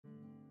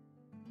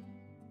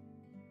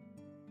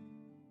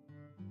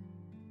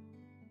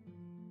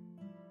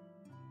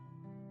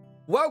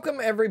Welcome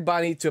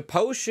everybody to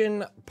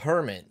Potion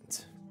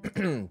Permit.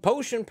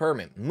 Potion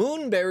Permit.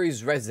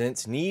 Moonbury's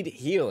residents need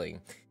healing,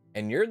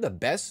 and you're the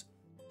best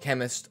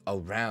chemist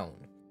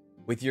around.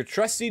 With your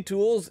trusty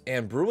tools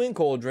and brewing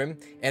cauldron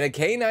and a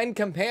canine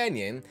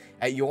companion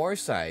at your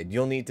side,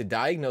 you'll need to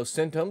diagnose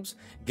symptoms,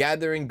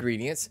 gather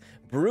ingredients,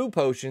 brew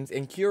potions,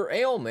 and cure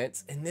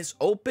ailments in this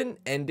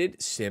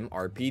open-ended sim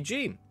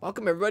RPG.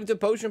 Welcome everybody to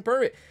Potion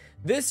Permit.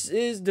 This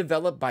is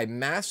developed by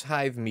Mass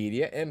Hive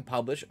Media and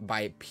published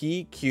by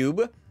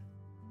P-Cube.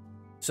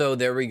 So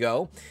there we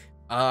go.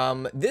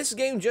 This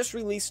game just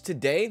released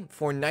today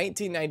for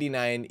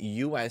 $19.99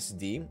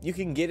 USD. You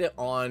can get it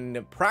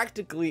on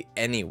practically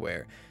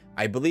anywhere.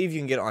 I believe you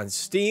can get it on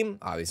Steam,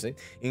 obviously.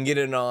 You can get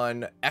it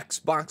on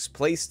Xbox,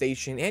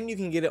 PlayStation, and you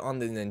can get it on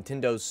the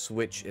Nintendo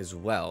Switch as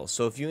well.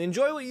 So if you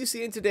enjoy what you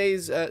see in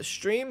today's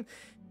stream,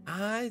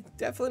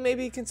 definitely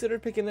maybe consider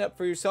picking it up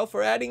for yourself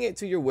or adding it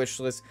to your wish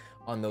list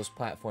on those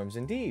platforms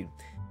indeed.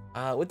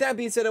 With that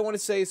being said, I want to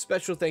say a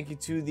special thank you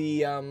to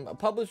the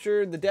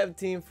publisher, the dev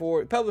team,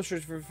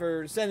 publishers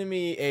for sending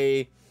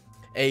me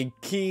a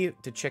key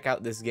to check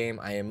out this game.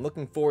 I am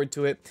looking forward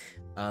to it.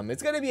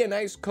 It's going to be a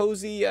nice,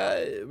 cozy,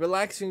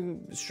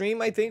 relaxing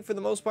stream, I think, for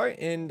the most part.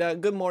 And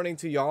good morning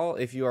to y'all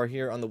if you are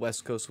here on the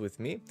West Coast with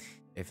me.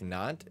 If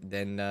not,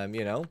 then,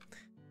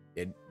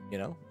 then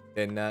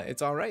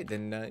it's all right.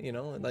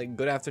 Then, like,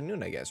 good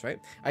afternoon, I guess, right?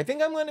 I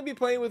think I'm going to be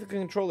playing with a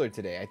controller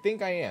today. I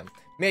think I am.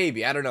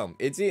 Maybe. I don't know.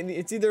 It's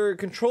either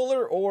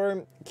controller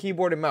or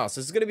keyboard and mouse.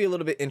 This is going to be a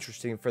little bit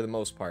interesting for the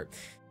most part.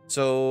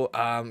 So,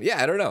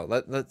 yeah, I don't know.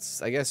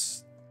 Let's, I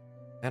guess,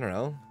 I don't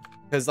know.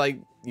 Because, like,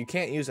 you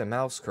can't use a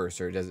mouse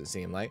cursor, it doesn't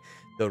seem like.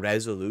 The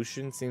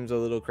resolution seems a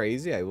little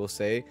crazy, I will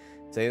say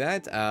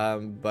that.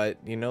 But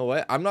you know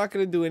what? I'm not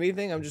going to do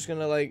anything. I'm just going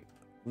to, like,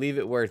 leave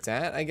it where it's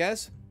at, I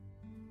guess.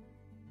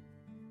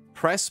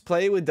 Press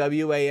play with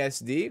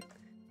WASD.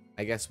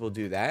 I guess we'll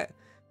do that.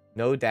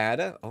 No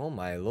data. Oh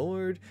my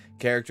lord.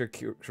 Character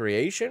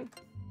creation.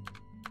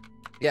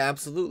 Yeah,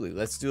 absolutely.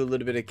 Let's do a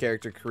little bit of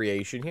character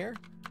creation here.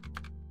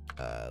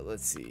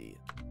 Let's see.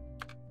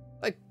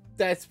 Like,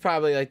 that's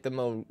probably like the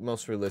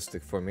most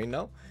realistic for me.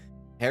 No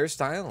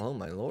hairstyle. Oh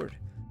my lord.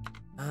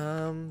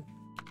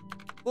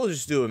 We'll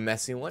just do a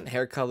messy one.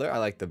 Hair color. I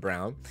like the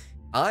brown.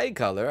 Eye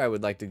color. I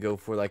would like to go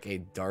for like a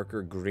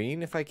darker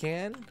green if I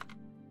can.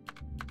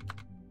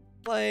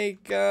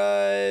 Like,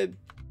 yeah,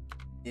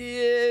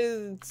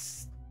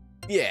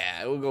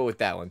 we'll go with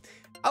that one.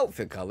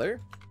 Outfit color.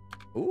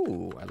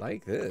 Ooh, I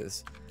like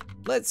this.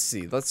 Let's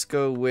see. Let's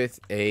go with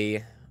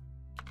a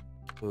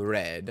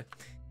red.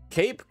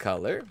 Cape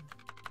color.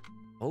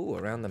 Oh,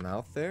 around the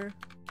mouth there.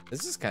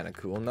 This is kind of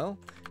cool, no?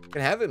 You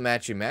can have it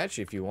matchy-matchy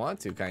if you want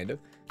to, kind of.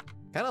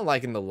 Kind of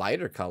liking the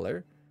lighter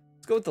color.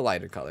 Let's go with the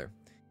lighter color.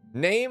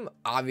 Name,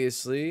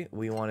 obviously,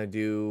 we want to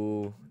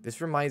do...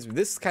 This reminds me...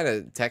 This kind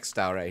of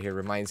textile right here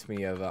reminds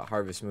me of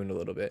Harvest Moon a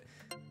little bit.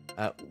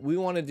 We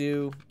want to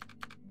do...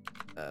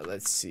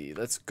 let's see.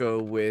 Let's go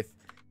with...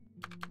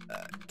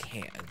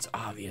 cans,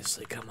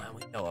 obviously. Come on,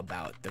 we know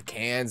about the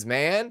cans,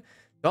 man.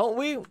 Don't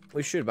we?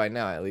 We should by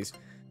now, at least.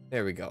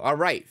 There we go. All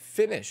right,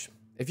 finish.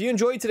 If you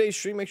enjoyed today's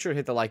stream, make sure to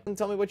hit the like and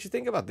tell me what you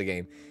think about the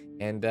game.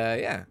 And,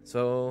 yeah.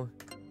 So,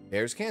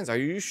 there's cans. Are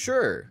you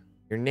sure?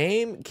 Your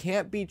name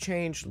can't be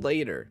changed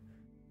later.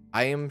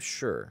 I am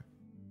sure.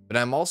 But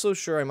I'm also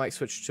sure I might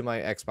switch to my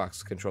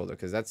Xbox controller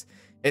because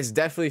it's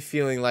definitely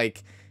feeling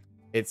like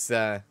it's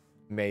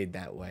made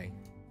that way.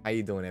 How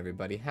you doing,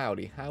 everybody?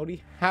 Howdy,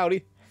 howdy,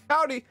 howdy,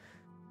 howdy,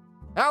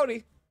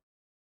 howdy.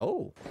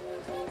 Oh.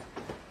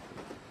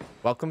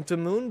 Welcome to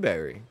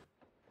Moonbury.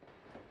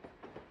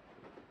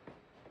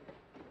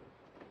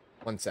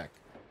 One sec.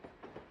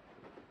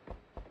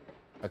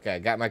 Okay, I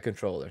got my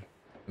controller.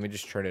 Let me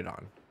just turn it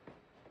on.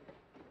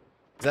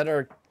 Is that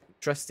our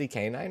trusty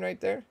canine right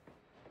there?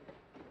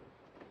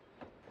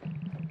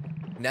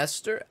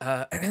 Nestor?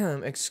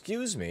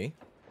 Excuse me.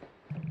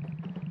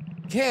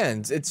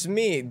 Cans, it's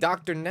me,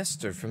 Dr.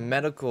 Nestor from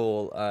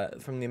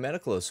the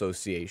Medical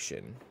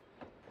Association.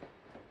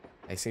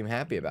 I seem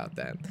happy about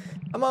that.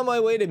 I'm on my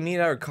way to meet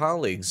our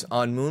colleagues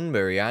on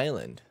Moonbury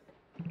Island.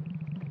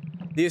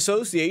 The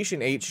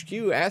association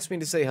HQ asked me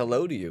to say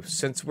hello to you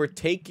since we're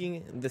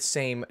taking the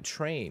same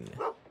train.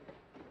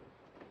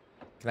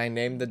 Can I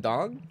name the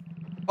dog?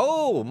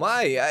 Oh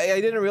my, I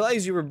didn't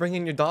realize you were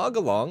bringing your dog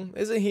along.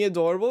 Isn't he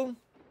adorable?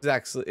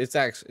 It's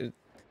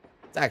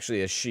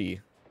actually a she.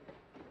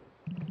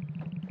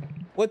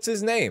 What's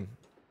his name?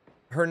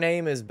 Her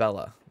name is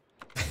Bella.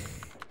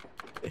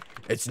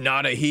 It's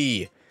not a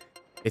he.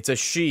 It's a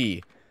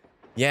she.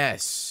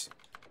 Yes.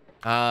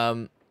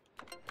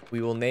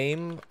 We will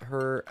name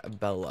her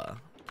Bella.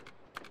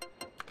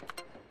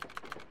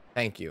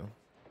 Thank you.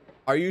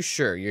 Are you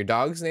sure? Your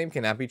dog's name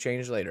cannot be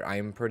changed later. I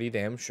am pretty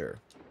damn sure.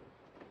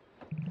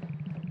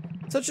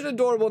 Such an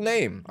adorable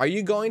name. Are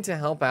you going to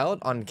help out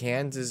on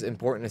Kans's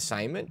important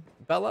assignment,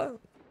 Bella?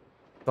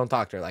 Don't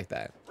talk to her like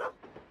that.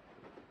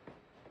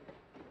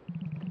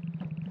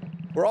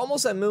 We're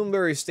almost at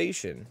Moonbury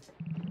Station.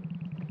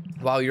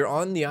 While you're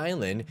on the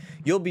island,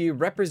 you'll be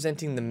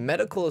representing the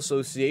medical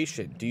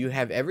association. Do you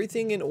have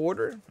everything in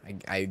order?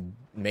 I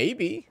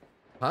maybe,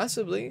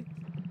 possibly.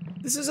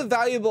 This is a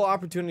valuable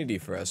opportunity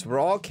for us. We're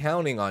all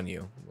counting on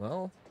you.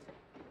 Well,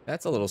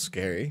 that's a little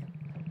scary.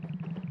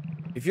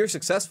 If you're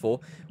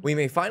successful, we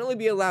may finally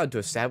be allowed to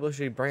establish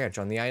a branch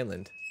on the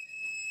island.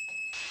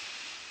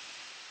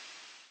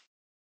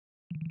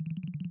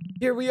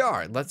 Here we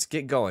are. Let's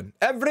get going.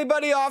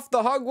 Everybody off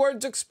the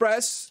Hogwarts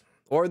Express.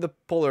 Or the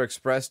Polar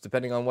Express,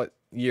 depending on what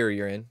year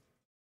you're in.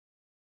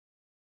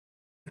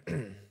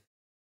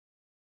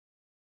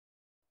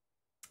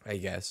 I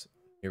guess.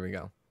 Here we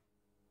go.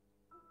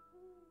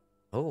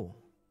 Oh.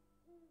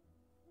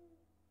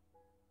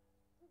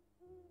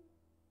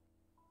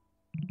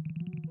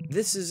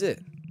 This is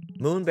it.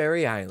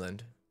 Moonbury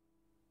Island.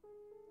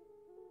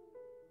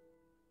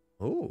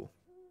 Oh.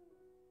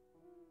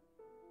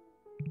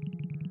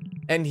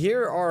 And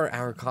here are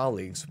our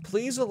colleagues.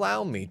 Please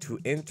allow me to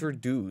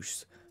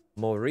introduce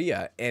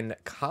Moria and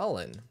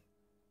Colin.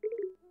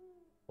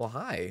 Well,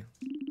 hi.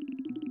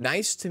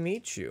 Nice to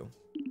meet you.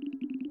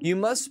 You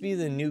must be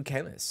the new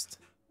chemist.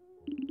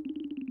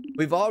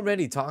 We've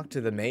already talked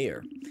to the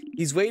mayor.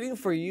 He's waiting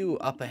for you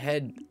up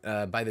ahead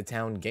by the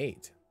town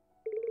gate.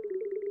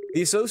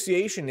 The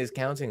association is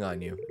counting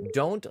on you.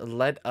 Don't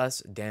let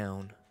us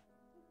down.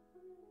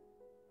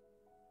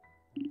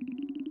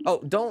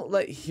 Oh, don't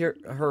let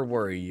her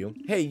worry you.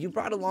 Hey, you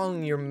brought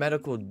along your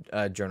medical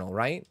journal,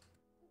 right?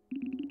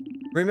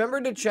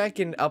 Remember to check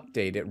and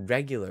update it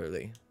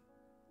regularly.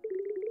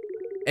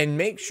 And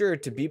make sure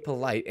to be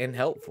polite and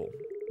helpful.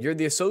 You're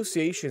the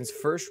association's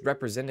first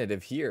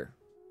representative here.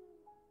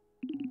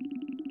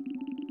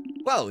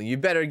 Well, you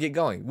better get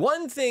going.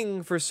 One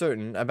thing for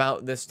certain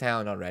about this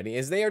town already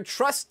is they are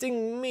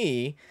trusting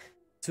me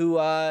to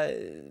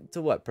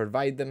what?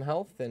 Provide them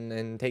health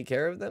and take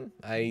care of them?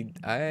 I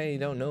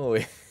don't know.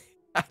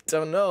 I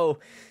don't know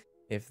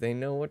if they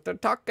know what they're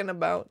talking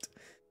about.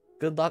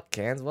 Good luck,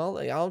 Cans. Well,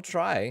 I'll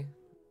try.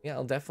 Yeah,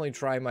 I'll definitely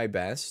try my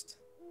best.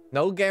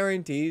 No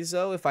guarantees,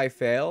 though. If I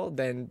fail,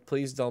 then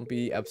please don't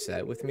be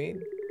upset with me.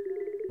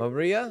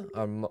 Moria?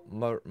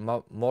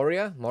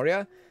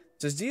 Moria?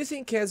 Says, do you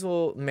think kids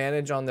will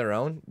manage on their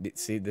own?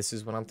 See, this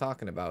is what I'm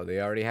talking about. They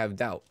already have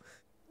doubt.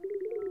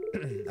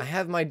 I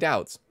have my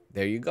doubts.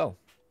 There you go.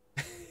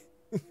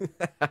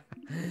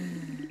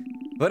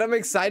 But I'm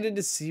excited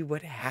to see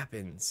what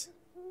happens.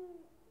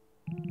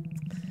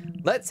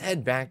 Let's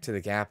head back to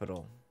the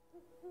capital.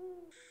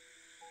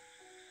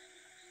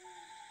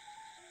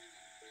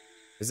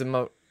 Is it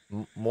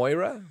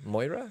Moira?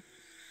 Moira?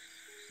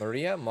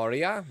 Maria?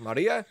 Maria?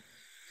 Maria?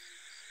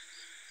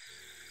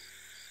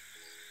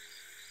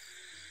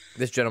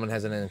 This gentleman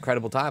has an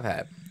incredible top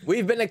hat.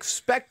 We've been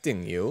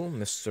expecting you,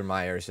 Mr.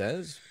 Meyer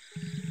says.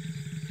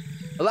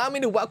 Allow me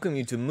to welcome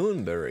you to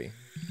Moonbury.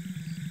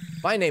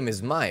 My name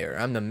is Meyer.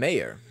 I'm the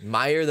mayor.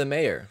 Meyer the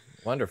mayor.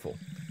 Wonderful.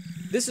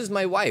 This is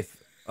my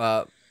wife,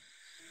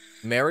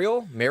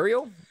 Mariel?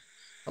 Mariel?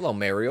 Hello,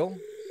 Mariel.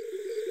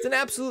 It's an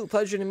absolute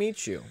pleasure to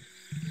meet you.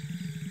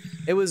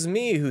 It was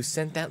me who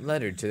sent that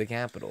letter to the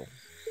capital.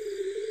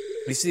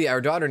 You see,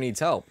 our daughter needs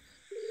help.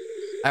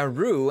 Our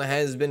brew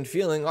has been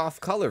feeling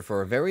off color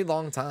for a very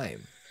long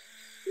time.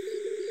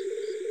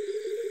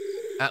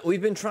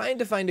 We've been trying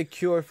to find a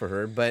cure for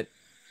her, but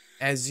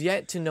as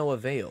yet to no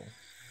avail.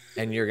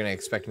 And you're going to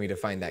expect me to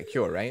find that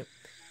cure, right?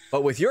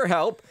 But with your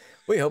help,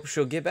 we hope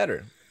she'll get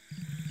better.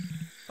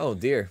 Oh,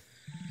 dear.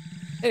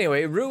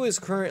 Anyway, Rue is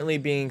currently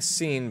being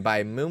seen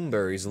by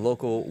Moonbury's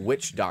local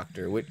witch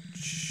doctor, which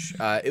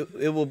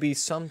it will be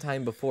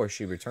sometime before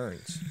she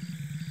returns.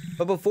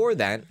 But before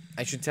that,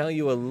 I should tell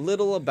you a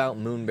little about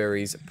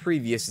Moonbury's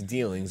previous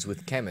dealings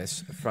with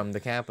chemists from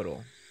the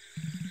capital.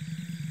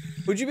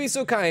 Would you be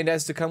so kind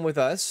as to come with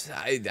us?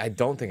 I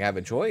don't think I have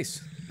a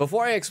choice.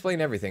 Before I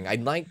explain everything,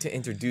 I'd like to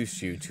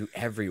introduce you to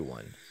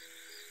everyone.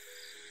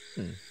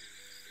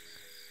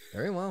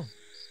 Very well.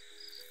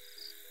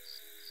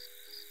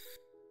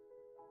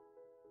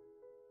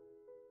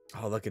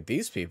 Oh, look at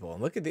these people.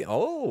 Look at the...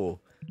 Oh!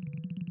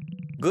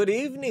 Good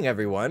evening,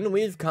 everyone.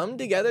 We've come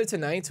together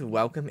tonight to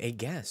welcome a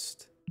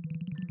guest.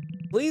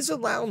 Please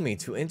allow me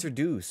to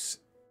introduce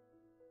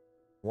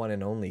one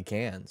and only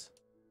Cans.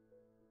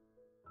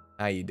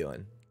 How you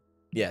doing?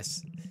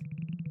 Yes.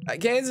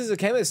 Cans is a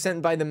chemist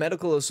sent by the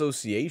Medical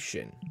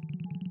Association.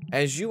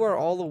 As you are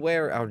all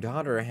aware, our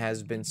daughter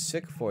has been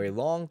sick for a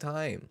long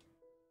time.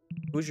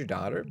 Who's your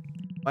daughter?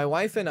 My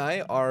wife and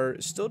I are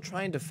still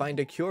trying to find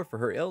a cure for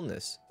her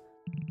illness.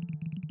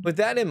 With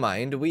that in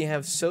mind, we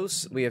have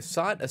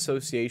sought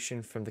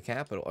association from the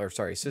capital, or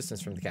sorry,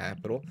 assistance from the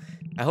capital.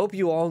 I hope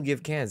you all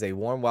give Cans a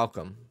warm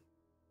welcome.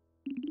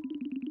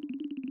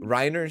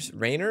 Rainer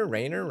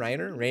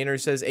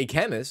says, a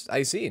chemist?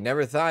 I see.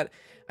 Never thought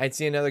I'd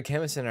see another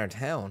chemist in our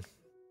town.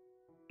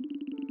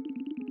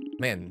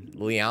 Man,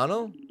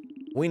 Liano?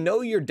 We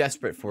know you're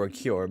desperate for a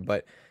cure,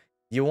 but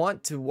you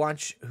want to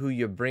watch who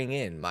you bring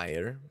in,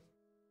 Meyer.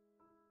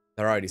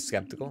 They're already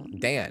skeptical.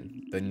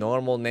 Dan, the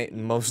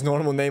most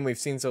normal name we've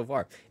seen so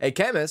far. A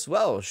chemist?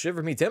 Well,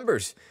 shiver me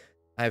timbers.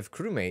 I have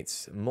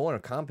crewmates more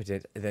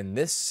competent than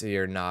this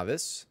here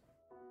novice.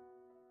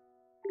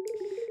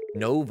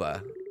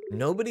 Nova.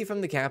 Nobody from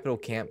the capital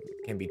camp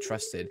can be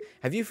trusted.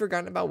 Have you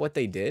forgotten about what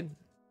they did?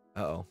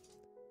 Uh-oh.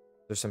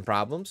 There's some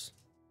problems?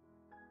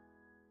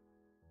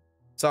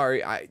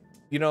 Sorry,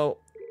 you know,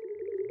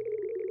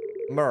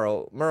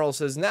 Merle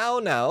says,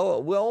 now,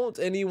 won't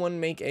anyone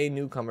make a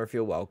newcomer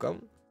feel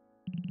welcome?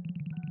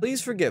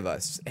 Please forgive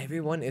us.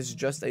 Everyone is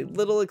just a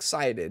little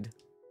excited.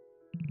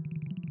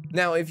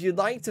 Now, if you'd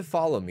like to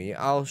follow me,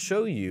 I'll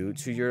show you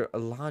to your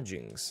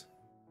lodgings.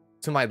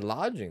 To my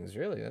lodgings,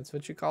 really? That's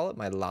what you call it?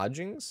 My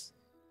lodgings?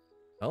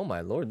 Oh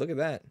my lord, look at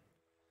that.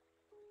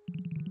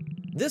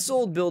 This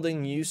old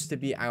building used to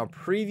be our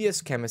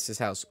previous chemist's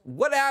house.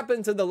 What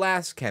happened to the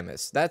last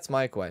chemist? That's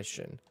my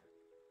question.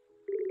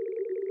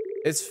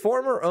 Its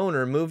former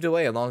owner moved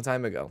away a long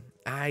time ago.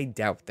 I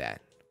doubt that.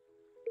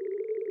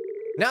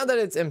 Now that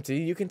it's empty,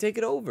 you can take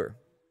it over.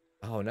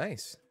 Oh,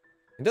 nice.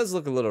 It does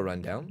look a little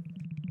rundown.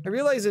 I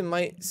realize it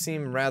might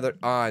seem rather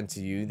odd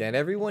to you that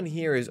everyone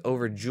here is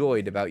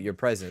overjoyed about your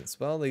presence.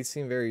 Well, they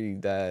seem very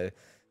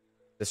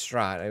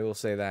distraught, I will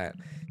say that.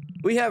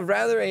 We have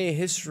rather a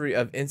history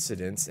of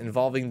incidents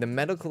involving the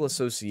medical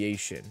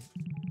association.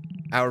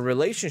 Our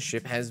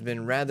relationship has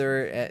been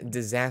rather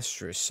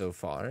disastrous so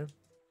far.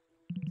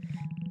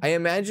 I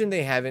imagine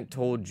they haven't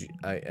told you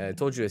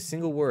a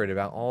single word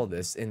about all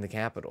this in the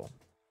capital.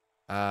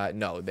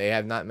 No, they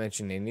have not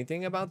mentioned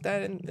anything about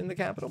that in the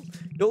capital.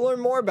 You'll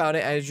learn more about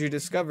it as you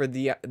discover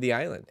the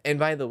island. And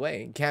by the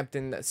way,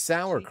 Captain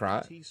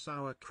Sauerkraut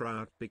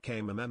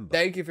became a member.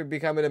 Thank you for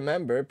becoming a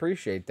member.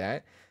 Appreciate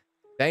that.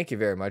 Thank you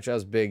very much. That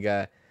was big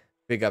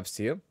ups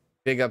to you.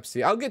 Big ups to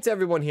you. I'll get to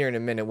everyone here in a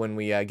minute when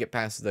we get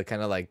past the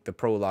kind of like the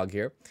prologue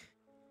here.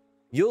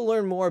 You'll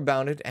learn more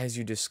about it as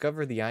you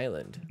discover the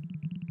island.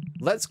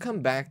 Let's come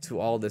back to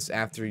all this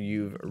after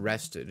you've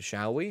rested,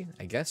 shall we?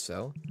 I guess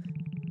so.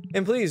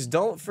 And please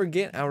don't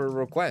forget our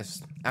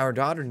request. Our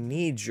daughter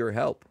needs your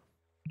help.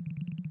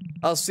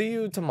 I'll see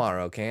you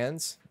tomorrow,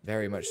 Kanz.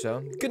 Very much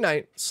so. Good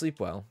night. Sleep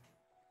well.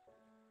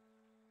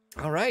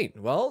 All right.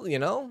 Well, you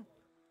know,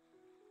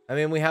 I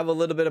mean, we have a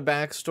little bit of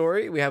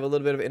backstory. We have a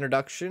little bit of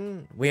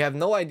introduction. We have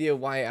no idea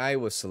why I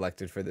was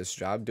selected for this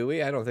job, do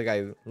we? I don't think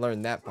I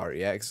learned that part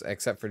yet,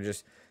 except for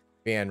just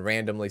being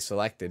randomly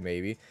selected,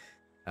 maybe,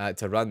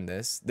 to run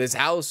this. This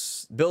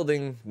house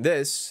building,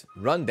 this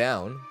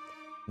rundown,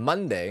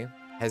 Monday,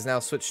 has now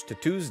switched to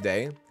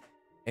Tuesday,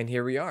 and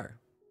here we are.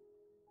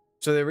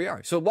 So there we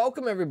are. So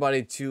welcome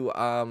everybody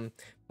to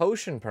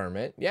Potion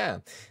Permit. Yeah,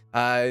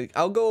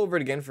 I'll go over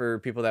it again for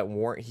people that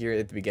weren't here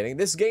at the beginning.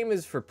 This game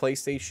is for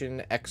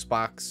PlayStation,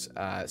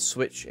 Xbox,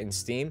 Switch, and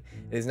Steam.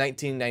 It is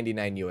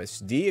 $19.99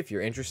 USD. If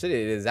you're interested,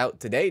 it is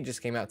out today. It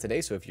just came out today.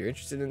 So if you're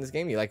interested in this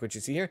game, you like what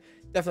you see here,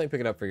 definitely pick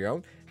it up for your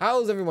own.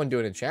 How's everyone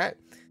doing in chat?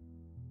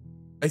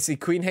 I see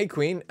Queen. Hey,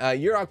 Queen.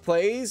 Yurok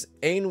plays,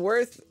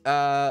 Ainsworth,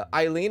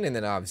 Eileen, and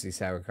then obviously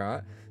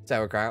Sauerkraut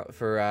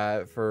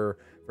for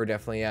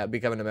definitely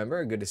becoming a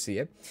member. Good to see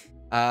you.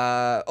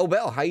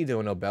 Obel, how you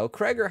doing, Obel?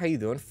 Kreger, how you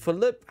doing?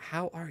 Philip,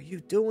 how are you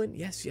doing?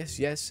 Yes, yes,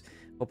 yes.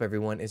 Hope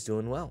everyone is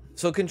doing well.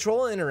 So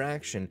control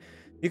interaction.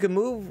 You can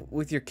move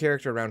with your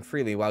character around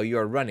freely while you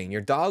are running. Your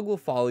dog will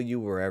follow you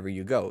wherever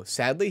you go.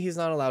 Sadly, he's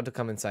not allowed to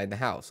come inside the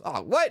house.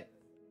 Oh, what?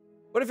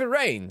 What if it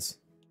rains?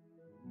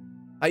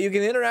 You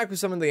can interact with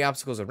some of the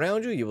obstacles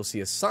around you. You will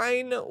see a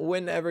sign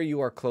whenever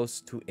you are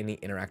close to any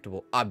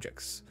interactable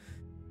objects.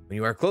 When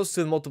you are close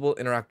to multiple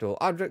interactable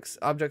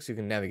objects, you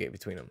can navigate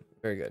between them.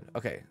 Very good.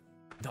 Okay.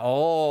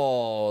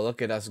 Oh,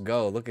 look at us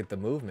go. Look at the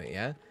movement,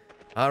 yeah?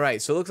 All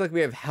right, so it looks like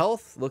we have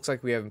health. Looks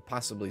like we have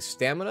possibly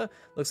stamina.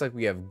 Looks like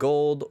we have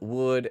gold,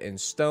 wood, and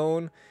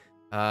stone.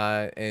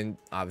 And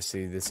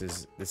obviously, this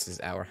is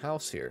our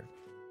house here.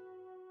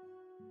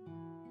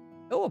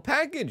 Oh, a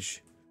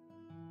package.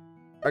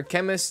 Our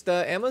Chemist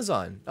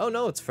Amazon. Oh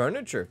no, it's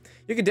furniture.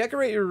 You can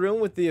decorate your room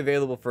with the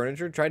available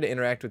furniture. Try to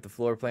interact with the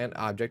floor plan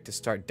object to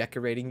start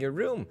decorating your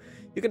room.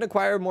 You can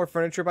acquire more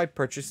furniture by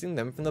purchasing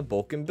them from the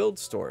bulk and build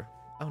store.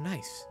 Oh,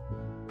 nice.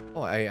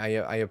 Oh,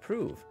 I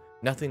approve.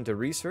 Nothing to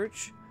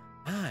research.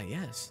 Ah,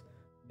 yes.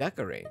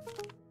 Decorate.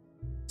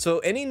 So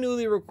any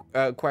newly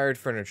acquired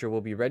furniture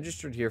will be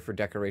registered here for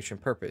decoration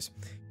purpose.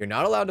 You're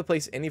not allowed to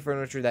place any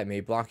furniture that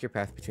may block your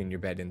path between your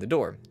bed and the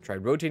door. Try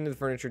rotating the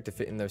furniture to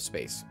fit in the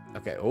space.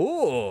 Okay.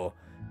 Oh,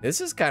 this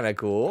is kind of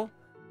cool.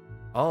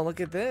 Oh, look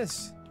at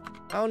this.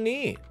 How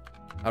neat.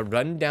 A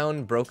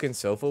rundown broken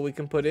sofa we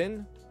can put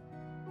in.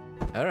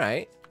 All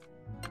right.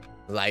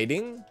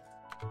 Lighting.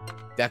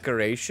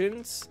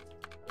 Decorations.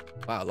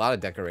 Wow, a lot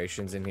of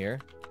decorations in here.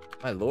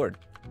 My lord.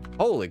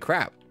 Holy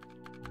crap.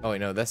 Oh, wait,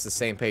 no, that's the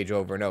same page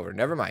over and over.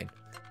 Never mind.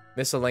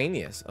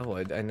 Miscellaneous. Oh,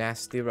 a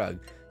nasty rug.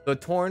 So a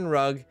torn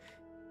rug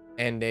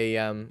and a,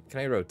 can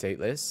I rotate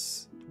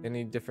this?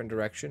 Any different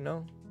direction?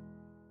 No?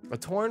 A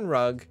torn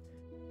rug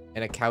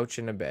and a couch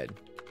and a bed.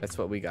 That's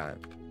what we got.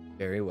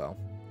 Very well.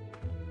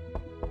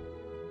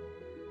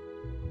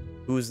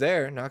 Who's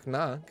there? Knock,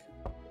 knock.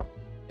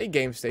 Hey,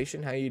 Game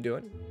Station. How you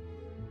doing?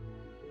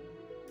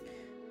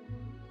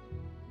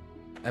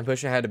 I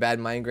wish I had a bad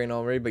migraine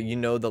already, but you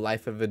know the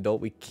life of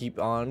adult. We keep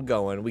on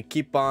going. We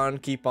keep on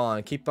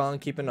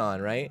keeping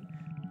on, right?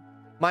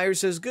 Meyer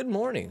says, good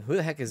morning. Who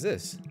the heck is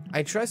this?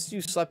 I trust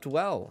you slept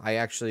well. I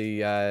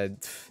actually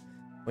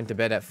went to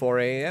bed at 4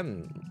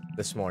 a.m.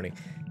 this morning.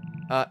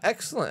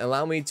 Excellent.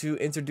 Allow me to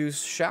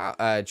introduce Chow.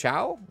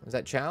 Chow? Is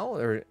that Chow?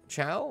 Or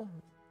Chow?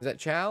 Is that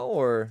Chow?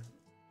 Or...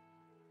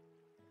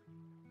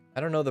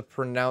 I don't know the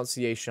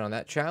pronunciation on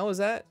that. Chow, is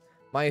that?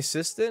 My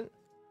assistant?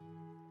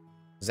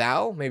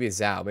 Zhao? Maybe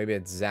it's Zhao. Maybe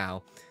it's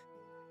Zhao.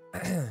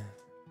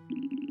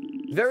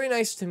 Very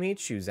nice to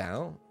meet you,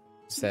 Zhao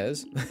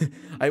says.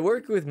 I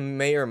work with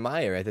Mayor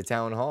Meyer at the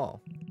town hall.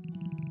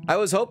 I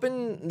was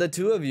hoping the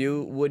two of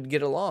you would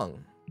get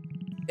along.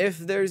 If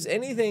there's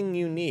anything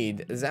you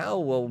need,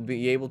 Zhao will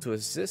be able to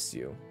assist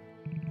you.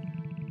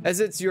 As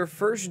it's your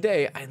first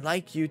day, I'd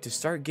like you to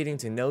start getting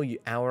to know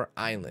our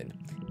island.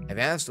 I've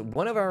asked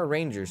one of our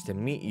rangers to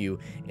meet you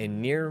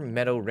in near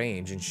Meadow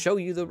Range and show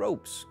you the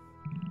ropes.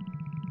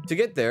 To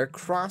get there,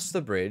 cross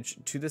the bridge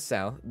to the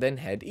south, then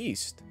head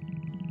east.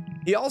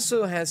 He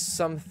also has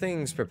some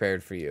things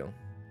prepared for you.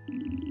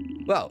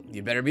 Well,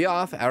 you better be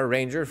off. Our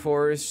Ranger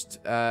Forest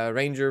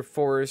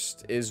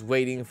is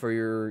waiting for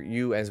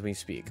you as we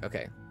speak.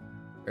 Okay,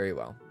 very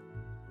well.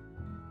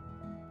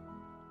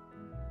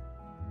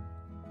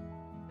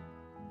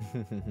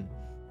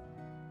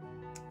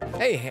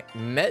 Hey,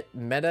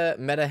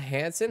 Meta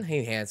Hansen.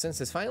 Hey, Hansen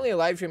says, finally a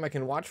live stream I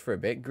can watch for a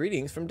bit.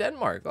 Greetings from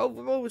Denmark.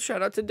 Oh,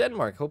 shout out to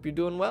Denmark. Hope you're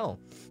doing well.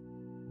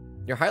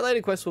 Your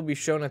highlighted quest will be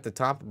shown at the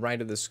top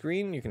right of the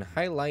screen. You can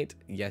highlight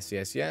yes,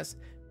 yes, yes.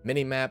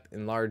 Minimap,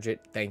 enlarge it.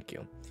 Thank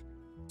you.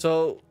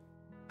 So,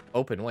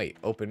 open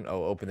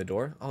the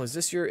door. Oh, is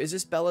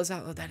this Bella's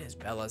house? Oh, that is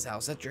Bella's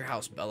house. That's your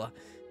house, Bella.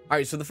 All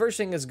right, so the first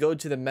thing is go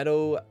to the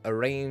Meadow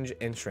Range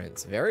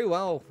entrance. Very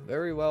well,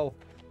 very well.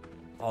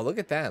 Oh, look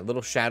at that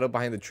little shadow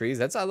behind the trees.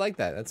 I like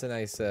that. That's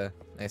a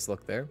nice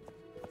look there.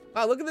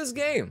 Wow, look at this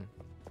game.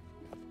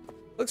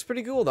 Looks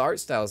pretty cool. The art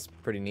style's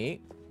pretty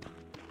neat.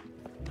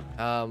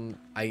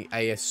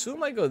 I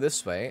assume I go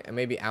this way and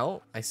maybe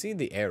out. I see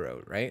the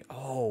arrow, right?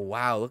 Oh,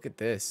 wow, look at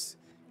this.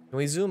 Can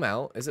we zoom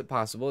out? Is it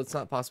possible? It's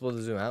not possible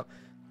to zoom out.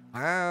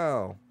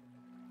 Wow.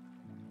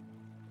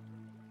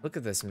 Look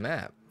at this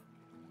map.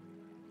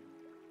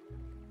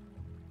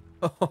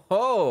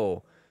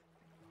 Oh,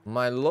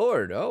 my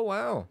lord. Oh,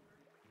 wow.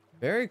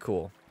 Very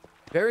cool.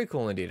 Very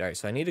cool indeed. All right,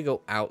 so I need to go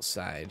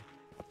outside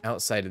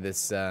of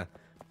this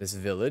this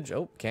village.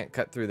 Oh, can't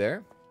cut through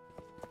there.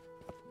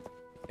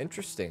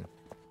 Interesting.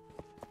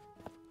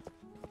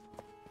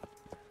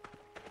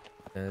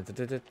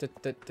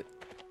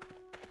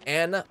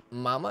 Anna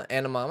Mama,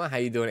 how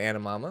you doing, Anna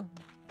Mama?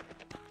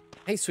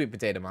 Hey, Sweet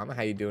Potato Mama,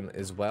 how you doing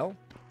as well?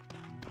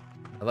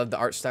 I love the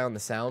art style and the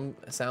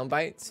sound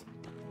bites.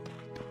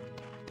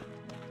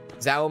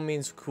 Zhao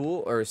means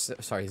cool, or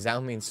sorry,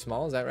 Zhao means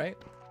small. Is that right?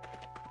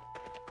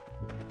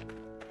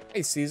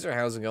 Hey, Caesar,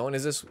 how's it going?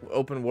 Is this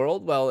open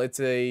world? Well, it's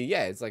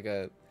like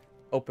a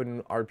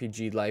open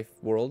RPG life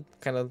world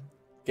kind of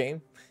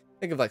game.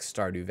 Think of like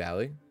Stardew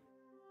Valley.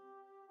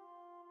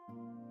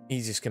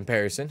 Easiest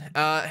comparison.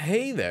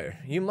 Hey there.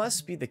 You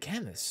must be the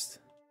chemist.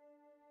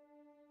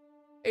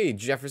 Hey,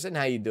 Jefferson.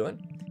 How you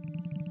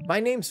doing? My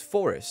name's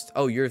Forrest.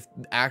 Oh, you're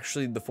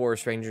actually the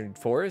Forest Ranger in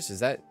Forest? Is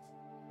that...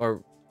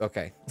 Or...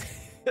 Okay.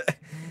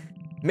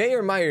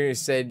 Mayor Meyer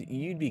said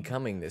you'd be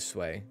coming this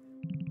way.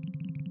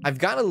 I've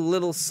got a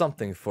little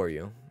something for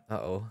you.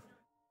 Uh-oh.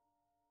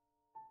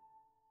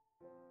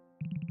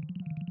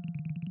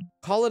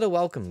 Call it a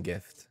welcome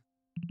gift.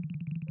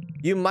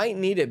 You might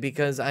need it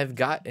because I've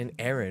got an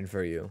errand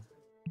for you.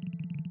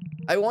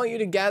 I want you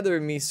to gather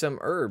me some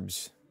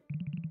herbs.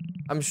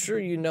 I'm sure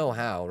you know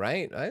how,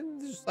 right? I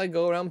just like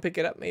go around, pick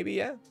it up, maybe,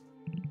 yeah?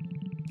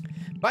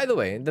 By the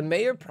way, the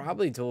mayor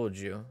probably told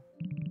you.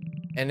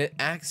 An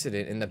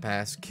accident in the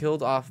past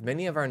killed off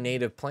many of our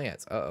native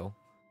plants. Uh-oh.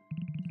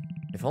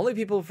 If only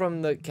people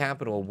from the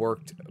capital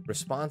worked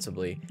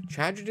responsibly,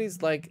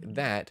 tragedies like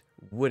that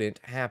wouldn't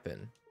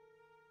happen.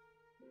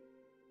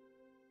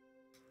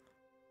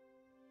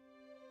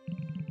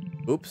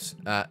 Oops,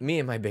 me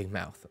and my big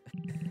mouth.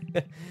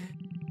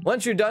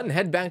 Once you're done,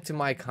 head back to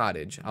my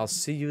cottage. I'll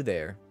see you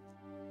there.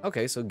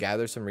 Okay, so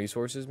gather some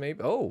resources, maybe.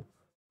 Oh,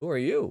 who are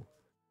you?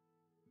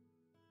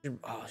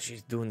 Oh,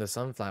 she's doing the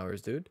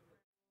sunflowers, dude.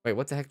 Wait,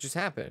 what the heck just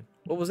happened?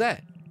 What was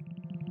that?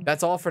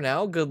 That's all for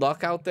now. Good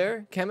luck out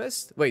there,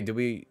 chemist. Wait, did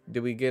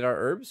we get our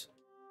herbs?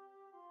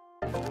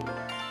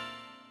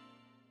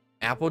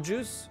 Apple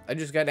juice? I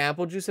just got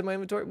apple juice in my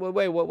inventory.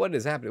 Wait, what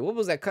is happening? What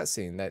was that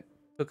cutscene that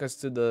took us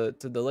to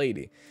the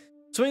lady?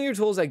 Swing your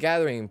tools at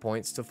gathering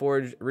points to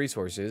forge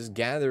resources.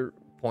 Gather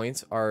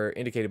points are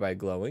indicated by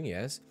glowing.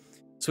 Yes.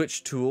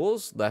 Switch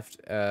tools. Left.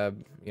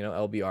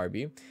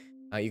 LBRB.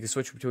 You can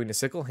switch between a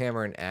sickle,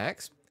 hammer, and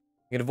axe.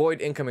 You can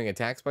avoid incoming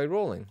attacks by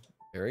rolling.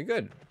 Very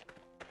good.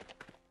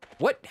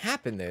 What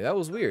happened there? That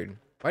was weird.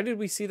 Why did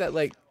we see that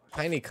like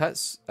tiny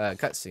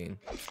cutscene?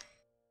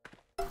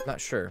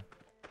 Not sure.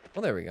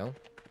 Well, there we go.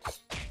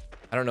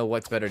 I don't know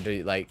what's better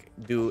to like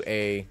do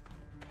a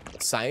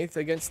scythe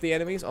against the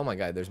enemies. Oh my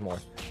god, there's more.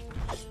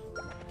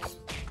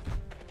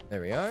 There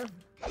we are.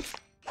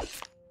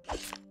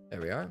 There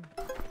we are.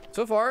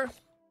 So far,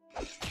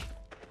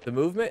 the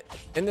movement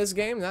in this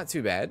game, not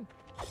too bad.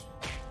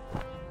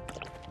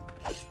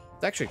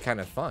 It's actually kind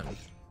of fun.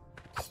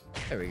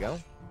 There we go.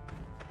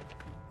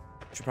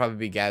 Should probably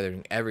be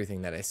gathering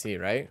everything that I see,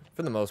 right?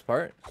 For the most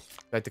part. Do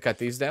I have to cut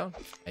these down?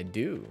 I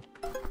do.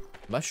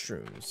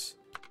 Mushrooms.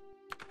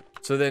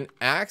 So then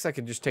axe, I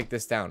could just take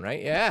this down,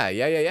 right?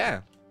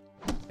 Yeah.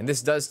 And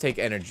this does take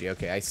energy.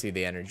 Okay, I see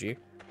the energy.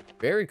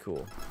 Very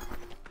cool.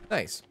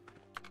 Nice.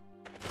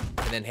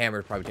 And then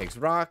hammer probably takes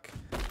rock.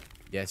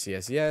 Yes.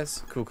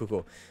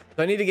 Cool.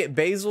 So I need to get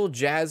basil,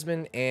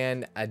 jasmine,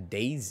 and a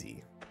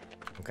daisy.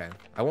 Okay.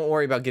 I won't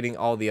worry about getting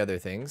all the other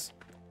things.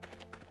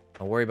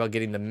 I'll worry about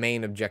getting the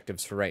main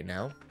objectives for right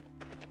now.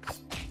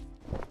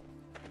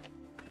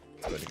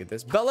 Let's go to get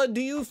this. Bella, do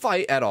you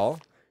fight at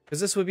all? Because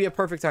this would be a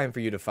perfect time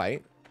for you to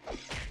fight.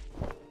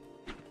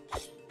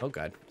 Oh,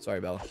 God. Sorry,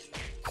 Bella.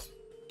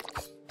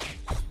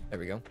 There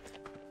we go.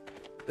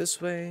 This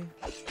way.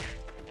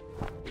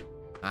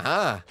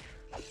 Aha!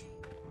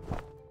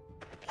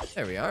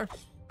 There we are.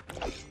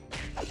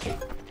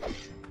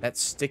 That's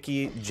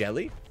sticky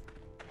jelly.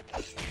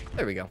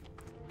 There we go.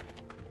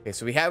 Okay,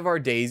 so we have our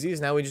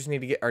daisies. Now we just need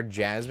to get our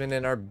jasmine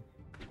and our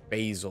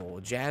basil.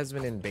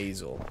 Jasmine and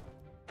basil.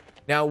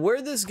 Now,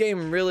 where this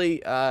game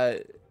really, oh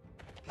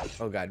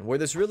God, where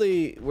this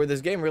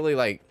game really,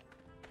 like,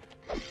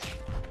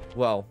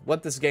 well,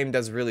 what this game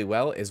does really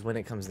well is when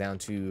it comes down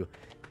to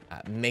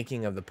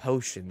making of the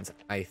potions,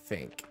 I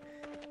think.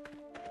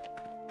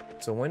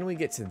 So when we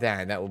get to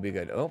that, that will be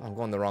good. Oh, I'm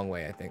going the wrong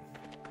way, I think.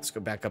 Let's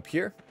go back up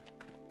here.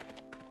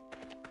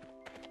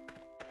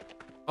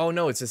 Oh,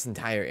 no, it's this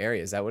entire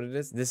area. Is that what it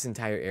is? This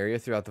entire area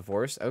throughout the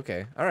forest?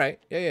 Okay. All right.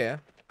 Yeah.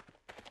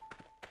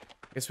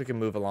 Guess we can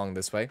move along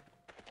this way.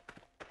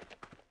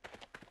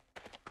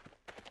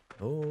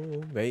 Oh,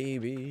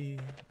 baby.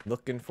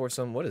 Looking for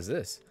some... What is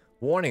this?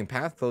 Warning,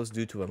 path closed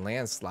due to a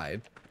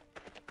landslide.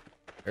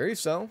 Very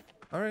so.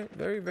 All right.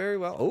 Very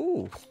well.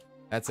 Oh,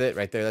 that's it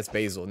right there. That's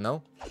basil.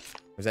 No?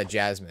 Or is that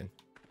jasmine?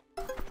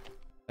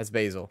 That's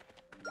basil.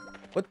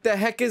 What the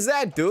heck is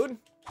that, dude?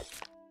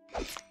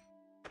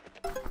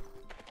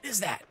 What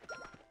is that?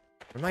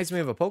 Reminds me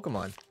of a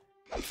Pokemon.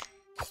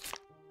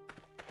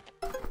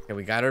 Okay,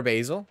 we got our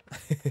basil.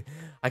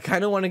 I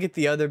kind of want to get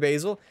the other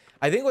basil.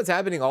 I think what's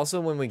happening also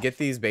when we get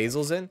these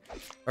basils in,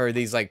 or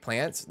these like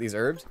plants, these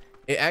herbs,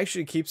 it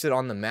actually keeps it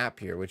on the map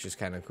here, which is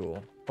kind of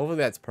cool. Hopefully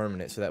that's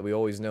permanent so that we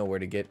always know where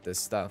to get this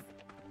stuff.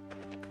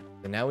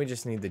 And now we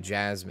just need the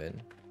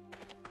jasmine.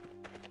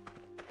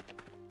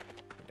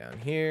 Down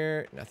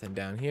here, nothing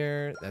down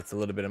here. That's a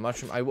little bit of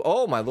mushroom.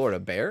 Oh my lord, a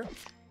bear.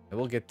 I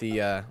will get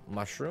the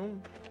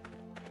mushroom.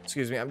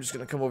 Excuse me, I'm just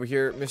gonna come over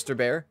here, Mr.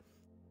 Bear.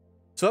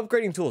 So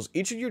upgrading tools.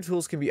 Each of your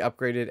tools can be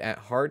upgraded at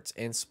hearts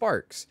and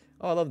sparks.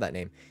 Oh, I love that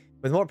name.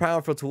 With more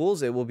powerful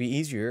tools, it will be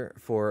easier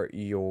for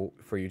you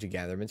to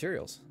gather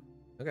materials.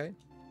 Okay.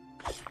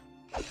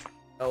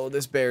 Oh,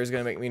 this bear is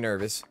gonna make me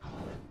nervous.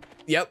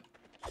 Yep.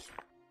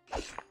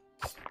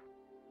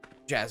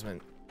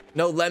 Jasmine.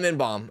 No, lemon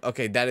balm.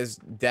 Okay, that is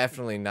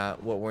definitely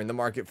not what we're in the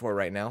market for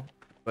right now.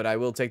 But I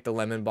will take the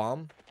lemon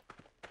balm.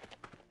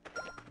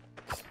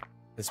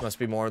 This must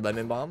be more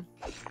lemon balm.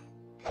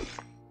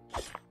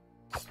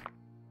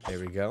 There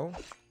we go.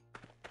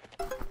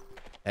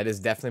 That is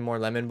definitely more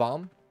lemon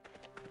balm.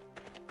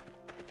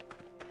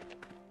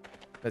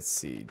 Let's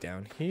see,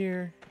 down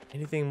here.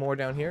 Anything more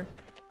down here?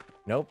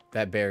 Nope,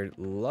 that bear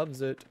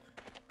loves it.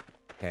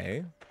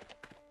 Okay.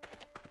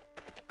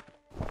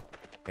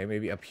 Okay,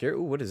 maybe up here.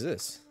 Ooh, what is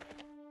this?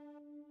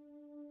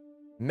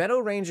 Meadow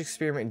Range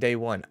Experiment Day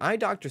 1. I,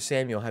 Dr.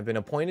 Samuel, have been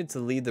appointed to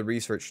lead the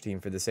research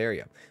team for this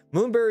area.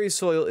 Moonbury's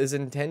soil is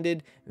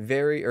indeed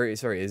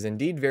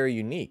very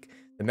unique.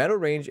 The Meadow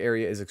Range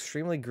area is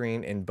extremely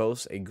green and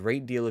boasts a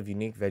great deal of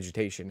unique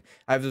vegetation.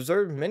 I've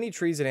observed many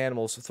trees and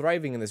animals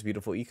thriving in this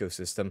beautiful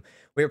ecosystem.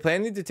 We are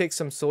planning to take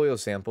some soil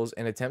samples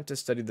and attempt to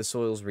study the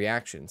soil's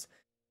reactions.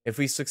 If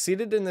we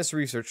succeeded in this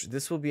research,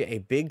 this will be a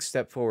big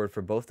step forward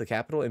for both the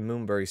capital and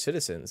Moonbury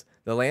citizens.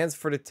 The land's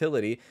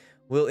fertility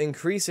will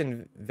increase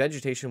and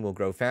vegetation will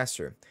grow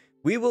faster.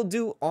 We will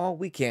do all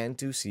we can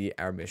to see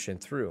our mission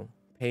through.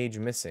 Page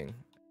missing.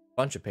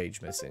 Bunch of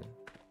page missing.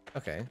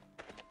 Okay.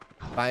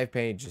 5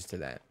 pages to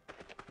that.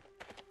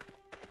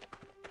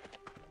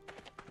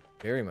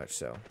 Very much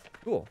so.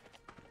 Cool.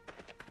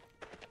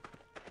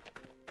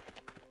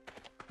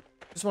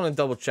 Just want to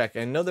double check.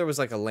 I know there was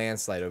like a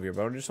landslide over here,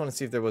 but I just want to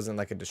see if there wasn't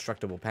like a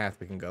destructible path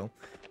we can go.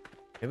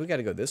 Maybe we got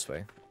to go this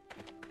way.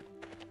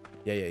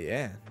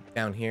 Yeah.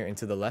 Down here and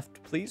to the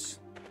left, please.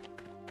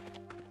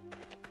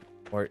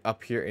 Or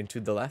up here and to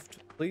the left,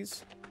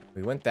 please.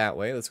 We went that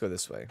way. Let's go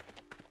this way.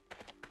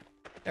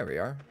 There we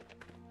are.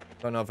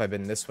 Don't know if I've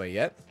been this way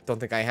yet. Don't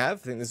think I have.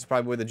 I think this is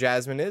probably where the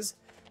jasmine is.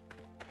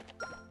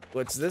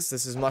 What's this?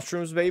 This is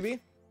mushrooms, baby.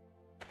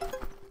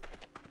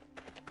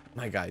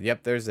 My god.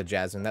 Yep, there's the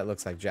jasmine. That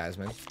looks like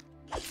jasmine.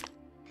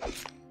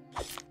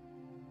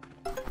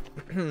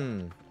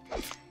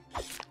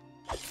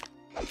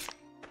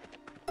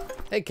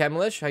 Hey,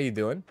 Chemist. How you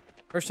doing?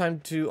 First time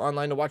to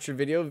online to watch your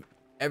video.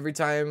 Every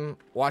time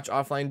watch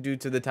offline due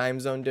to the time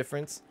zone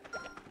difference.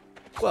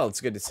 Well,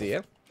 it's good to see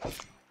you.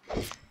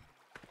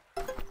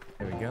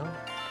 There we go.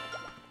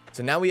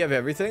 So now we have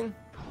everything.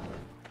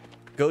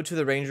 Go to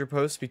the ranger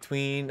post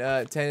between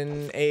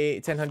 1000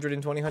 and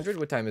 2000.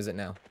 What time is it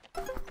now?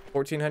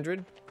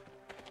 1400?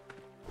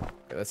 Okay,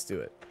 let's do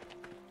it.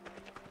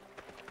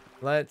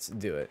 Let's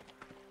do it.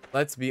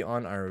 Let's be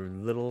on our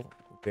little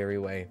berry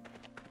way.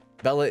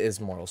 Bella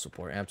is moral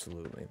support,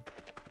 absolutely.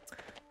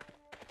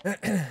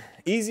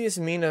 Easiest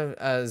mean of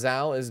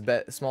Zhao is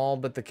small,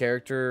 but the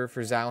character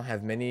for Zhao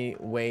have many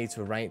ways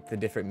to write the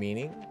different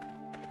meaning.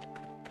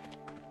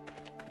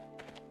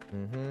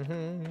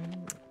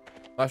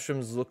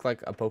 Mushrooms look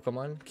like a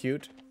Pokemon.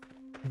 Cute.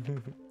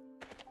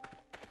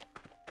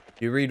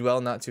 You read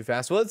well, not too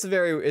fast. Well, it's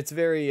very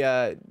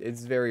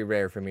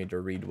rare for me to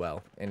read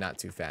well and not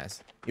too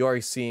fast. You are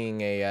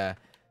seeing a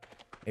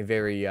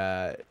very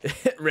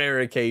rare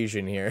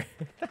occasion here.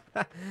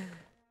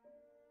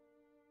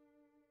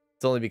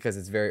 It's only because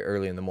it's very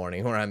early in the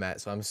morning where I'm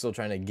at, so I'm still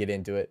trying to get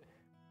into it.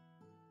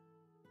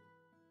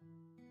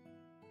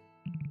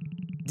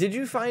 Did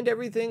you find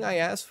everything I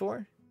asked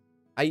for?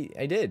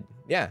 I did.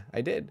 Yeah,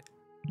 I did.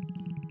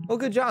 Well,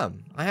 good job.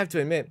 I have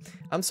to admit,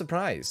 I'm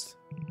surprised.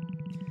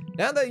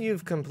 Now that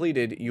you've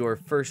completed your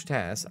first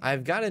task,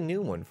 I've got a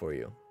new one for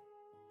you.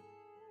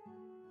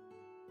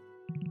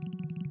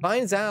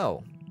 Find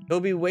Zhao. He'll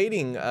be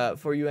waiting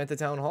for you at the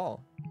town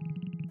hall.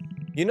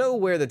 You know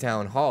where the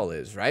town hall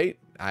is, right?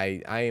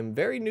 I am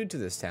very new to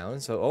this town,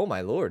 so oh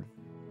my lord.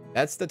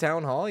 That's the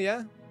town hall,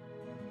 yeah?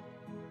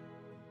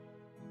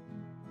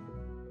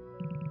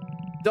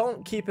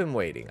 Don't keep him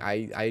waiting.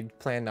 I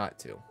plan not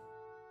to.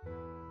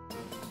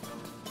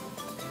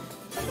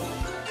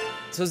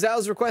 So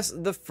Zhao's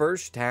request, the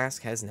first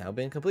task has now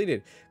been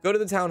completed. Go to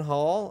the town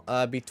hall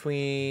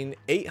between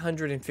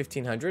 800 and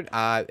 1500.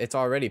 It's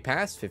already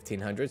past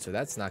 1500, so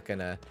that's not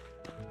gonna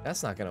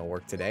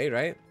work today,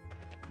 right?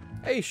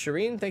 Hey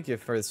Shireen, thank you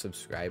for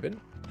subscribing.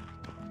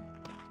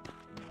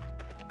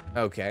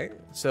 Okay,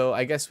 so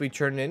I guess we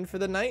turn in for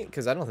the night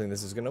because I don't think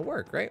this is gonna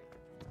work, right?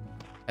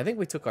 I think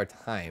we took our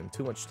time,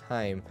 too much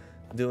time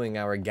doing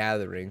our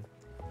gathering.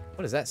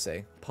 What does that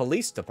say?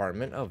 Police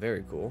department. Oh,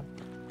 very cool.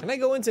 Can I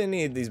go into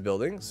any of these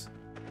buildings?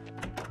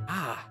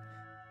 Ah,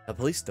 the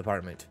police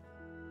department.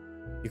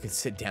 You can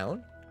sit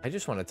down? I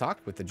just want to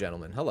talk with the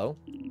gentleman. Hello.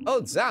 Oh,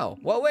 it's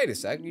Zhao. Well, wait a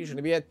sec. You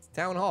should be at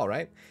town hall,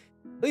 right?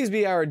 Please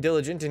be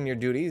diligent in your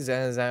duties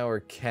as our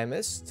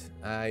chemist.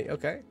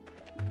 Okay.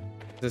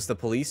 Is this the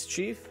police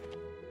chief?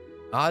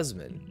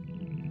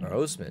 Osman. Or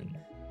Osman.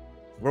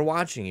 We're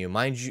watching you.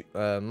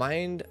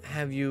 Mind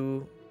how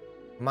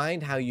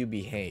you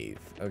behave.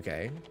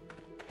 Okay.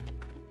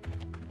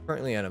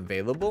 Currently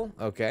unavailable.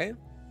 Okay.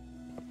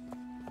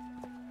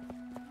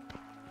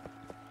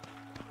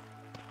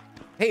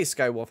 Hey,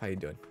 Skywolf, how you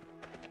doing?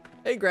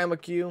 Hey, Grandma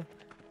Q.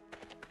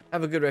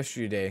 Have a good rest of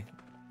your day,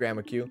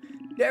 Grandma Q.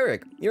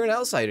 Derek, you're an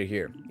outsider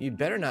here. You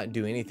better not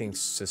do anything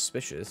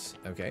suspicious.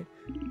 Okay.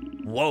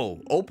 Whoa,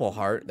 Opal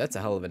Heart. That's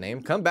a hell of a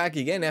name. Come back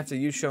again after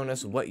you've shown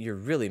us what you're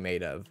really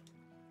made of.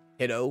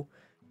 Kiddo.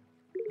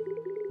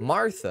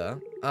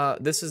 Martha.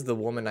 This is the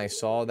woman I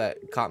saw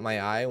that caught my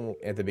eye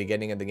at the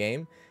beginning of the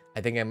game. I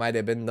think it might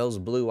have been those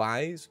blue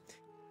eyes.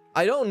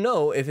 I don't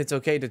know if it's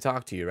okay to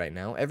talk to you right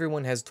now.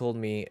 Everyone has told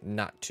me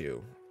not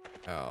to.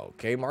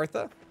 Okay,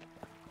 Martha.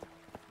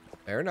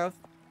 Fair enough.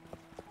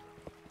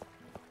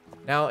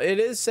 Now, it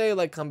is say,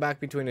 like, come back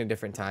between a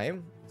different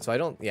time. So I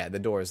don't... Yeah, the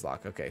door is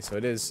locked. Okay, so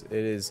it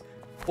is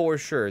for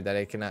sure that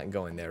I cannot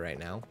go in there right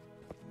now.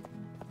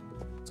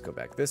 Let's go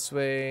back this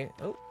way.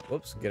 Oh,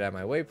 whoops. Get out of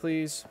my way,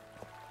 please.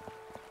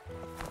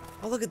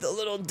 Oh, look at the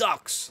little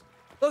ducks.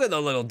 Look at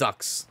the little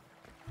ducks.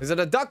 Is it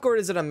a duck or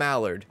is it a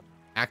mallard?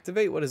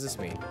 Activate? What does this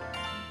mean?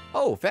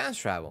 Oh, fast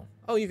travel.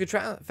 Oh, you could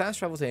fast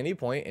travel to any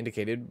point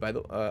indicated by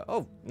the...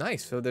 oh,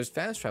 nice. So there's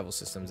fast travel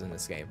systems in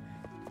this game.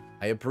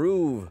 I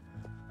approve.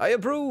 I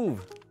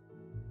approve.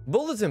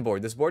 Bulletin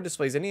board. This board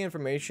displays any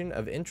information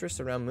of interest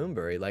around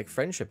Moonbury, like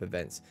friendship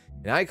events.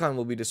 An icon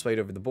will be displayed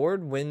over the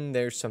board when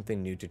there's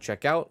something new to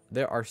check out.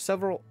 There are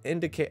several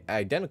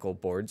identical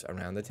boards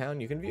around the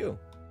town you can view.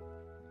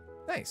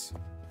 Nice.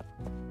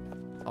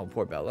 Oh,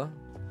 poor Bella.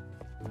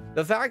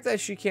 The fact that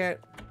she can't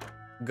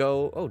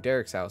go... Oh,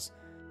 Derek's house.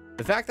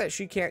 The fact that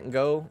she can't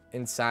go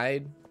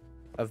inside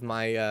of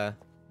my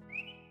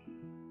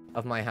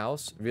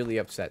house really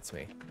upsets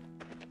me.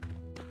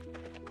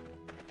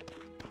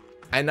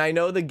 And I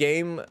know the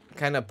game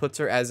kind of puts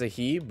her as a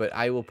he, but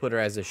I will put her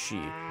as a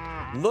she.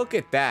 Look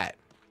at that.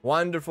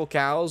 Wonderful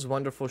cows,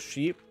 wonderful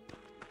sheep.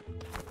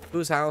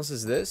 Whose house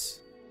is this?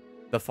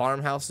 The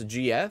farmhouse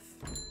GF?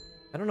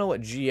 I don't know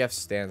what GF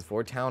stands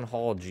for. Town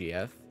Hall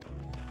GF.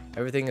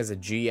 Everything is a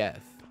GF.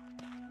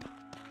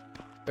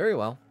 Very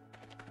well.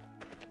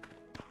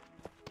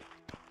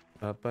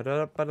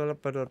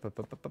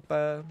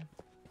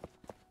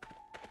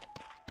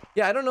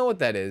 Yeah, I don't know what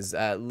that is.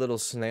 Little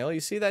snail. You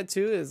see that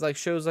too? It's like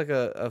shows like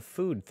a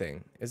food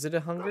thing. Is it a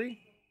hungry?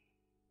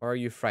 Or are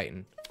you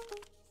frightened?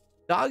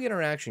 Dog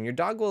interaction. Your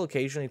dog will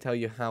occasionally tell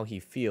you how he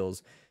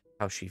feels,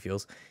 how she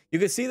feels. You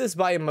can see this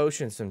by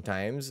emotion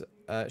sometimes,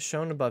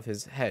 shown above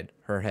his head,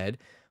 her head.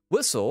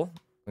 Whistle,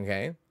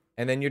 okay?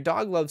 And then your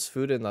dog loves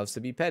food and loves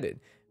to be petted.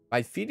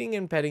 By feeding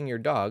and petting your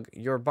dog,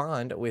 your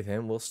bond with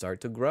him will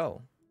start to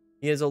grow.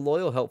 He is a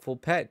loyal, helpful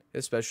pet,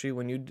 especially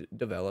when you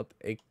develop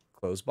a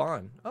close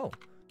bond. Oh,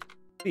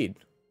 feed.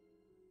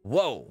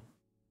 Whoa.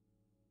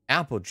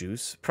 Apple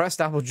juice.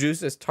 Pressed apple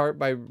juice is tart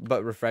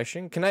but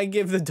refreshing. Can I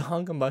give the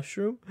dog a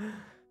mushroom?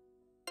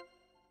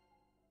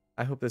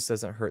 I hope this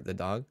doesn't hurt the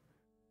dog.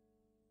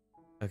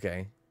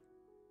 Okay.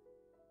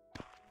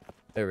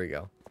 There we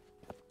go.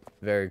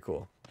 Very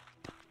cool.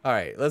 All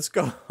right, let's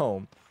go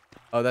home.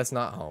 Oh, that's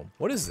not home.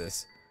 What is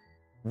this?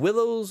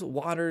 Willow's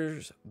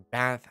Waters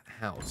Bath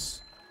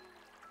House.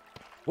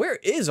 Where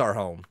is our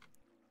home?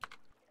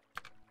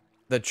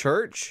 The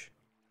church?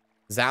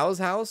 Zhao's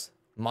house?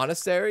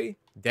 Monastery?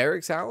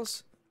 Derek's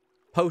house?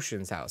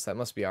 Potion's house. That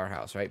must be our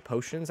house, right?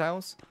 Potion's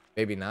house?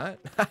 Maybe not.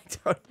 I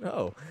don't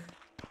know.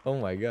 Oh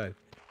my god.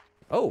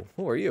 Oh,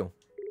 who are you?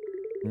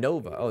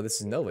 Nova. Oh,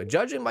 this is Nova.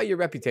 Judging by your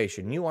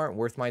reputation, you aren't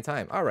worth my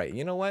time. All right,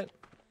 you know what?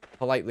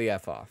 Politely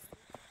F off.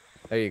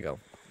 There you go.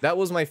 That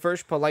was my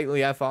first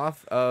politely F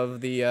off of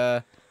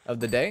the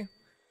day.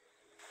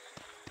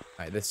 All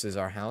right, this is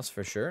our house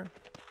for sure.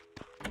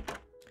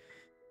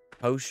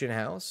 Potion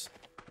house.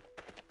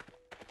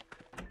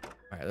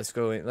 All right, let's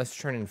go in. Let's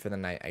turn in for the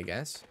night, I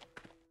guess.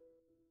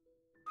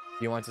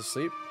 You want to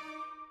sleep?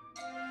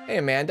 Hey,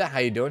 Amanda, how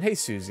you doing? Hey,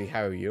 Susie,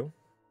 how are you?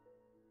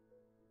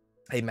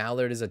 Hey,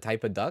 mallard is a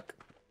type of duck.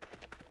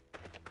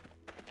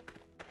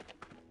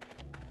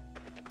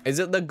 Is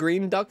it the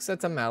green ducks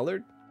that's a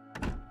mallard?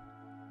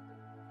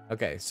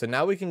 Okay, so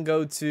now we can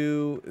go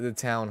to the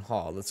town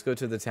hall. Let's go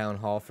to the town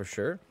hall for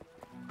sure.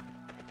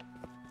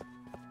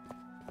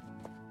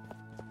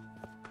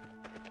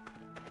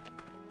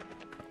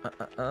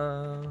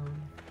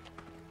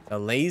 A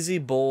Lazy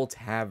Bowl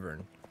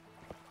Tavern.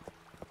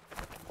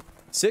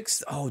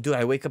 Oh, dude,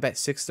 I wake up at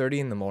 6:30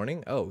 in the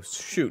morning? Oh,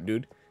 shoot,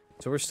 dude.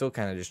 So we're still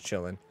kind of just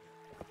chilling.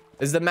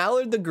 Is the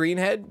mallard the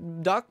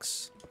greenhead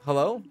ducks?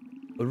 Hello?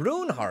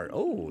 Runeheart.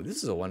 Oh,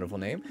 this is a wonderful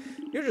name.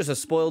 You're just a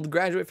spoiled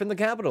graduate from the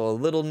capital. A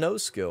little no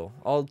skill.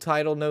 All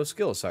title, no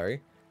skill,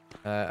 sorry.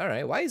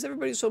 Alright. Why is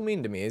everybody so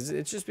mean to me?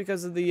 It's just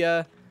because of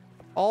the,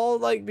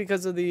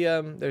 because of the,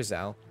 there's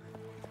Zhao.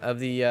 Of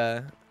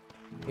the,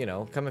 you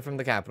know, coming from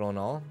the capital and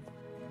all.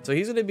 So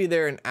he's gonna be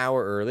there an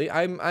hour early.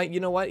 you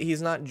know what?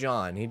 He's not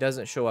John. He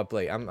doesn't show up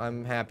late.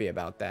 I'm happy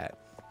about that.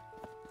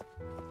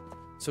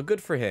 So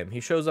good for him. He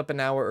shows up an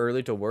hour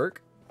early to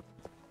work.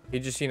 He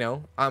just, you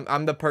know,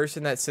 I'm the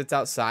person that sits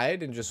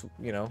outside and just,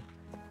 you know,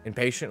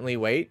 impatiently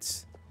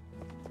waits.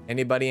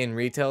 Anybody in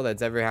retail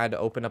that's ever had to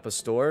open up a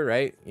store,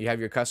 right? You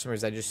have your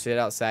customers that just sit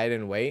outside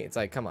and wait. It's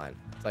like, come on.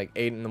 It's like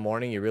 8 in the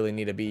morning. You really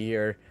need to be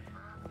here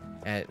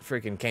at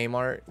freaking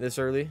Kmart this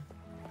early.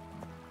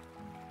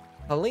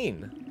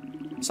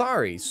 Helene.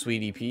 Sorry,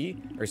 sweetie pea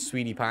or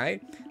sweetie pie.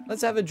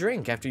 Let's have a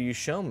drink after you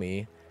show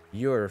me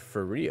you're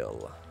for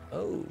real.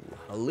 Oh,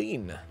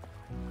 Helene.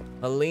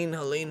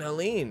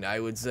 Helene. I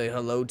would say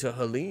hello to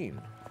Helene.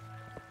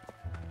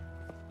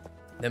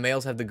 The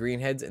males have the green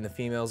heads and the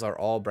females are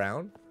all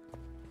brown.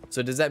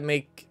 So does that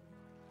make...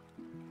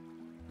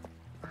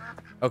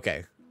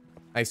 Okay.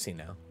 I see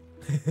now.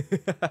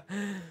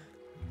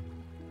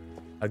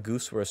 A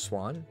goose or a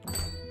swan?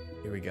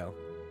 Here we go.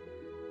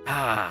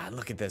 Ah,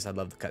 look at this. I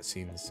love the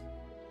cutscenes.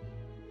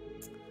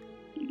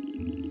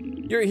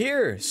 You're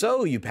here.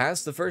 So you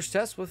passed the first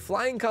test with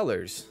flying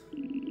colors.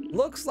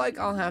 Looks like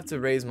I'll have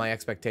to raise my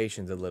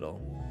expectations a little.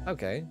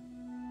 Okay.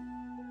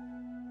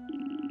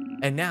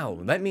 And now,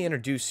 let me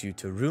introduce you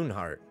to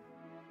Runeheart.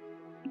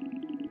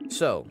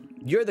 So,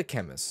 you're the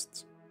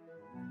chemist.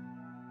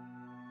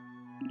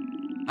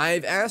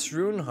 I've asked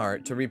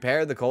Runeheart to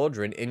repair the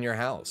cauldron in your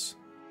house.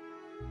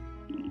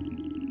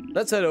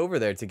 Let's head over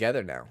there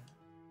together now.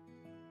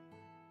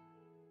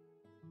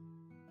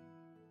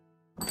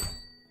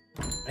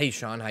 Hey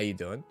Sean, how you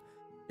doing?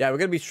 Yeah, we're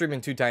gonna be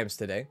streaming 2 times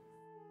today.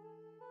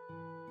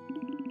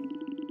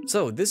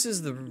 So, this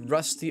is the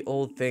rusty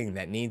old thing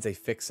that needs a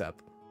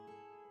fix-up.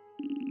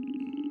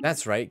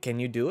 That's right, can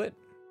you do it?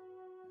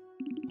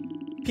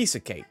 Piece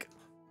of cake.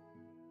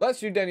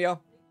 Bless you,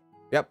 Danielle.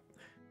 Yep.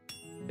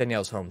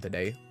 Danielle's home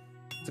today.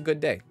 It's a good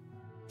day.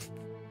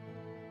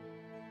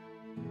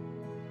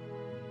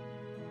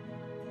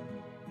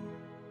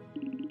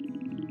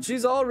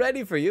 She's all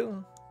ready for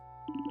you.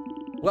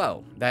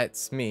 Well,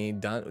 that's me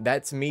done.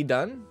 That's me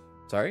done?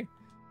 Sorry.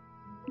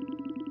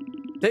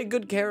 Take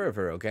good care of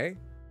her, okay?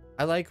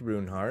 I like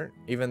Runeheart,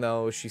 even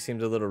though she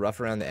seems a little rough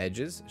around the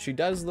edges. She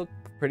does look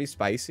pretty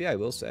spicy, I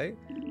will say.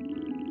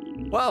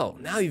 Well,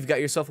 now you've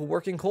got yourself a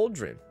working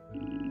cauldron.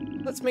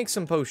 Let's make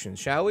some potions,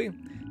 shall we?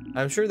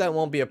 I'm sure that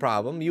won't be a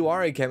problem. You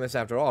are a chemist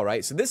after all,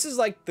 right? So this is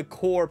like the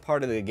core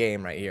part of the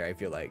game right here, I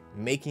feel like.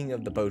 Making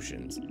of the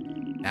potions.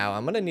 Now,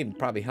 I'm gonna need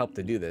probably help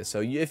to do this. So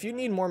if you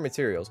need more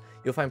materials,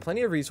 you'll find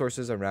plenty of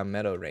resources around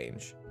Meadow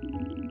Range.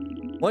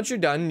 Once you're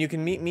done, you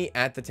can meet me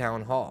at the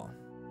town hall.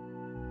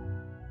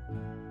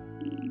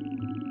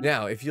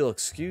 Now, if you'll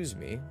excuse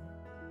me.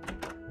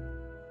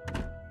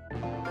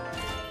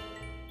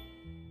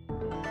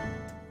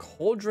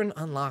 Cauldron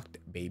unlocked,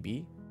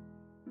 baby.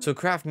 So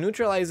craft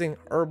neutralizing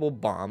herbal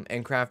balm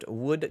and craft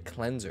wood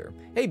cleanser.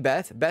 Hey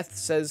Beth. Beth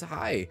says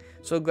hi.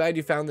 So glad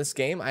you found this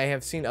game. I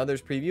have seen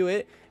others preview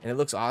it and it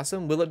looks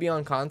awesome. Will it be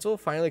on console?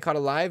 Finally caught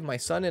alive. My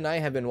son and I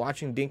have been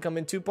watching Dinkum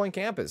in 2 Point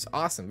Campus.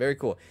 Awesome. Very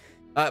cool.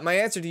 My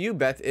answer to you,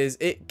 Beth, is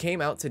it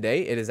came out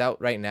today. It is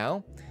out right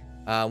now.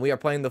 We are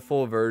playing the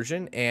full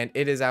version and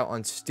it is out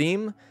on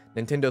Steam,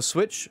 Nintendo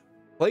Switch,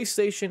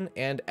 PlayStation,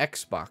 and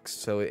Xbox.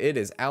 So it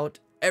is out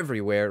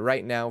everywhere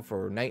right now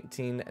for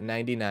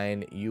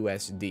 $19.99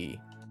 USD.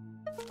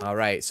 All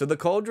right, so the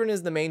cauldron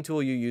is the main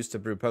tool you use to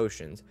brew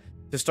potions.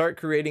 To start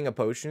creating a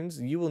potions,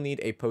 you will need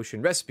a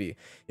potion recipe.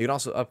 You can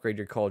also upgrade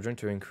your cauldron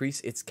to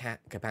increase its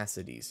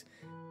capacities.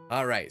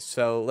 All right,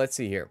 so let's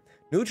see here.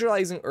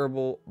 Neutralizing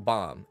herbal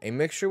balm, a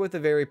mixture with a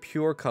very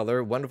pure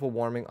color, wonderful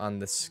warming on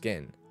the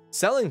skin.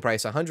 Selling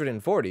price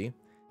 140.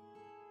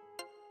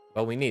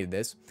 Well, we needed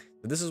this.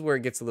 But this is where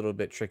it gets a little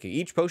bit tricky.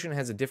 Each potion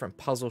has a different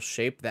puzzle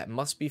shape that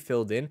must be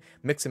filled in.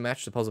 Mix and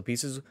match the puzzle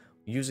pieces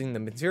using the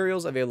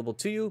materials available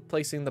to you,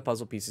 placing the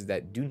puzzle pieces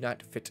that do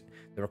not fit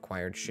the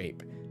required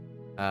shape.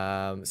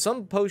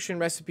 Some potion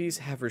recipes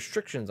have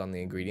restrictions on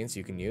the ingredients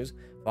you can use.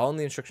 Follow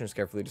the instructions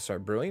carefully to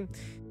start brewing.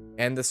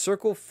 And the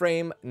circle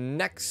frame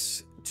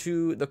next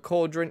to the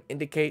cauldron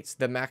indicates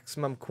the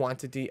maximum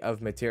quantity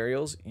of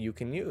materials you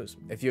can use.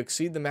 If you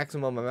exceed the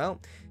maximum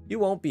amount, you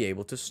won't be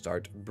able to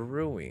start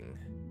brewing.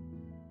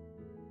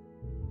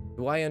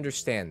 Do I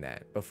understand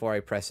that before I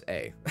press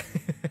A?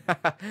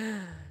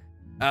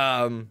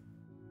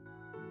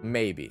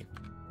 Maybe.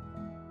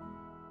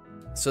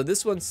 So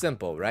this one's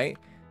simple, right?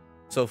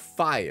 So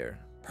fire,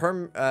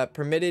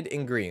 permitted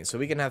ingredients. So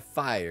we can have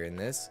fire in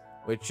this,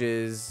 which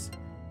is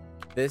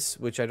this,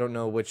 which I don't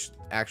know which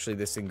actually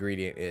this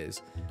ingredient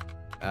is.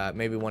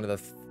 Maybe one of the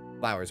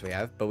flowers we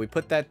have, but we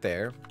put that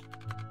there.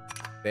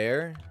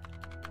 There.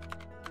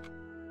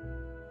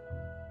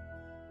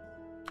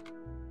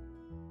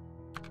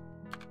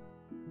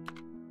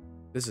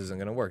 This isn't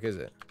gonna work, is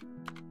it?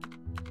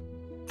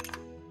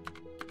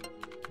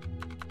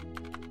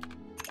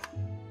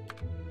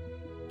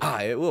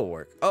 Ah, it will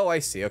work. Oh, I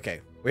see. Okay.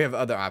 We have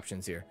other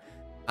options here.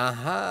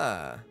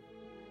 Okay,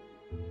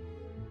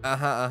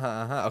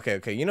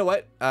 okay. You know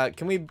what?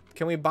 Can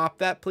we bop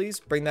that, please?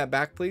 Bring that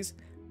back, please.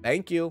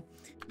 Thank you.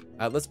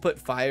 Let's put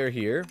fire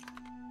here.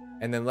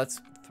 And then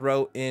let's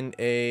throw in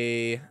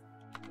a...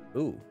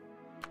 Ooh.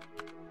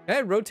 Can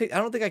I rotate? I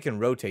don't think I can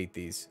rotate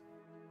these.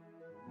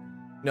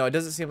 No, it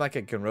doesn't seem like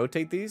I can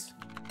rotate these.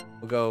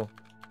 We'll go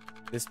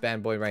this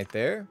bad boy right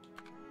there.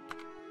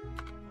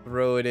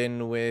 Throw it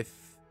in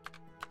with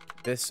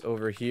this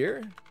over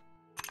here.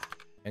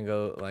 And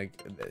go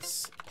like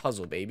this.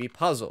 Puzzle, baby.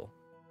 Puzzle.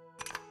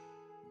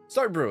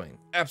 Start brewing.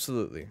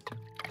 Absolutely.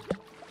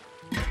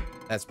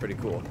 That's pretty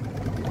cool.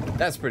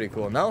 That's pretty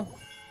cool, no?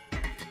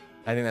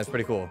 I think that's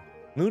pretty cool.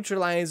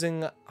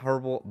 Neutralizing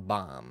herbal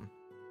balm.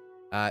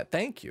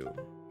 Thank you.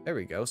 There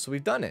we go. So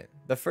we've done it.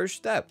 The first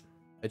step.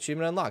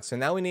 Achievement unlocked. So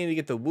now we need to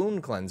get the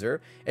wound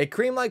cleanser, a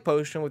cream-like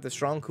potion with a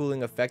strong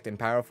cooling effect and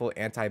powerful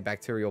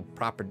antibacterial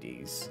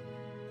properties.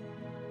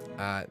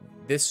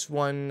 This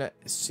one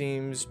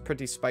seems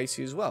pretty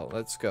spicy as well.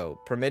 Let's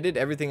go. Permitted.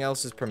 Everything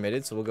else is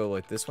permitted, so we'll go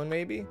with this one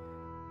maybe.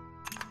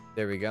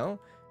 There we go.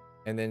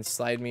 And then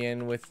slide me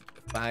in with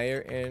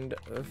fire and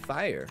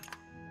fire.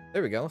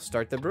 There we go.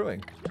 Start the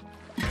brewing.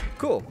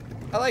 Cool.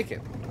 I like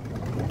it.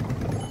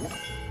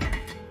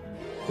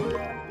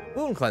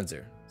 Wound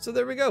cleanser. So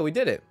there we go. We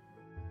did it.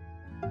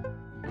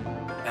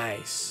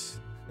 Nice.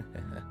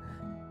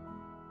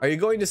 Are you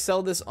going to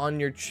sell this on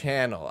your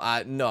channel?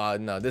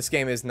 No, this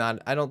game is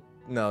not.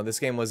 No, this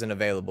game wasn't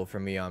available for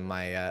me on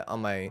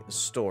my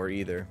store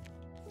either.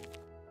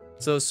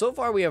 So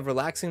far we have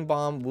relaxing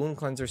balm, wound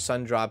cleanser,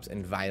 sun drops,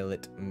 and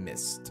violet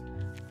mist.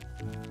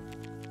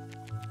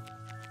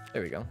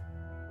 There we go.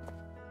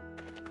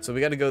 So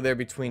we got to go there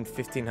between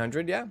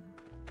 1500, yeah.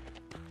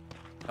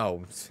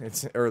 Oh,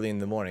 it's early in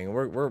the morning.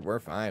 We're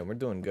fine. We're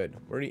doing good.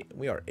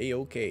 We are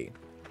a-okay.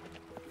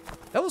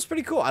 That was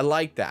pretty cool. I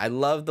like that. I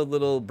love the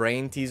little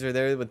brain teaser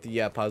there with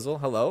the puzzle.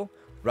 Hello,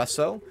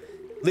 Russo.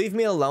 Leave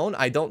me alone.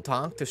 I don't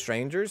talk to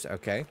strangers.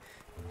 Okay.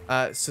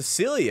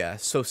 Cecilia.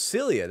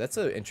 That's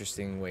an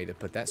interesting way to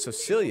put that.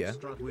 Cecilia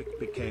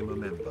became a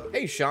member.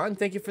 Hey, Sean.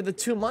 Thank you for the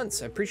 2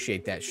 months. I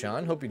appreciate that,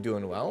 Sean. Hope you're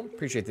doing well.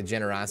 Appreciate the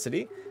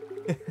generosity.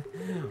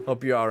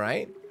 Hope you're all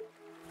right.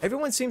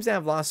 Everyone seems to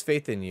have lost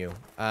faith in you.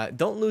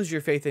 Don't lose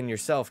your faith in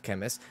yourself,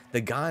 Chemist.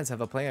 The gods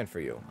have a plan for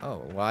you.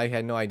 Oh, well, I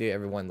had no idea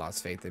everyone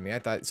lost faith in me. I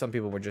thought some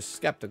people were just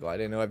skeptical. I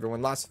didn't know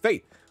everyone lost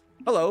faith.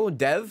 Hello,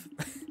 Dev.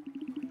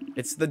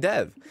 It's the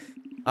Dev.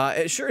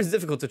 It sure is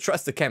difficult to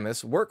trust the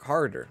Chemist. Work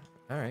harder.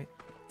 All right.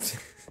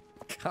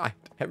 God,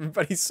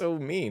 everybody's so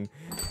mean.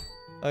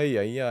 Ay,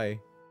 ay, ay.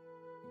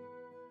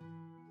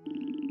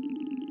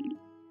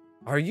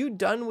 Are you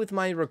done with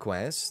my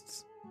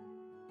requests?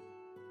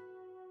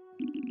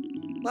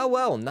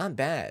 Well, not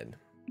bad.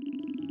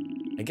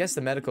 I guess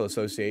the medical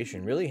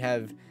association really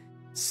have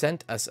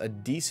sent us a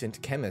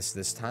decent chemist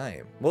this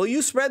time. Well,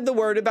 you spread the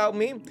word about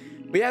me.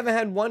 We haven't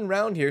had one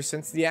round here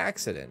since the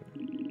accident.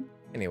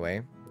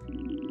 Anyway,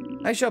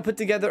 I shall put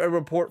together a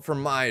report for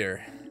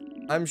Meyer.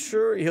 I'm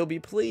sure he'll be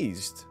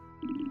pleased.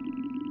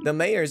 The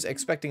mayor's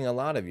expecting a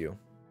lot of you.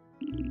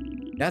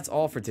 That's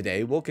all for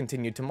today. We'll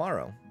continue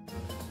tomorrow.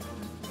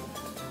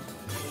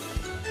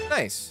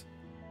 Nice.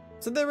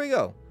 So there we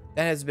go.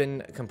 That has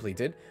been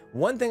completed.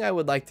 One thing I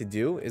would like to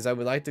do is I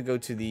would like to go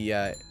to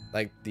the,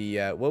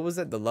 what was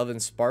it? The Love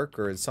and Spark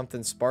or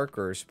something Spark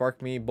or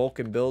Spark Me, Bulk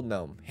and Build?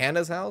 No.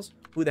 Hannah's house?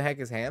 Who the heck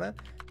is Hannah?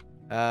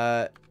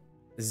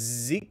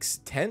 Zeke's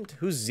tent?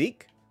 Who's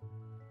Zeke?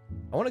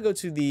 I want to go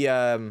to the,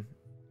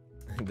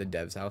 the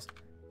dev's house.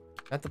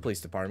 Not the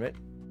police department.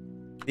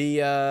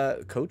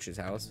 The, coach's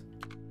house.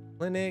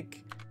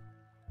 Clinic.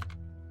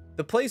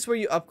 The place where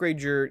you upgrade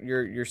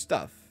your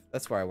stuff.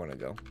 That's where I want to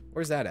go.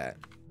 Where's that at?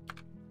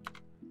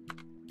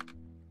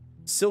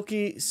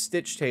 Silky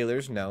Stitch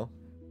Tailors, no.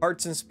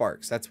 Hearts and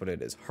Sparks, that's what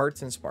it is.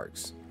 Hearts and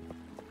Sparks.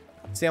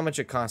 See how much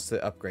it costs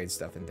to upgrade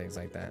stuff and things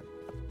like that.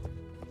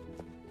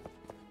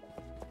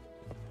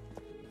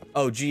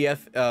 Oh,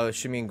 GF,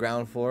 shimmy and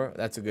ground floor.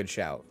 That's a good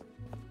shout.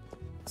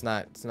 It's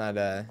not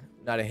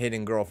a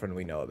hidden girlfriend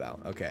we know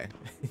about. Okay.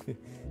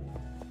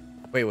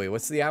 wait,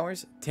 what's the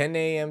hours? 10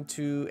 a.m.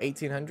 to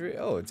 1800?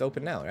 Oh, it's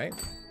open now, right?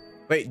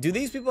 Wait, do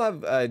these people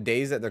have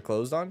days that they're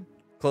closed on?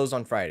 Closed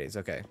on Fridays.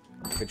 Okay,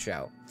 good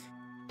shout.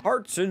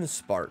 Hearts and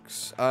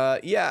Sparks.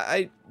 Yeah,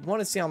 I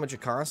want to see how much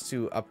it costs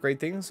to upgrade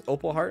things.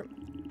 Opal Heart.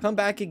 Come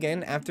back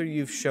again after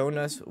you've shown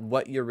us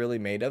what you're really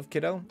made of,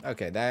 kiddo.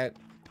 Okay, that...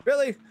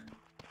 Really?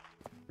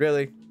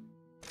 Really?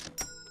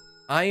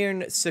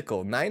 Iron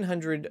Sickle.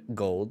 900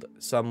 gold.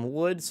 Some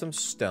wood, some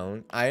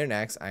stone. Iron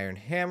Axe, Iron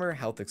Hammer.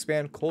 Health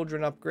Expand.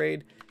 Cauldron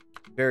Upgrade.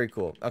 Very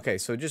cool. Okay,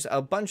 so just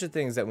a bunch of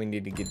things that we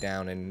need to get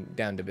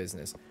down to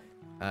business.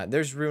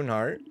 There's Rune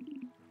Heart.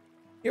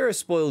 You're a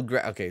spoiled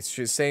okay,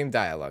 same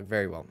dialogue.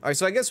 Very well. All right,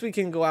 so I guess we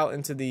can go out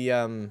into the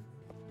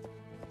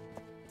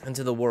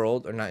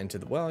world, or not into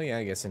the, well, yeah,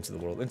 I guess into the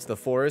world, into the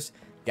forest,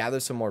 gather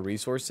some more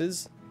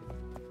resources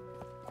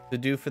to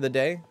do for the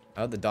day.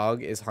 Oh, the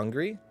dog is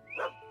hungry.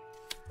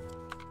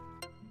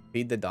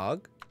 Feed the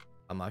dog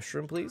a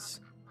mushroom, please.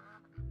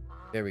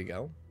 There we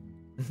go.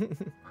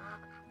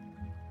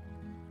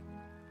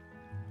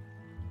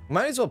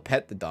 Might as well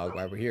pet the dog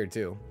while we're here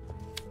too.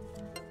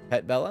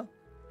 Pet Bella.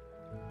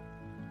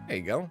 There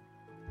you go.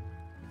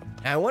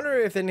 Now, I wonder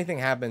if anything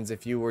happens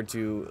if you were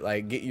to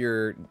like get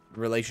your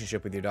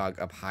relationship with your dog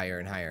up higher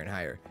and higher and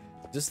higher.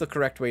 Is this the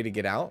correct way to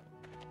get out?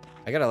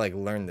 I gotta like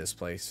learn this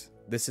place.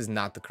 This is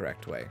not the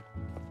correct way.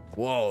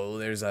 Whoa,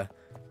 there's a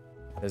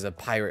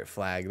pirate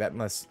flag. That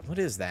must, what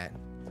is that?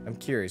 I'm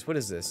curious. What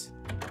is this?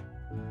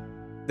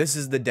 This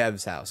is the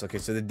dev's house. Okay,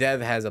 so the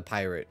dev has a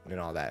pirate and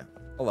all that.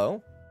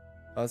 Hello?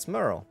 Oh, it's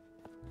Merle.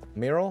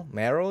 Mariel?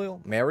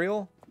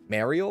 Kind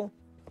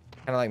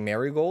of like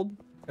Marigold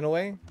in a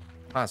way?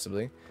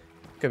 Possibly.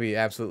 Could be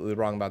absolutely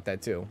wrong about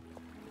that too.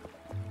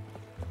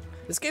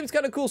 This game's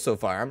kind of cool so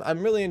far.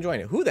 I'm really enjoying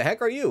it. Who the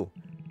heck are you?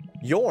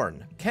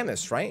 Yorn.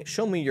 Chemist, right?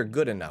 Show me you're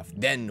good enough.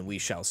 Then we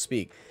shall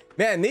speak.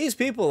 Man, these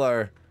people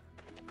are...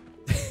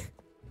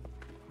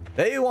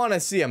 They want to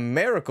see a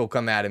miracle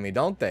come out of me,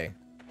 don't they?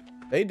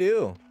 They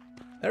do.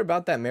 They're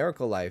about that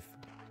miracle life.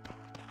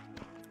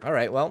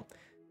 Alright, well...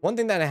 One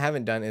thing that I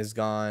haven't done is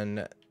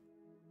gone...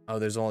 Oh,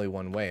 there's only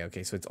one way.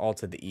 Okay, so it's all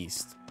to the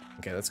east.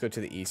 Okay, let's go to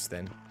the east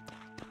then.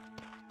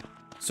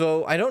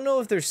 So, I don't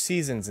know if there's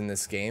seasons in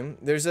this game.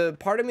 There's a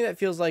part of me that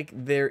feels like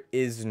there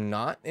is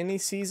not any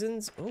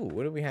seasons. Oh,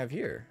 what do we have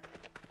here?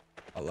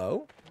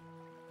 Hello?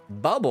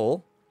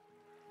 Bubble?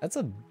 That's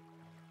a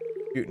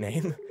cute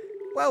name.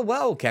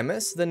 Well,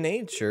 Chemist. The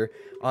nature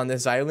on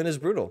this island is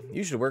brutal.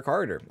 You should work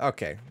harder.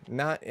 Okay,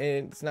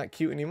 it's not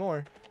cute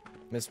anymore.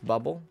 Miss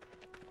Bubble.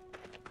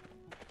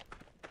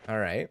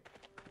 Alright.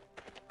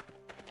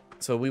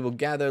 So we will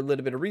gather a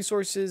little bit of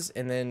resources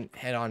and then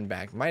head on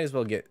back. Might as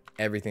well get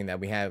everything that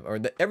we have, or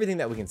everything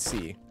that we can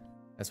see.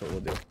 That's what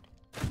we'll do.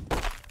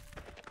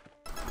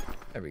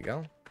 There we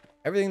go.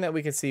 Everything that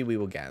we can see, we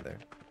will gather.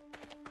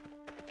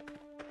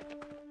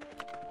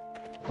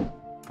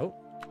 Oh.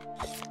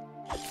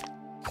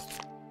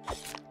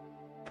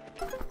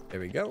 There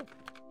we go.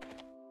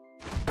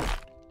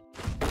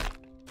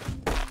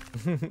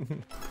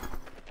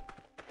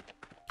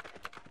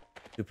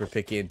 Super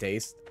picky in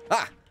taste.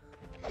 Ah!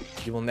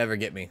 You will never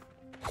get me.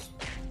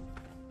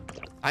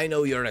 I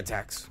know your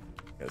attacks.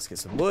 Let's get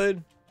some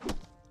wood.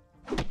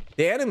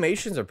 The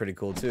animations are pretty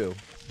cool too.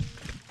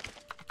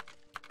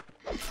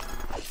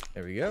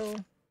 There we go.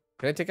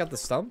 Can I take out the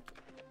stump?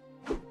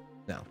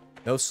 No.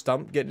 No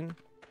stump getting.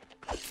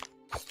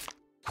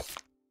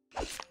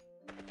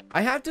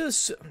 I have to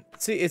see,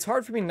 it's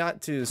hard for me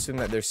not to assume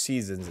that there's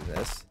seasons in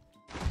this.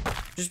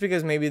 Just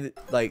because maybe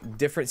like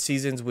different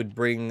seasons would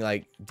bring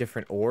like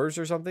different ores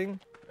or something.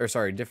 Or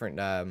sorry, different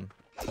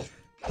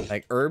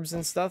like herbs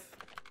and stuff.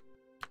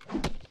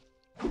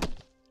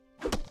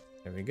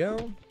 There we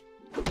go.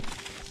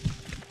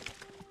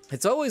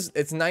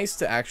 It's nice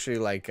to actually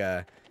like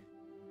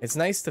It's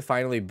nice to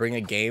finally bring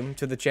a game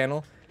to the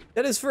channel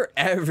that is for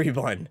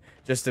everyone,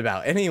 just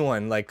about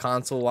anyone, like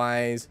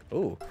console-wise.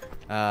 Ooh,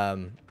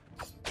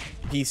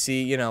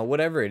 PC, you know,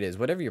 whatever it is,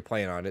 whatever you're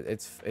playing on,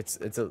 it's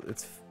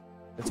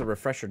a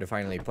refresher to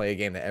finally play a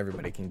game that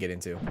everybody can get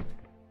into.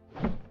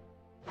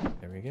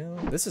 There we go.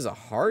 This is a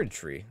hard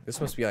tree.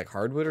 This must be like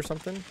hardwood or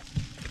something.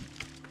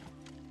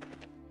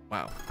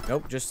 Wow.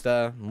 Nope, just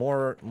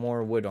more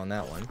wood on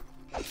that one.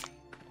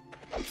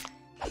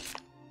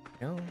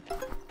 Go.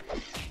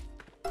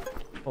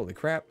 Holy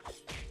crap.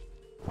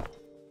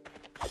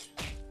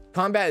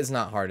 Combat is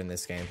not hard in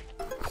this game.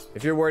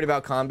 If you're worried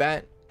about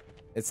combat,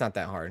 it's not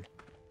that hard.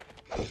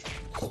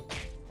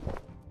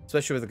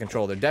 Especially with the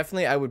controller.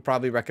 Definitely, I would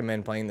probably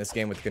recommend playing this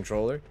game with the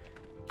controller.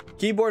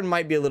 Keyboard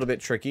might be a little bit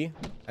tricky,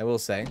 I will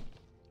say.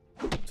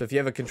 So if you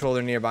have a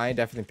controller nearby,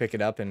 definitely pick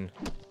it up and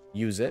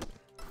use it.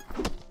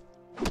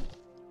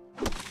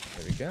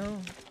 There we go.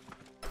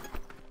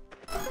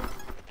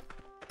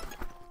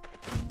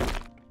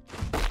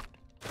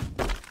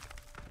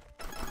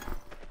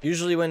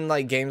 Usually when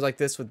like games like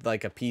this with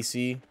like a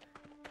PC,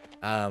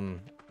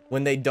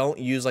 when they don't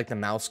use like the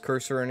mouse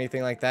cursor or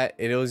anything like that,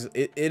 it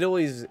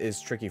always is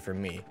tricky for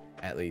me,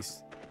 at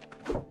least.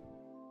 Oh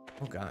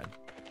god.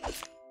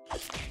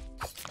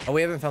 Oh,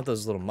 we haven't found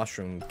those little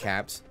mushroom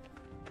caps.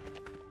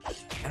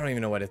 I don't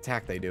even know what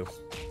attack they do.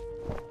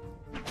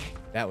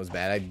 That was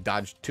bad. I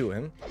dodged to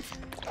him.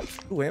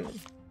 To him.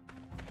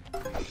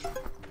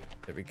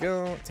 There we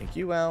go. Take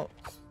you out.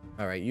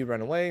 All right, you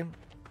run away.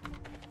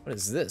 What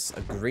is this?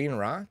 A green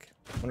rock?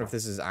 I wonder if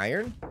this is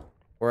iron?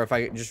 Or if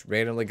I just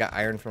randomly got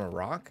iron from a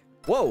rock?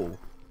 Whoa!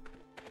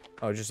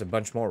 Oh, just a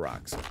bunch more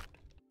rocks.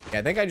 Yeah,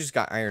 I think I just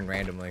got iron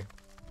randomly.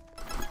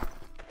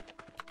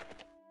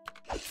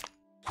 There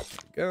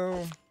we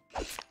go.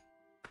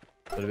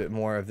 A little bit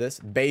more of this.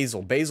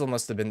 Basil. Basil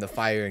must have been the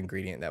fire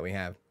ingredient that we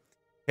have.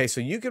 Okay,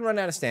 so you can run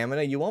out of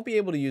stamina. You won't be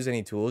able to use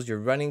any tools. Your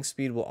running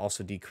speed will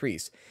also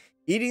decrease.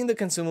 Eating the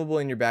consumable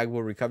in your bag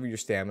will recover your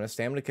stamina.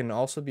 Stamina can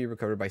also be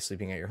recovered by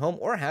sleeping at your home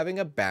or having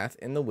a bath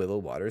in the Willow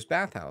Waters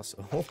bathhouse.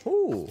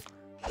 Oh,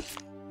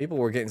 people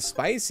were getting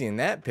spicy in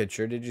that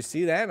picture. Did you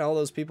see that? All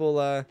those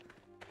people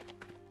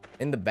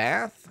in the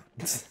bath?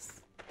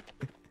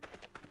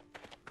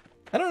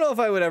 I don't know if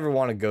I would ever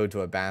want to go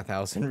to a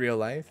bathhouse in real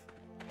life.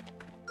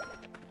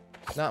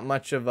 Not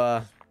much of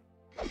a...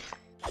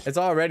 It's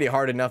already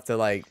hard enough to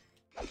like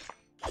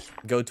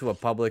go to a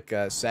public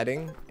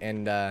setting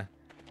and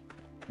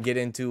get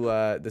into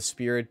the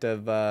spirit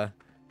of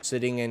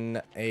sitting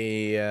in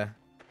a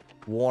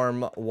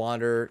warm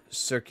water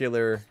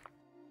circular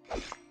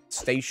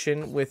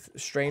station with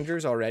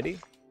strangers already.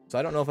 So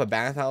I don't know if a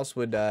bathhouse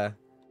would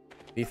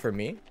be for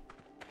me.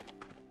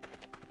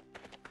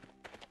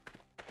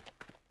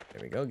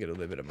 There we go. Get a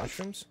little bit of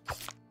mushrooms.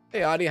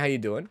 Hey, Audie, how you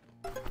doing?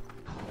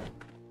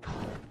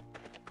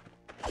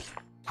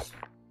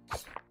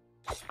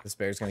 This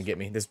bear's gonna get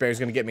me. This bear's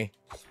gonna get me.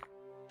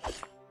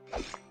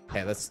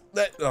 Okay,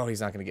 oh,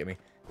 he's not gonna get me.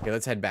 Okay,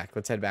 let's head back.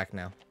 Let's head back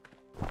now.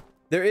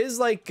 There is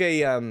like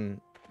a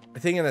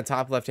thing in the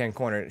top left-hand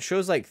corner. It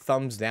shows like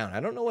thumbs down. I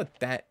don't know what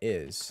that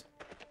is.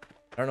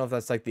 I don't know if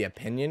that's like the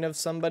opinion of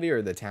somebody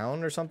or the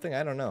town or something.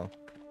 I don't know.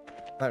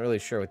 Not really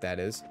sure what that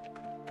is.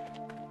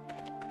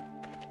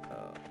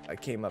 I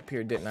came up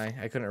here, didn't I?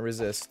 I couldn't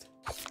resist.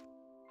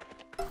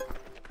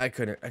 I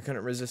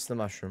couldn't resist the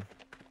mushroom.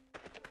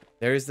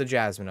 There is the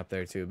jasmine up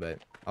there too, but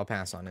I'll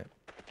pass on it.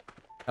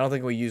 I don't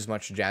think we used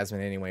much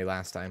jasmine anyway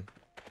last time.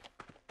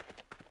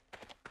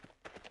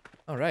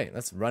 All right,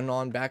 let's run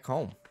on back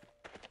home.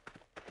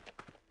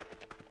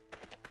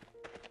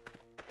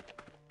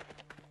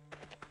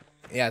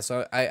 Yeah,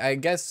 so I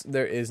guess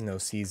there is no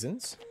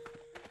seasons.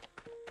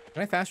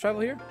 Can I fast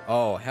travel here?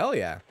 Oh, hell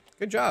yeah.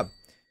 Good job.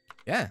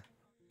 Yeah.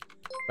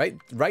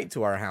 Right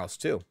to our house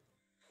too.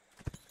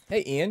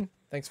 Hey, Ian.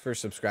 Thanks for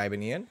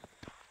subscribing, Ian.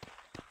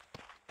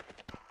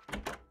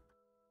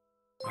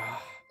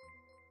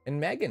 And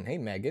Megan. Hey,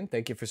 Megan.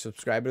 Thank you for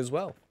subscribing as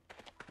well.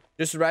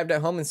 Just arrived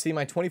at home and see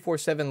my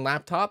 24/7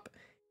 laptop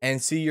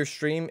and see your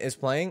stream is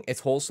playing.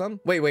 It's wholesome.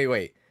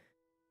 Wait.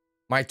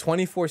 My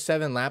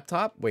 24/7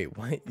 laptop? Wait,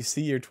 what? You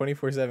see your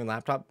 24/7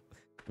 laptop?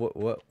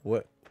 What?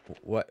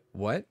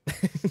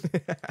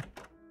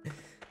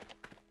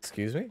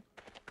 Excuse me?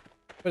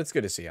 But it's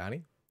good to see,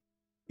 Ani.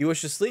 You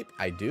wish to sleep?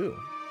 I do.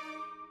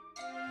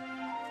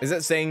 Is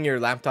that saying your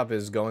laptop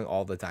is going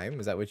all the time?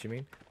 Is that what you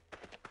mean?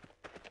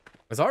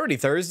 It's already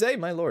Thursday?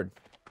 My lord.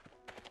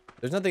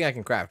 There's nothing I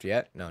can craft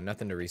yet. No,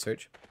 nothing to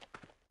research.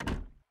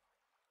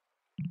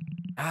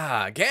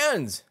 Ah,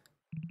 Gans!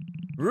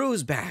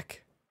 Rue's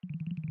back.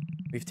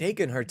 We've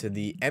taken her to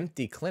the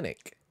empty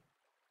clinic.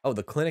 Oh,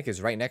 the clinic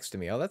is right next to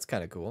me. Oh, that's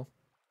kind of cool.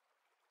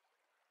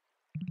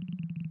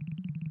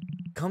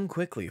 Come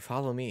quickly,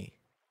 follow me.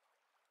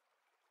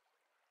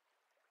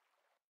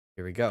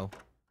 Here we go.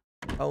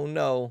 Oh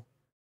no.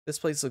 This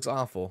place looks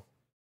awful.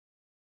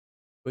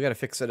 We gotta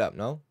fix it up,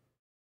 no?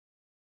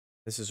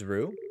 This is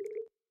Rue.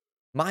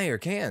 Meyer,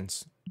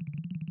 Cans.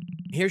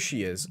 Here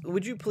she is.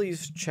 Would you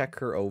please check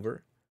her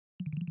over?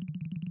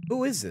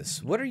 Who is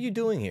this? What are you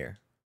doing here?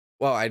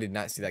 Well, I did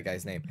not see that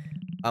guy's name.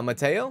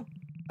 Mateo?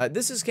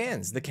 This is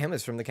Kanz, the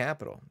chemist from the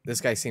capital. This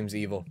guy seems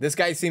evil. This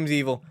guy seems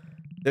evil.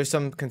 There's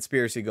some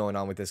conspiracy going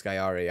on with this guy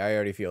already. I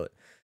already feel it.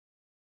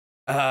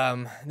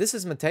 This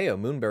is Mateo,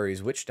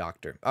 Moonbury's witch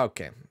doctor.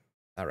 Okay.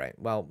 All right.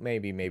 Well,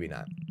 maybe, maybe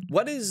not.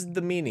 What is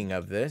the meaning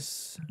of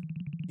this?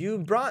 You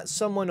brought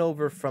someone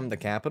over from the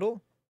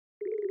capital?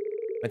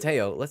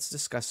 Mateo, let's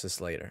discuss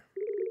this later.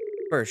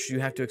 First, you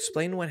have to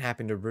explain what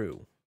happened to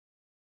Rue.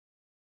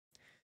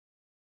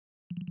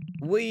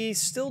 We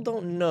still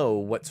don't know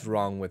what's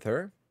wrong with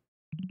her.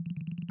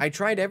 I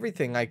tried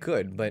everything I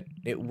could, but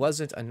it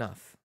wasn't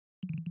enough.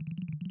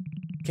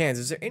 Kanz,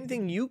 is there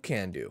anything you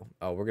can do?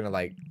 Oh, we're gonna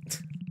like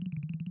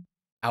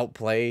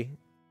outplay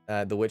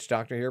the witch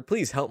doctor here.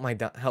 Please help my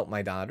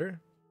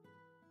daughter.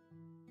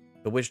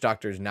 The witch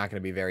doctor is not gonna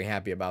be very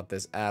happy about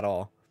this at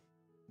all.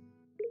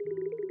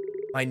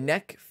 My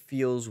neck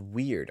feels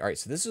weird. All right,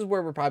 so this is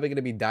where we're probably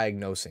gonna be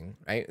diagnosing,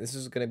 right? This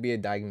is gonna be a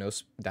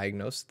diagnose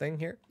thing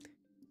here.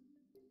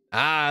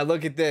 Ah,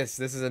 look at this.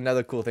 This is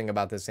another cool thing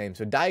about this game.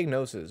 So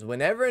diagnosis.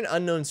 Whenever an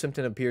unknown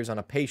symptom appears on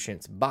a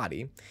patient's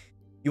body,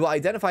 you will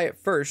identify it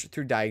first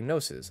through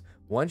diagnosis.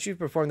 Once you've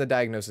performed the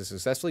diagnosis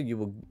successfully, you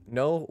will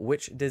know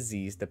which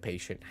disease the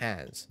patient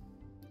has.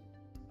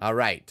 All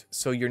right.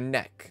 So your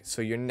neck.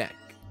 So your neck.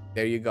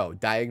 There you go.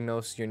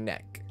 Diagnose your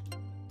neck.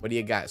 What do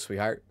you got,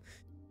 sweetheart?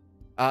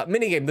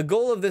 Minigame. The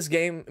goal of this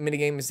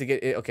minigame is to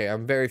get it. Okay,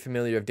 I'm very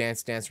familiar with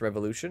Dance Dance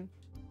Revolution.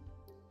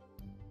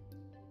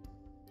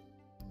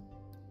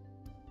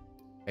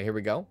 Okay, here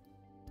we go.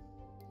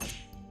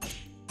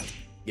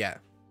 Yeah.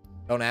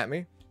 Don't at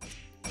me.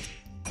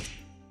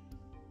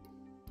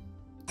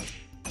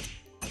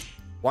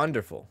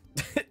 Wonderful.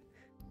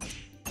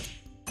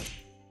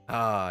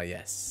 Ah,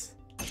 yes.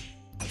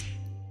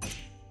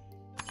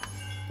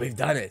 We've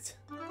done it.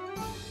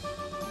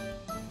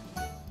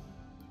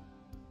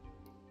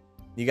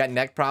 You got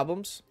neck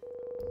problems?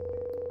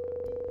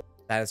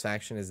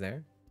 Satisfaction is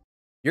there.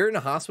 You're in a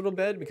hospital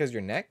bed because of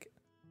your neck?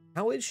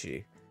 How is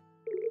she?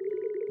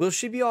 Will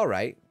she be all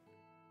right?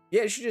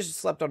 Yeah, she just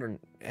slept on her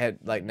head,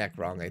 like neck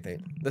wrong, I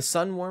think. The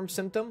sunworm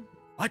symptom?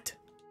 What?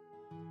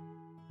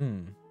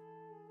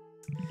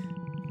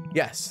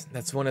 Yes,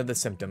 that's one of the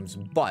symptoms,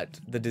 but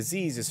the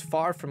disease is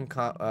far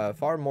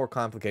more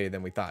complicated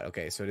than we thought.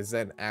 Okay, so it is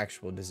an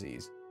actual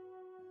disease.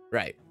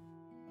 Right.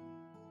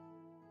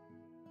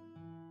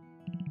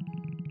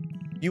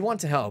 You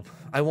want to help.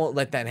 I won't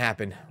let that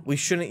happen. We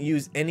shouldn't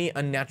use any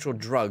unnatural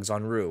drugs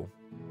on Rue.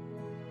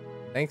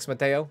 Thanks,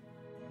 Mateo.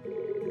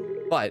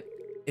 But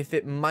if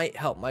it might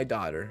help my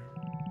daughter,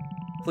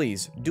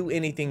 please do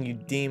anything you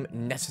deem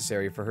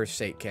necessary for her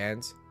sake,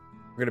 Kanz.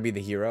 We're gonna be the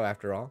hero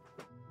after all.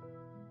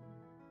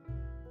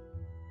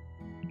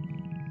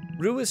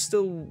 Rue is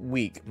still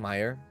weak,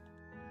 Meyer.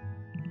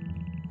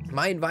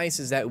 My advice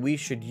is that we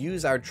should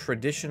use our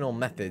traditional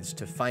methods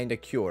to find a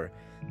cure.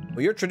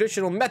 Well, your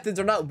traditional methods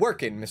are not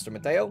working, Mr.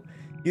 Mateo.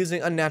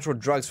 Using unnatural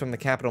drugs from the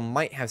capital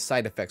might have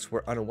side effects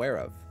we're unaware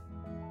of.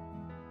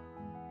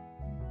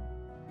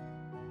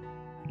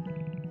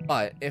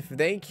 But if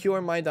they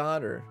cure my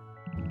daughter,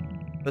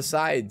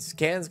 besides,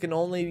 Kanz can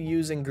only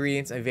use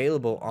ingredients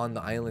available on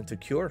the island to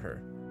cure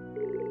her.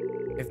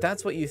 If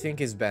that's what you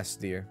think is best,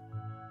 dear,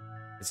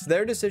 it's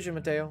their decision,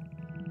 Mateo.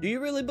 Do you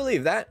really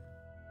believe that?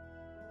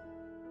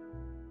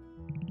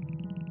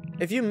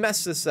 If you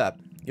mess this up,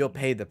 you'll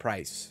pay the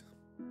price.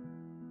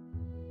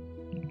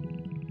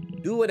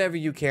 Do whatever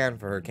you can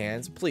for her,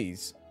 Kanz,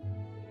 please.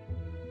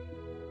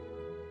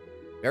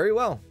 Very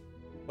well.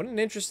 What an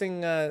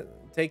interesting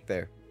take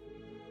there.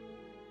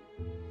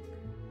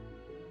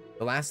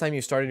 The last time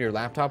you started your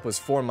laptop was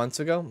 4 months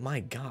ago? My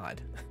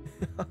God.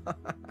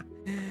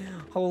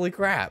 Holy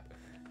crap.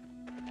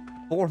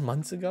 4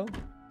 months ago?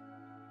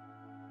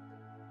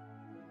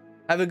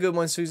 Have a good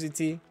one, Susie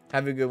T.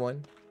 Have a good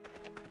one.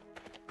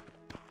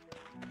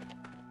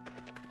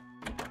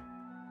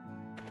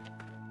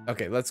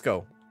 Okay, let's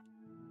go.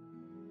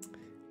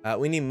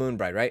 We need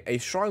Moonbright, right? A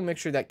strong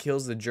mixture that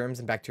kills the germs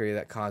and bacteria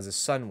that causes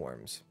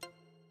sunworms.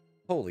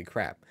 Holy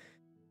crap.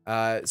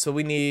 So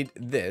we need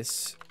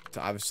this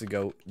to obviously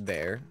go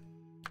there.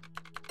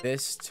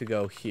 This to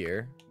go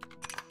here.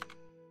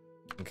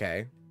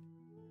 Okay.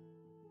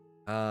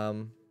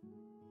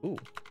 Ooh.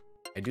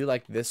 I do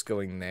like this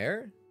going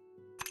there.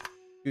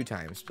 2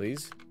 times,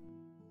 please.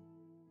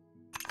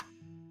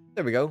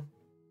 There we go.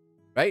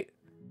 Right?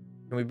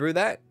 Can we brew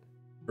that?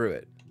 Brew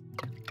it.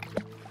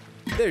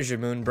 There's your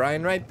moon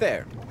brine right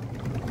there.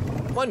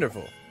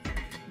 Wonderful.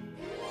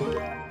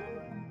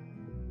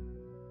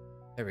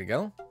 There we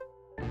go.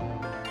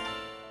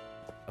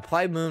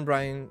 Apply moon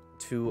brine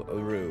to a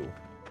roux.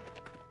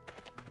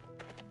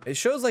 It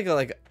shows like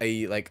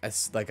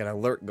an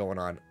alert going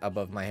on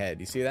above my head.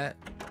 You see that?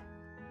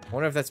 I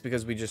wonder if that's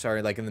because we just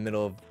are like in the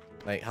middle of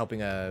like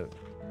helping a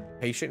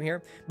patient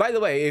here. By the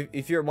way,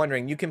 if you're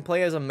wondering, you can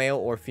play as a male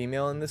or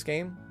female in this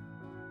game.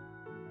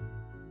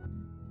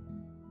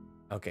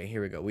 Okay,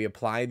 here we go. We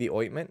apply the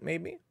ointment,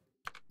 maybe?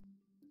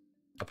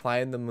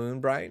 Apply the moon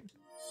brine.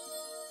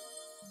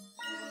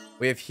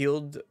 We have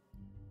healed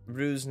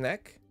Rue's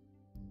neck.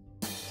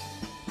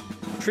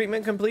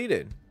 Treatment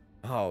completed.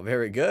 Oh,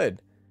 very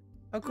good.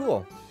 Oh,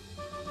 cool.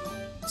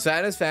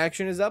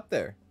 Satisfaction is up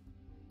there.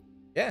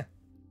 Yeah.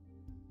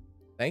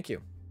 Thank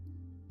you.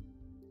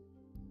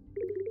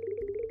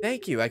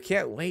 Thank you. I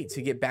can't wait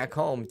to get back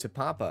home to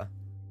Papa.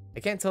 I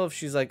can't tell if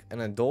she's like an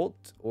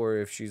adult or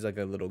if she's like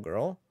a little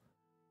girl.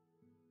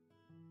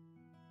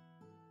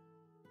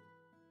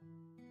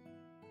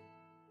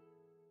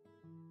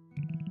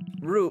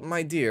 Root,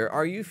 my dear,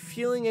 are you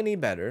feeling any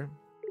better?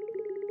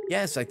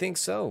 Yes, I think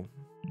so.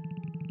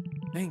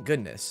 Thank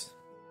goodness.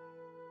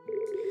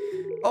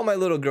 Oh, my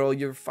little girl,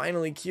 you're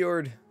finally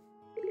cured.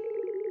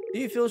 Do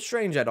you feel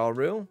strange at all,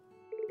 Rue?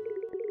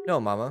 No,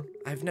 Mama.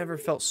 I've never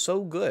felt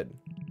so good.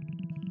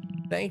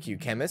 Thank you,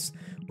 Chemist.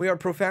 We are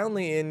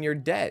profoundly in your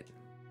debt.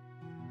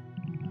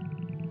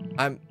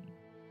 I'm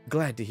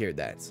glad to hear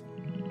that.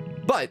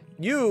 But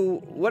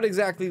what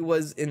exactly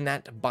was in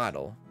that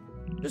bottle?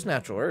 Just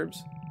natural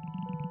herbs.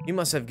 You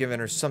must have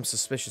given her some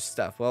suspicious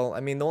stuff. Well,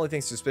 I mean, the only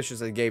thing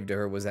suspicious I gave to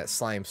her was that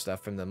slime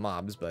stuff from the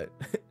mobs, but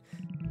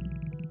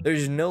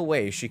there's no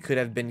way she could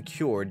have been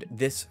cured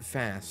this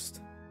fast.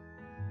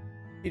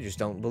 You just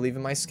don't believe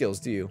in my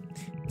skills, do you?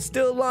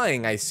 Still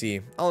lying, I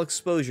see. I'll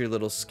expose your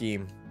little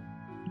scheme.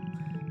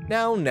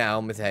 Now,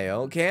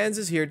 Mateo, Kanz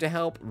is here to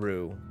help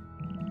Rue.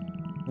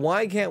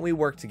 Why can't we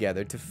work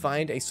together to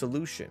find a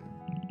solution?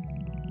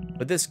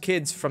 But this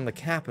kid's from the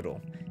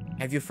capital.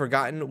 Have you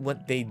forgotten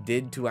what they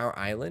did to our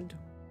island?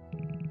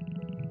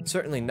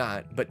 Certainly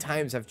not, but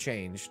times have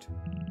changed.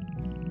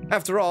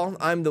 After all,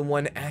 I'm the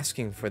one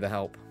asking for the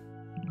help.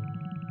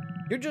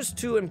 You're just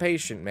too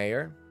impatient,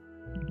 Mayor.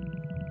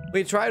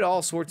 We tried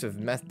all sorts of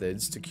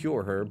methods to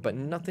cure her, but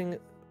nothing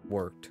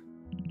worked.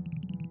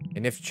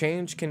 And if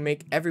change can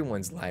make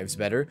everyone's lives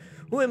better,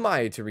 who am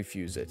I to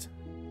refuse it?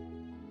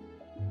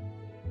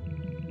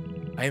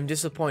 I am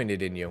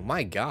disappointed in you.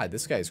 My God,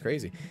 this guy is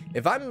crazy.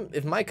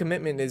 If my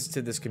commitment is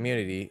to this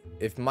community,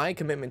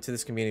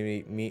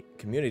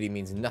 community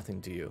means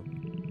nothing to you,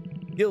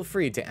 feel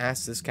free to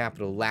ask this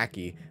capital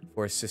lackey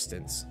for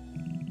assistance.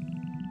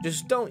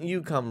 Just don't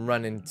you come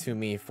running to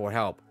me for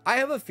help. I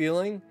have a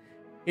feeling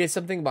he has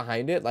something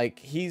behind it, like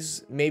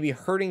he's maybe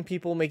hurting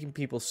people, making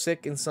people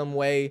sick in some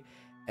way,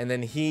 and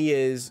then he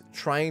is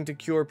trying to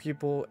cure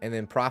people and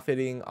then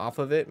profiting off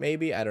of it,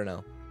 maybe. I don't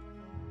know.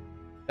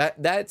 I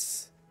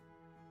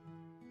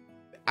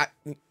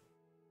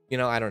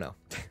don't know.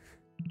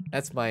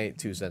 That's my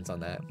 2 cents on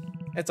that.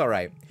 It's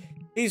alright.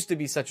 He used to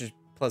be such a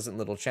pleasant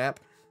little chap.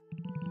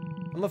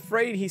 I'm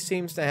afraid he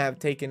seems to have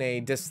taken a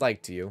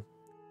dislike to you.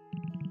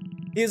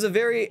 He is a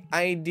very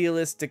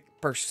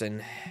idealistic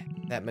person,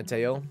 that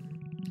Mateo.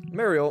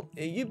 Muriel,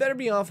 you better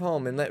be off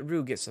home and let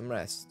Rue get some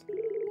rest.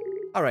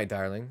 Alright,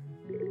 darling.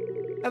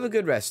 Have a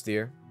good rest,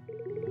 dear.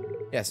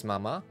 Yes,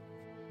 Mama.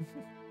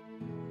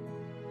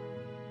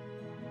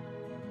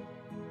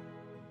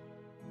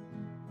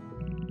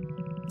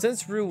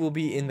 Since Rue will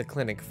be in the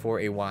clinic for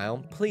a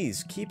while,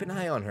 please keep an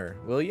eye on her,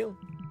 will you?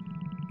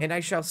 And I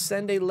shall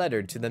send a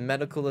letter to the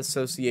Medical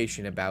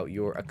Association about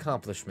your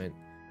accomplishment.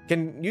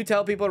 Can you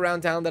tell people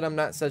around town that I'm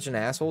not such an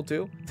asshole,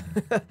 too?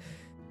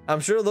 I'm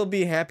sure they'll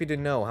be happy to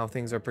know how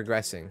things are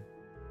progressing.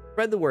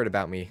 Spread the word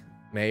about me,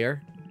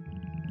 Mayor.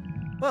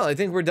 Well, I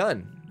think we're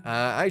done.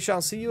 I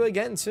shall see you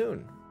again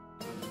soon.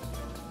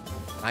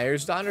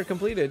 Mayor's daughter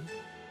completed.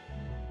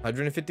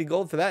 150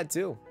 gold for that,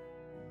 too.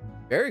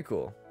 Very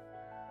cool.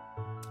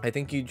 I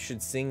think you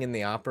should sing in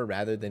the opera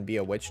rather than be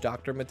a witch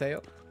doctor,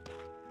 Mateo.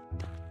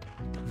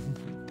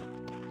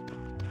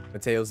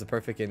 Mateo's the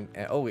perfect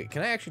oh, wait.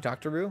 Can I actually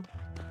talk to Rue?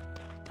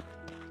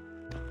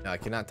 No, I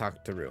cannot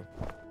talk to Rue.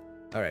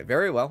 Alright,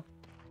 very well.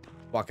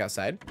 Walk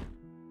outside.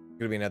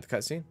 Gonna be another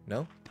cutscene?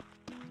 No?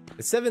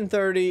 It's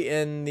 7:30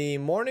 in the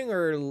morning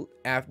or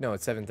after? No,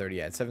 it's 7:30.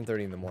 Yeah, it's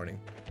 7:30 in the morning.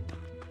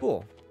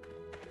 Cool.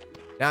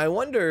 Now, I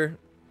wonder,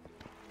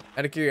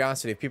 out of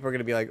curiosity, if people are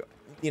gonna be like,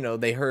 you know,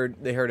 they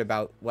heard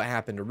about what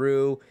happened to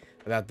Rue,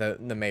 about the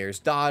mayor's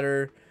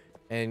daughter,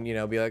 and, you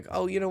know, be like,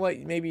 oh, you know what,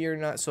 maybe you're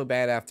not so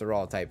bad after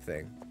all type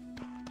thing.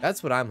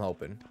 That's what I'm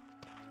hoping.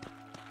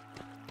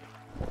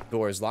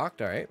 Door's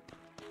locked. All right.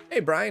 Hey,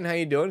 Brian, how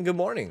you doing? Good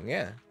morning.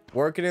 Yeah,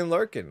 working and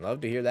lurking.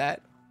 Love to hear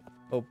that.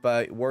 Hope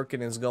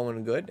working is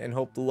going good, and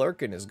hope the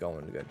lurking is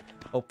going good.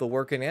 Hope the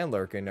working and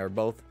lurking are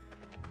both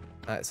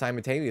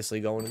simultaneously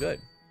going good.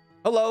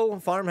 Hello,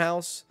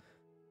 farmhouse.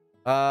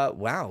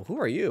 Wow, who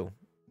are you?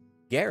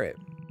 Garrett.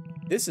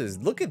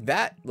 Look at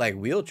that, like,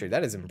 wheelchair.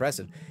 That is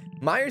impressive.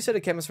 Meyer said a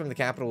chemist from the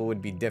capital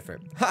would be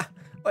different. Ha!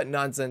 What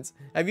nonsense.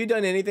 Have you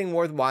done anything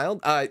worthwhile?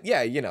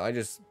 Yeah, you know, I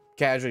just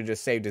casually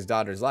just saved his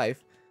daughter's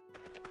life.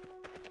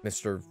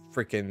 Mr.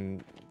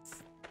 Freaking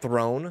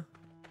Throne.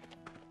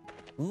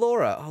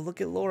 Laura. Oh,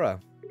 look at Laura.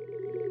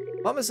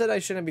 Mama said I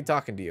shouldn't be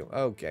talking to you.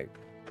 Okay.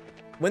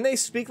 When they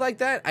speak like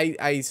that,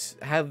 I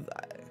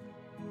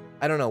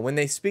don't know. When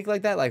they speak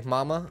like that, like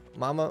mama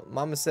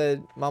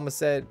said,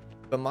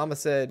 but mama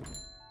said,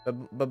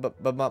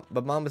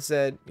 but mama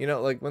said, you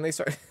know, like when they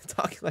start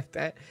talking like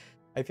that,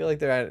 I feel like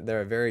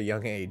they're a very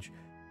young age.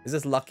 Is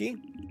this lucky?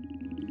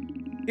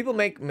 People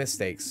make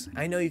mistakes.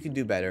 I know you can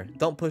do better.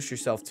 Don't push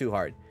yourself too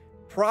hard.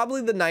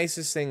 probably the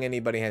nicest thing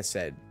anybody has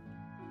said.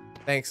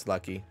 Thanks,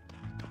 Lucky.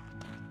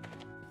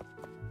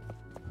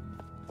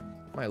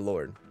 My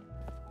lord.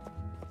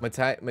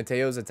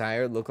 Mateo's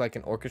attire look like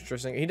an orchestra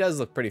singer. He does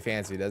look pretty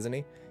fancy, doesn't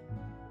he?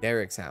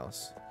 Derek's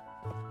house.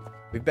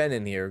 We've been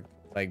in here,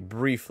 like,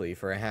 briefly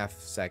for a half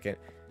second.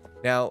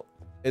 Now,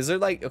 is there,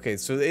 like... Okay,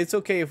 so it's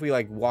okay if we,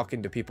 like, walk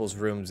into people's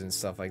rooms and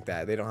stuff like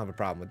that. They don't have a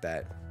problem with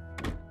that.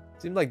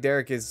 Seems like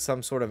Derek is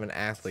some sort of an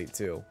athlete,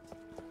 too.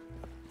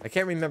 I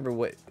can't remember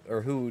what...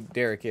 or who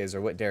Derek is or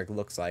what Derek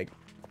looks like.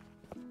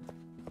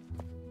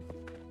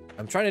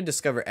 I'm trying to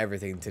discover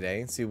everything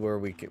today. See where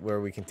we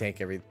can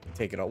take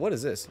it all. What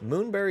is this?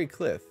 Moonbury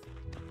Cliff.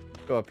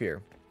 Go up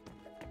here.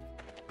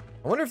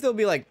 I wonder if there'll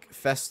be like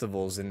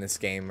festivals in this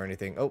game or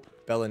anything. Oh,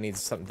 Bella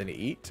needs something to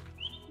eat.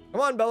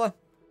 Come on, Bella.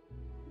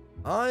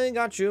 I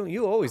got you.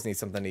 You always need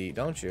something to eat,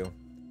 don't you?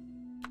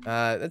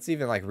 That's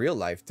even like real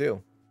life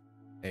too.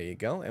 There you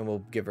go. And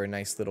we'll give her a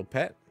nice little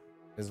pet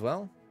as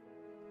well.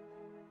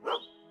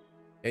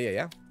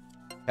 Yeah.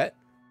 Pet.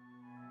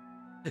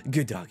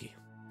 Good doggy.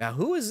 Now,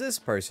 who is this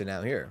person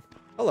out here?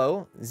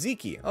 Hello,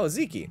 Zeke. Oh,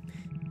 Zeke.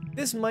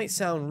 This might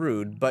sound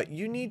rude, but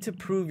you need to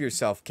prove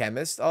yourself,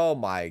 Chemist. Oh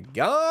my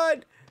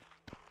god.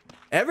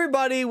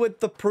 Everybody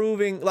with the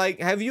proving, like,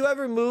 have you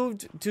ever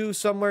moved to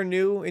somewhere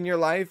new in your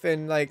life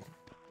and, like,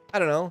 I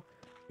don't know,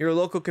 your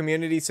local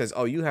community says,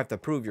 oh, you have to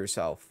prove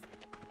yourself.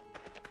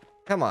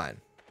 Come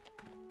on.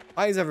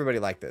 Why is everybody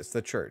like this?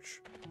 The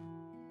church.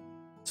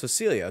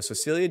 Cecilia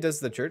does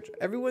the church.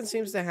 Everyone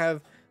seems to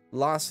have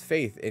lost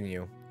faith in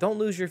you. Don't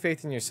lose your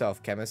faith in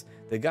yourself, Chemist.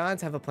 The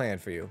gods have a plan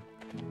for you.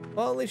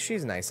 Well, at least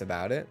she's nice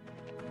about it.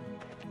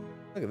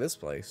 Look at this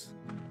place.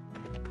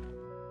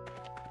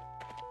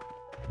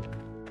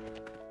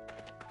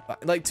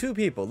 Like two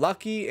people,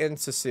 Lucky and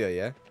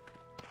Cecilia.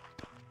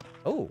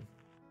 Oh,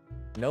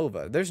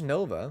 Nova. There's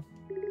Nova.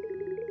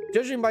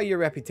 Judging by your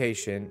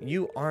reputation,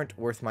 you aren't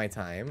worth my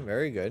time.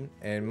 Very good.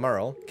 And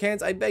Merle.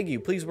 Kanz, I beg you,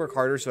 please work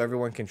harder so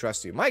everyone can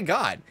trust you. My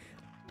god.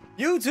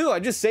 You too. I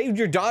just saved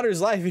your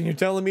daughter's life and you're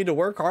telling me to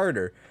work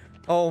harder.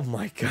 Oh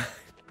my god.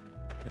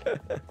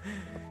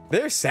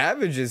 They're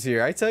savages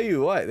here. I tell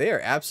you what. They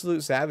are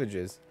absolute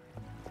savages.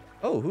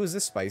 Oh, who is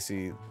this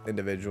spicy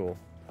individual?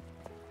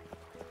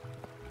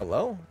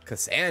 Hello?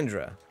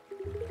 Cassandra.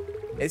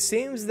 It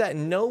seems that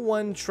no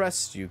one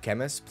trusts you,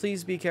 Chemist.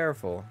 Please be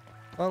careful.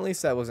 Well, at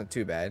least that wasn't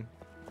too bad.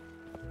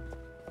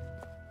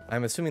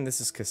 I'm assuming this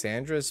is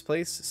Cassandra's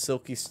place.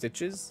 Silky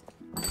Stitches.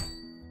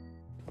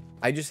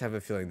 I just have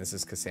a feeling this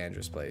is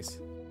Cassandra's place.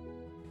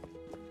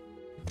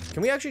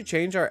 Can we actually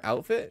change our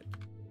outfit?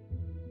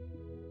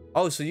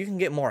 Oh, so you can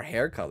get more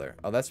hair color.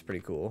 Oh, that's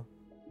pretty cool.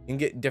 You can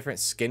get different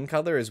skin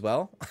color as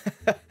well.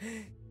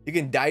 You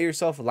can dye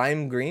yourself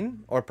lime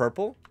green or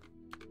purple.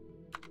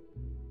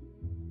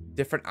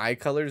 Different eye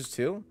colors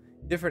too.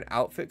 Different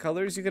outfit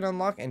colors you can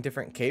unlock and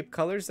different cape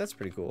colors. That's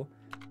pretty cool.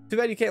 Too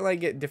bad you can't like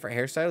get different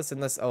hairstylists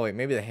unless... Oh wait,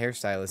 maybe the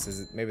hairstylist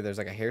is... Maybe there's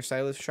like a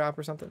hairstylist shop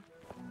or something.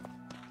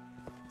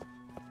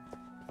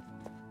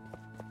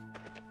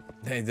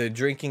 The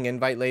drinking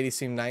invite lady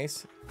seemed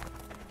nice.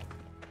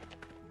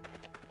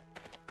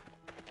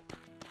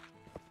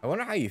 I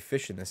wonder how you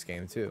fish in this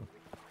game too.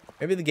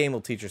 Maybe the game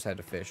will teach us how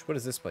to fish. What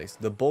is this place?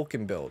 The Bulk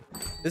and Build.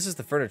 This is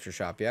the furniture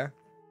shop, yeah?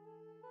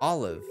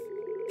 Olive.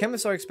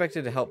 Chemists are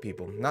expected to help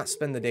people, not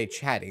spend the day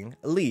chatting.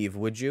 Leave,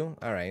 would you?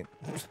 Alright.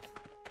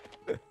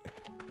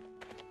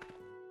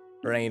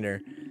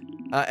 Rainer.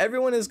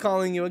 Everyone is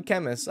calling you a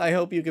chemist. I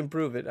hope you can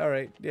prove it.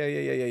 Alright.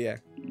 Yeah.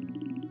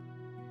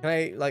 Can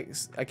I, like,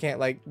 I can't,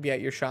 like, be at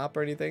your shop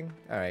or anything?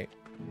 Alright.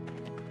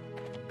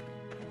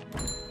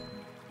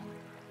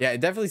 Yeah,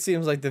 it definitely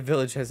seems like the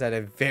village has had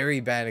a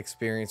very bad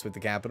experience with the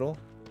capital.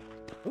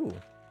 Ooh.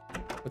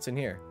 What's in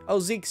here? Oh,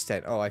 Zeke's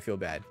tent. Oh, I feel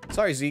bad.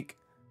 Sorry, Zeke.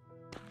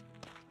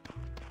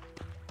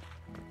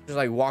 Just,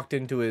 like, walked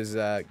into his,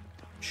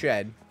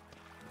 shed.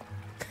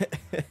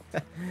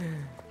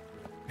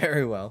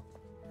 Very well.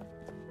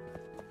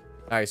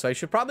 Alright, so I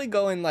should probably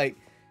go and, like,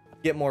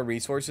 get more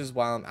resources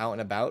while I'm out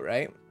and about,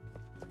 right?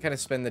 Kind of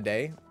spend the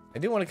day. I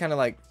do want to kind of,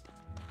 like,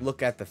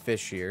 look at the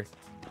fish here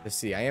to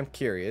see. I am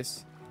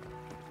curious.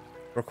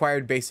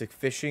 Required basic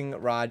fishing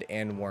rod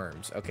and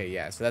worms. Okay,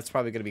 yeah, so that's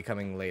probably going to be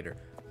coming later.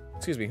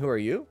 Excuse me, who are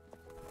you?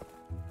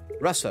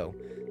 Russo.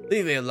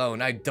 Leave me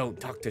alone. I don't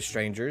talk to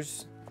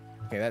strangers.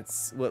 Okay,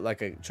 that's what,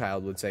 like, a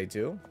child would say,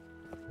 too.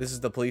 This is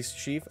the police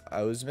chief,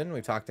 Osman.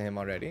 We've talked to him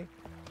already.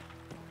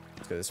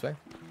 Let's go this way.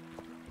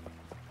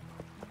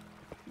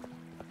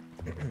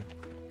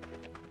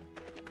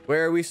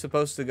 Where are we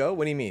supposed to go?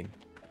 What do you mean?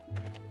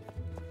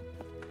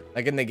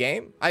 Like in the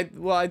game?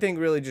 Well, I think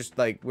really just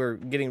like we're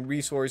getting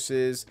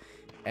resources,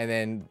 and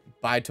then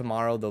by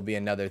tomorrow there'll be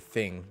another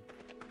thing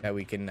that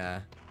we can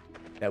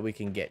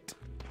get,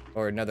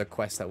 or another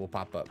quest that will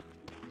pop up.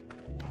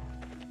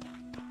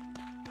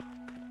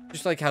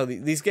 Just like how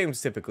these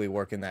games typically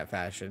work in that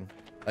fashion.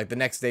 Like the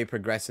next day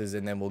progresses,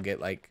 and then we'll get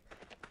like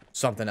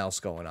something else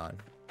going on.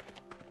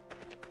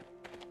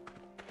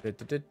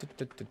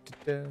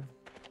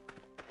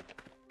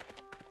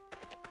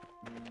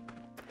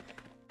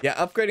 Yeah,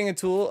 upgrading a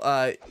tool,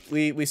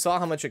 we saw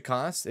how much it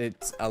costs.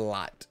 It's a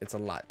lot. It's a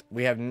lot.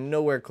 We have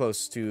nowhere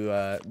close to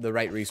the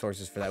right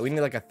resources for that. We need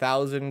like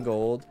 1,000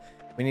 gold.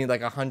 We need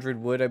like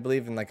 100 wood, I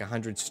believe, and like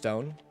 100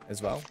 stone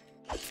as well.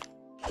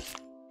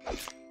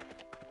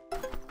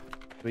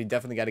 We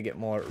definitely got to get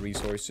more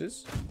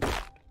resources.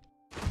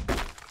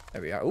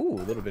 There we are. Ooh,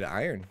 a little bit of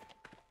iron.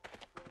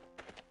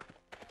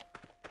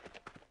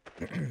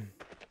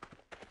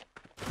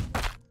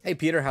 Hey,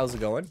 Peter, how's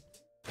it going?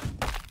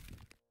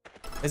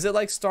 Is it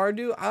like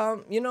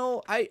Stardew? You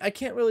know, I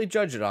can't really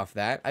judge it off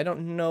that. I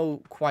don't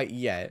know quite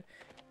yet,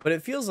 but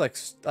it feels like,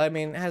 I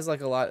mean, it has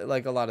like a lot of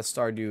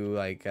Stardew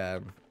like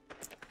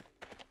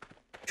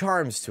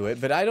charms to it,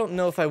 but I don't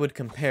know if I would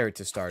compare it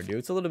to Stardew.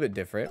 It's a little bit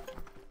different.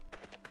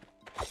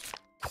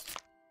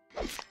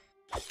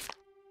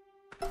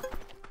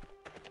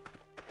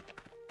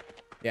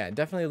 Yeah,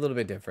 definitely a little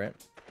bit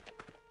different.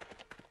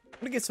 I'm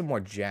gonna get some more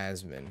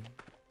jasmine.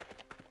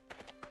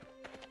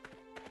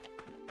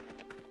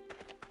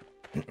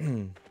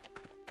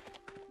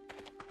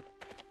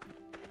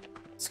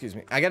 Excuse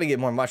me. I gotta get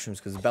more mushrooms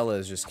because Bella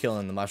is just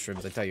killing the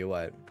mushrooms, I tell you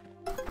what.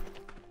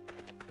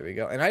 There we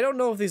go. And I don't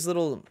know if these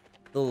little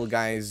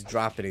guys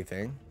drop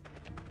anything.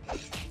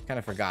 Kind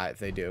of forgot if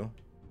they do.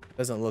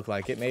 Doesn't look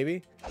like it,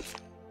 maybe.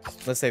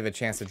 Let's save a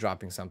chance of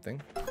dropping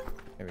something.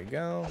 There we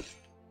go.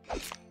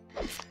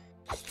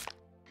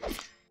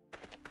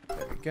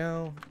 There we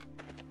go.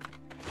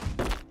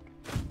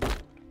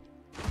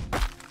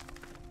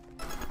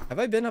 Have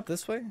I been up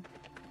this way?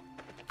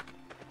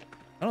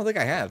 I don't think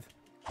I have.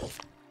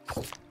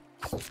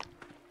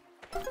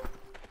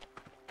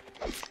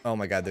 Oh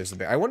my god, there's a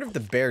bear. I wonder if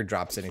the bear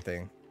drops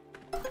anything.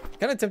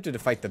 Kind of tempted to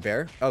fight the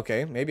bear.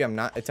 Okay, maybe I'm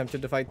not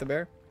tempted to fight the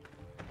bear.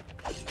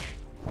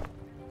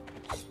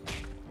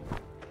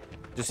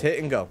 Just hit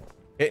and go.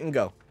 Hit and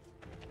go.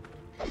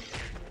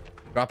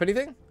 Drop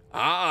anything?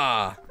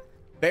 Ah!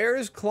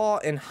 Bear's claw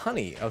and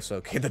honey. Oh, so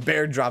okay, the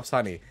bear drops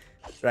honey.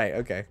 Right,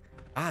 okay.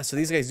 Ah, so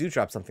these guys do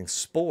drop something.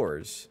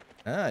 Spores.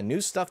 Ah, new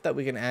stuff that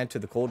we can add to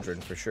the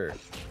cauldron for sure.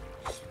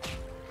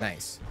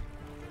 Nice.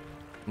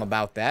 I'm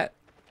about that.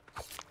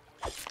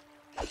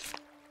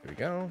 There we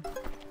go.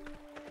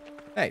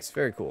 Nice,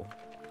 very cool.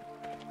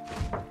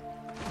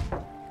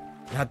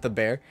 Not the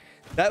bear.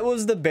 That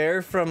was the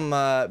bear from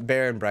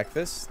Bear and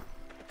Breakfast.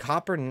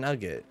 Copper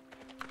nugget.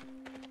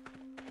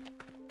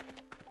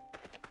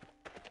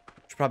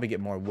 Should probably get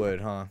more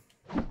wood, huh?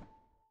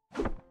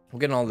 We're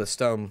getting all this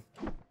stone.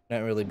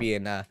 Not really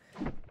being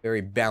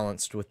very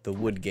balanced with the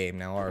wood game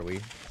now, are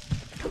we?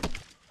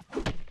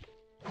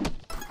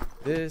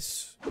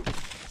 This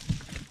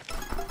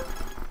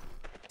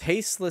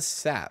tasteless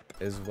sap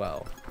as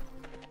well.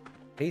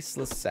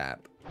 Tasteless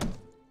sap.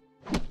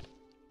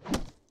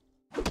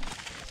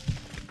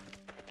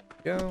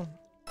 Go.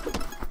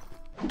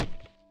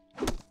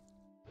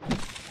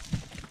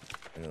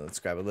 And then let's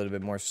grab a little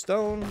bit more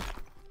stone.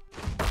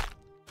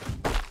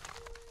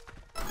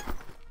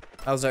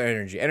 How's our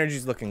energy?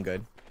 Energy's looking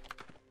good.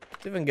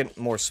 Let's even get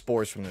more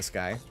spores from this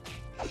guy.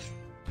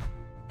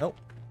 Nope.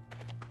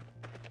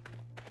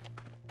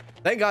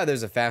 Thank God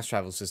there's a fast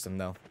travel system,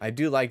 though. I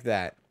do like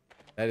that.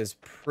 That is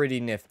pretty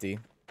nifty.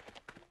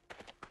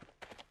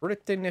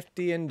 Pretty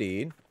nifty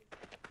indeed.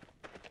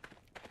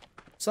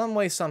 Some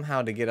way,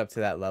 somehow, to get up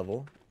to that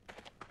level.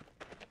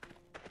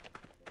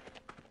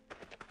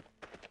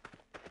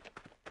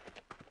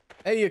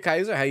 Hey, you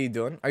Kaiser, how you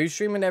doing? Are you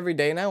streaming every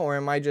day now, or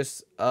am I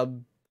just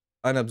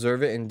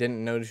unobservant and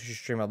didn't notice you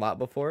stream a lot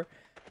before?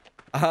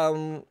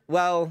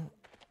 Well,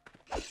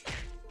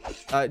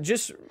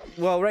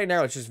 right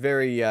now it's just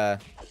very,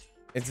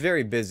 it's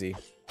very busy,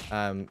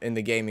 in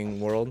the gaming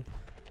world.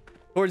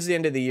 Towards the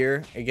end of the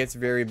year, it gets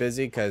very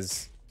busy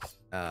because,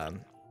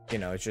 you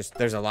know, it's just,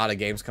 there's a lot of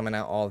games coming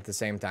out all at the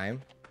same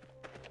time.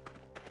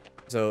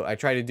 So I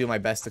try to do my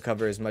best to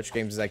cover as much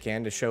games as I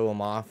can to show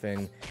them off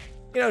and,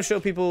 you know, show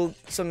people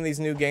some of these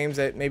new games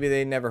that maybe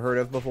they never heard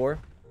of before.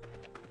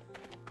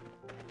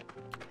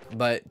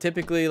 But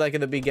typically, like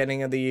at the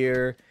beginning of the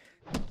year,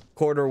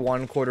 quarter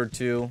one, quarter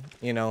two,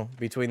 you know,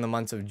 between the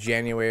months of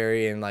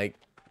January and like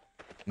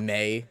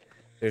May,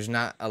 there's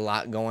not a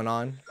lot going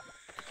on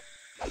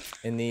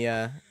in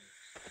the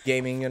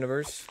gaming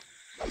universe.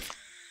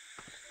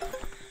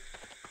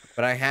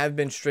 But I have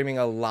been streaming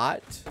a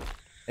lot.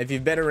 If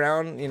you've been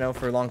around, you know,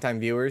 for long-time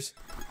viewers,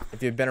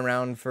 if you've been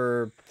around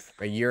for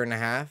a year and a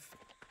half,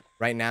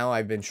 right now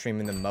I've been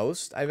streaming the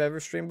most I've ever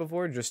streamed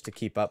before, just to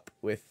keep up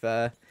with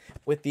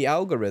the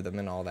algorithm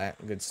and all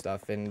that good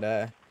stuff,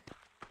 and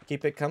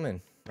keep it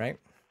coming, right?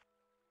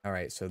 All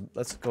right, so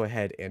let's go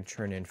ahead and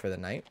turn in for the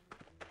night.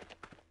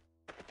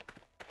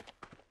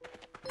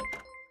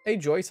 Hey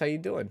Joyce, how you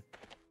doing?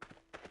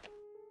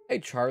 Hey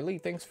Charlie,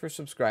 thanks for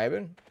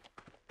subscribing.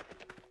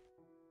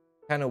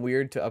 Kind of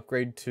weird to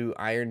upgrade to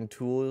iron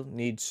tool,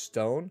 needs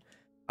stone.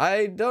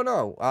 I don't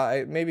know.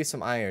 Maybe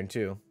some iron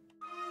too.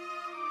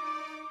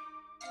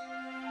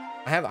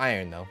 I have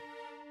iron though.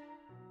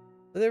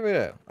 So there we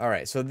go. All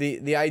right. So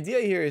the idea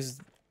here is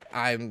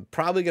I'm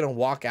probably gonna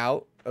walk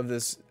out of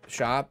this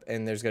shop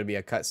and there's gonna be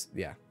a cut.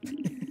 Yeah.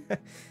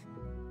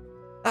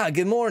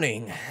 Good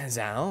morning,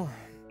 Zhao.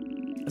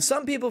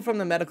 Some people from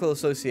the medical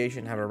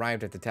association have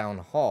arrived at the town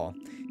hall.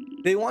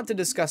 They want to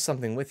discuss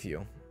something with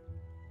you.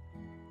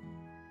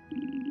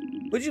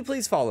 Would you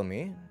please follow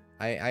me?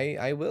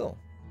 I will.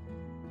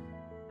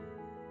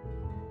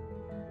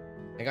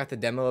 I got the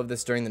demo of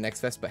this during the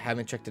Next Fest, but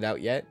haven't checked it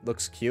out yet.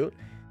 Looks cute.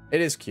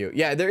 It is cute.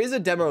 Yeah, there is a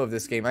demo of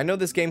this game. I know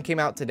this game came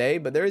out today,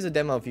 but there is a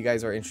demo if you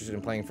guys are interested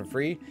in playing for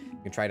free. You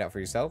can try it out for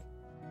yourself.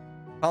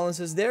 Colin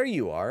says, there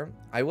you are.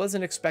 I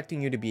wasn't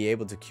expecting you to be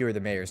able to cure the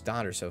mayor's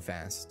daughter so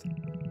fast.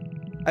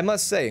 I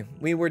must say,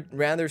 we were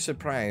rather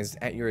surprised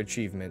at your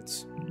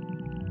achievements.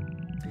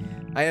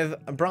 I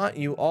have brought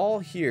you all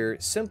here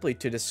simply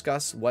to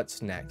discuss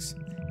what's next.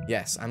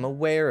 Yes, I'm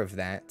aware of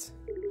that.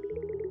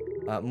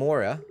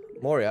 Moira,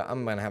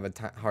 I'm gonna have a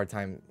hard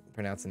time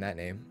pronouncing that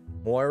name.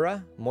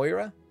 Moira?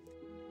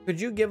 Could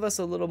you give us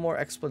a little more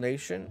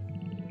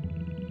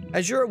explanation?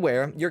 As you're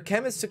aware, your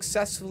chemist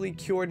successfully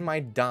cured my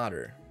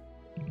daughter.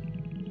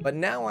 But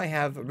now I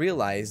have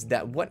realized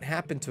that what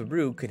happened to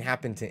Rue could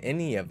happen to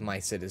any of my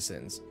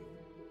citizens.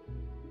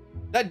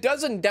 That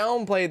doesn't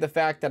downplay the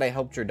fact that I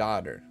helped your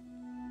daughter.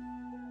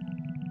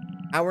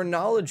 Our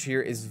knowledge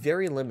here is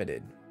very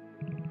limited.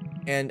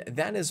 And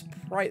that is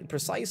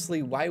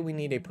precisely why we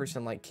need a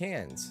person like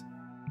Kanz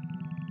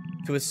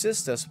to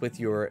assist us with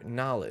your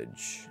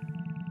knowledge.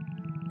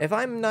 If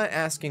I'm not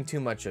asking too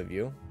much of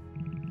you,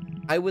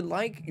 I would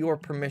like your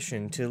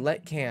permission to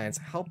let Kanz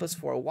help us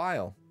for a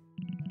while,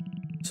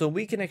 so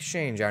we can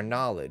exchange our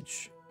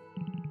knowledge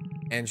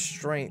and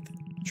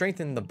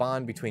strengthen the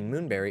bond between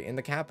Moonbury and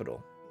the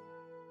capital.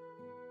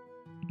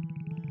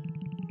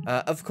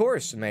 Of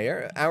course,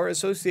 Mayor, our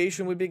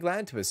association would be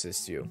glad to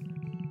assist you.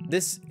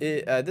 This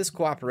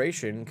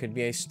cooperation could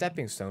be a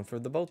stepping stone for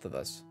the both of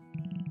us.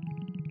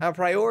 Our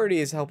priority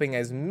is helping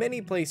as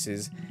many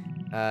places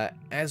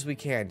as we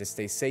can to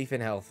stay safe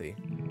and healthy.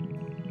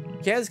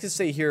 Kaz can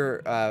stay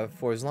here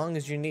for as long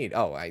as you need.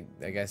 Oh, I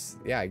guess,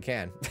 yeah, I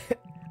can.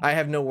 I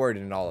have no word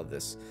in all of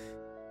this.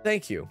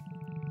 Thank you.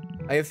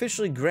 I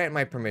officially grant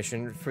my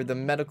permission for the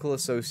Medical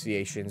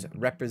Association's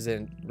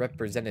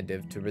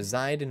representative to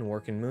reside and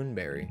work in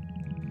Moonbury.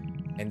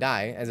 And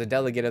I, as a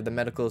delegate of the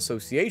Medical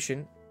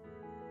Association,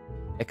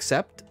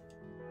 accept.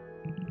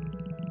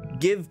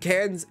 Give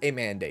Kanz a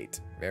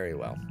mandate. Very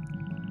well.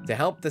 To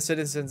help the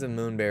citizens of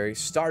Moonbury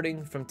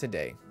starting from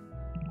today.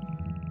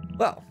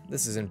 Well,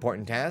 this is an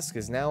important task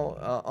is now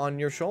on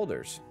your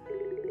shoulders.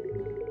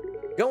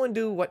 Go and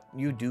do what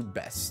you do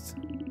best.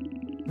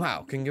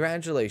 Wow,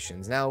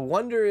 congratulations. Now,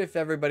 wonder if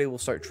everybody will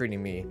start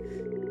treating me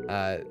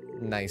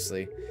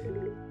nicely.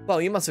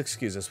 Well, you must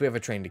excuse us. We have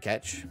a train to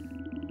catch.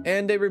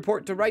 And a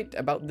report to write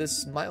about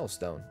this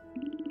milestone.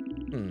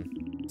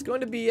 It's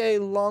going to be a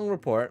long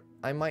report.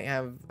 I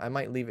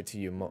might leave it to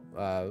you,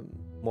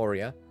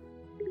 Moria.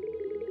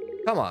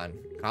 Come on,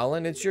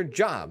 Colin, it's your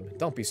job.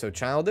 Don't be so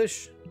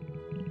childish.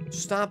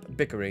 Stop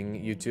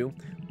bickering, you two.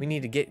 We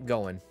need to get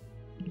going.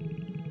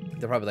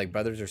 They're probably like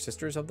brothers or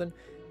sisters or something.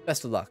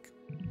 Best of luck.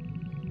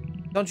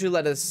 Don't you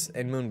let us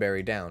and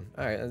Moonbury down.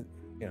 All right,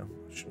 you know,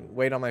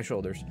 weight on my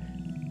shoulders.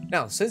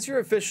 Now, since you're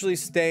officially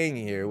staying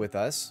here with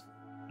us,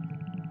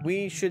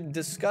 we should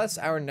discuss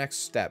our next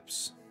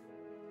steps.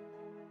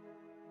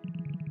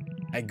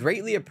 I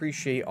greatly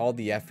appreciate all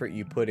the effort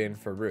you put in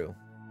for Rue.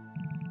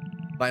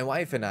 My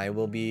wife and I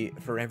will be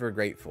forever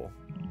grateful.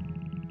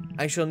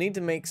 I shall need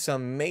to make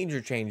some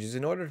major changes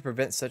in order to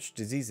prevent such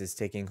diseases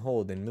taking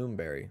hold in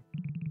Moonbury.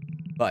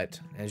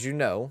 But, as you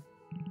know,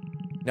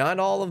 not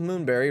all of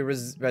Moonbury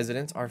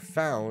residents are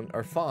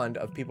fond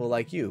of people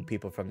like you,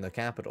 people from the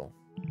capital.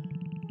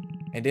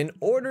 And in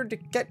order to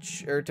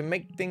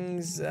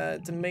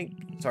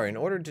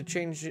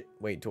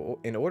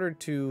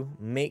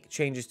make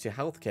changes to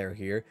healthcare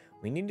here,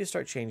 we need to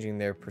start changing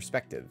their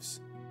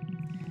perspectives.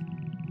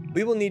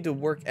 We will need to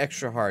work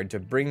extra hard to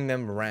bring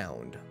them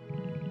round.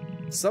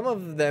 Some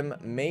of them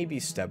may be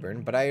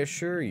stubborn, but I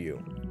assure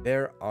you,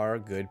 there are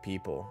good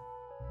people.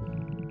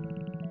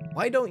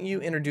 Why don't you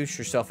introduce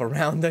yourself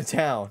around the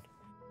town?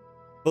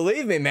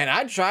 Believe me, man,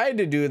 I tried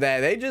to do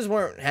that. They just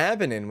weren't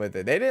happening with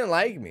it. They didn't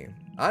like me.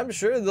 I'm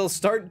sure they'll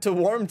start to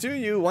warm to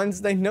you once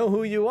they know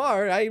who you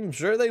are. I'm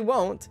sure they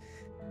won't.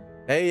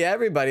 Hey,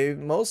 everybody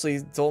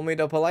mostly told me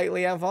to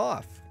politely F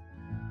off.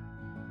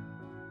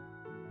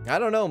 I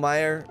don't know,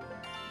 Meyer.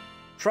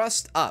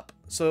 Trust up.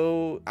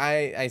 So,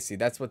 I see.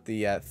 That's what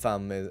the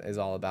thumb is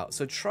all about.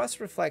 So,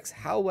 trust reflects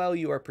how well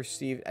you are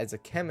perceived as a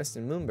chemist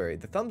in Moonbury.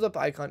 The thumbs up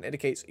icon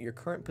indicates your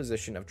current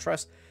position of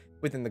trust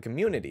within the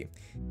community.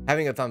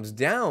 Having a thumbs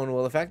down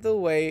will affect the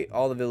way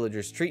all the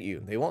villagers treat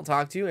you. They won't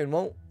talk to you and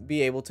won't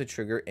be able to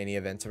trigger any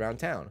events around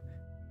town.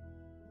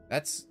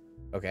 That's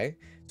okay.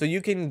 So,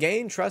 you can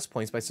gain trust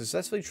points by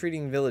successfully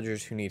treating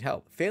villagers who need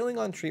help. Failing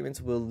on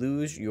treatments will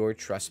lose your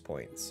trust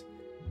points.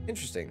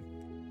 Interesting.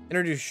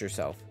 Introduce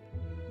yourself.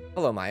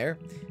 Hello, Meyer.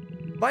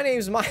 My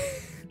name's Meyer.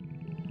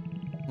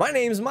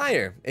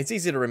 It's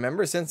easy to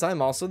remember since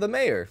I'm also the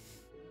mayor.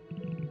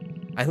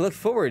 I look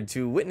forward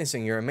to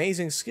witnessing your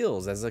amazing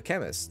skills as a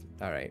chemist.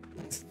 All right.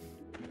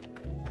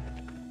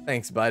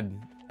 Thanks, bud.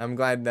 I'm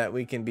glad that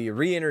we can be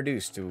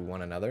reintroduced to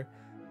one another.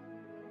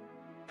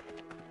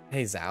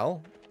 Hey,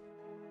 Zhao.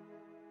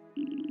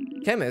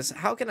 Chemist,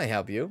 how can I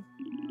help you?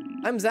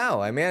 I'm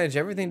Zhao. I manage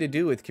everything to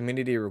do with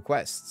community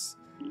requests.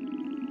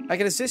 I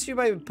can assist you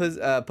by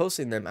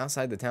posting them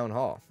outside the town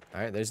hall.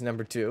 All right, there's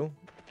number 2.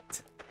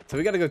 So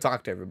we got to go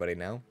talk to everybody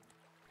now.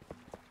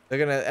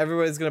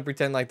 Everybody's gonna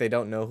pretend like they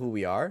don't know who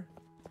we are.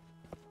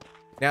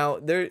 Now,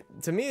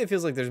 to me, it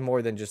feels like there's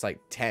more than just like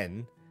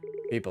 10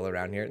 people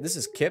around here. This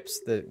is Kips,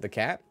 the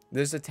cat.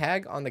 There's a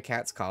tag on the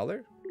cat's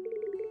collar.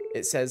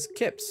 It says,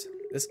 Kips,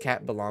 this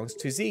cat belongs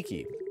to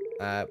Ziki.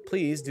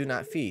 Please do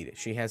not feed.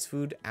 She has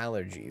food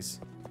allergies.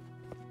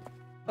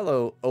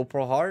 Hello,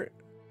 Opal Heart.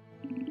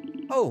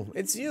 Oh,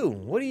 it's you.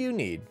 What do you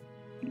need?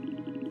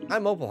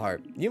 I'm Opal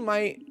Heart. You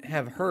might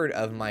have heard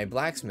of my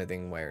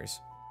blacksmithing wares.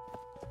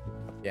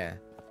 Yeah,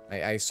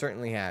 I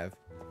certainly have.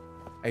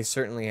 I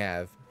certainly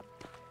have.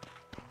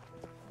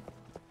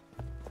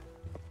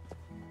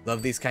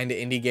 Love these kind of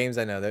indie games.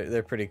 I know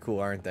they're pretty cool,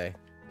 aren't they?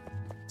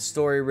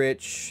 Story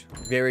rich,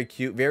 very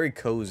cute, very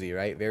cozy,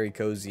 right? Very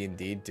cozy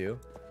indeed too.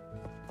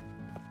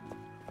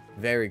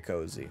 Very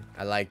cozy.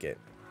 I like it.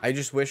 I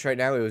just wish right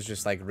now it was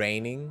just like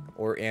raining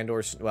or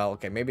well,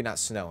 okay, maybe not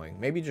snowing,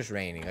 maybe just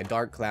raining. A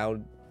dark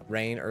cloud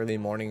rain, early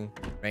morning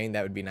rain,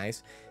 that would be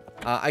nice.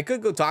 I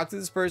could go talk to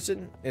this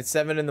person. It's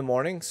 7 in the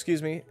morning.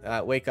 Excuse me,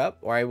 wake up,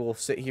 or I will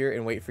sit here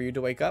and wait for you to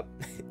wake up.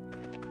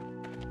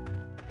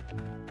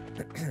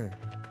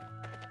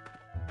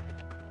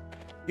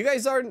 You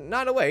guys are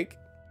not awake.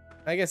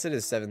 I guess it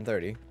is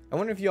 7:30. I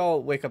wonder if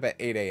y'all wake up at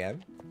 8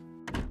 a.m.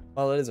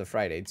 Well, it is a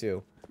Friday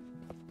too.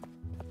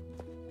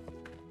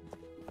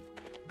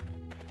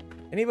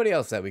 Anybody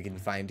else that we can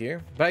find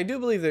here? But I do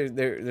believe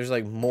there's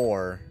like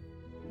more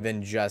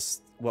than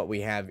just what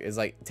we have. Is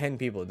like 10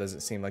 people. It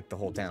doesn't seem like the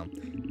whole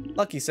town.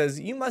 Lucky says,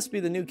 you must be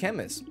the new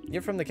chemist.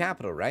 You're from the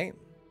capital, right?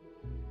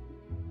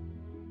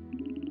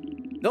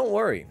 Don't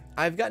worry.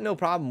 I've got no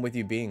problem with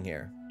you being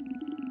here.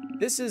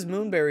 This is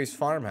Moonbury's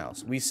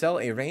farmhouse. We sell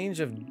a range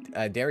of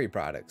dairy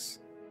products.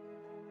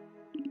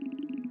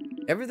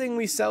 Everything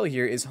we sell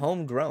here is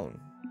homegrown.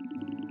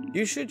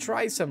 You should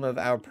try some of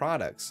our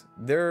products.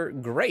 They're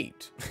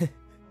great.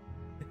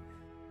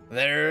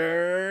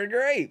 They're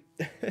great.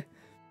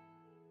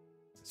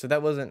 So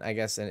that wasn't, I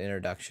guess, an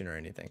introduction or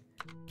anything.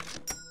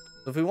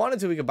 So if we wanted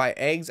to, we could buy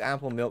eggs,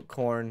 apple, milk,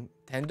 corn,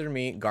 tender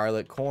meat,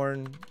 garlic,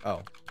 corn.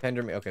 Oh,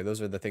 tender meat. Okay,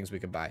 those are the things we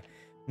could buy.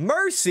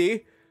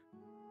 Mercy?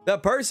 The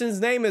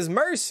person's name is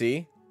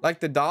Mercy?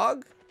 Like the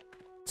dog?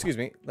 Excuse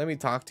me. Let me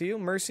talk to you,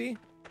 Mercy.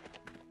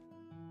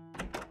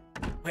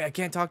 Wait, I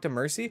can't talk to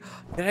Mercy?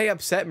 Did I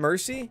upset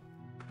Mercy?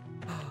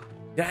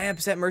 Did I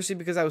upset Mercy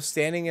because I was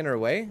standing in her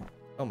way?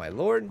 Oh my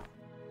lord.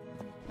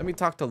 Let me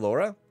talk to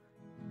Laura.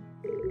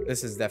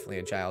 This is definitely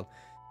a child.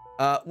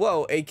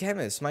 Whoa, a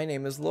chemist. My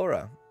name is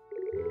Laura.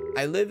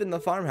 I live in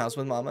the farmhouse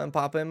with Mama and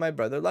Papa and my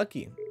brother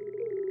Lucky.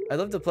 I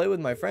love to play with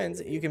my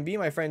friends. You can be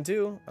my friend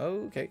too.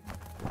 Oh, okay.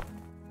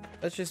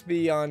 Let's just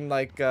be on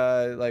like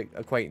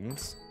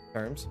acquaintance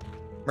terms.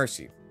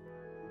 Mercy.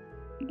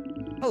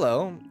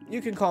 Hello.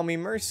 You can call me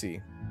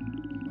Mercy.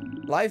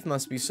 Life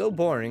must be so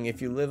boring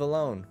if you live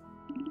alone.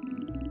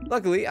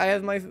 Luckily, I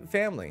have my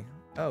family.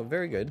 Oh,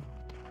 very good.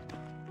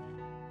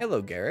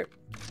 Hello, Garrett.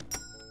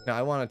 No,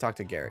 I want to talk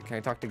to Garrett. Can I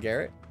talk to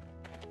Garrett?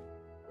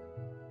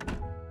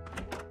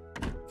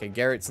 Okay,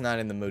 Garrett's not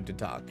in the mood to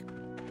talk.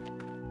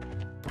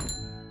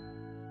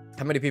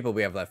 How many people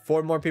we have left?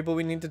 4 more people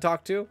we need to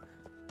talk to?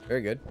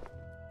 Very good.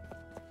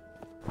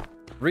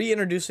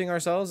 Reintroducing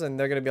ourselves, and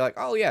they're going to be like,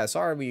 oh yeah,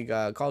 sorry we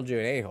called you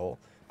an a-hole.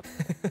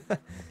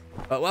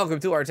 But welcome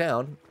to our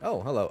town.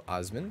 Oh, hello,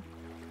 Osmond.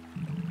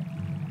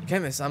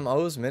 Chemist, I'm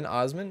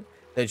Osmond,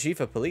 the chief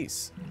of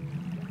police.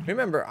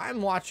 Remember,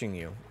 I'm watching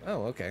you.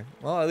 Oh, okay.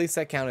 Well, at least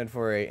that counted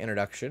for a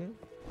introduction.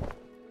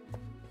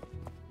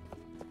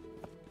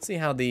 Let's see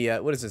how the,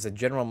 what is this, a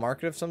general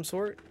market of some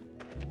sort?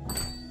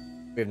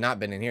 We have not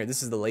been in here.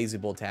 This is the Lazy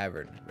Bull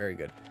Tavern. Very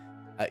good.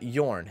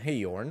 Yorn. Hey,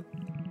 Yorn.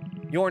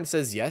 Yorn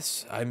says,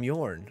 yes, I'm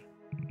Yorn.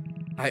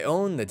 I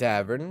own the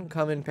tavern.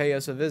 Come and pay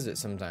us a visit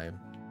sometime.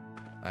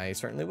 I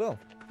certainly will.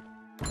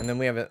 And then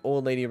we have an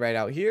old lady right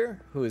out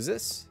here. Who is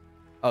this?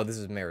 Oh, this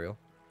is Mariel.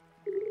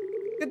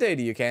 Good day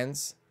to you,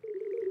 Kanz.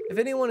 If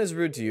anyone is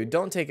rude to you,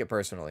 don't take it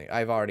personally.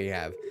 I've already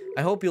have.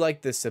 I hope you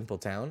like this simple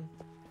town.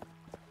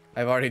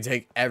 I've already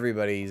taken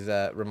everybody's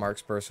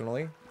remarks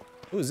personally.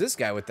 Who's this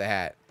guy with the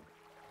hat?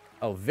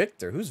 Oh,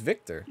 Victor. Who's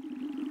Victor?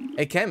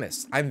 Hey,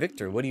 Chemist. I'm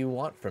Victor. What do you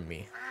want from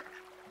me?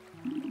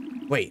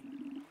 Wait.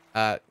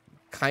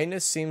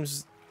 Kindness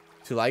seems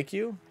to like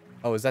you?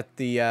 Oh, is that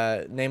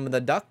the name of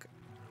the duck?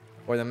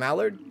 Or the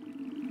mallard?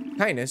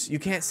 Kindness, you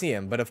can't see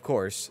him, but of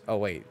course. Oh,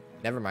 wait.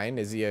 Never mind.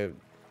 Is he a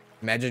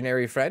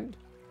imaginary friend?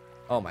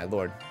 Oh, my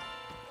lord.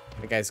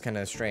 That guy's kind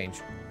of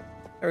strange.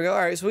 There we go. All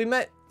right, so we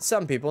met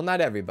some people, not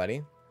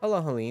everybody.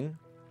 Hello, Helene.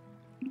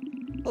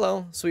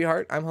 Hello,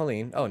 sweetheart. I'm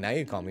Helene. Oh, now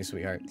you call me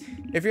sweetheart.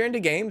 If you're into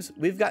games,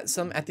 we've got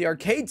some at the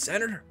arcade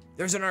center.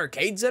 There's an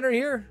arcade center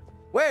here?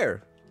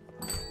 Where?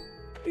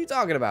 What are you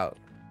talking about?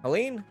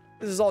 Helene?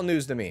 This is all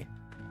news to me.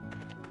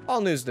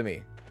 All news to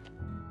me.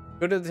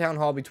 Go to the town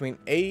hall between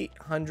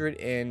 800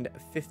 and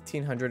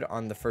 1500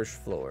 on the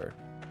first floor.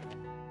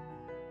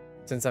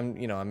 Since I'm,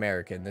 you know,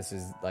 American, this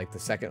is like the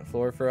second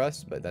floor for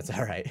us, but that's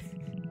all right.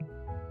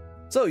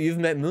 So you've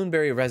met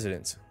Moonbury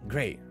residents.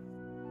 Great.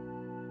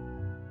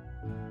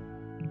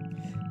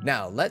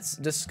 Now let's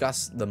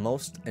discuss the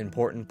most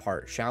important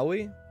part, shall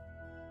we?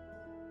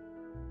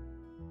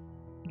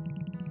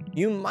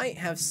 You might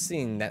have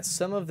seen that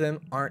some of them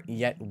aren't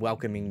yet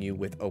welcoming you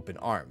with open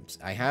arms.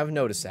 I have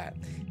noticed that.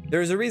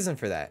 There's a reason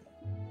for that.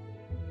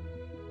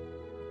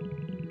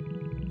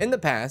 In the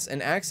past,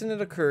 an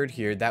accident occurred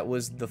here that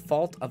was the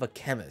fault of a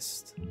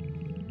chemist.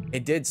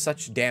 It did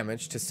such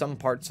damage to some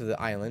parts of the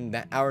island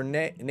that our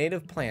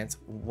native plants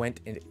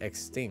went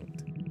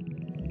extinct.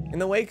 In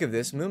the wake of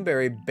this,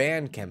 Moonbury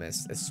banned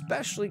chemists,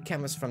 especially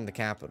chemists from the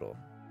capital.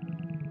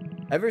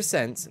 Ever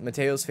since,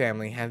 Mateo's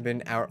family have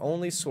been our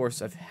only source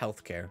of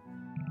healthcare.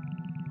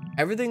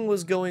 Everything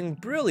was going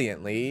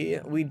brilliantly.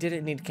 We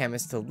didn't need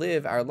chemists to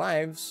live our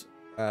lives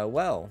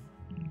well.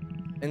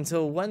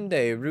 Until one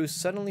day, Ruth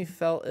suddenly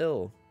fell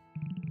ill.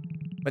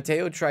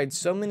 Mateo tried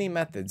so many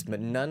methods, but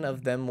none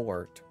of them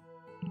worked.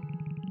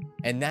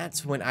 And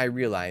that's when I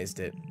realized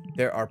it.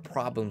 There are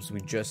problems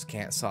we just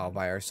can't solve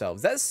by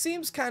ourselves. That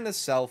seems kind of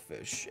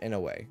selfish in a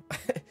way.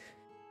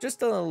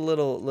 Just a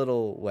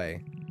little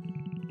way.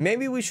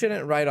 Maybe we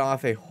shouldn't write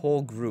off a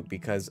whole group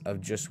because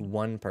of just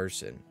one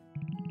person.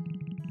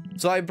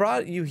 So I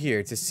brought you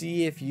here to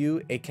see if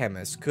you, a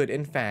chemist, could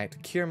in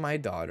fact cure my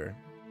daughter.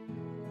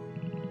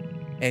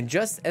 And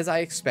just as I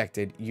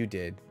expected, you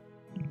did.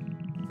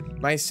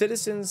 My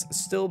citizens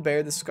still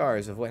bear the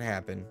scars of what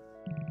happened.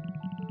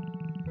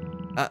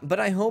 But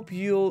I hope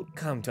you'll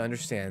come to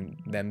understand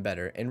them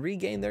better and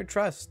regain their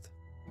trust.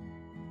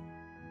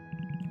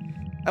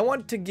 I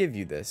want to give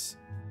you this.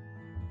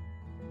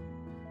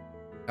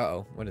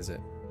 Uh-oh, what is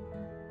it?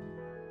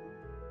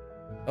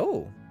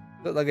 Oh,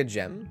 is it like a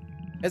gem?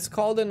 It's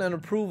called an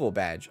approval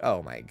badge.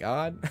 Oh my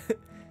god.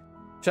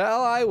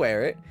 Shall I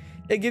wear it?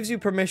 It gives you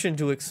permission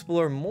to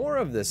explore more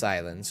of this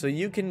island so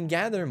you can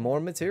gather more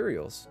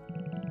materials.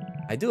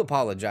 I do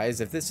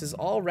apologize if this is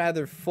all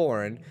rather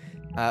foreign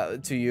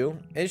to you.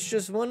 It's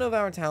just one of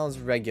our town's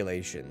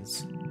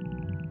regulations.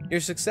 Your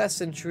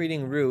success in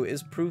treating Rue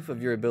is proof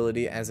of your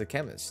ability as a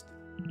chemist.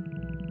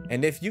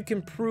 And if you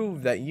can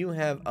prove that you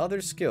have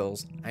other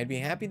skills, I'd be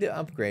happy to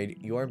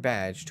upgrade your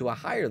badge to a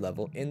higher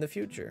level in the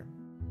future.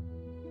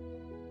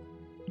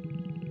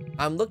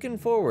 I'm looking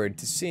forward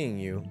to seeing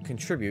you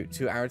contribute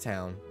to our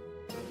town.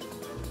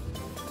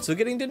 So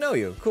getting to know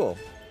you, cool.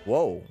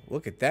 Whoa,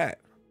 look at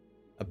that.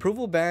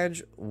 Approval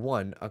badge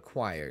 1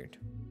 acquired.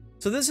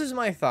 So this is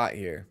my thought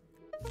here.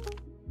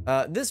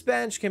 This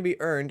badge can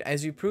be earned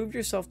as you prove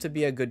yourself to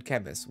be a good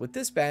chemist. With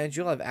this badge,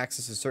 you'll have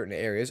access to certain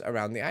areas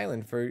around the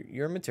island for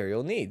your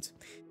material needs.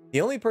 The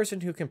only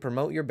person who can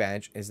promote your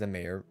badge is the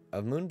mayor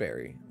of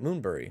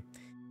Moonbury.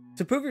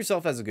 To prove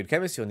yourself as a good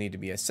chemist, you'll need to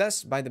be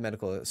assessed by the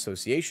medical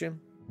association.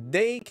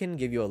 They can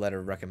give you a letter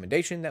of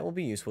recommendation that will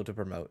be useful to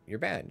promote your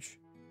badge.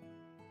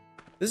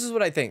 This is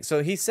what I think.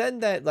 So he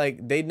said that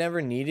like they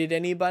never needed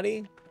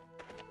anybody.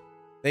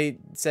 They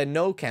said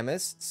no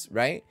chemists,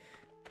 right?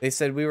 They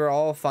said we were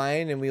all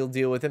fine and we'll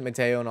deal with it,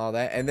 Mateo and all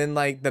that. And then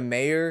like the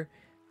mayor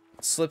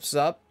slips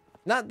up.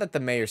 Not that the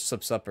mayor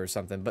slips up or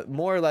something, but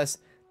more or less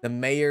the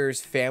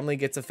mayor's family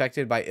gets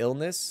affected by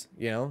illness,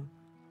 you know?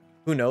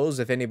 Who knows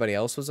if anybody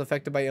else was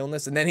affected by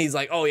illness? And then he's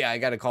like, oh yeah, I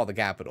gotta call the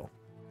capital.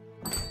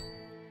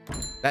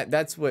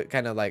 That's what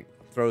kind of like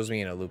throws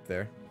me in a loop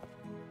there.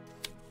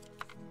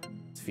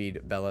 Let's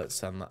feed Bella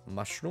some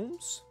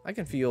mushrooms. I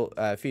can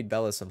feed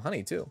Bella some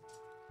honey too.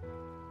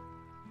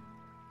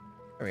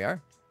 There we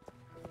are.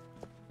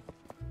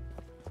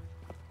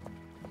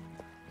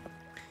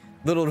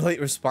 Little late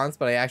response,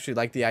 but I actually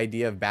like the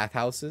idea of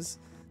bathhouses.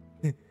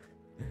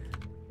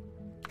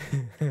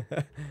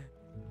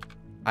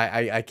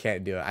 I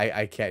can't do it.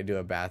 I can't do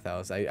a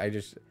bathhouse. I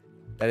just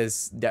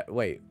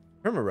wait,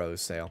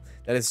 Primrose sale.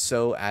 That is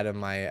so out of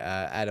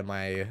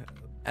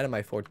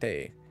my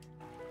forte.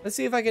 Let's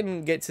see if I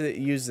can get to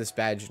use this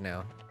badge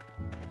now.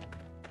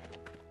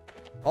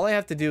 All I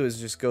have to do is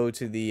just go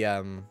to the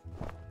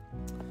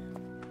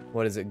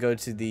what is it? Go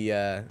to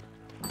the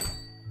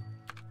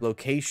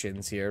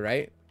locations here,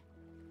 right?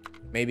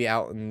 Maybe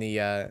out in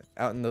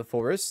the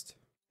forest.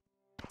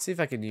 Let's see if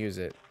I can use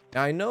it.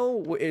 Now I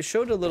know it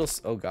showed a little.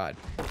 Oh god,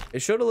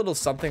 it showed a little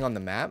something on the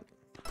map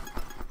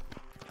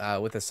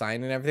with a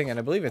sign and everything, and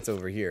I believe it's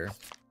over here.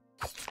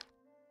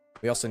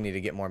 We also need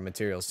to get more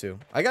materials too.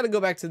 I got to go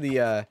back to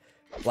the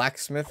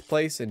blacksmith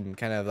place and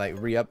kind of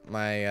like re-up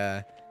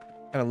my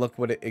kind of look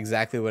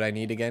exactly what I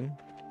need again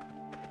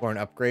for an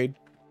upgrade.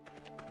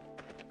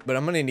 But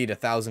I'm gonna need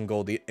 1,000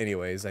 gold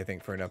anyways, I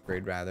think, for an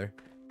upgrade rather.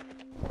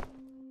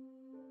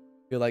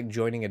 Feel like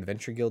joining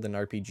Adventure Guild in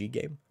RPG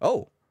game?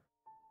 Oh!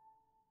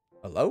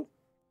 Hello?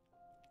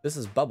 This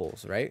is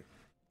Bubbles, right?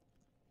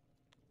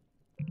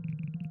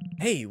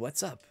 Hey,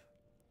 what's up?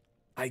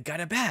 I got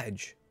a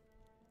badge.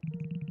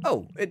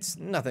 Oh, it's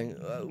nothing.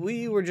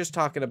 We were just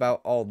talking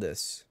about all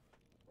this.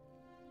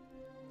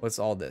 What's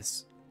all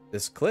this?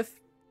 This cliff?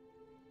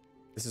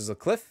 This is a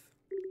cliff?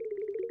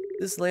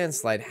 This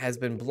landslide has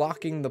been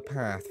blocking the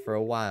path for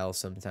a while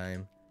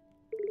sometime.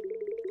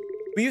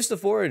 We used to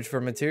forage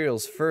for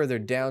materials further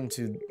down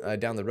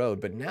the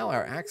road, but now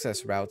our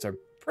access routes are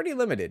pretty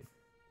limited.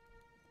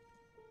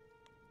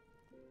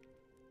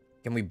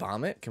 Can we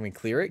bomb it? Can we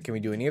clear it? Can we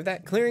do any of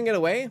that? Clearing it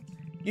away,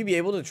 you'd be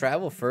able to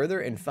travel further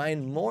and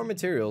find more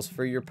materials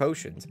for your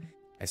potions,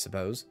 I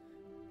suppose.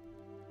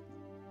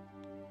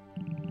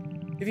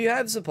 If you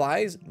have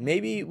supplies,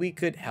 maybe we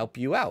could help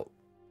you out.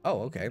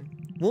 Oh, okay.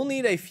 We'll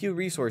need a few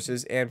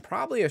resources and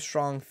probably a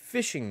strong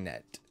fishing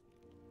net.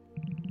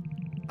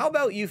 How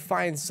about you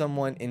find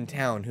someone in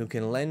town who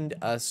can lend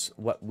us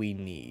what we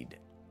need?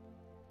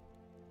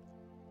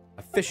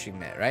 A fishing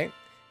net, right?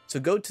 So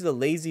go to the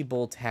Lazy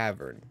Bull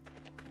Tavern.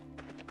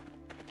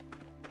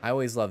 I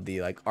always love the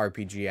like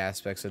RPG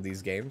aspects of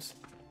these games.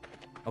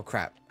 Oh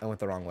crap, I went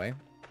the wrong way.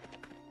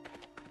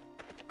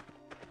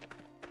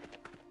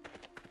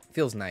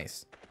 Feels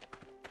nice.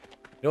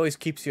 It always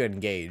keeps you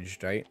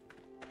engaged, right?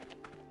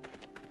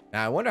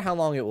 Now I wonder how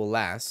long it will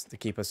last to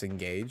keep us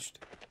engaged.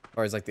 As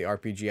far as like the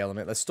RPG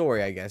element, the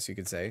story, I guess you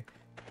could say.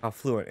 How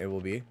fluent it will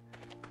be.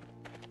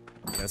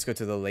 Let's go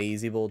to the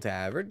Lazy Bull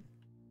Tavern.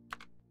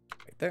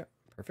 Right there,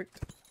 perfect.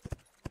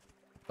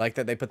 Like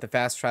that they put the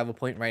fast travel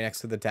point right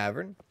next to the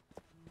tavern.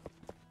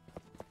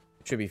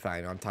 Should be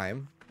fine on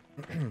time.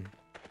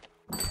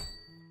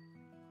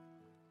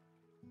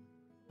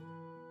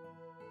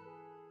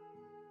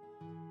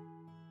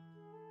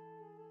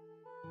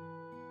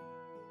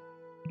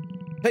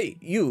 Hey,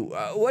 you,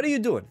 what are you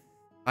doing?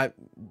 I'm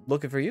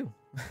looking for you.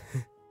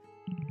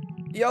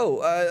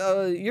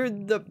 Yo, you're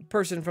the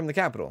person from the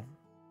capital.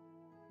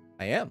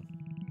 I am.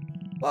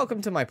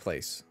 Welcome to my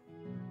place.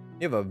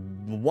 You have a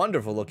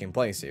wonderful looking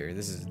place here.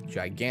 This is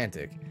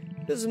gigantic.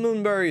 This is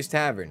Moonbury's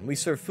Tavern. We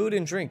serve food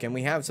and drink, and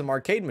we have some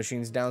arcade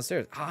machines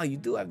downstairs. Ah, you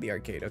do have the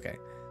arcade, okay.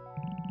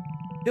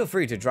 Feel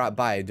free to drop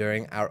by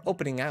during our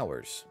opening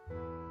hours.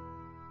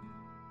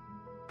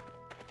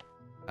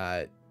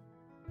 Are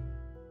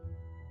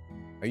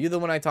you the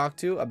one I talked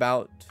to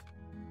about...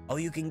 Oh,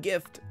 you can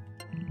gift.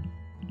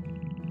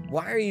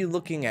 Why are you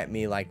looking at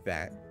me like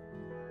that?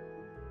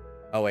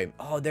 Oh, wait.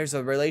 Oh, there's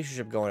a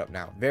relationship going up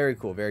now. Very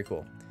cool, very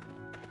cool.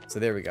 So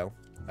there we go.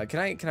 Can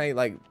I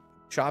like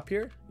shop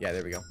here? Yeah,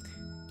 there we go.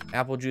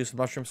 Apple juice,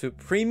 mushroom soup,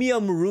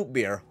 premium root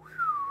beer.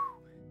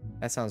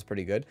 That sounds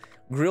pretty good.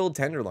 Grilled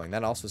tenderloin.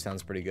 That also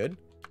sounds pretty good.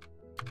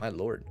 My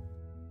lord.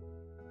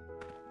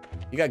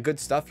 You got good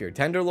stuff here.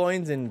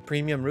 Tenderloins and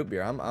premium root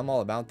beer. I'm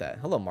all about that.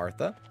 Hello,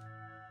 Martha.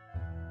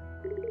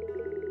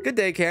 Good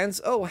day,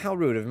 Kanz. Oh, how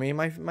rude of me.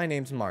 My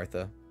name's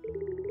Martha.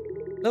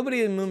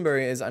 Nobody in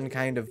Moonbury is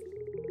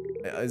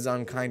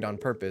unkind on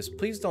purpose.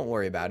 Please don't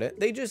worry about it.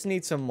 They just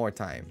need some more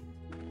time.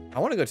 I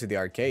want to go to the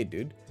arcade,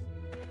 dude.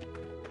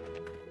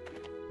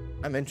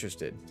 I'm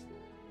interested.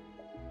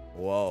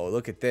 Whoa,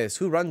 look at this.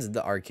 Who runs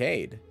the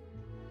arcade?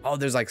 Oh,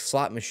 there's like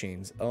slot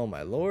machines. Oh,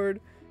 my lord.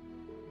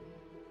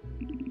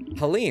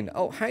 Helene.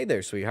 Oh, hi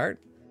there, sweetheart.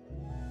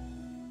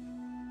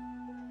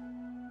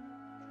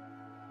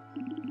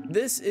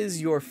 This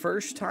is your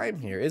first time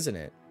here, isn't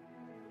it?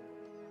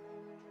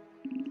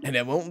 And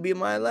it won't be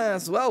my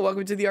last. Well,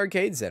 welcome to the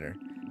arcade center.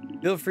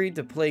 Feel free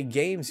to play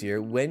games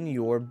here when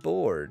you're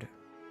bored.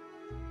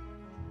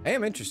 I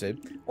am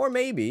interested. Or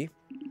maybe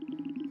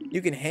you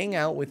can hang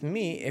out with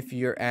me if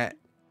you're at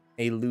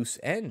a loose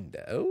end.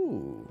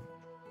 Oh.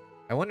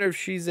 I wonder if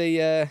she's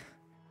a,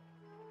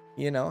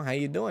 you know, how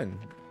you doing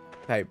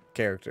type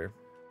character.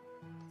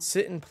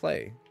 Sit and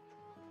play.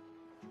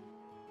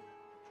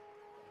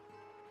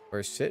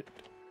 Or sit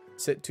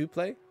to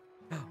play.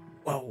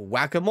 Whoa,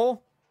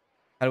 whack-a-mole?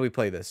 How do we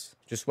play this?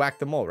 Just whack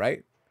the mole,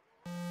 right?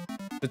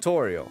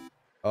 Tutorial.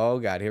 Oh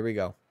god, here we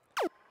go.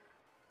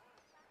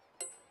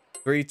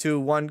 3, 2,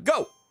 1,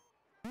 go!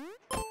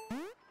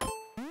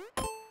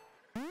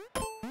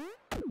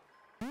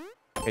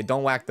 Okay,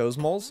 don't whack those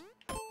moles.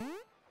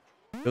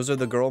 Those are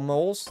the girl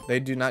moles. They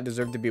do not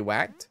deserve to be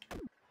whacked.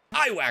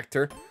 I whacked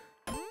her.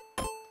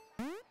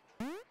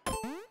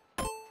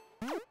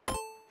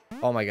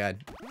 Oh my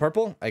god.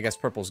 Purple? I guess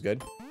purple's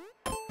good.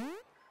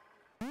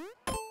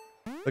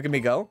 Look at me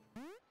go.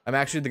 I'm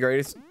actually the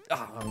greatest.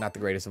 Oh, I'm not the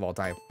greatest of all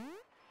time.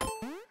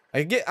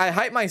 I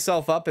hype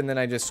myself up and then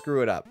I just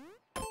screw it up.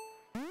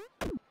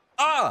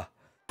 Ah!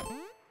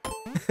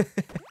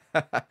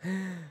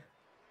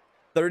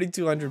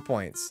 3,200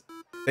 points.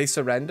 They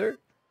surrender?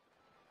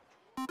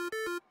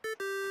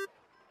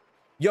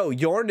 Yo,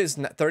 Yorn is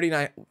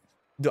 39.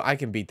 Dude, I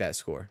can beat that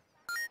score.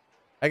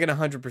 I can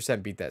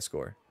 100% beat that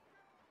score.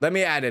 Let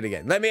me add it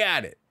again. Let me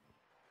add it.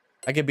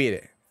 I can beat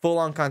it. Full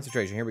on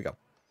concentration. Here we go.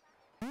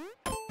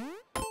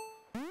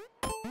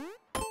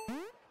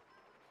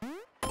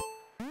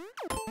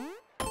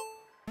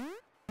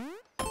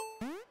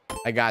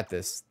 I got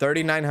this.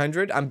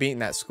 3,900. I'm beating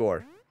that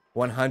score.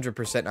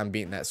 100% I'm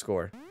beating that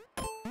score.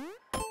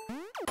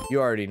 You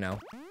already know.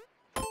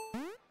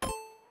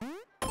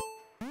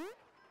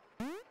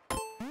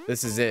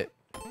 This is it.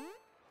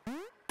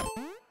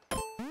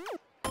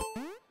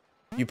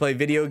 You play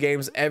video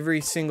games every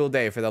single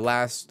day for the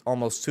last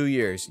almost 2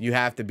 years. You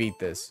have to beat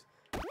this.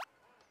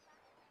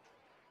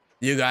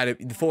 You got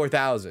it.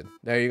 4,000.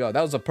 There you go.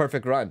 That was a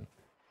perfect run.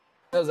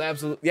 That was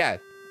absolute. Yeah.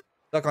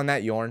 Stuck on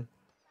that, Yorn.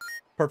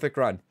 Perfect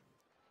run.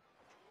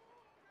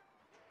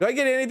 Do I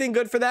get anything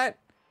good for that?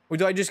 Or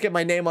do I just get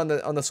my name on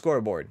the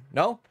scoreboard?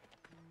 No?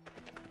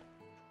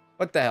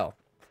 What the hell?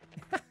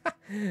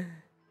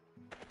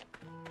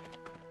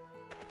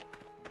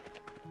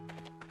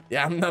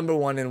 Yeah, I'm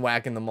 #1 in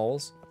whacking the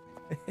moles.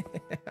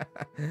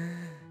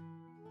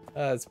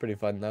 That's pretty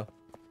fun, though.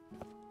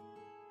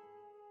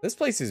 This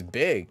place is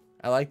big.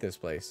 I like this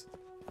place.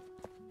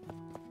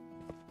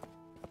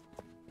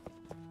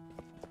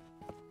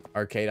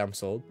 Arcade, I'm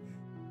sold.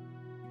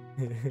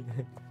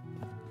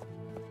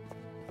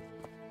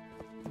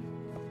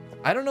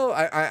 I don't know.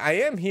 I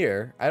am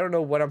here. I don't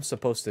know what I'm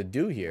supposed to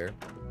do here.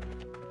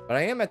 But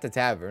I am at the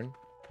tavern.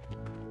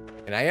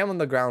 And I am on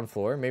the ground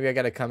floor. Maybe I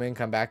gotta come in,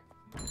 come back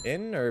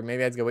in. Or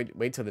maybe I have to go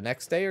wait till the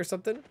next day or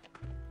something.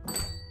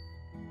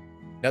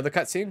 Another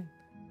cutscene?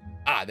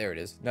 Ah, there it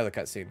is. Another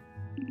cutscene.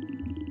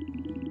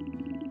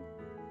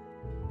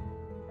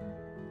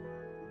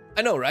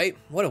 I know, right?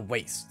 What a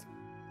waste.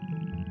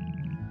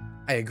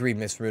 I agree,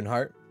 Miss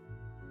Runeheart.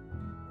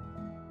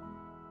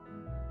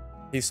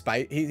 He's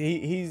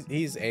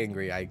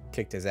angry. I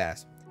kicked his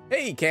ass.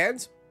 Hey,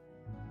 Cans.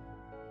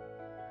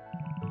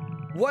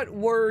 What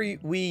were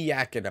we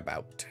yakking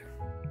about?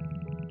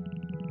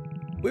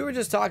 We were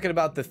just talking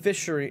about the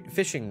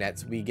fishing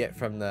nets we get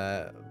from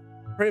the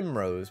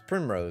Primrose.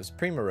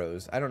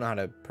 I don't know how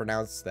to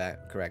pronounce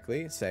that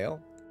correctly.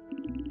 Sale.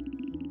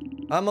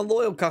 I'm a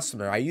loyal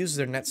customer. I use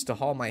their nets to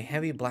haul my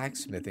heavy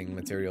blacksmithing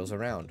materials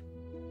around.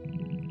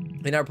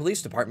 And our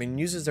police department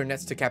uses their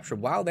nets to capture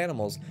wild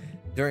animals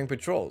during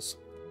patrols.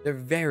 They're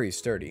very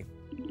sturdy.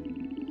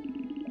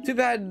 Too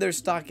bad their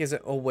stock is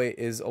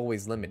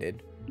always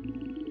limited.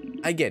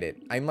 I get it.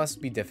 I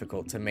must be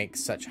difficult to make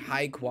such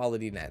high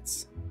quality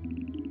nets.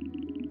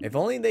 If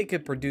only they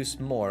could produce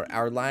more,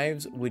 our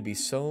lives would be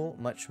so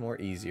much more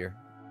easier.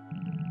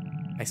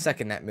 I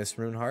second that, Miss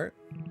Runeheart.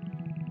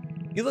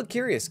 You look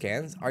curious,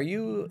 Cans. Are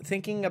you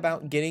thinking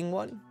about getting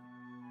one?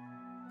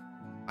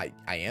 I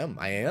am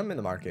in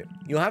the market.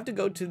 You'll have to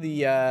go to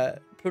the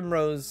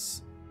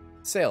Primrose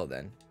sale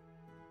then.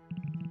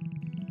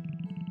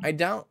 I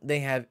doubt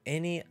they have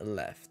any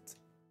left.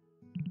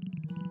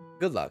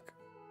 Good luck.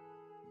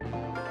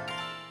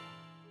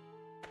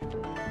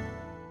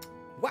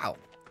 Wow.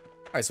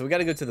 Alright, so we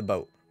gotta go to the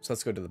boat. So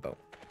let's go to the boat.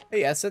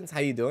 Hey, Essence, how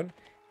you doing?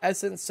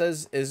 Essence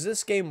says, is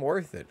this game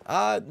worth it?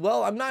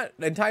 Well, I'm not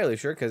entirely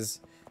sure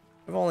because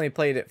I've only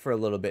played it for a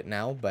little bit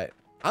now, but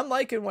I'm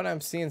liking what I'm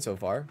seeing so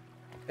far.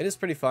 It is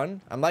pretty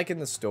fun. I'm liking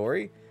the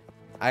story.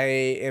 I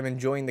am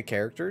enjoying the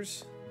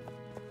characters.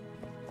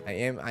 I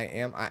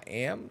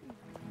am.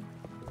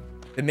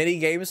 The mini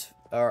games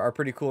are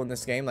pretty cool in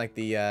this game, like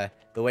the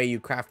way you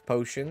craft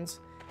potions,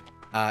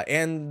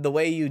 and the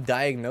way you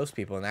diagnose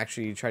people and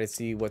actually try to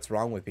see what's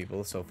wrong with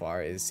people. So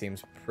far, it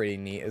seems pretty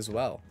neat as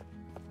well.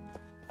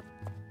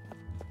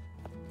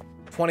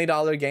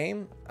 $20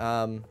 game,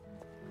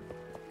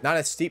 not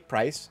a steep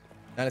price,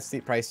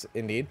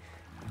 indeed.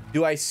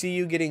 Do I see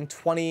you getting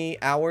 20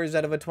 hours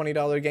out of a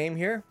 $20 game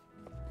here?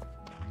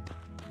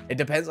 It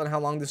depends on how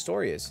long the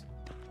story is.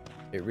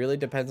 It really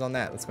depends on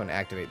that. Let's go and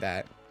activate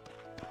that.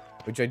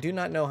 Which I do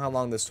not know how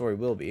long the story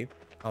will be.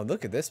 Oh,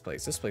 look at this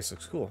place. This place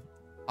looks cool.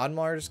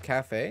 Oddmar's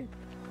Cafe.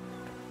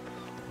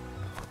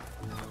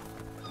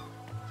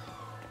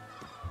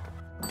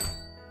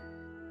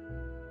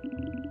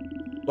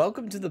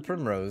 Welcome to the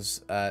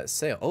Primrose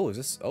sale. Oh, is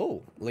this...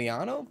 Oh,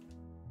 Liano?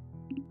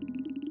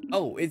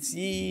 Oh, it's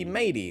ye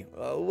matey.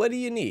 What do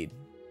you need?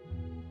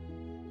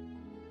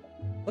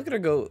 Look at her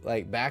go,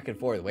 like, back and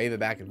forth. Wave it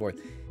back and forth.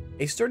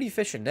 A sturdy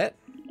fishing net.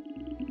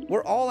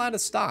 We're all out of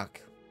stock.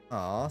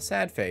 Aw,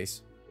 sad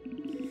face.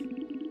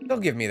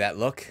 Don't give me that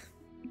look.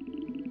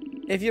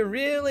 If you're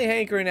really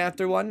hankering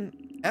after one,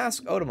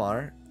 ask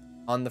Odomar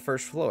on the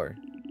first floor.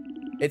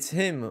 It's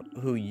him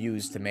who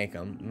used to make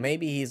them.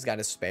 Maybe he's got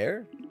a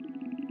spare?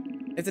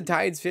 If the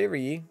tides favor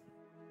ye.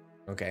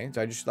 Okay,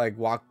 so I just like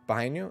walk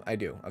behind you? I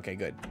do. Okay,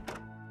 good.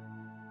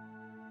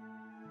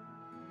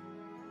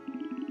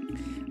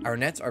 Our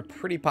nets are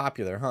pretty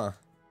popular, huh?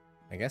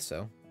 I guess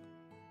so.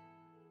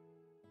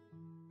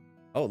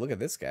 Oh, look at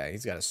this guy.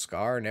 He's got a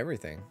scar and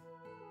everything.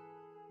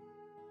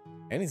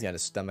 And he's got a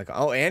stomach.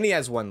 Oh, and he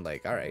has one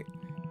leg. All right.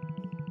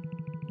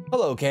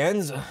 Hello,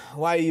 Cans.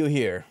 Why are you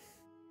here?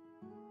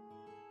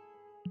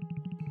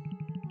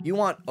 You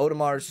want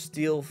Odomar's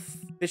steel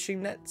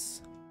fishing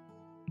nets?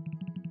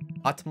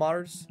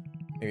 Otmar's?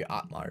 Maybe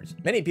Otmar's.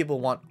 Many people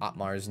want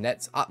Otmar's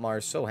nets.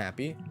 Otmar's so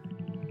happy.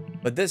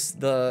 But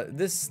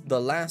the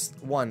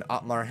last one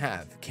Otmar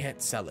have.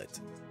 Can't sell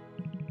it.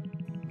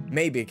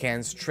 Maybe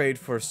Cans trade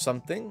for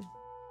something.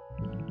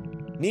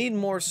 Need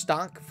more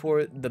stock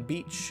for the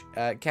beach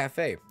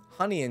cafe.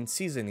 Honey and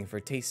seasoning for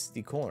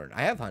tasty corn.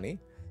 I have honey.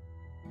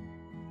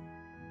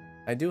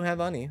 I do have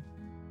honey.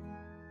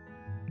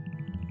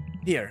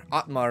 Here,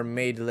 Otmar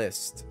made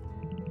list.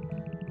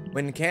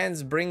 When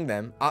cans bring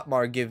them,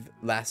 Otmar give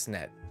last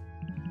net.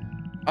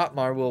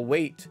 Otmar will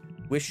wait.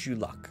 Wish you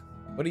luck.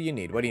 What do you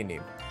need? What do you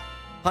need?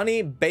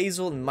 Honey,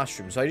 basil, and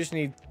mushrooms. So I just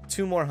need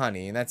 2 more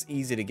honey, and that's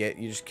easy to get.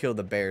 You just kill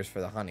the bears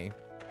for the honey.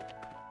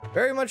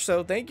 Very much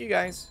so. Thank you,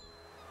 guys.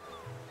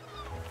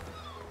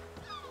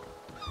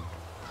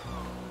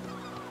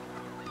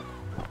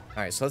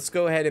 Alright, so let's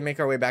go ahead and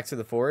make our way back to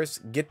the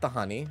forest. Get the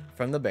honey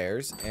from the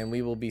bears, and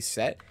we will be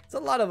set.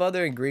 There's a lot of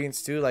other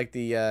ingredients, too, like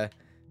the,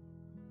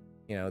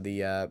 you know,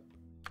 the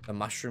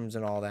mushrooms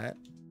and all that.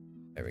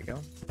 There we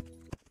go.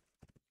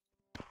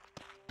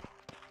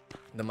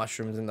 The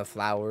mushrooms and the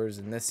flowers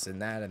and this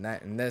and that and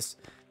that and this.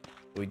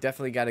 We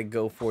definitely got to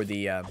go for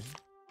the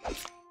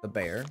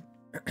bear.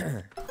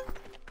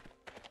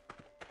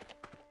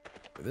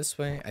 This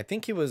way. I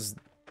think he was,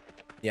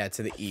 yeah,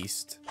 to the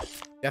east.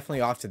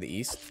 Definitely off to the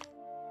east.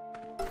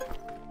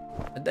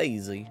 A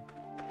daisy.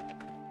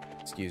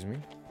 Excuse me.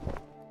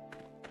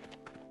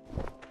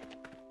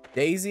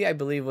 Daisy, I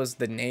believe, was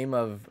the name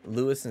of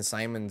Lewis and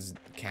Simon's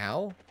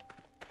cow.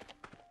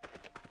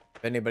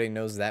 If anybody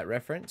knows that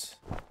reference.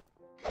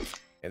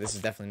 Yeah, this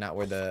is definitely not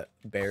where the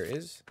bear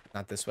is.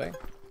 Not this way.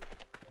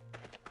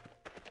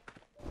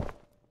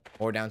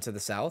 Or down to the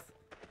south.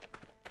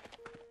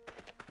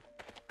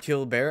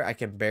 Kill bear. I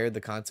can bear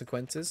the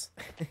consequences.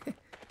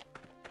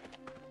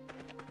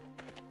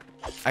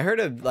 I heard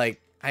a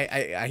like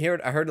I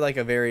heard like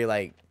a very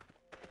like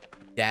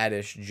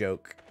daddish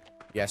joke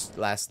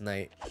last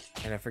night,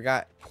 and I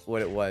forgot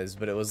what it was,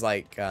 but it was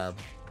like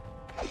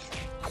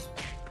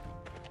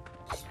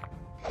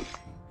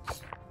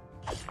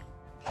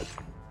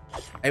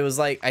it was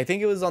like, I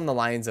think it was on the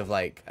lines of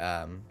like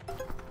oh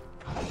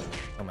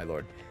my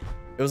lord,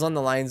 it was on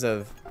the lines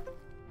of,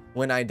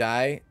 when I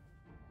die,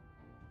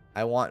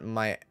 I want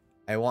my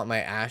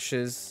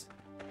ashes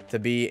to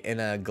be in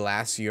a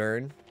glass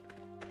urn,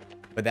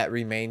 but that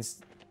remains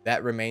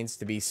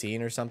to be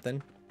seen, or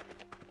something.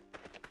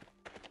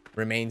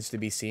 Remains to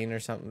be seen, or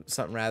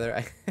something rather.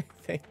 I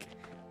think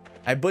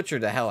I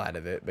butchered the hell out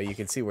of it, but you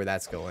can see where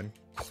that's going.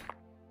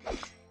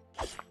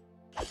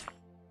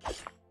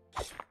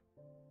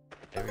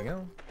 There we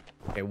go.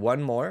 Okay,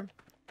 one more.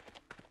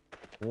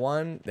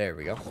 There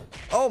we go.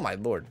 Oh my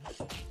lord.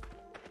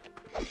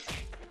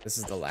 This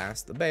is the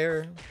last. The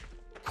bear.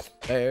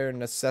 Bare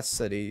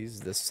necessities.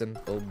 The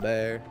simple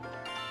bear.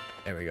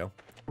 There we go.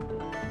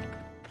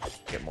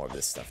 Get more of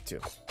this stuff too.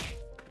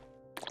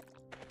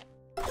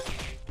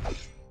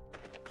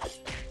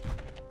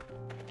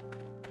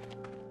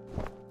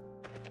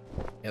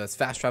 Yeah, let's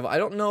fast travel. I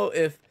don't know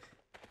if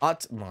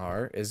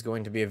Otmar is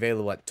going to be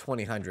available at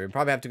 2000.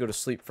 Probably have to go to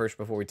sleep first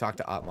before we talk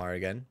to Otmar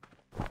again.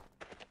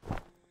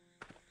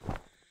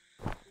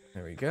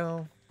 There we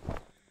go.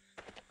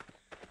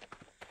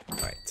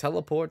 Alright,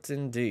 teleport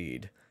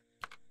indeed.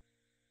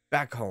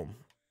 Back home.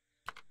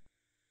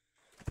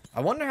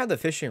 I wonder how the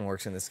fishing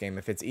works in this game,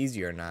 if it's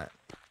easy or not.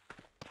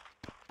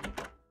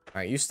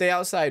 Alright, you stay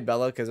outside,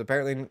 Bella, because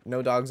apparently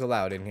no dogs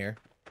allowed in here.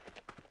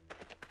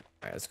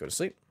 Alright, let's go to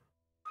sleep.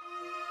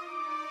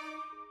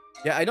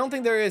 Yeah, I don't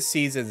think there is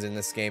seasons in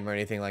this game or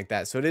anything like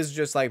that. So it is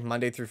just like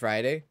Monday through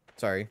Friday.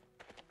 Sorry.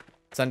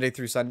 Sunday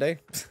through Sunday.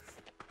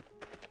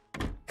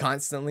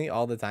 Constantly,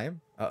 all the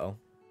time. Uh-oh.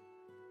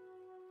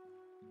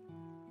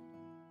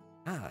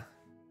 Ah.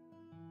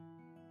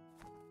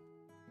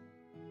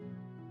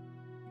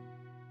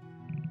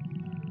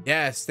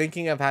 Yes,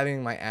 thinking of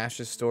having my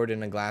ashes stored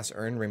in a glass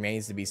urn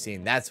remains to be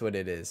seen. That's what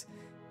it is.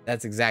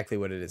 That's exactly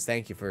what it is.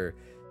 Thank you for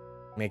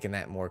making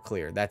that more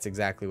clear. That's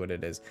exactly what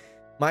it is.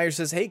 Myers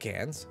says, hey,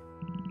 Cans.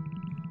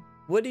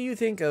 What do you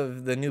think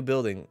of the new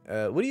building?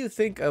 What do you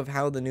think of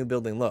how the new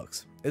building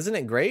looks? Isn't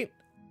it great?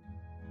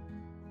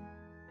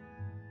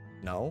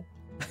 No.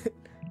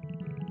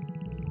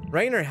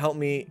 Rainer helped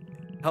me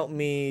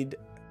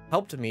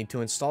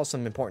to install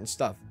some important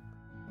stuff.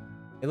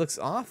 It looks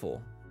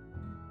awful.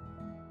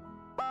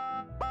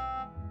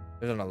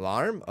 There's an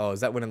alarm? Oh,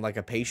 is that when like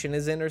a patient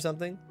is in or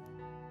something?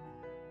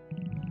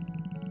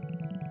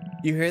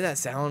 You hear that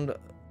sound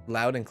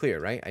loud and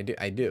clear, right?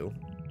 I do.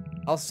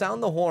 I'll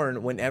sound the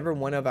horn whenever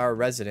one of our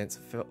residents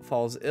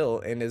falls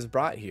ill and is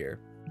brought here.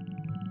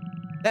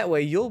 That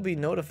way you'll be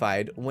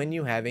notified when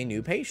you have a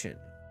new patient.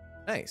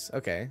 Nice.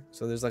 Okay.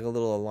 So there's like a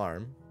little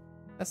alarm.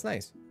 That's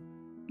nice.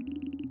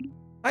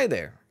 Hi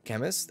there,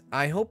 Chemist.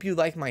 I hope you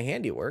like my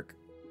handiwork.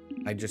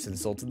 I just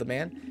insulted the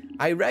man.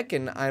 I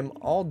reckon I'm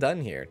all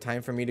done here.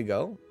 Time for me to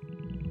go.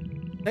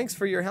 Thanks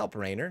for your help,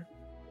 Rainer.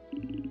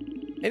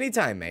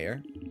 Anytime,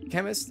 Mayor.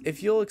 Chemist,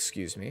 if you'll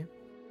excuse me.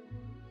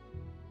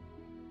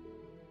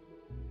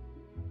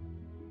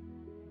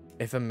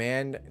 If a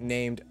man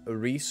named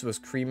Reese was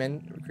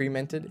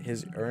cremated,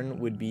 his urn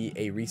would be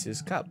a Reese's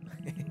cup.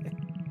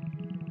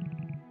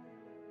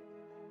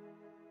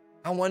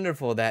 How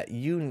wonderful that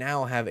you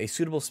now have a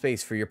suitable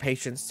space for your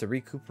patients to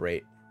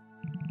recuperate.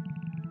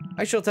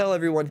 I shall tell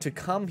everyone to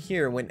come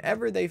here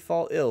whenever they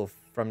fall ill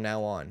from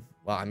now on.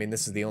 Well, I mean,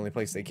 this is the only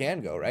place they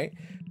can go, right?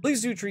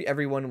 Please do treat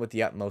everyone with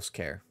the utmost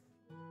care.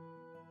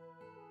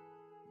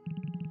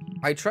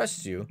 I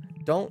trust you.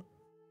 Don't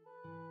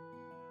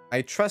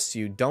I trust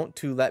you. Don't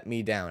to let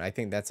me down. I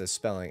think that's a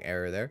spelling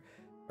error there.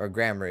 Or a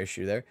grammar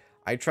issue there.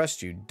 I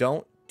trust you.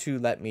 Don't to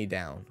let me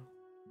down.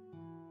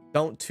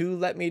 Don't to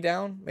let me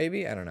down?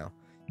 Maybe? I don't know.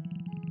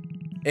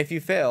 If you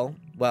fail,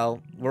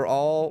 well, we're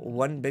all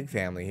one big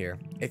family here.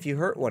 If you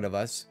hurt one of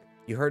us,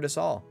 you hurt us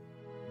all.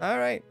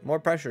 Alright, more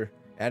pressure.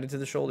 Added to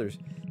the shoulders.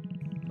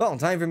 Well,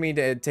 time for me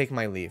to take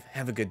my leave.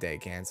 Have a good day,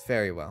 Kanz.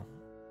 Very well.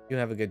 You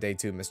have a good day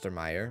too, Mr.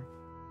 Meyer.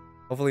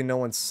 Hopefully no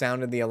one's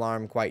sounded the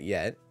alarm quite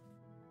yet.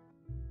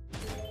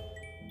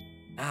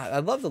 I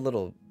love the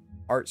little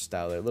art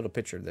style there, little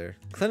picture there.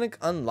 Clinic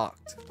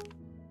unlocked.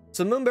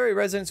 So Moonbury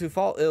residents who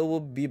fall ill will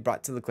be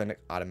brought to the clinic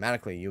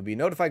automatically. You'll be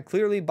notified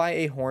clearly by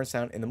a horn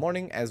sound in the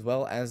morning, as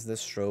well as the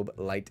strobe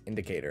light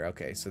indicator.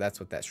 Okay, so that's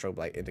what that strobe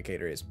light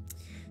indicator is.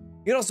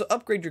 You can also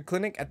upgrade your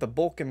clinic at the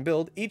bulk and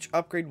build. Each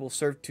upgrade will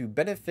serve to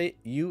benefit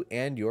you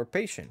and your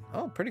patient.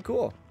 Oh, pretty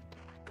cool.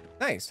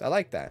 Nice, I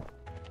like that.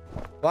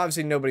 Well,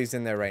 obviously nobody's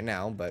in there right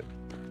now, but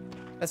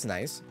that's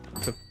nice.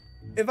 So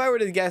if I were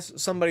to guess,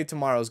 somebody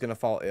tomorrow is going to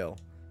fall ill.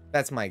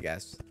 That's my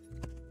guess.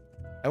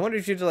 I wonder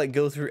if you have to like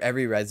go through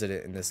every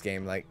resident in this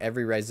game. Like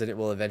every resident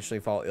will eventually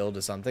fall ill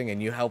to something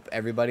and you help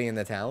everybody in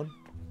the town.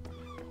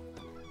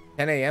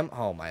 10 a.m.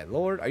 Oh my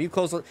lord. Are you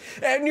closed on...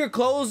 And you're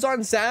closed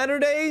on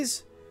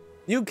Saturdays?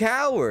 You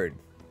coward.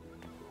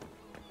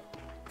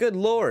 Good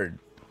lord.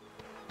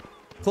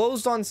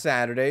 Closed on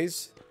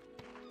Saturdays.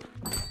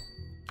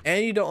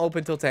 And you don't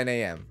open till 10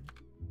 a.m.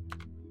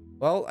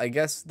 Well, I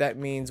guess that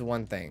means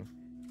one thing.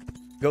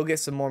 Go get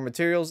some more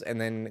materials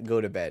and then go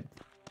to bed.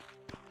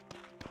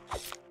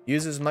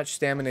 Use as much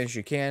stamina as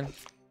you can.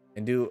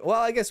 And do...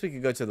 Well, I guess we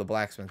could go to the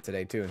blacksmith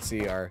today too and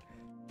see our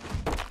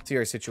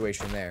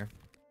situation there.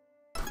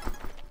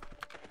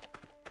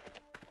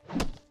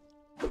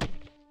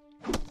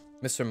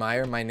 Mr.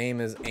 Meyer, my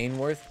name is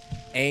Ainworth.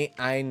 Ain't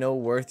I no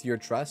worth your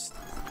trust?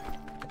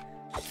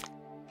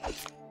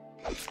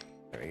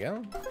 There we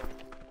go.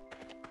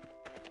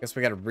 Guess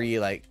we gotta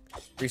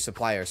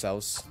resupply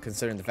ourselves,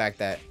 considering the fact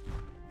that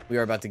we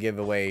are about to give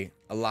away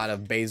a lot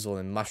of basil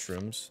and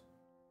mushrooms.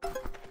 I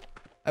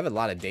have a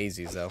lot of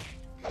daisies though.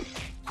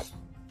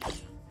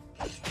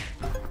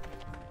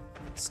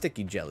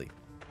 Sticky jelly.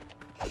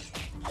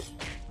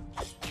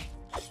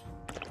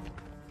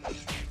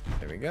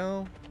 There we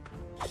go.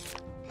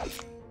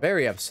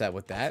 Very upset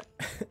with that.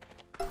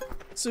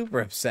 Super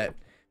upset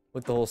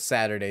with the whole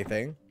Saturday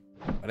thing.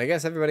 But I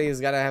guess everybody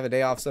has got to have a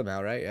day off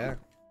somehow, right? Yeah.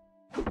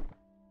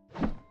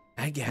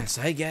 I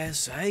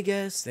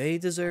guess they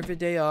deserve a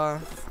day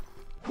off.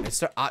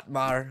 Mr.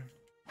 Otmar.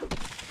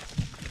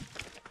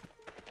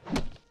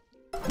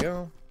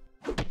 Go.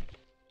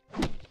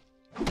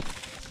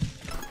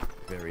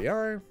 There we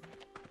are.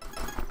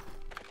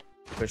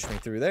 Push me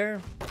through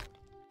there.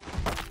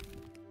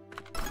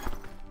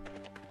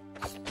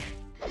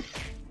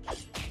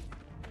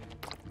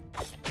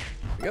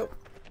 Go.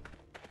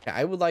 Yeah,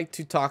 I would like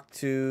to talk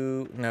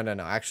to... No.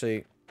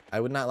 Actually,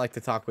 I would not like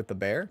to talk with the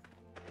bear.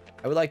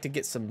 I would like to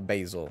get some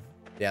basil.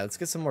 Yeah, let's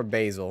get some more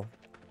basil.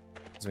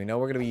 Because we know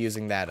we're going to be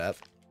using that up.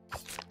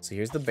 So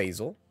here's the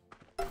basil.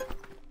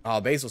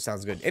 Oh, basil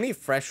sounds good. Any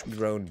fresh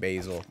grown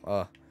basil.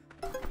 Oh,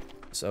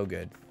 so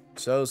good.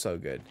 So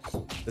good.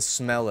 The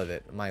smell of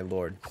it, my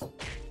lord.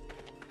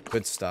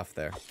 Good stuff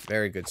there.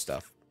 Very good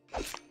stuff.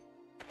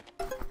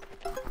 There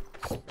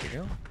we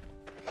go.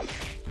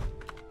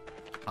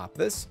 Pop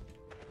this.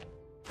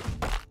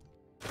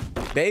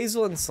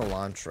 Basil and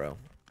cilantro.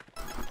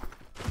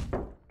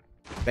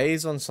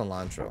 Basil and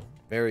cilantro.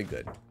 Very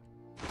good.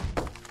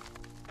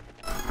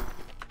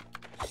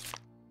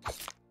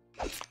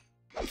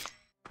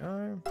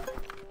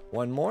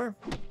 One more.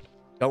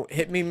 Don't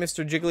hit me,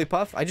 Mr.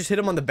 Jigglypuff. I just hit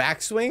him on the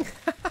backswing.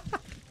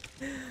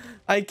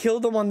 I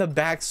killed him on the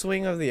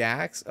backswing of the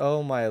axe.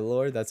 Oh my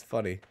lord, that's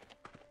funny.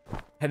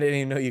 I didn't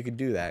even know you could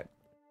do that.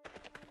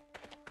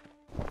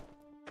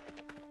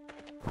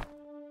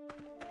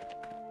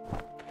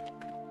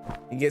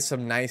 You get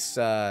some nice,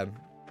 what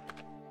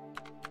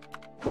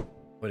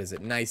is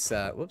it? Nice,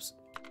 whoops.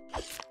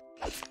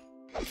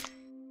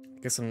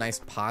 Get some nice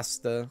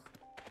pasta.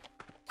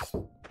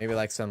 Maybe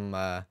like some,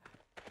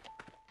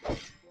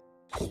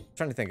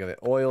 trying to think of it.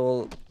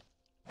 Oil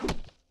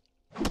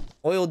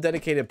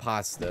dedicated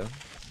pasta.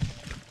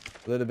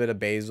 A little bit of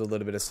basil, a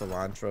little bit of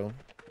cilantro.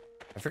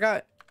 I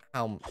forgot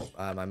how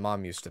my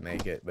mom used to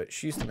make it, but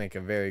she used to make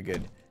a very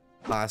good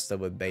pasta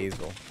with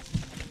basil.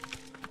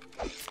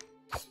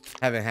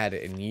 Haven't had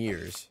it in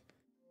years.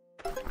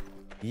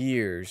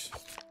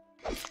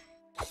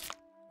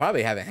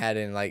 Probably haven't had it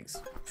in like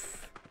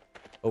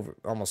over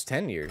almost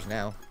 10 years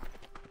now.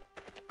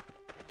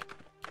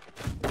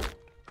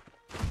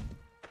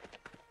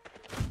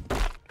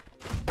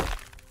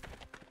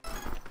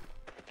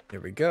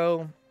 There we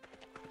go.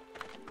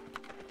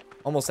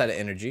 Almost out of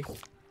energy.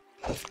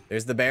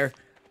 There's the bear.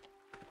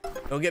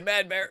 Don't get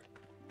mad, bear.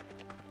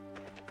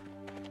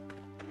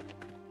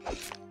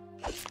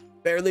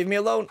 Bear, leave me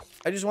alone.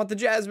 I just want the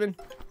jasmine.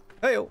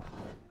 Hey-o.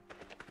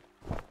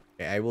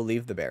 Okay, I will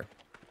leave the bear.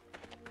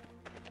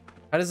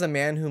 How does a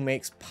man who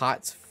makes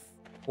pots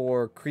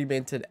for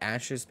cremated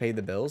ashes pay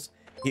the bills.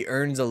 He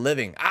earns a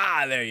living.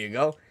 Ah, there you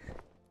go.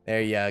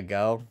 There you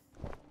go.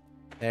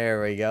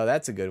 There we go.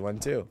 That's a good one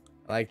too.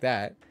 I like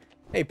that.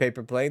 Hey,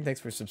 Paper Plane, thanks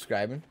for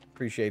subscribing.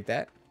 Appreciate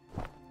that.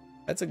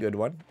 That's a good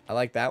one. I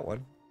like that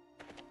one.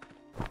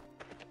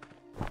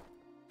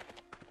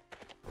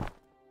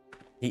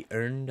 He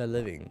earned a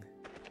living.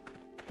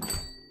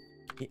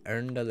 He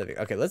earned a living.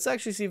 Okay, let's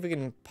actually see if we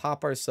can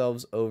pop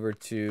ourselves over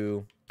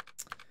to...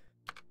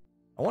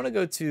 I want to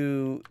go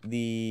to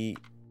the...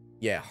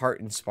 Yeah,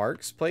 Heart and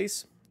Sparks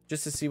place.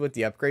 Just to see what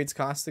the upgrades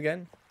cost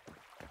again.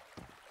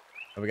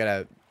 Oh, we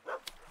gotta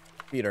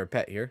feed our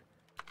pet here.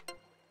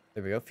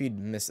 There we go. Feed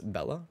Miss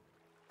Bella.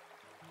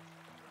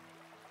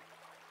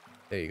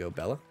 There you go,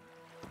 Bella.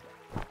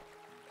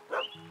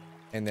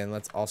 And then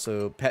let's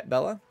also pet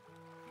Bella.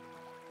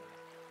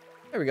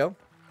 There we go.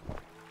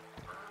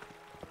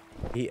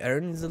 He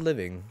earns a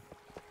living.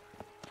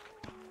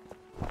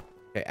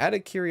 Okay, out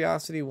of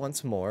curiosity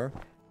once more,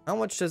 how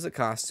much does it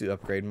cost to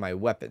upgrade my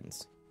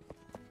weapons?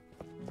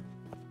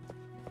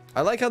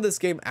 I like how this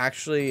game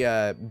actually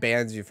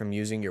bans you from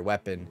using your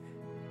weapon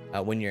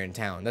when you're in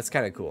town. That's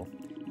kind of cool.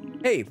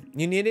 Hey,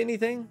 you need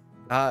anything?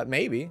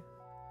 Maybe.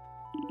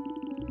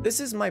 This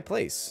is my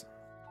place.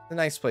 It's a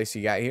nice place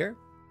you got here.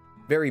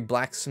 Very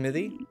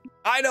blacksmithy.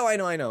 I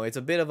know. It's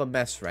a bit of a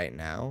mess right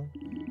now.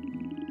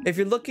 If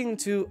you're looking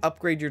to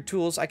upgrade your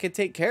tools, I could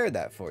take care of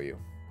that for you.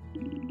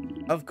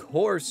 Of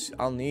course,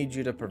 I'll need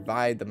you to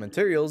provide the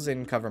materials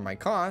and cover my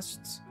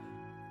costs.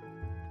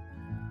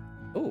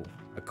 Oh,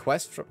 a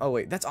quest from... Oh,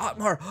 wait, that's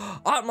Otmar.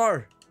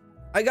 Otmar,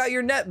 I got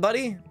your net,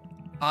 buddy.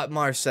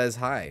 Otmar says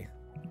hi.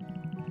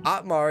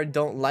 Otmar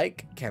don't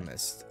like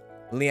Chemist.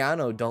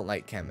 Liano don't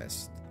like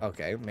Chemist.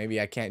 Okay, maybe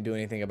I can't do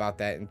anything about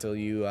that until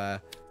you, yeah,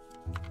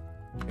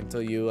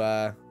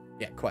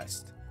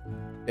 quest.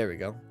 There we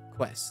go.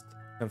 Quest.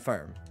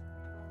 Confirm.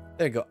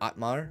 There you go,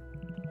 Otmar.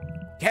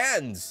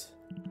 Cans!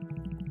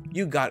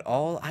 You got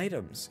all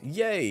items.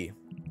 Yay!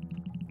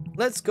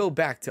 Let's go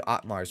back to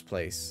Otmar's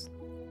place.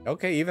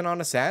 Okay, even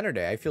on a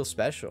Saturday, I feel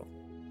special.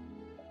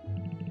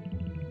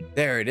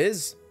 There it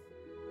is.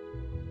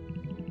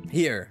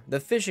 Here, the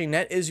fishing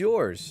net is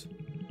yours.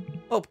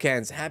 Hope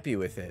Can's happy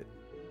with it.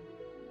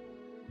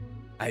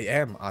 I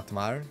am,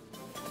 Otmar.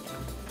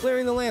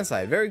 Clearing the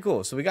landside. Very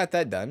cool. So we got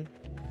that done.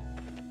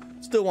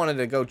 Still wanted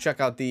to go check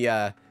out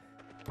the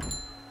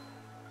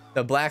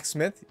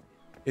blacksmith.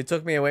 It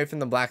took me away from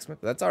the blacksmith,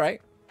 but that's all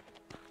right.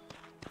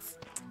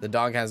 The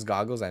dog has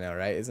goggles. I know,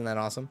 right? Isn't that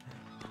awesome?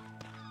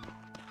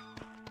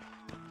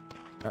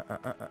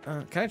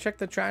 Can I check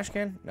the trash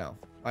can? No.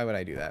 Why would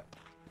I do that?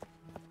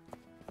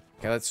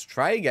 Okay, let's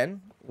try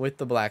again with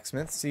the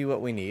blacksmith. See what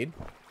we need.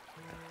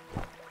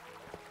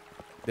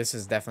 This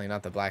is definitely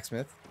not the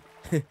blacksmith.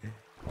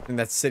 And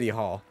that's City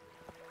Hall.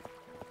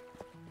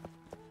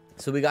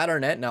 So we got our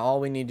net. Now all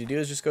we need to do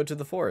is just go to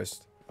the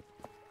forest.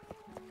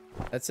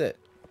 That's it.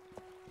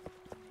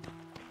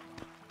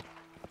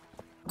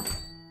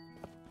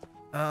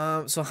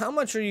 So how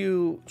much are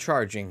you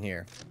charging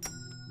here?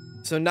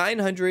 So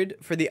 900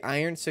 for the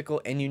iron sickle,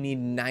 and you need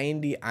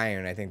 90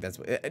 iron. I think that's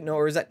what, no,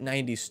 or is that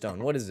 90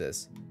 stone? What is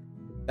this?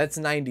 That's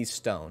 90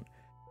 stone.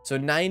 So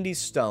 90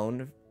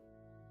 stone,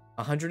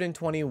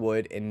 120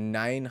 wood, and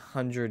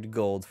 900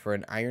 gold for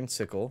an iron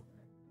sickle,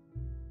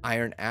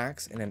 iron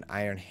axe, and an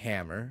iron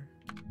hammer.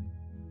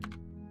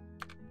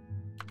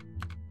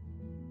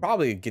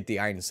 Probably get the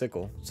iron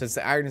sickle, since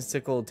the iron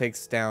sickle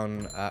takes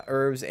down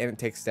herbs and it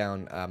takes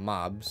down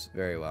mobs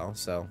very well.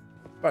 So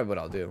probably what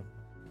I'll do.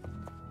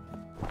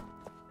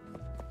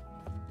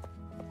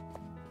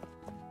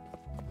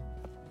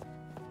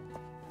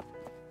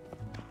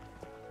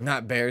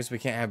 Not bears. We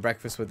can't have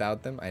breakfast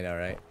without them. I know,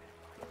 right?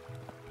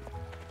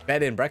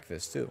 Bed and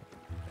breakfast too.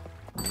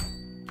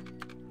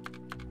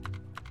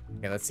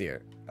 Okay, let's see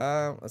here.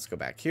 Let's go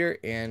back here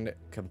and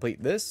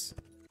complete this.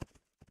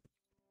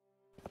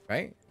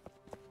 Right?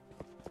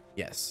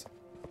 Yes.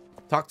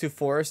 Talk to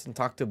Forest and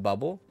talk to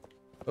Bubble.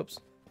 Oops.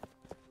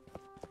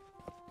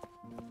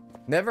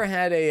 Never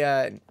had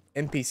a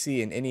NPC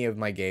in any of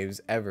my games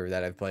ever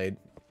that I've played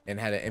and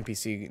had an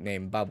NPC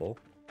named Bubble.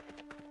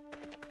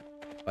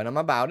 But I'm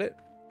about it.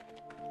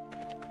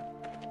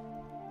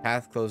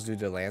 Path closed due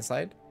to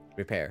landslide.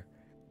 Repair.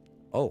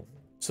 Oh,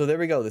 so there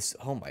we go. This.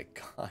 Oh my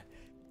god.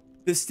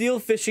 The steel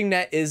fishing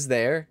net is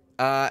there.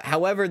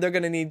 However, they're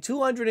going to need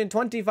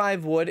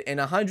 225 wood and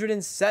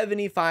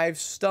 175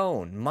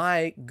 stone.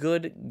 My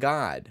good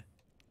god.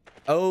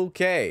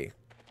 Okay.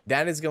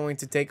 That is going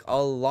to take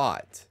a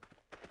lot.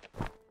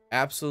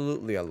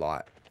 Absolutely a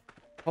lot.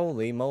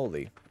 Holy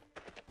moly.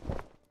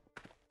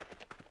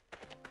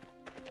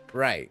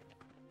 Right.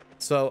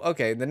 So,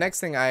 okay. The next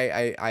thing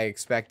I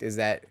expect is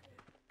that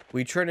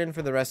we turn in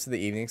for the rest of the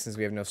evening since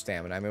we have no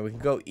stamina. I mean, we can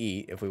go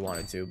eat if we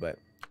wanted to, but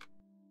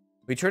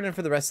we turn in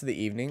for the rest of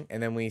the evening,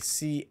 and then we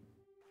see,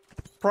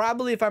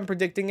 probably if I'm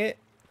predicting it,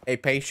 a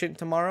patient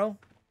tomorrow.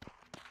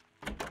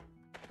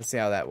 Let's see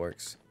how that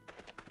works.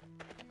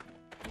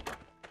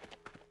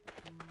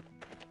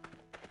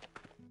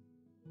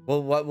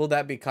 Well, what will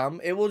that become?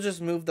 It will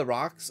just move the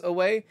rocks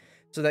away.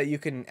 so that you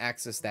can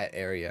access that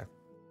area.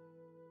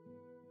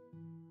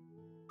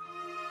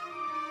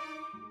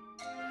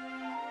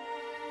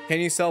 Can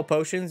you sell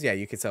potions? Yeah,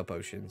 you can sell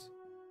potions.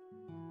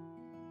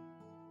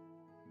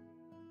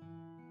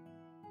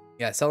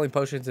 Yeah, selling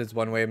potions is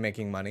one way of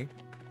making money.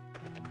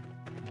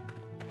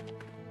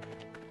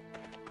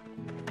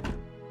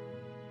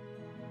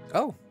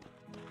 Oh.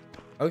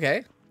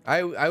 Okay.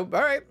 All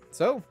right.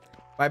 So,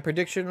 my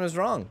prediction was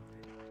wrong.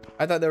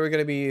 I thought they were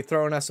going to be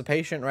throwing us a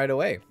patient right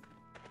away.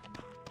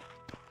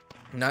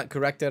 Not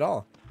correct at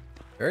all.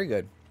 Very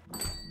good.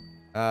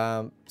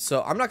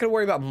 So I'm not going to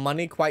worry about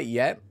money quite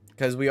yet,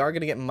 because we are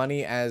going to get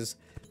money as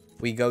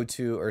we go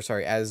to, or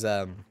sorry, as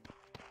we're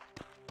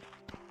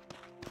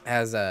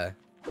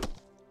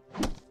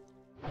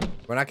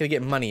not going to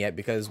get money yet,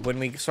 because when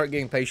we start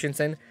getting patients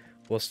in,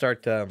 we'll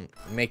start to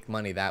make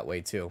money that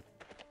way too.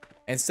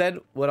 Instead,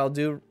 what I'll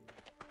do,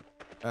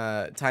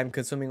 time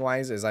consuming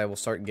wise, is I will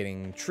start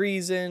getting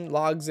trees in,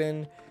 logs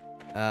in,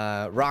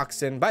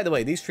 rocks in. By the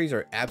way, these trees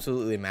are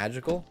absolutely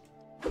magical.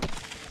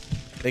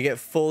 They get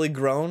fully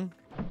grown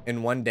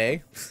in one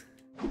day.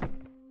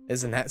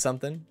 Isn't that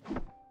something?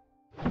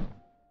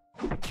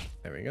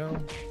 There we go.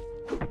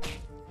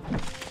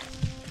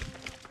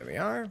 There we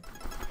are.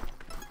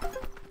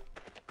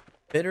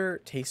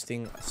 Bitter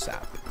tasting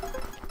sap.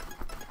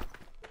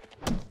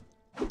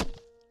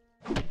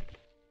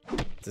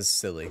 This is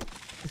silly.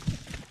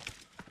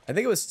 I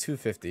think it was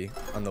 250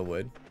 on the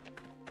wood.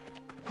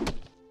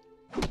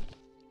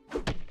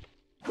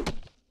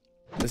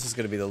 This is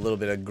going to be the little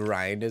bit of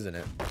grind, isn't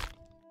it?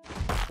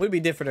 Would be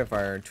different if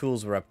our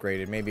tools were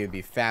upgraded. Maybe it'd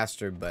be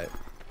faster, but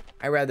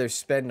I'd rather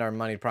spend our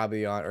money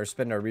probably on, or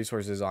spend our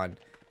resources on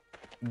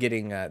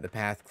getting the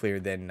path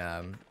clear than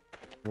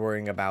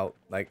worrying about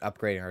like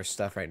upgrading our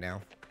stuff right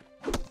now.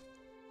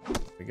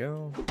 There we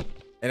go.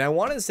 And I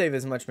want to save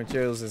as much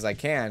materials as I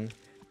can.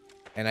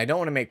 And I don't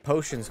want to make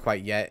potions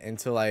quite yet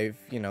until I,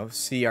 you know,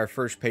 see our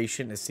first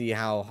patient to see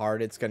how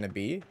hard it's going to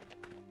be.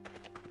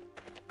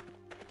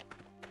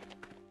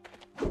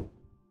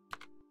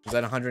 Was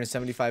that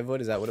 175 wood?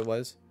 Is that what it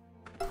was?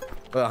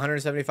 Well,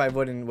 175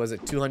 wood, and was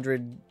it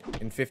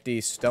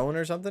 250 stone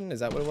or something? Is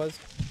that what it was?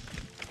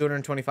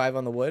 225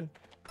 on the wood?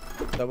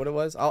 Is that what it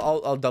was?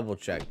 I'll double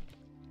check.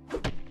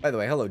 By the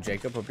way, hello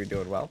Jacob. Hope you're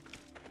doing well.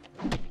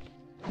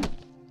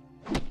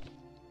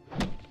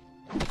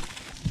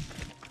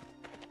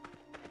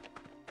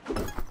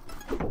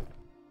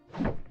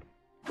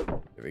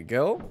 There we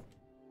go.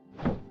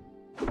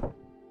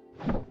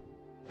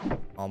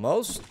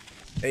 Almost.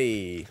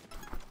 Hey.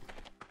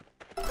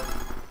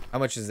 How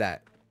much is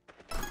that?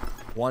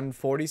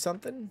 140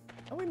 something?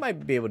 Oh, we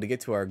might be able to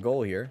get to our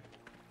goal here.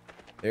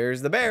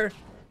 There's the bear.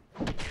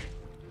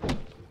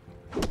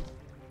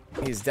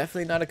 He's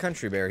definitely not a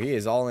country bear. He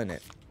is all in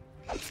it.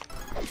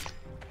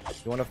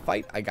 You want to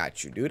fight? I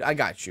got you, dude. I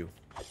got you.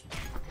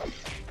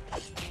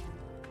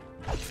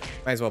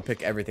 Might as well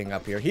pick everything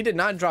up here. He did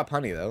not drop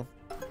honey, though.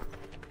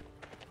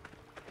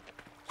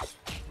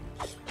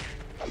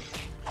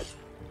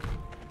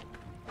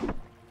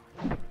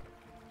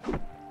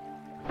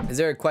 Is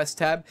there a quest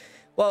tab?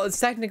 Well, it's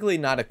technically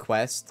not a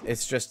quest.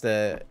 It's just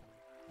a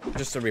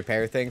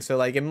repair thing. So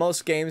like in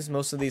most games,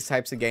 most of these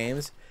types of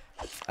games,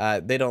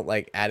 they don't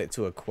like add it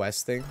to a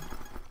quest thing.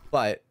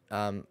 But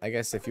I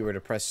guess if you were to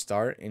press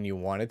start and you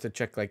wanted to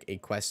check like a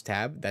quest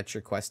tab, that's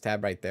your quest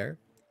tab right there.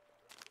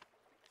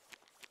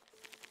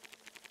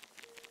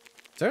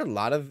 Is there a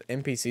lot of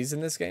NPCs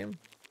in this game?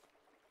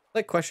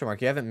 Like question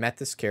mark, you haven't met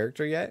this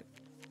character yet?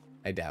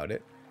 I doubt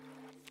it.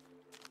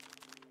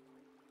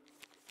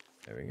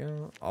 There we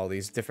go. All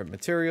these different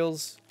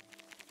materials.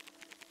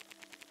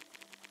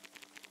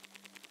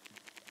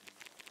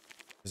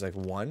 There's like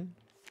one.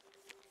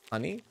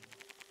 Honey.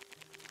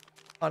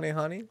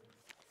 Honey.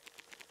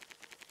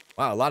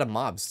 Wow, a lot of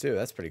mobs too.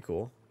 That's pretty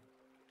cool.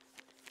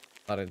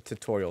 A lot of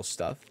tutorial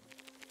stuff.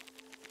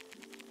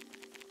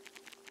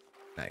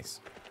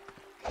 Nice.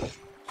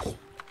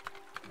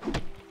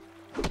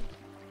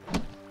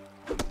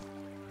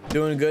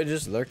 Doing good,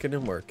 just lurking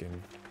and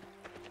working.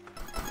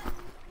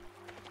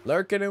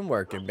 Lurking and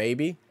working,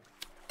 baby.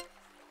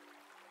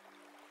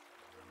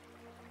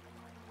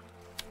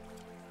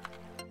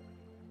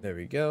 There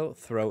we go.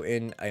 Throw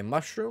in a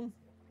mushroom.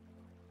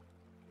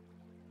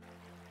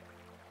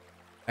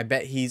 I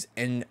bet he's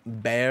embarrassed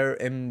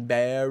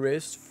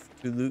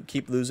to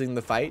keep losing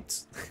the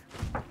fights.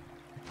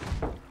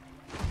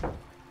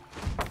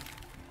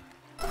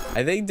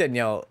 I think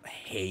Danielle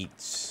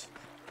hates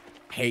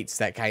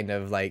that kind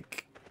of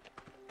like,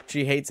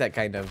 she hates that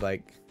kind of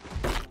like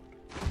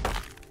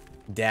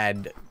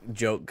dad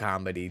joke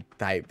comedy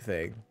type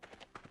thing.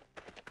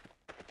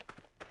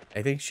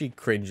 I think she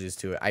cringes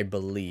to it. I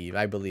believe.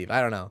 I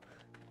don't know.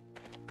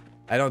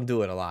 I don't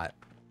do it a lot.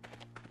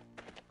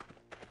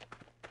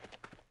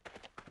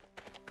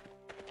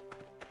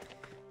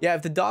 Yeah,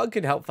 if the dog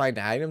could help find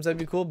items, that'd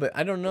be cool, but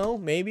I don't know,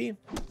 maybe.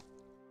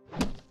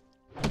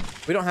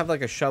 We don't have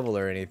like a shovel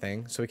or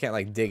anything, so we can't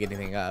like dig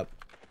anything up.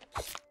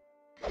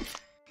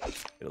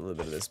 Get a little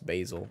bit of this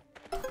basil.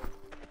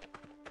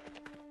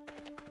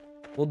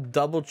 We'll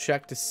double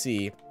check to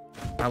see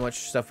how much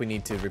stuff we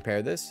need to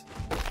repair this.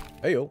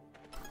 Hey, yo.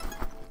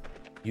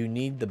 You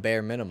need the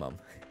bare minimum.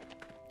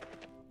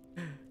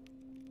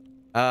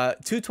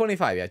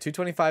 225, yeah,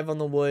 225 on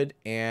the wood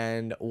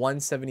and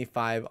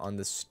 175 on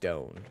the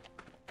stone.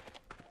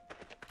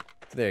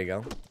 So there you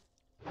go.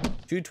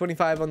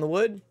 225 on the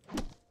wood,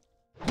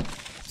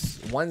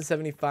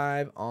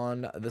 175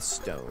 on the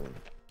stone.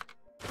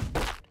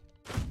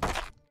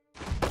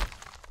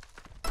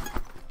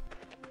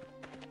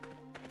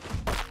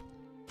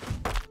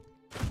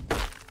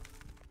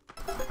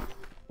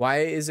 Why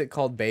is it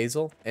called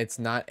Basil? It's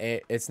not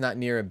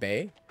near a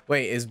bay.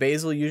 Wait, is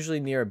Basil usually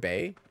near a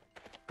bay?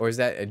 Or is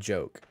that a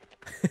joke?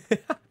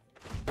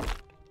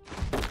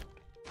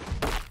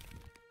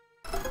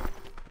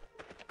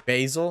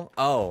 Basil?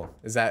 Oh,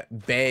 is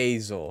that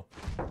basil?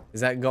 Is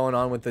that going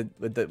on with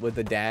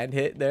the dad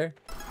hit there?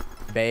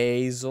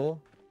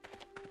 Basil.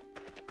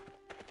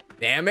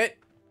 Damn it.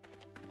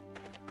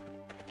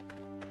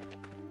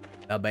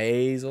 The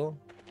basil.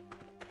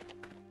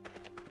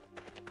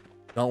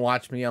 Don't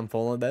watch me, I'm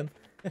full of them.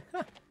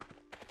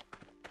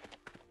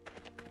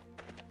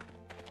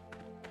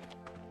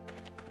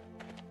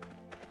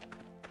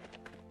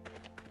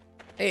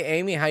 Hey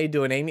Amy, how you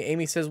doing?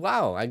 Amy says,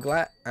 "Wow,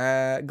 glad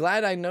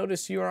I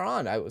noticed you are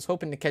on. I was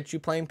hoping to catch you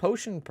playing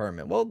Potion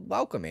Permit." Well,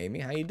 welcome, Amy.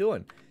 How you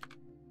doing?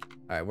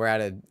 All right, we're out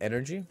of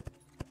energy.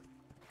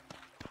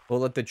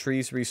 We'll let the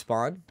trees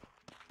respawn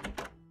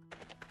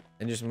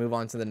and just move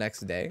on to the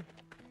next day.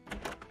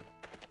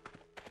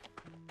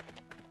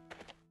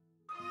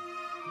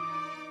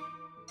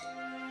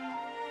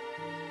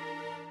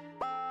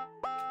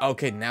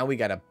 Okay, now we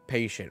got a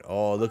patient.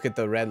 Oh, look at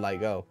the red light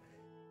go.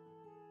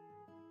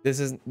 This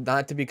is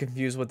not to be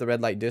confused with the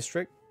red light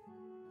district.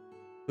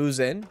 Who's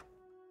in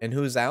and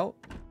who's out?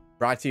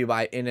 Brought to you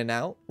by In and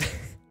Out.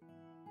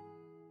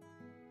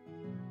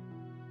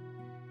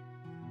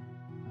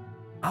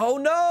 Oh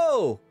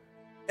no!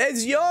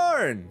 It's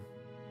Yarn!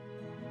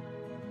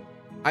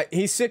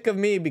 He's sick of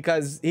me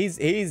because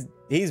he's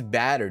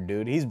battered,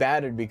 dude. He's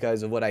battered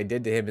because of what I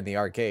did to him in the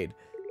arcade.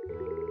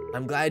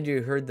 I'm glad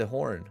you heard the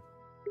horn.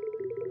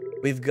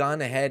 We've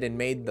gone ahead and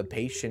made the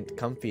patient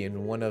comfy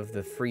in one of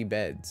the free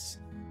beds.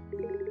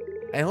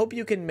 I hope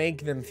you can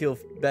make them feel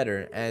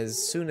better as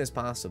soon as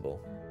possible.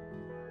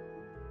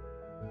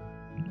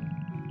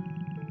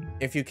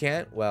 If you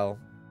can't, well,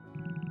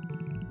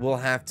 we'll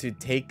have to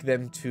take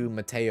them to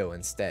Mateo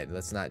instead.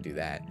 Let's not do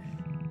that.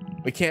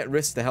 We can't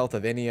risk the health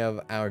of any of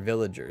our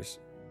villagers.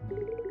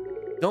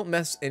 Don't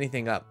mess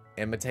anything up,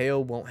 and Mateo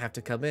won't have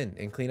to come in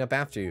and clean up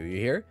after you. You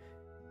hear?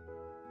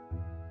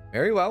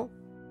 Very well.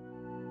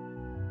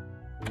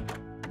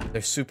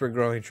 They're super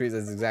growing trees.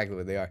 That's exactly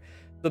what they are.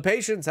 The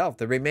patient's health.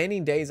 The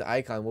remaining day's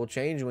icon will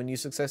change when you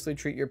successfully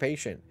treat your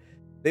patient.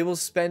 They will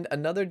spend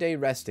another day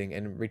resting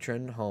and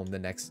return home the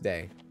next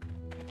day.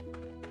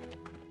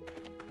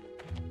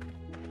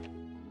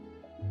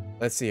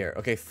 Let's see here.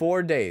 Okay,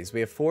 4 days. We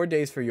have 4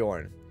 days for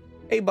Yorn.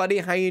 Hey, buddy.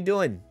 How you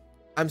doing?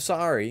 I'm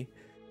sorry.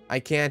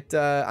 I can't,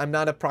 I'm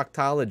not a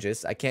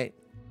proctologist. I can't,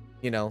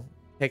 you know,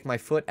 take my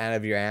foot out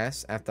of your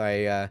ass after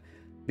I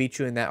beat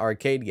you in that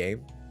arcade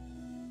game.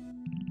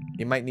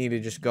 You might need to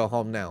just go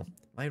home now.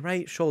 My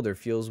right shoulder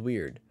feels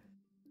weird.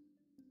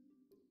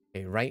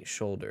 Okay, right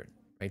shoulder.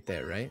 Right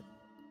there, right?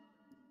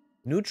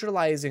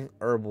 Neutralizing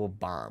herbal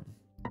bomb.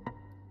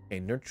 Okay,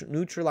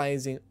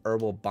 neutralizing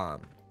herbal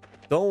bomb.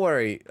 Don't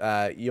worry,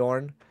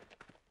 Yorn.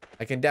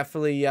 I can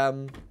definitely,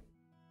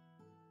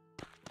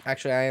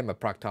 Actually, I am a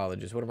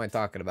proctologist. What am I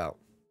talking about?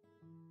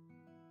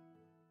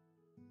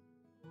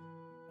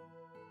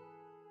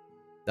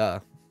 Duh.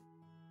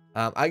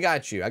 I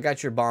got you. I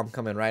got your bomb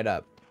coming right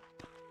up.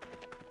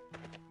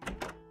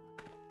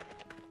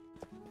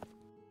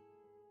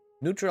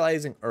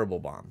 Neutralizing herbal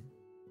bomb.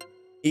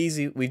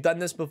 Easy. We've done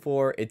this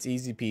before. It's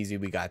easy peasy.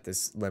 We got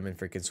this lemon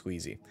freaking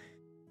squeezy.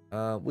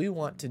 We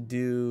want to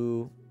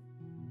do...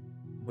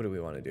 What do we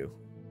want to do?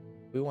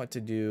 We want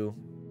to do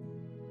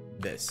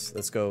this.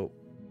 Let's go.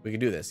 We can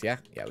do this, yeah?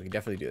 Yeah, we can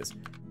definitely do this.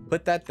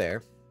 Put that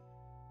there.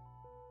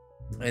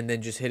 And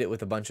then just hit it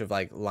with a bunch of,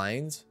 like,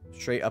 lines.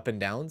 Straight up and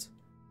downs.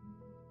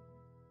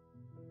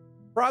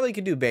 Probably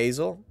could do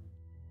basil.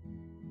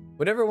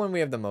 Whatever one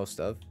we have the most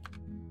of.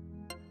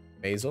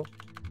 Basil.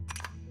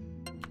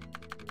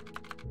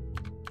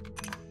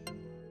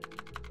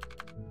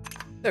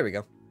 There we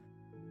go.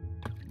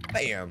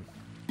 Bam.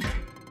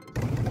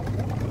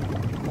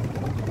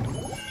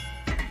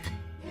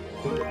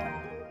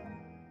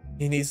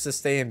 He needs to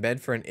stay in bed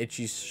for an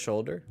itchy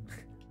shoulder.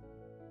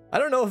 I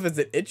don't know if it's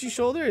an itchy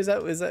shoulder. Is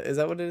that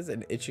what it is?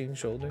 An itching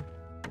shoulder?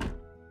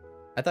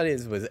 I thought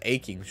it was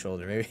aching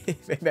shoulder.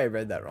 Maybe I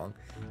read that wrong.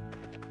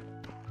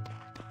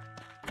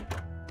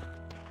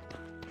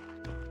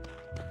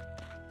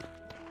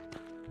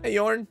 Hey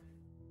Yorn.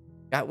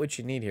 Got what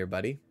you need here,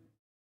 buddy.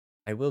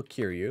 I will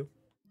cure you.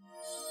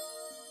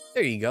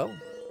 There you go.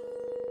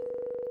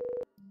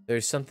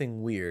 There's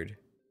something weird.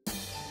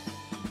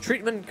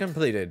 Treatment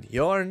completed.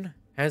 Yorn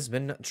has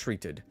been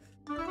treated.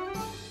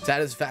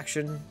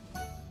 Satisfaction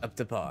up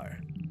to par.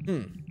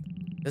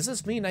 Does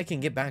this mean I can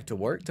get back to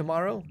work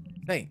tomorrow?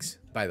 Thanks,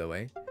 by the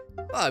way.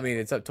 Well, I mean,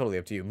 it's totally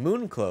up to you.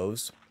 Moon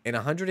cloves and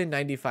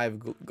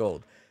 195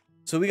 gold.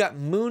 So we got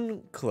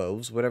moon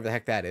cloves, whatever the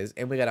heck that is,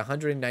 and we got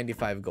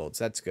 195 gold.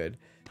 So that's good.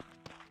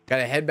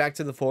 Gotta head back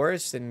to the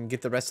forest and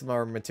get the rest of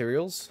our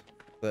materials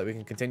so that we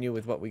can continue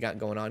with what we got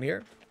going on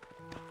here.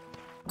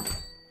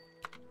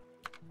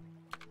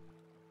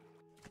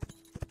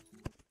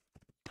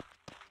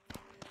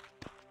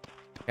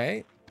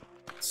 Okay,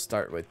 let's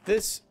start with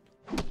this.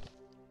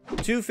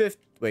 250.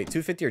 Wait,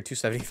 250 or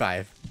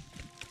 275?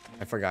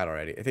 I forgot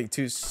already. I think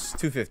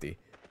 250.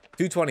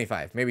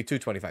 225. Maybe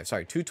 225.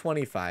 Sorry,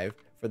 225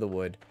 for the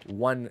wood.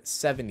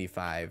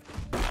 175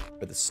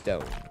 for the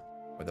stone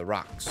or the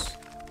rocks.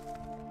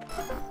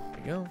 There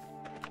we go.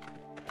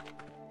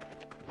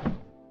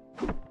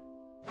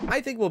 I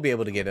think we'll be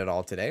able to get it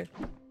all today.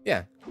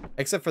 Yeah,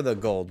 except for the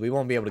gold. We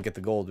won't be able to get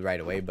the gold right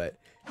away, but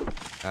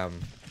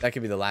that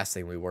could be the last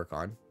thing we work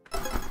on.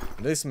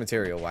 At least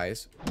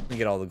material-wise. We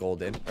get all the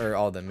gold in, or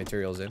all the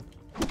materials in.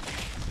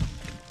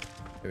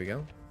 There we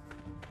go.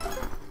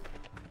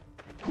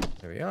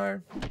 There we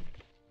are.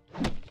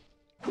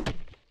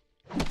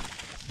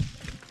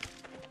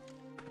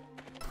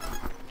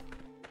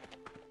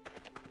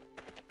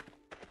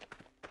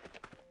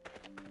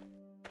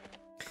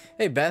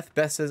 Hey, Beth.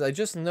 Beth says, I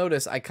just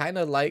noticed I kind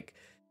of like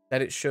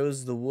that it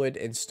shows the wood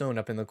and stone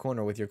up in the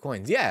corner with your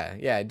coins. Yeah,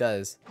 it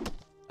does.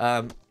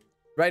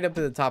 Right up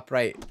to the top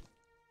right.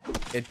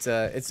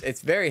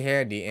 It's very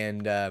handy,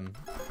 and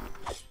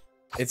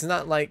it's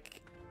not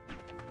like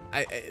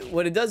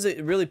what it does,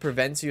 it really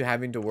prevents you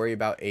having to worry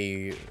about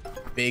a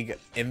big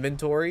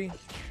inventory.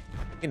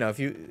 You know, if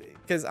you,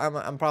 because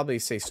I'm probably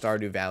say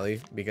Stardew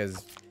Valley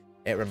because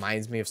it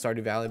reminds me of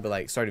Stardew Valley, but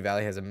like Stardew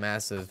Valley has a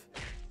massive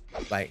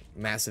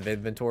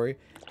inventory.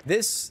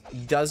 This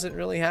doesn't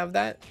really have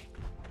that,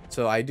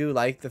 so I do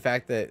like the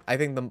fact that I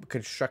think the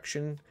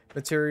construction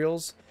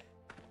materials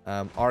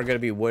are going to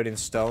be wood and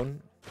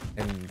stone,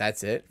 and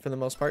that's it for the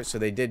most part. So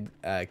they did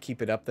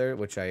keep it up there,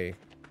 which I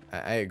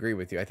agree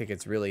with you. I think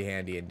it's really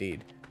handy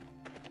indeed.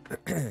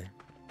 Here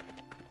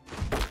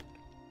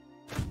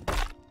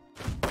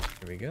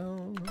we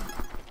go.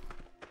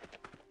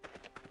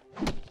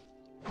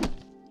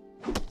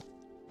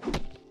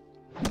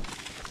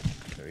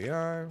 There we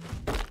are.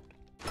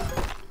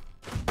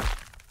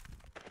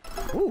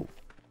 Ooh.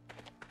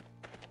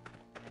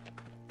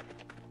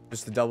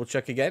 Just to double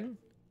check again.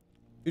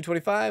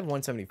 225,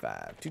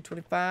 175.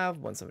 225,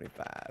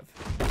 175.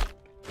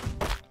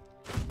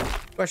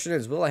 Question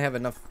is, will I have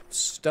enough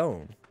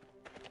stone?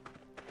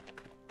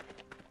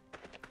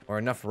 Or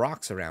enough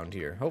rocks around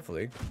here?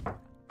 Hopefully.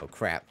 Oh,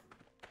 crap.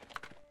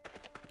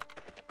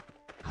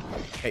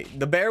 Hey,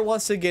 the bear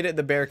wants to get it.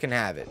 The bear can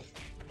have it.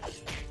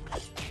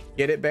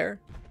 Get it, bear?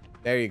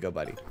 There you go,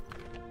 buddy.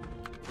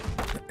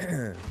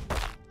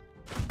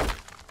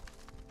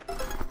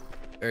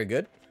 Very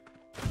good.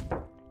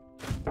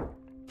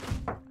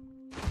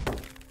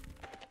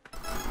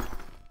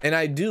 And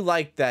I do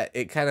like that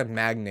it kind of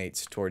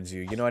magnates towards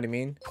you. You know what I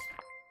mean?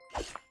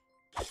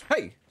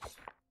 Hey,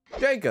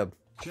 Jacob.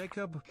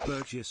 Jacob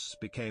Burgess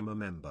became a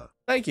member.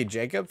 Thank you,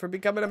 Jacob, for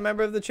becoming a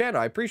member of the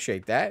channel. I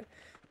appreciate that.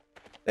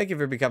 Thank you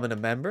for becoming a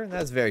member.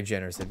 That's very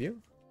generous of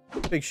you.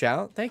 Big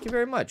shout. Thank you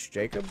very much,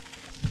 Jacob.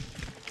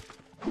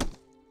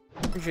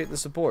 Appreciate the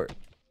support.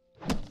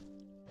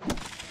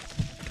 There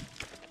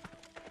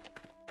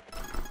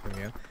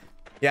we go.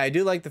 Yeah, I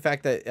do like the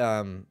fact that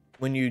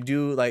when you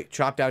do like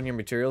chop down your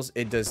materials,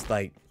 it does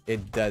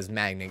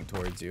magnate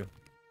towards you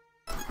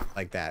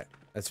like that.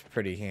 That's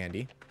pretty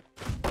handy.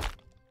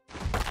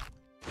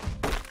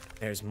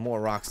 There's more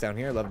rocks down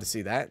here. Love to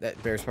see that.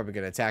 That bear's probably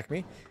going to attack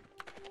me.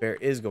 Bear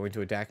is going to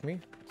attack me.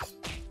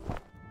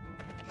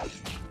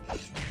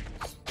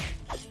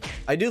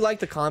 I do like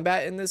the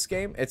combat in this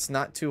game. It's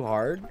not too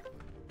hard.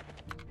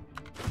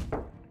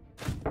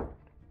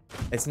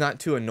 It's not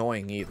too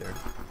annoying either.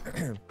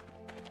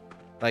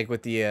 Like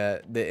with the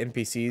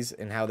NPCs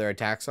and how their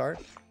attacks are.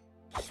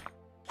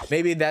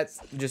 Maybe that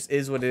just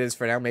is what it is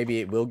for now. Maybe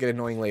it will get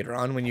annoying later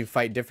on when you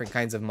fight different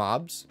kinds of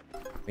mobs.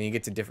 When you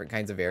get to different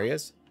kinds of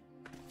areas.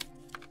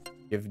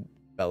 Give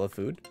Bella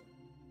food.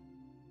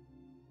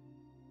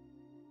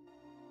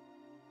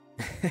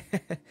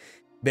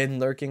 Been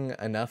lurking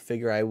enough.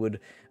 Figure I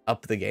would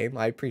up the game.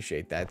 I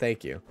appreciate that.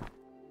 Thank you.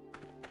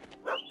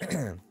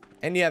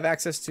 And you have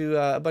access to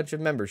a bunch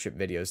of membership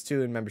videos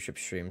too, and membership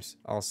streams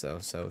also.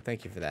 So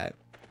thank you for that.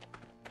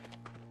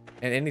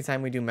 And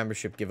anytime we do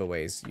membership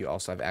giveaways, you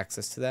also have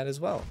access to that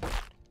as well.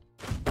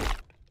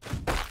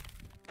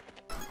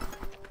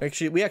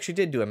 Actually, we actually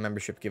did do a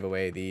membership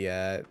giveaway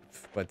the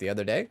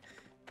other day?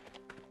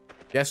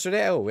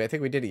 Yesterday? Oh, I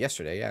think we did it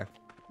yesterday, yeah.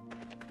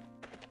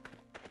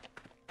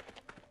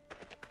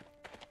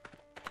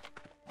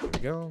 There we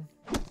go.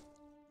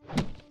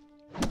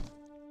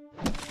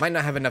 Might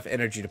not have enough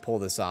energy to pull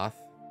this off.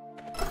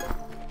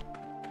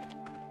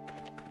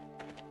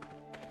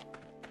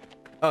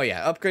 Oh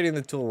yeah, upgrading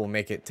the tool will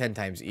make it 10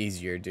 times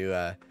easier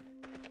to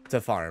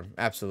farm.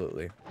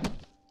 Absolutely.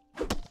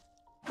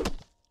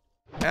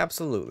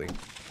 Absolutely.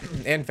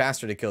 And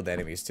faster to kill the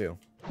enemies, too.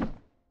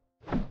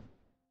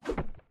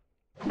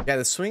 Yeah,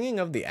 the swinging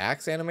of the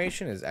axe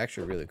animation is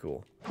actually really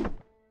cool.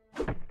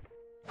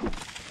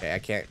 Okay, I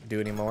can't do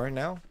any more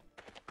now.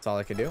 That's all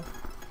I can do.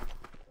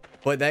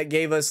 But that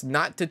gave us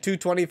not to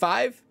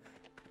 225.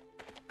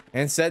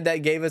 Instead, that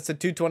gave us to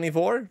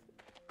 224.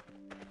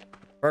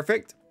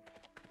 Perfect.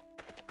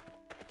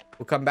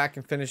 We'll come back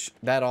and finish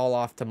that all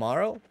off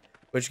tomorrow,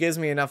 which gives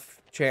me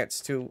enough chance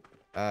to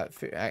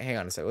hang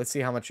on a second. Let's see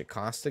how much it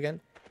costs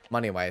again,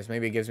 money-wise.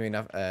 Maybe it gives me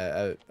enough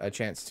a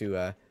chance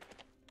to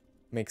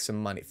make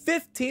some money.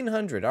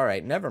 1,500. All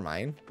right, never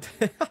mind.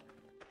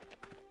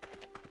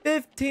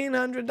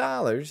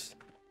 $1,500.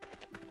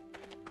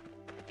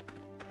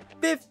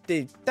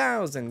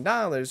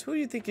 $50,000. Who do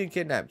you think you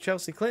kidnapped?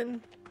 Chelsea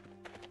Clinton?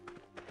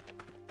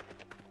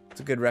 It's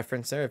a good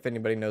reference there, if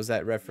anybody knows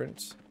that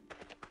reference.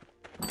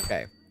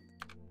 Okay.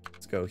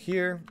 Let's go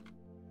here.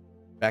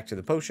 Back to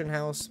the potion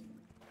house.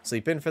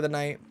 Sleep in for the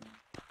night.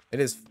 It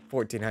is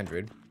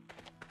 1,400.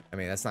 I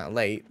mean, that's not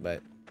late,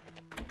 but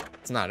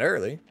it's not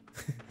early.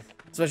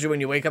 Especially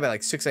when you wake up at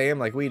like 6 a.m.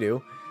 like we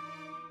do.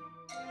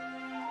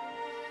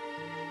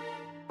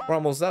 We're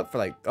almost up for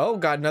like, oh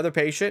god, another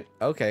patient.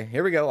 Okay,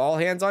 here we go. All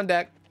hands on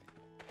deck.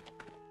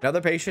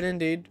 Another patient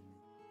indeed.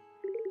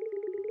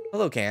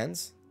 Hello,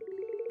 Cans.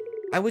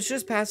 I was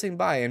just passing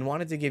by and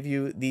wanted to give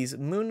you these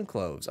moon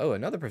cloves. Oh,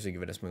 another person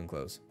giving us moon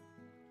cloves.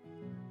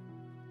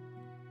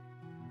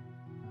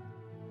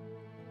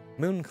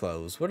 Moon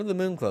cloves. What do the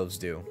moon cloves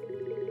do?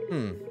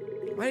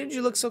 Why did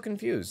you look so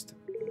confused?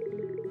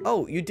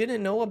 Oh, you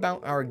didn't know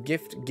about our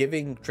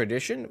gift-giving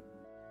tradition?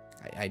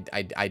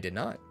 I did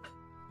not.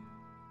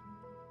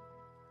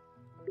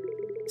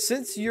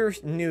 Since you're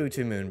new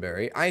to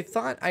Moonbury, I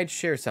thought I'd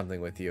share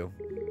something with you.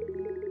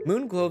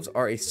 Moon cloves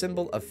are a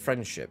symbol of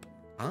friendship.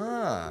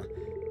 Ah,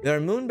 they're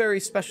a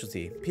Moonbury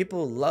specialty.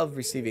 People love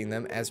receiving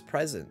them as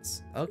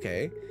presents.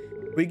 Okay.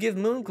 We give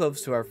moon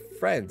cloves to our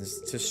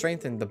friends to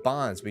strengthen the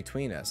bonds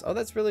between us. Oh,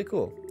 that's really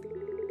cool.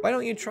 Why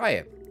don't you try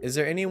it? Is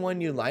there anyone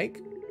you like?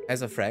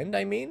 As a friend,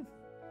 I mean?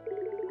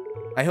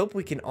 I hope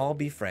we can all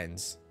be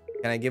friends.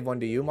 Can I give one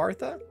to you,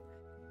 Martha?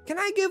 Can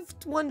I give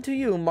one to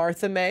you,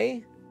 Martha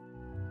May?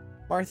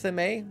 Martha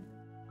May?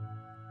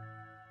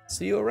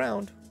 See you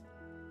around.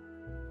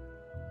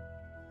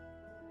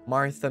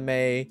 Martha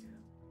May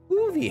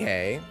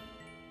Uvihe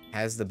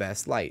has the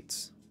best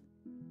lights.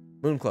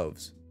 Moon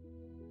cloves.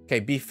 Okay,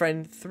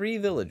 befriend 3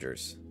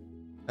 villagers.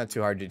 Not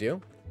too hard to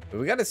do. But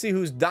we gotta see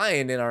who's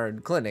dying in our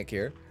clinic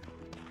here.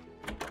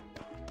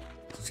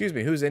 Excuse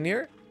me, who's in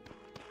here?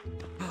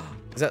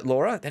 Is that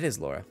Laura? That is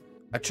Laura.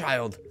 A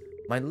child.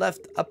 My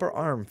left upper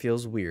arm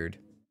feels weird.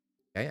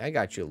 Okay, I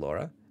got you,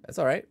 Laura. That's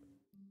alright.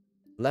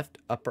 Left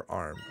upper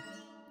arm.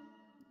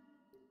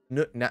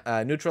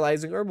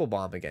 Neutralizing herbal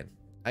bomb again.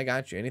 I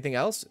got you. Anything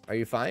else? Are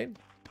you fine?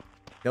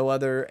 No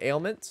other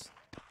ailments?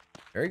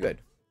 Very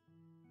good.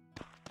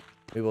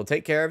 We will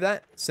take care of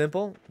that.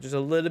 Simple. Just a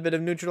little bit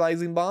of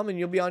neutralizing bomb and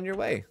you'll be on your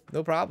way.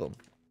 No problem.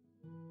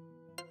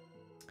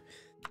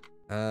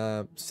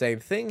 Same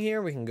thing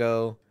here. We can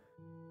go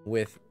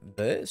with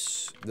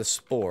this, the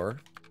spore,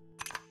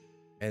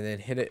 and then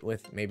hit it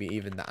with maybe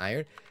even the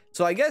iron.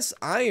 So I guess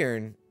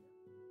iron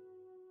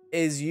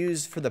is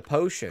used for the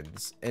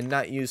potions and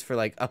not used for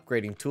like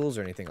upgrading tools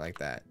or anything like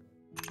that.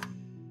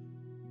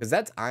 Because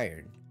that's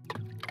iron.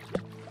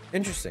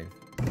 Interesting.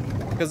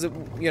 Because,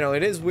 you know,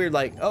 it is weird,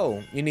 like,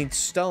 oh, you need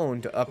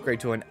stone to upgrade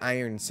to an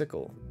iron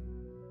sickle.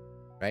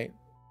 Right?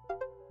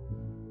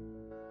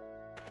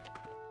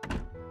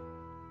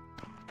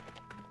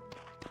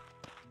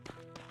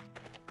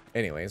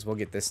 Anyways, we'll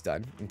get this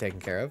done and taken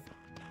care of.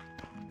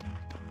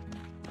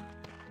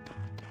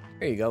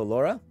 There you go,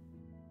 Laura.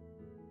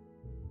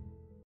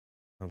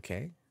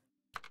 Okay.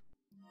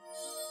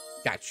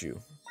 Got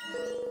you.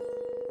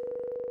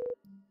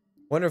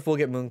 Wonder if we'll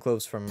get moon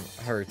cloves from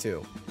her,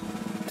 too.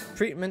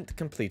 Treatment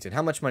completed.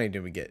 How much money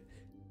did we get?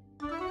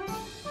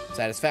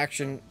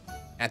 Satisfaction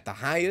at the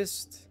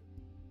highest.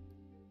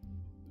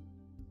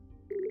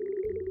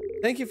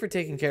 Thank you for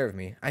taking care of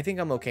me. I think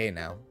I'm okay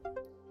now.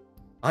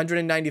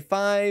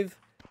 195.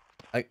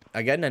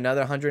 Again,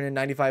 another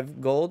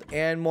 195 gold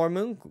and more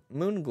moon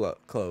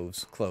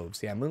cloves.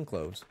 Yeah, moon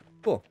cloves.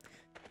 Cool. All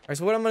right,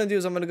 so what I'm going to do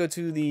is I'm going to go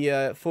to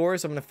the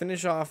forest. I'm going to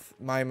finish off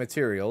my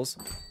materials.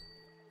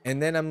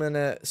 And then I'm going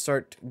to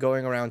start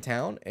going around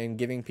town and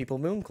giving people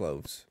moon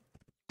cloves.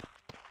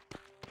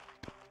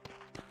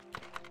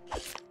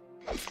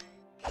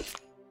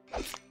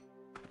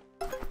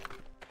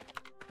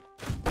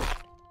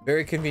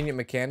 Very convenient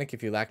mechanic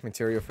if you lack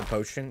material for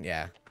potion.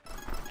 Yeah.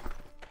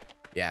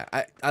 Yeah,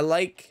 I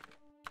like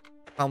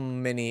how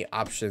many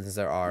options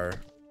there are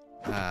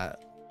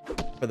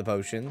for the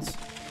potions.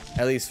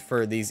 At least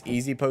for these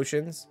easy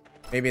potions.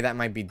 Maybe that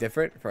might be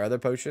different for other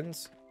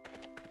potions.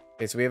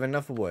 Okay, so we have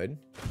enough wood.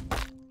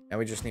 Now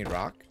we just need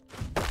rock.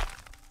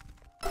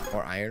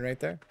 Or iron right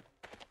there.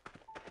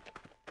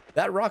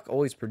 That rock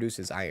always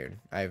produces iron,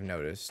 I've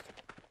noticed.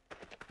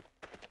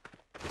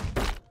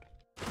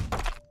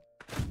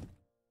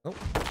 Oh,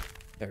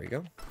 there we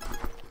go.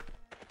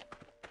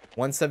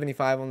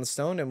 175 on the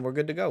stone, and we're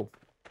good to go.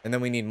 And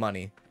then we need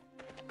money.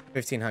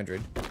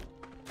 1,500.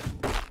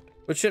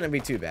 Which shouldn't be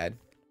too bad.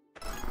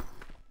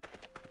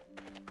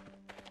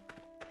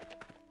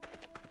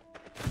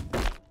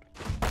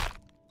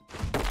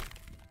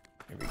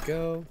 Here we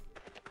go.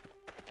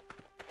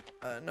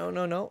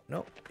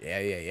 No.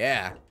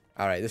 Yeah.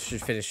 Alright, this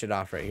should finish it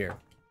off right here.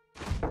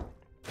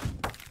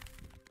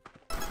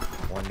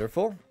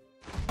 Wonderful.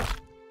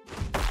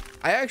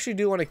 I actually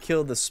do want to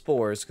kill the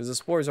spores, because the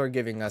spores are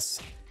giving us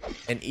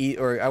an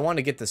I want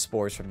to get the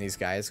spores from these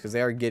guys, because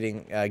they are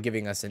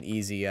giving us an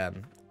easy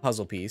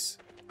puzzle piece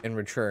in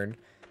return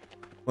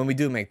when we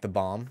do make the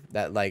bomb,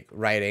 that like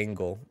right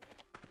angle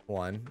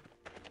one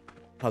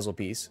puzzle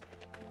piece.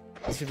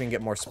 Let's see if we can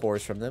get more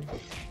spores from them.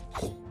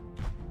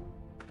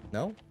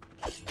 No?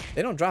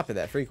 They don't drop it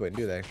that frequent,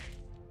 do they?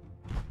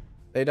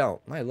 They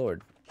don't. My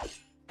lord.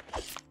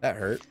 That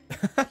hurt.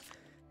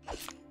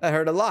 That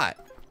hurt a lot.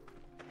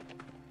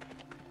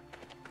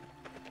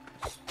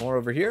 More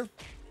over here.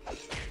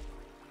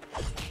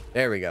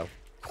 There we go.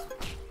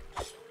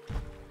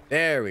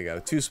 There we go.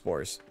 2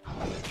 spores.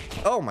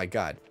 Oh my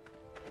god.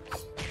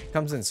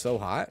 Comes in so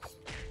hot.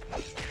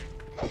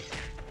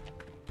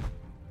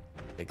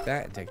 Take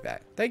that and take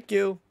that. Thank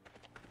you.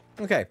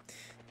 Okay.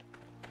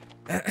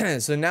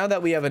 So now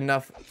that we have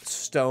enough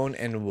stone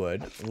and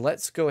wood,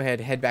 let's go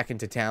ahead, head back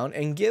into town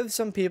and give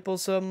some people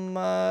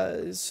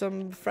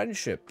some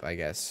friendship, I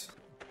guess.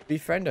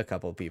 Befriend a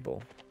couple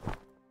people.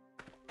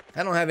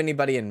 I don't have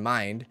anybody in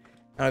mind.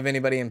 I don't have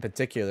anybody in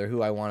particular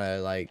who I want to,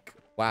 like,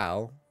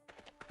 wow.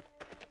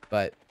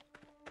 But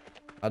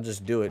I'll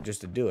just do it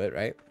just to do it,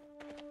 right?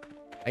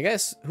 I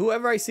guess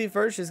whoever I see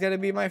first is going to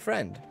be my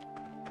friend.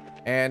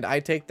 And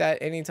I take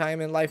that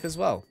anytime in life as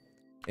well.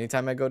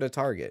 Anytime I go to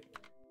Target.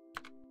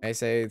 I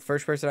say, the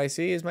first person I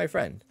see is my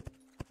friend.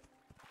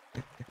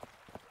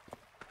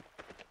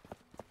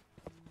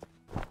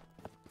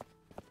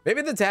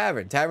 Maybe the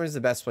tavern. Tavern's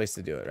the best place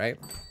to do it, right?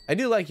 I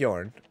do like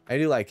Yorn. I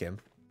do like him.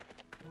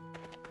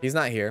 He's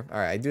not here.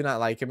 Alright, I do not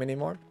like him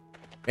anymore.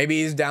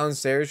 Maybe he's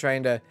downstairs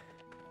trying to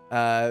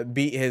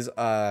beat his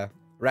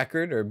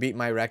record, or beat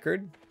my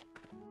record.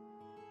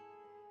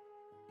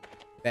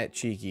 That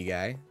cheeky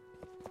guy.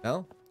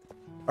 No?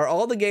 Are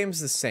all the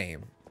games the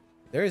same?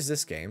 There is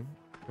this game.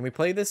 Can we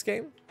play this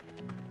game?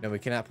 No, we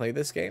cannot play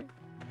this game.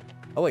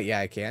 Oh wait, yeah,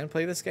 I can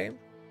play this game.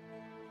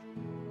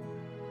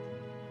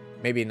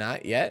 Maybe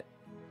not yet.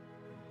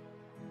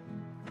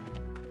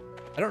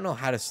 I don't know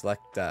how to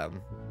select, there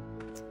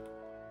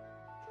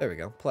we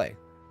go, play.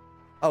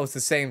 Oh, it's the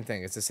same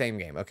thing. It's the same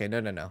game. Okay,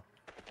 no.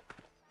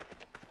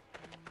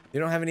 You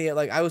don't have any,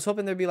 like, I was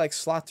hoping there'd be, like,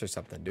 slots or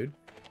something, dude.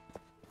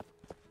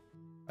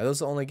 Are those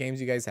the only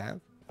games you guys have?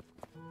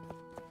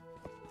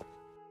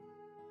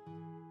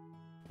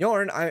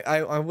 Yorn,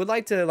 I would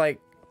like to,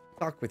 like,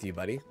 talk with you,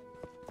 buddy.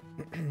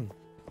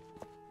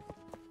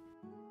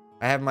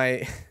 I have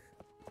my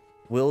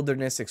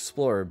Wilderness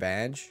Explorer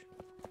badge.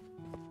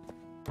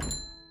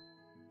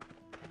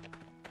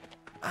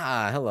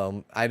 Ah,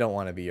 hello. I don't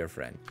want to be your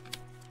friend.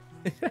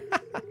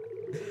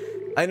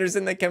 I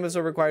understand that chemists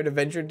are required to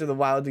venture into the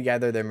wild to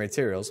gather their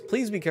materials.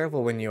 Please be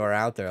careful when you are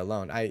out there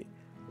alone.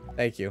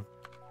 Thank you.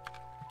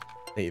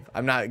 Leave.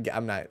 I'm not.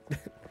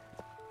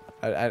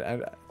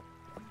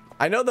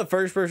 I know the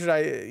first person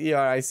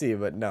I see,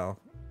 but no.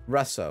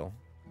 Russo.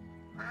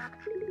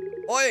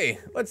 Oi,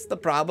 what's the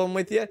problem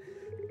with you?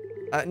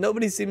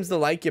 Nobody seems to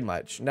like you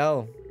much.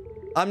 No.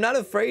 I'm not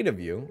afraid of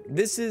you.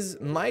 This is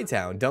my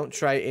town. Don't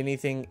try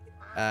anything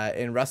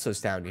in Russo's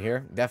town, you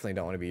hear? Definitely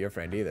don't want to be your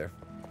friend either.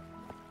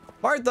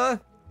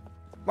 Martha!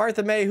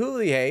 Martha May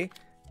Hooley.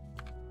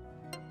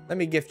 Let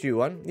me gift you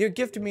one. Your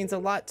gift means a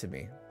lot to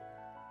me.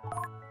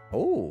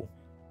 Oh.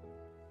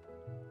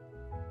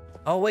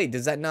 Oh, wait.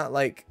 Does that not,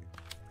 like...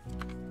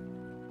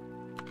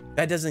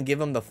 That doesn't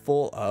give him the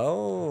full...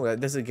 Oh,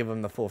 that doesn't give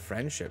him the full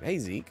friendship. Hey,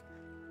 Zeke.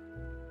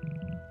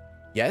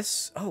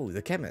 Yes? Oh,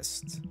 the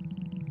chemist.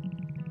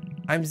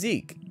 I'm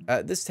Zeke.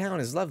 This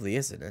town is lovely,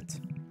 isn't it?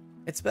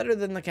 It's better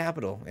than the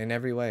capital in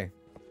every way.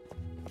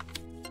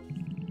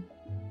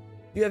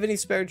 Do you have any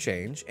spare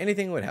change?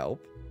 Anything would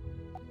help.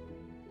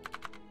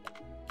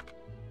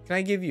 Can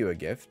I give you a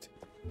gift?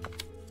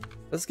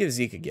 Let's give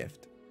Zeke a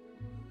gift.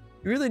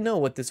 You really know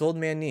what this old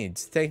man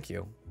needs. Thank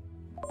you.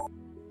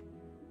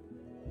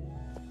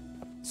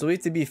 So we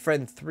have to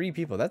befriend 3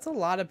 people. That's a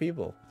lot of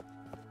people.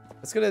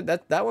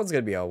 That one's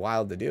gonna be a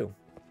while to do.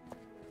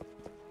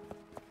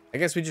 I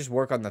guess we just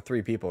work on the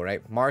 3 people,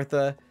 right?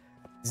 Martha,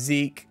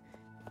 Zeke,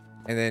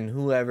 and then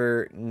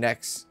whoever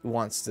next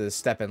wants to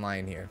step in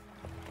line here.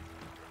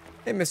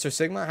 Hey, Mr.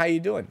 Sigma, how you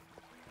doing?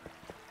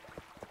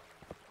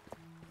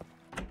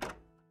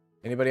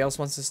 Anybody else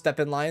wants to step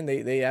in line?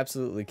 They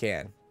absolutely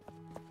can.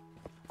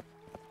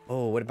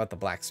 Oh, what about the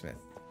blacksmith?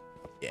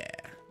 Yeah.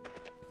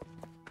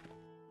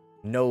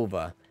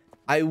 Nova.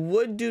 I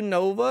would do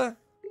Nova,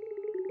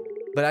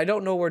 but I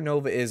don't know where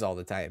Nova is all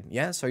the time.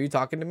 Yes, are you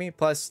talking to me?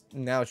 Plus,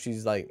 now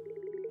she's like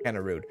kind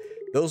of rude.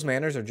 Those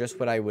manners are just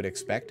what I would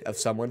expect of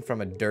someone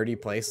from a dirty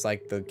place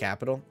like the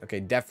capital. Okay,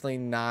 definitely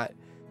not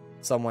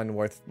someone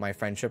worth my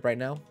friendship right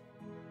now.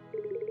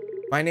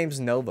 My name's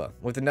Nova.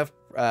 With enough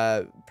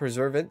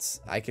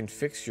perseverance, I can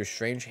fix your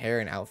strange hair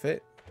and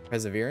outfit.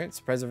 Perseverance.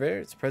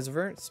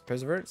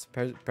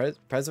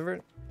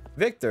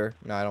 Victor?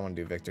 No, I don't want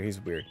to do Victor. He's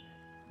weird.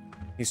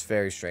 He's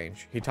very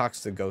strange. He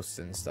talks to ghosts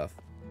and stuff.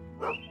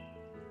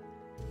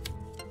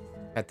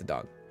 Pet the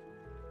dog.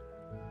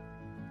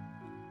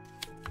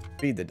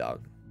 Feed the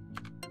dog.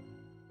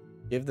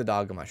 Give the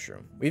dog a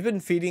mushroom. We've been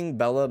feeding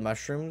Bella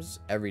mushrooms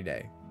every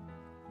day.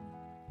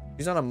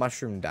 She's on a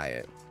mushroom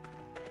diet.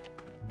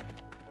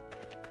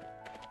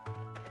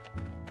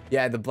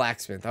 Yeah, the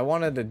blacksmith. I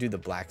wanted to do the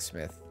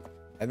blacksmith.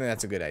 I think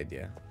that's a good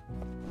idea.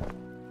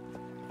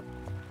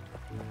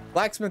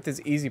 Blacksmith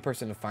is easy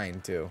person to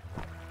find too.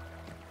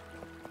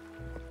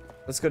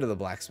 Let's go to the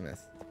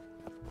blacksmith.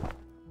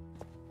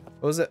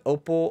 What was it?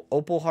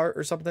 Opal Heart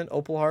or something?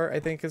 Opal Heart, I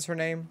think is her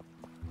name.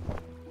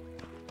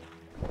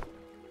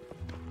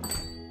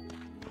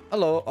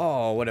 Hello.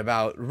 Oh, what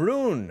about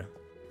Rune?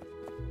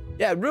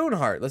 Yeah, Rune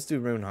Heart. Let's do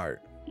Rune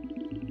Heart.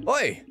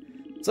 Oi!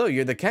 So,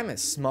 you're the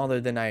chemist. Smaller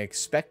than I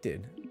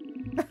expected.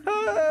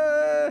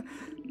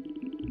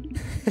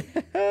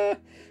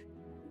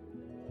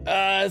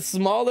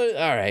 Smaller.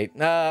 Alright.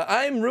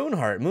 I'm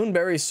Runeheart,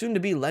 Moonbury's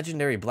soon-to-be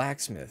legendary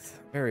blacksmith.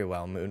 Very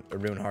well,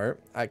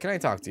 Runeheart. Can I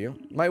talk to you?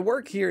 My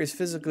work here is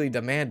physically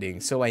demanding,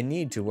 so I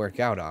need to work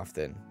out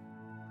often.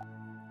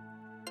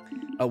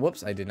 Oh,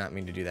 whoops. I did not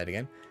mean to do that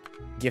again.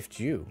 Gift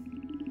you.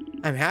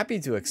 I'm happy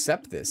to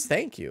accept this.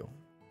 Thank you.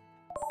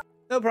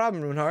 No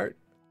problem, Runeheart.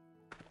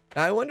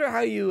 Now, I wonder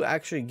how you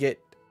actually get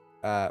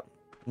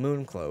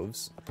moon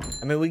cloves.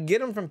 I mean, we get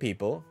them from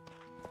people.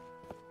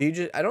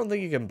 I don't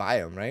think you can buy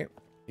them, right?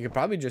 You could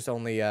probably just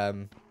only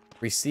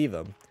receive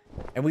them.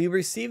 And we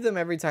receive them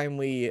every time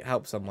we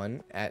help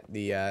someone at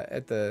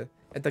the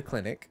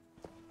clinic.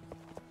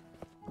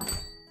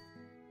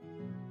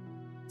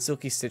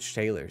 Silky Stitch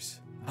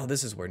Tailors. Oh,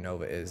 this is where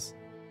Nova is.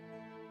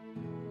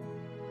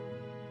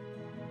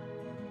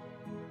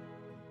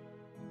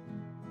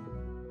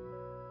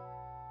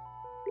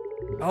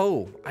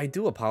 Oh, I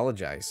do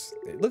apologize.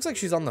 It looks like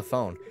she's on the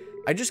phone.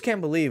 I just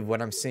can't believe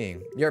what I'm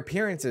seeing. Your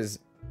appearance is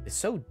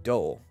so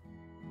dull.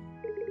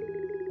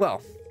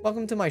 Well,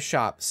 welcome to my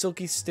shop,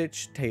 Silky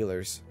Stitch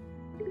Tailors.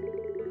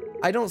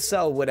 I don't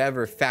sell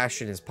whatever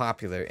fashion is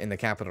popular in the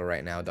capital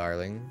right now,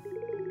 darling.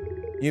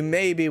 You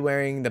may be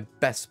wearing the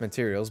best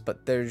materials,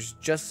 but there's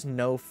just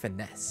no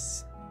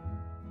finesse.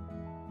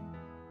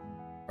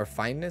 Or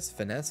fineness?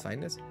 Finesse?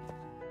 Fineness?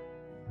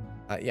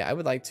 Yeah, I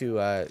would like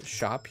to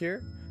shop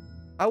here.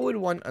 I would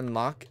want to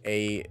unlock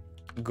a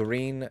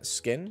green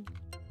skin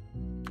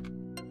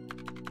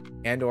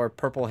and or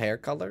purple hair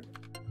color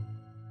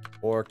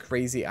or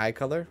crazy eye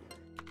color.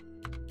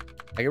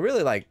 I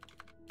really like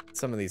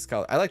some of these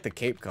colors. I like the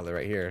cape color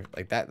right here.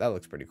 Like that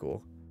looks pretty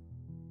cool.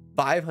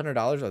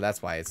 $500? Oh,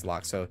 that's why it's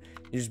locked. So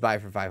you just buy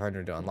it for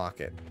 $500 to unlock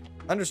it.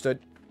 Understood.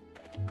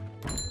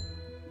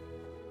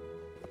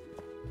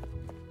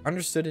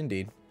 Understood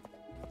indeed.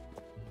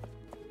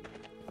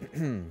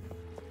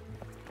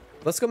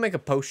 Let's go make a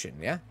potion,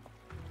 yeah?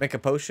 Make a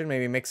potion,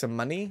 maybe make some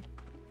money.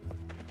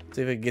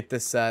 See if we can get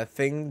this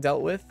thing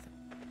dealt with.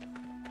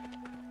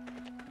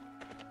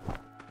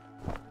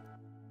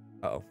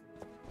 Uh-oh.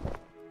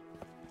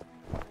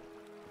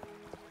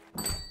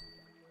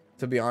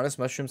 To be honest,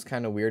 mushrooms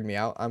kind of weird me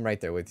out. I'm right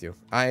there with you.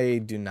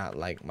 I do not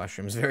like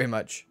mushrooms very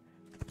much.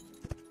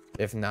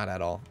 If not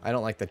at all. I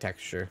don't like the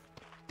texture.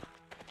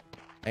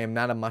 I am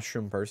not a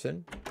mushroom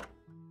person.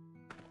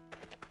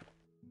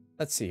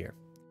 Let's see here.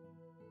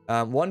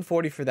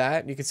 140 for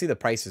that. You can see the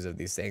prices of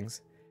these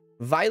things.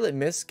 Violet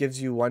Mist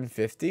gives you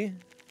 150.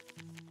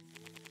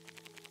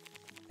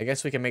 I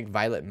guess we can make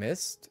Violet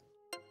Mist.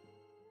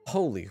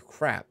 Holy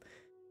crap.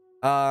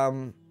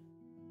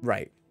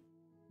 Right.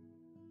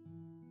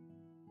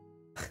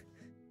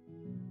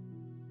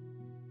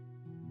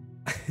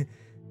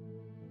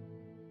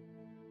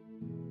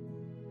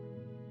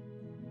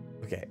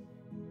 Okay.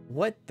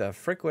 What the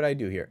frick would I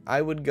do here?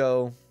 I would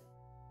go...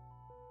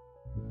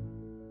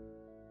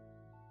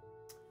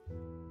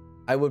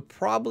 I would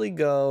probably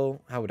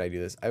go... How would I do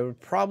this? I would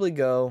probably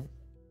go...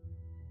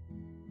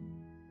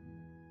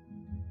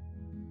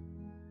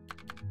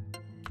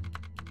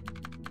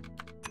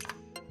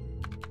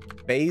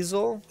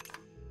 Basil.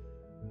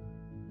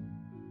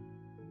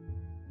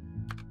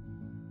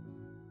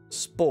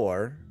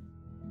 Spore.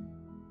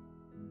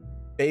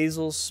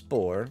 Basil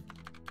spore.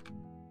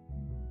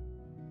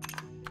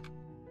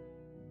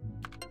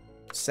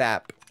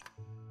 Sap.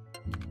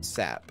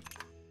 Sap.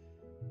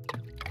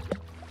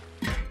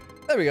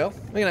 There we go.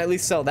 We can at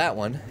least sell that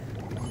one.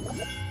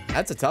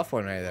 That's a tough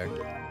one right there.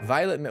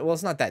 Violet, well,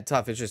 it's not that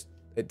tough. It's just,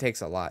 it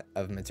takes a lot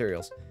of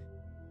materials.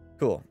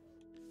 Cool.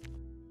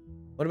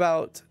 What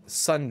about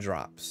sun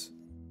drops?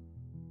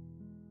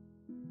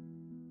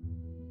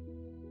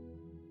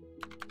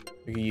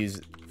 We can use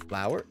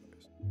flour.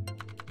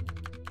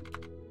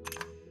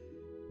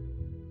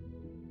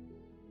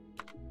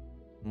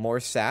 More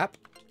sap,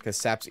 because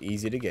sap's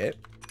easy to get.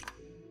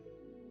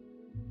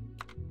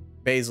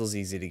 Basil's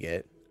easy to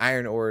get.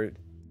 Iron ore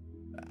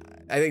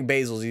I think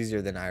basil's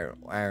easier than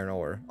iron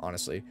ore,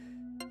 honestly.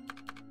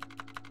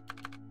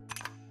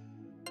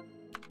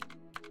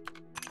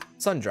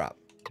 Sun drop.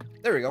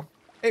 There we go.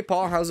 Hey,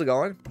 Paul, how's it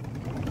going?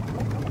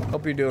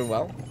 Hope you're doing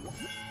well.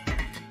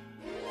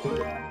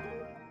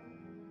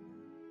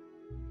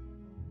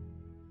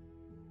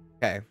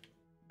 Okay.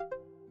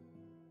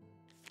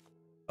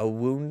 A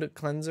wound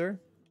cleanser.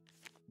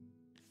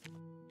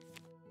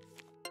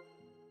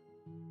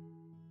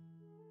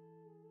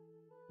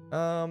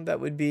 That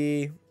would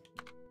be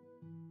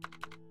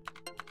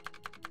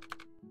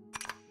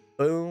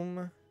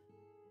boom,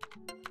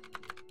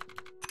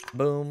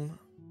 boom,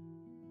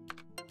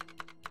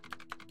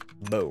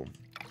 boom.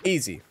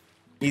 Easy.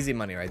 Easy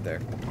money right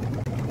there.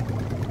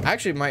 I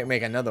actually might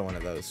make another one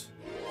of those.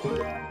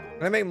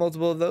 Can I make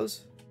multiple of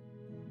those?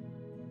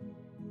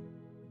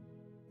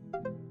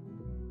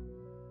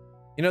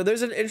 You know,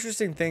 there's an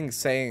interesting thing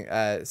saying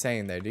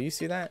there. Do you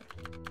see that?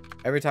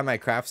 Every time I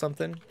craft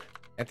something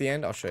at the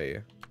end, I'll show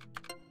you.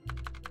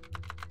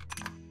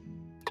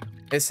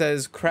 It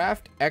says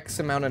craft X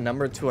amount of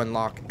number to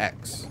unlock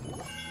X.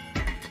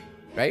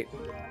 Right?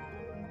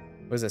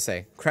 What does it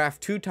say?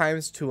 Craft 2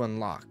 times to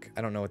unlock.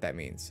 I don't know what that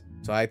means.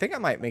 So I think I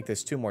might make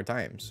this 2 more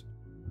times.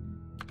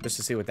 Just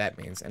to see what that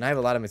means. And I have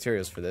a lot of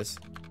materials for this.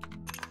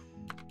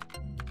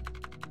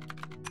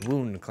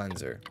 Wound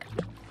cleanser.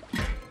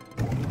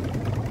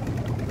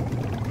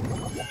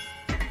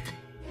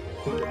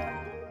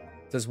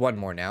 There's 1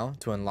 more now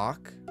to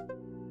unlock.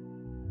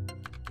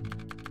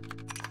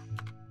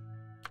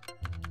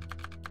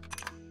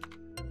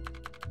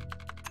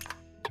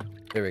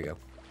 There we go.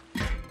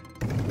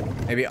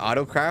 Maybe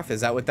autocraft? Is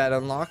that what that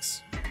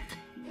unlocks?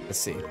 Let's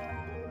see.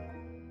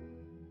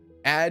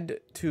 Add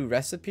to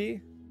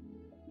recipe.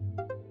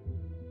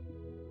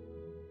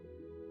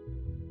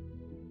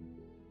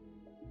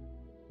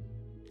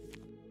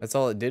 That's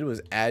all it did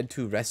was add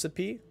to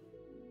recipe.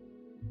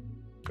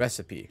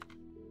 Recipe.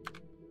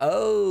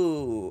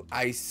 Oh,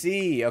 I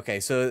see. Okay,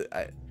 so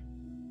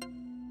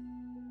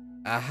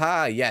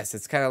aha, yes,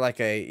 it's kind of like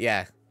a,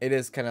 yeah, it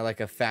is kind of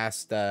like a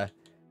fast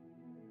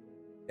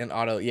an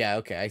auto. Yeah,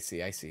 okay, I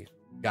see.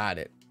 Got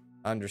it.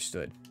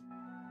 Understood.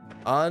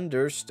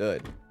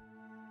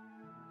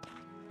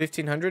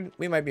 1500.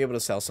 We might be able to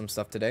sell some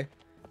stuff today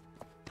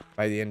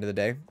by the end of the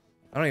day.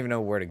 I don't even know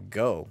where to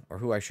go or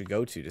who I should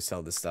go to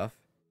sell this stuff.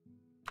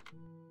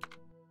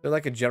 They're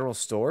like a general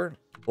store.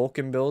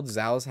 Vulcan Build,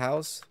 Zhao's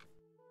house,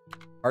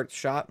 art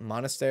shop,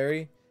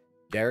 monastery,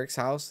 Derek's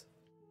house,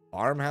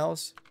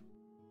 farmhouse,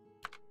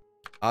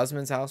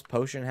 Osmond's house,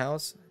 potion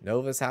house,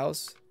 Nova's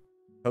house,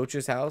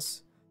 coach's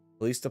house,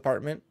 police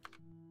department.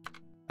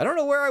 I don't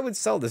know where I would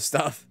sell this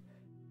stuff.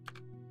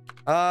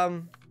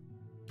 I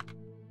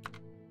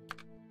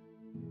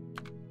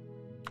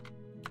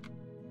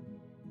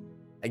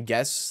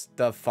guess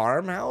the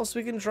farmhouse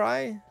we can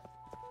try.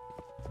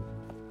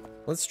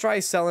 Let's try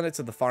selling it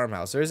to the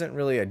farmhouse. There isn't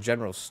really a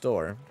general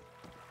store.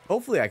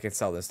 Hopefully I can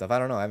sell this stuff. I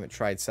don't know. I haven't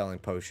tried selling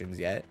potions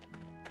yet.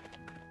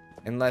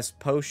 Unless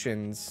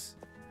potions...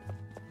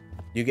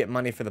 You get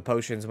money for the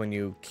potions when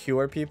you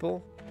cure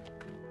people.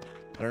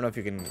 I don't know if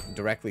you can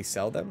directly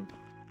sell them.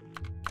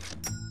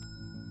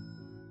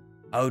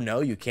 Oh,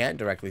 no, you can't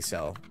directly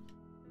sell.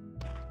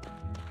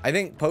 I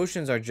think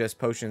potions are just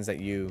potions that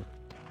you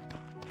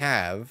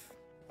have.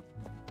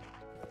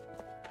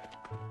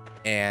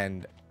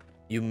 And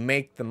you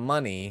make the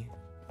money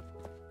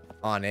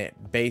on it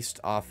based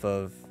off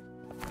of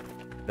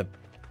the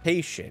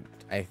patient,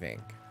 I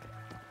think.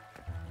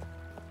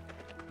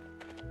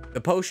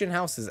 The potion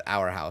house is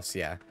our house,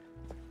 yeah.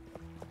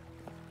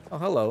 Oh,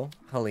 hello,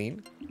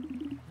 Helene.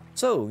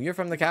 So, you're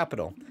from the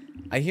capital.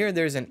 I hear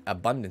there's an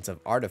abundance of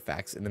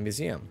artifacts in the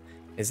museum.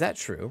 Is that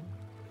true?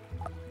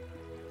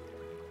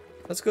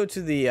 Let's go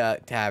to the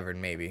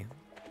tavern, maybe.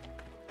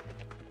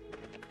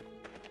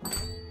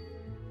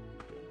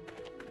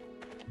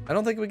 I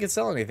don't think we could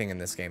sell anything in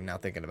this game now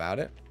thinking about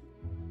it.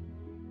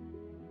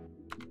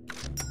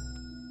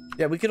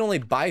 Yeah, we can only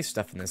buy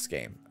stuff in this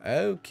game.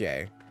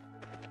 Okay.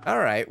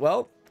 Alright,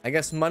 well, I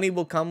guess money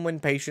will come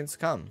when patients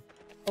come.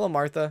 Hello,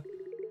 Martha.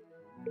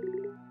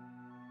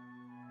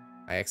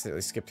 I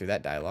accidentally skipped through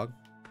that dialogue.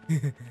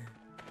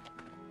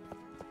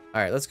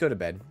 Alright, let's go to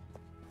bed.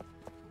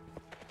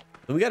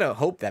 We gotta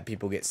hope that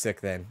people get sick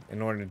then,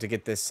 in order to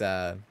get this,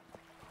 in.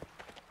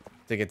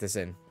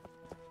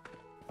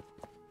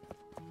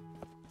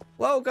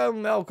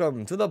 Welcome,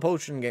 welcome to the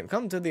potion game.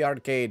 Come to the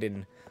arcade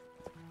and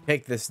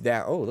take this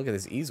down. Oh, look at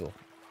this easel.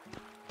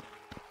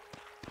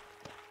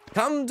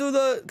 Come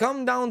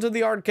down to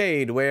the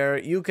arcade where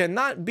you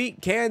cannot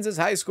beat Kansas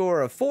high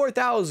score of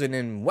 4,000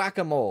 in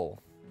whack-a-mole.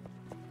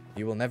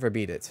 You will never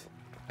beat it.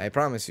 I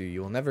promise you,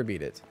 you will never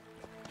beat it.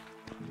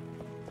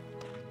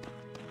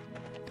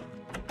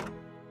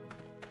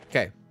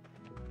 Okay.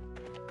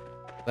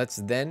 Let's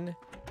then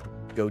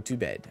go to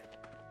bed.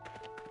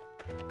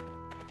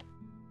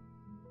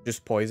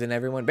 Just poison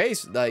everyone.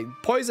 Like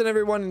poison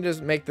everyone and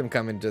just make them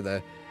come into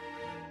the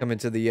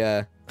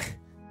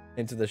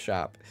into the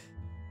shop.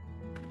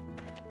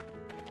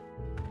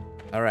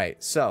 All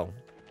right, so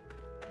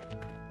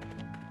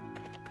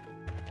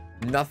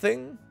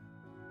Nothing?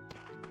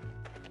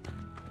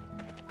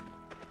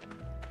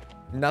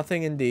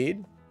 Nothing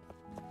indeed.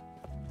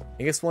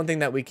 I guess one thing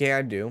that we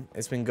can do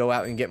is we can go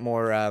out and get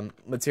more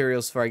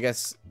materials for, I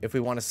guess, if we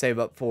want to save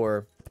up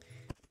for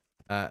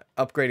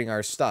upgrading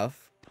our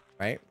stuff,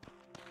 right?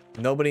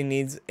 Nobody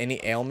needs any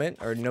ailment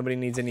or nobody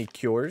needs any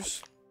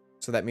cures.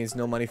 So that means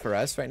no money for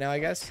us right now, I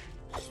guess.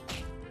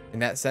 In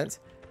that sense.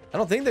 I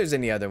don't think there's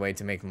any other way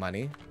to make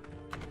money.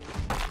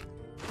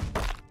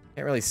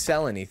 Can't really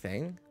sell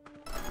anything.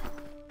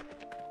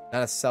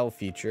 Not a sell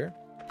feature.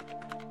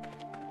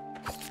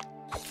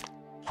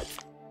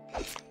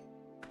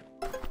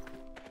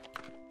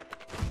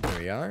 There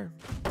we are.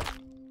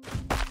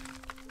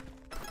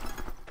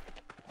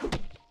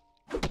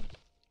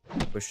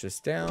 Push this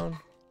down.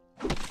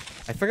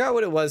 I forgot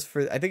what it was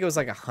for. I think it was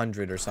like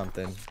 100 or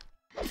something.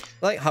 It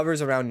like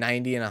hovers around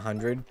 90 and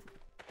 100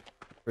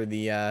 for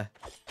the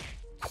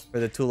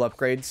tool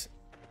upgrades.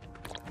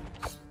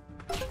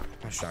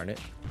 Gosh darn it.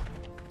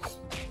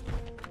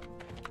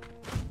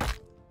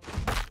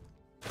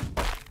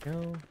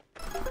 Go.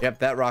 Yep,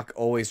 that rock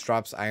always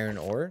drops iron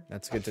ore.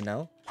 That's good to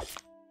know.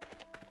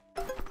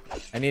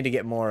 I need to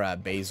get more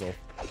basil.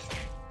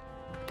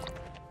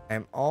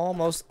 I'm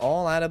almost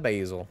all out of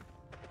basil.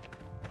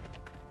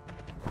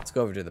 Let's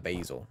go over to the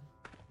basil.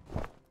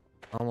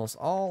 Almost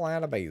all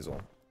out of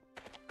basil.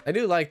 I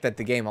do like that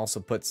the game also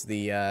puts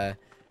the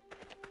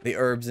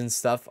herbs and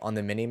stuff on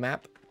the mini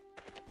map.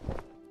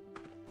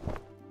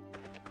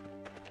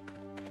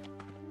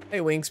 Hey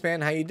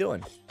Wingspan, how you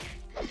doing?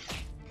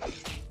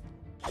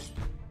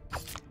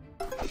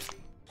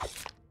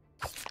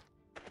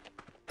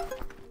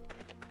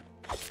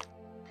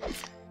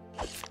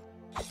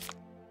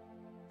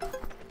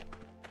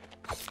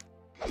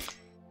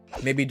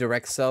 Maybe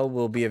direct sell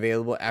will be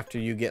available after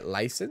you get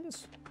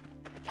license.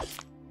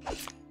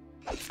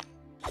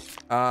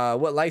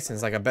 What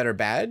license? Like a better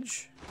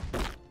badge?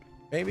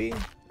 Maybe?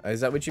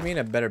 Is that what you mean?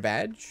 A better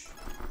badge?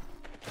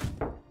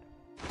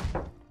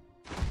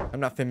 I'm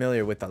not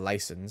familiar with the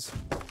license.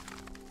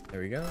 There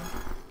we go.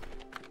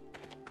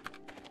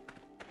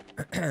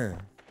 So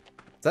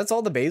that's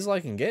all the basil I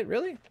can get?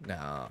 Really?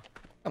 No.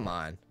 Come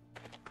on.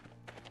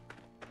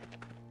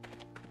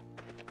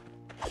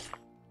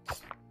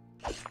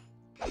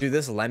 Dude,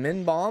 this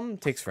lemon bomb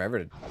takes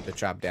forever to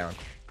chop down.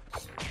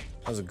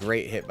 That was a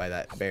great hit by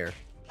that bear.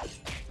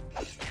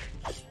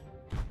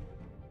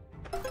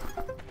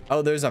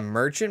 Oh, there's a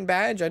merchant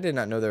badge? I did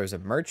not know there was a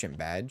merchant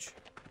badge.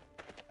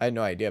 I had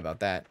no idea about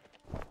that.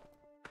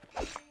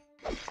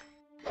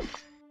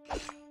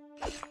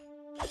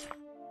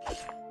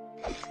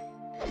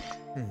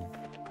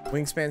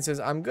 Wingspan says,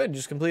 I'm good.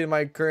 Just completed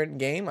my current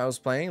game I was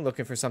playing.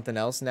 Looking for something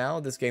else now.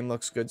 This game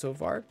looks good so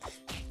far.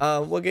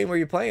 What game were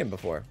you playing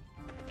before?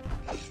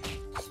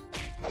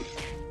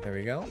 There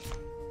we go.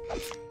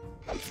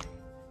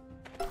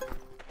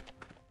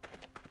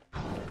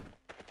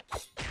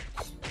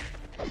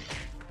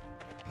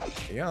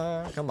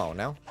 Yeah, come on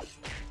now.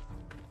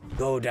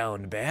 Go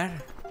down,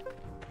 bear.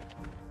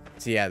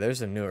 So yeah, there's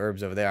some new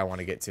herbs over there I want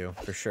to get to,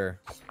 for sure.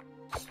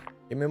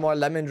 Give me more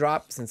lemon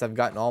drop since I've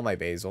gotten all my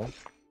basil.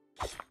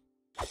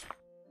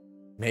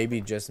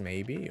 Maybe, just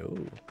maybe.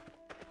 Ooh.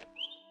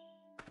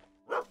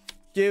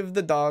 Give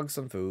the dog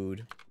some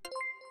food.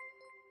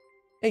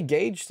 Hey,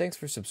 Gage, thanks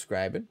for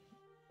subscribing.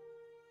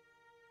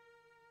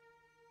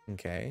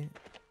 Okay.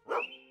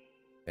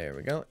 There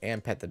we go.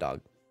 And pet the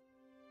dog.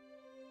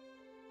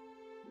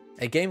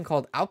 A game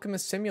called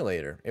Alchemist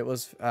Simulator. It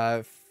was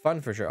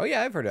fun for sure. Oh,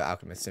 yeah, I've heard of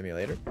Alchemist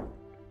Simulator.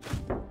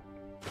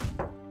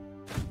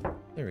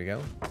 There we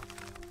go.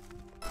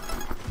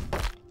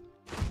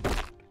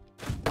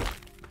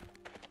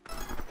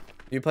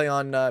 You play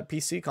on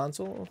PC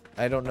console?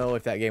 I don't know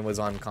if that game was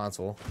on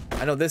console.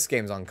 I know this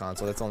game's on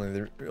console. That's only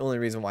the only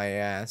reason why I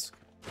ask.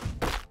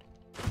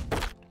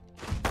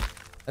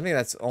 I think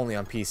that's only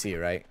on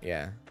PC, right?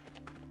 Yeah.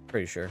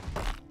 Pretty sure.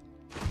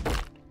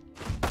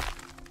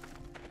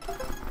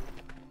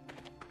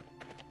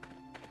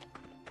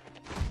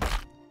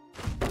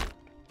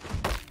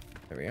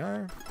 There we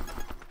are.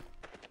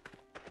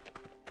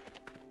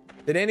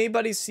 Did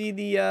anybody see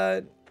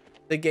the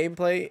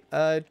gameplay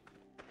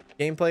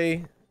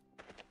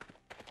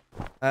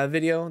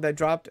video that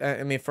dropped?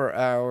 I mean, for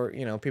our,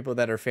 you know, people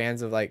that are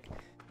fans of like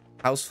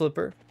House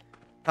Flipper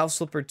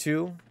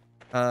 2.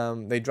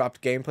 They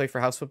dropped gameplay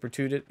for House Flipper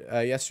 2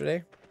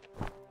 yesterday.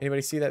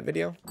 Anybody see that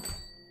video?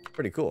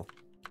 Pretty cool.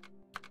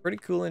 Pretty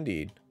cool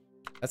indeed.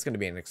 That's going to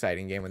be an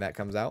exciting game when that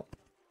comes out.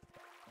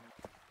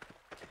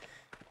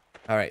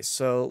 Alright,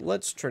 so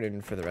let's turn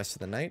in for the rest of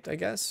the night, I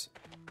guess.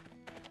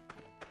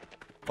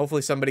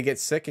 Hopefully somebody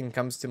gets sick and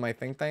comes to my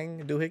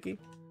doohickey.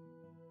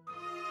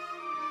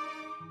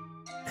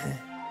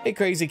 Hey,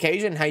 Crazy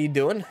Cajun, how you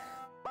doing?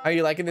 How are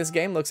you liking this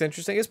game? Looks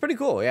interesting. It's pretty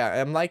cool.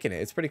 Yeah, I'm liking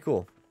it. It's pretty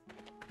cool.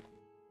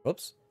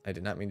 Whoops, I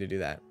did not mean to do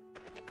that.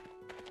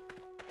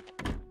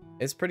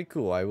 It's pretty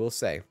cool, I will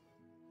say.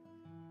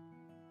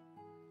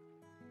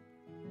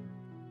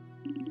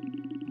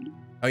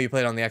 Oh, you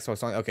played on the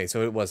Xbox One? Okay,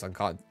 so it was on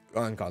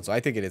console. I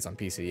think it is on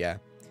PC, yeah.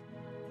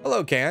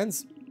 Hello,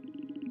 Cans.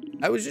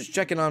 I was just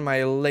checking on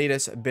my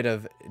latest bit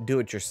of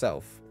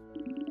do-it-yourself.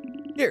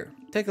 Here,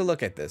 take a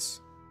look at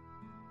this.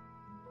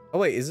 Oh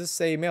wait, is this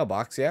a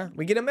mailbox? Yeah,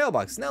 we get a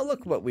mailbox. Now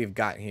look what we've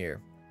got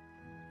here.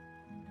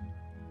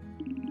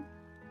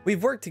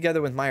 We've worked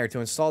together with Meyer to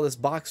install this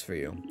box for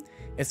you.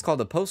 It's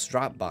called a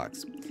post-drop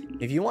box.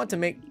 If you want to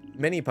make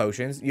many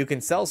potions, you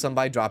can sell some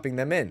by dropping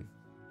them in.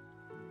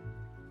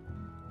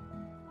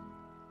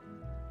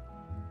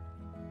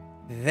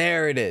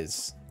 There it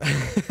is.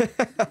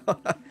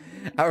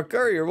 Our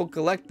courier will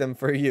collect them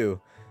for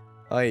you.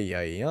 Ay,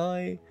 ay,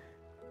 ay.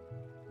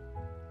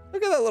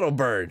 Look at that little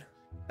bird.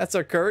 That's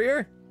our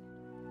courier?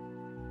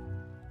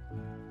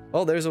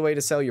 Well, there's a way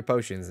to sell your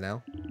potions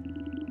now.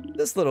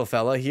 This little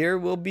fella here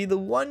will be the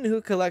one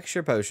who collects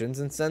your potions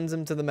and sends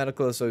them to the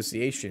medical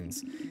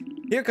associations.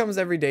 Here comes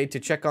every day to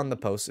check on the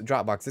post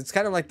drop box. It's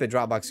kind of like the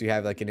drop box you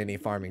have like in any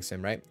farming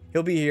sim, right?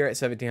 He'll be here at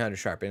 1700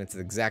 sharp, and it's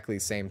exactly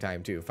the same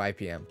time too, 5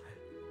 p.m.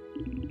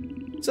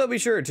 So be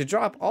sure to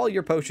drop all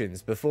your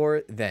potions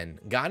before then.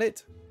 Got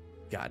it?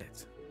 Got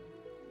it.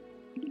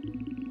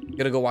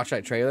 Gonna go watch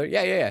that trailer?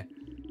 Yeah.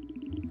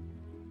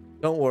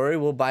 Don't worry,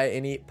 we'll buy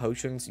any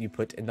potions you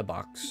put in the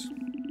box.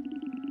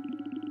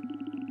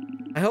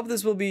 I hope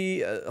this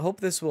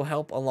will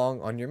help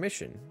along on your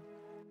mission.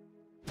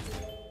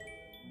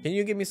 Can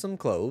you give me some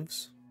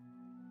cloves?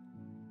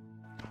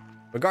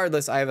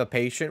 Regardless, I have a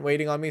patient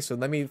waiting on me, so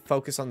let me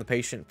focus on the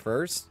patient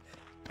first,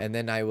 and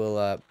then I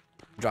will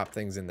drop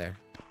things in there.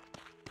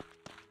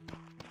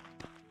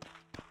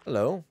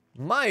 Hello,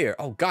 Meyer.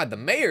 Oh God, the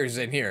mayor's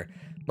in here.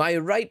 My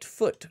right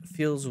foot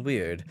feels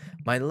weird.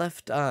 My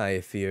left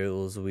eye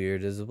feels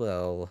weird as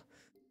well.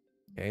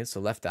 Okay, so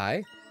left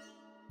eye.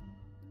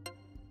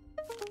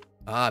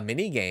 Ah,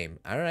 mini game.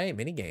 All right,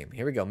 mini game.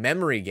 Here we go.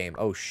 Memory game.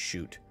 Oh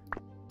shoot.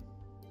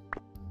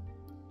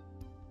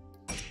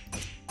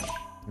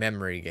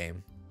 Memory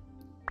game.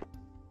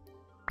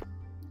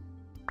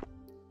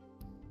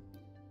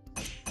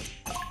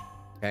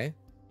 Okay.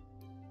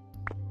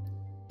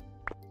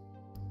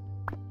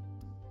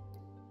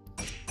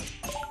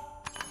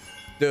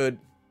 Dude,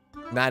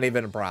 not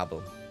even a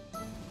problem.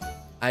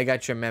 I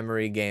got your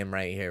memory game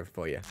right here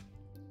for you.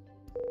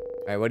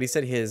 All right, what he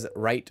said, his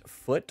right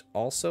foot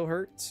also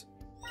hurts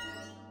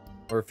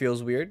or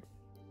feels weird.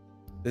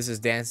 This is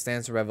Dance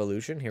Dance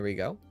Revolution. Here we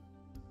go.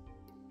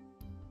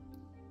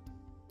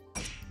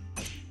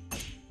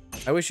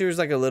 I wish there was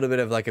like a little bit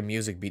of like a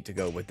music beat to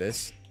go with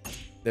this.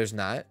 There's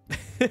not.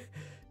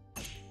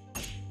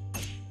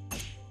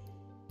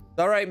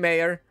 All right,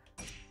 Mayor.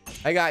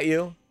 I got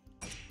you.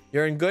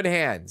 You're in good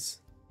hands.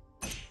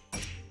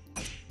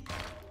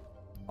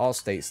 All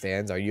state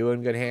stands. Are you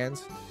in good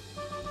hands?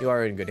 You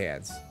are in good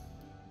hands.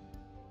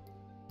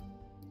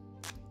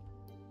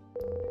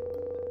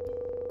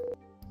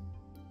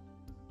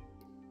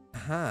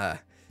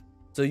 Aha.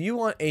 So you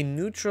want a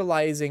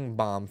neutralizing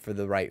bomb for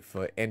the right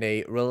foot and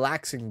a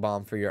relaxing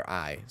bomb for your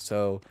eye.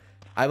 So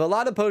I have a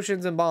lot of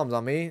potions and bombs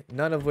on me,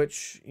 none of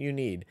which you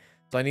need.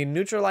 So I need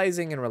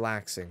neutralizing and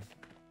relaxing.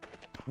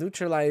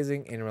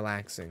 Neutralizing and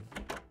relaxing.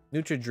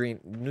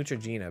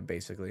 Neutrogena,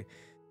 basically.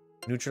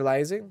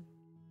 Neutralizing.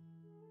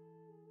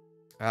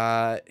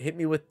 Hit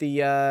me with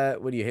the,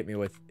 what do you hit me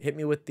with? Hit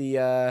me with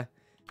the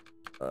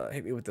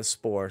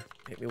spore.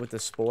 Hit me with the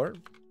spore.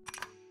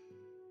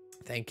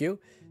 Thank you.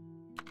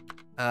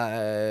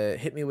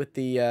 Hit me with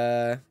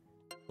the,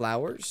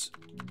 flowers.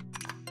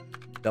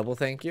 Double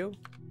thank you.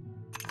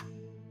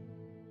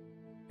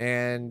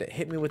 And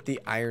hit me with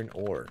the iron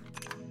ore.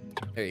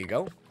 There you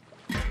go.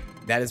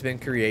 That has been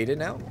created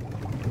now.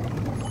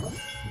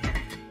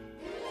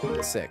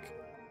 Sick.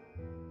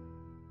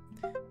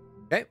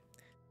 Okay.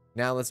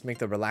 Now let's make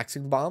the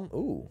relaxing bomb.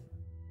 Ooh.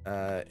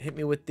 Hit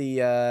me with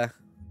the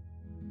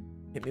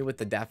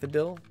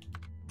daffodil.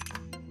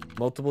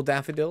 Multiple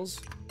daffodils.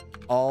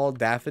 All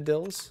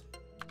daffodils.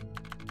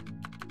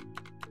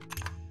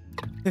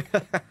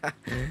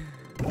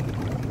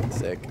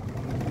 Sick.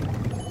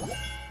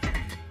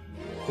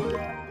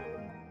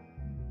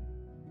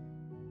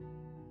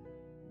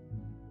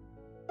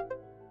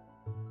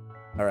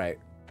 All right.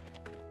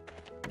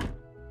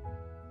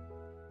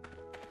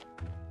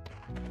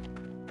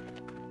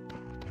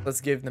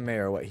 Let's give the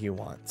mayor what he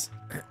wants.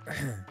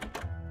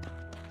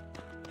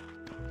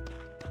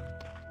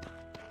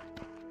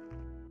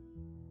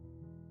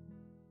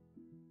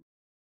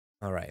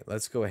 All right,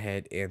 let's go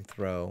ahead and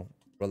throw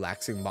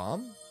relaxing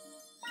bomb.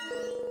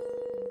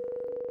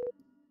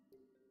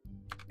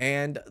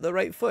 And the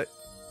right foot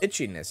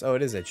itchiness. Oh,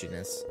 it is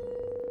itchiness.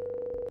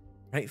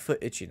 Right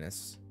foot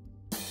itchiness.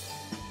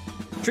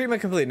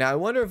 Treatment complete. Now I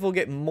wonder if we'll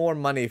get more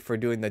money for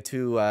doing the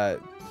two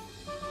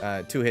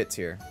hits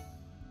here.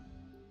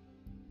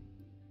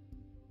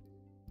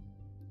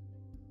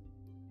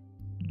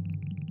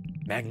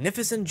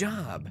 Magnificent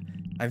job.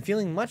 I'm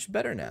feeling much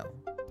better now.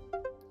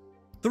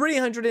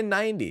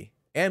 390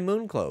 and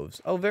moon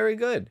cloves. Oh, very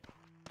good.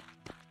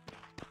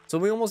 So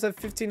we almost have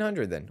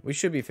 1500 then. We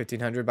should be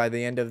 1500 by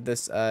the end of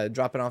this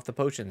dropping off the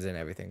potions and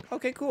everything.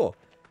 Okay, cool.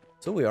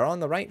 So we are on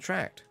the right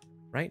track.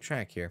 Right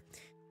track here.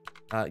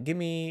 Give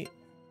me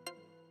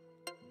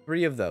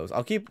 3 of those.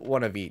 I'll keep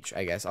 1 of each,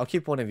 I guess. I'll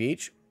keep 1 of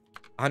each.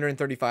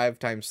 135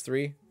 times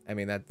 3. I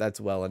mean, that's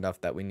well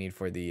enough that we need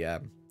for the, you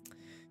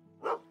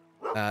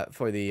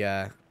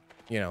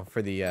know,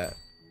 for the,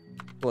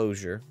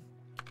 closure.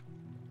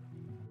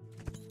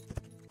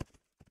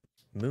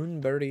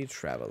 Moonbury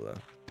Traveler.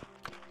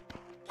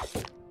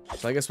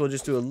 So I guess we'll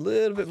just do a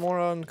little bit more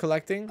on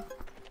collecting.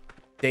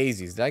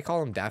 Daisies. Did I call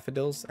them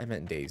daffodils? I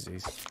meant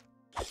daisies.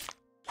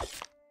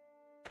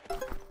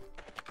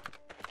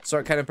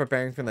 Start kind of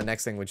preparing for the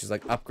next thing, which is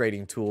like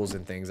upgrading tools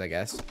and things, I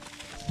guess.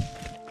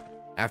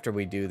 After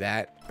we do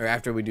that, or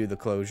after we do the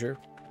closure.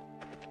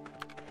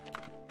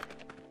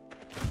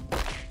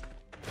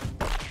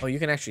 Oh, you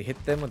can actually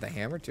hit them with a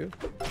hammer too?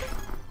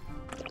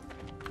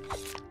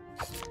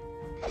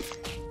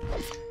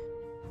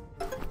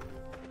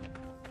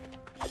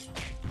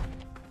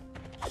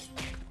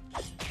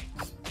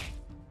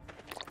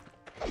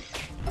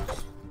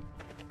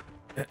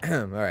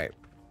 All right.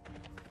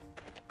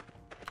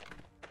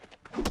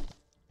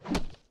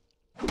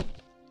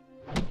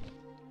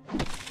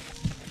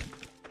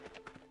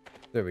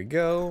 There we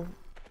go.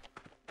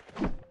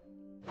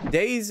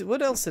 Days.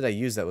 What else did I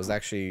use that was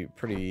actually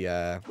pretty,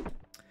 I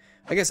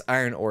guess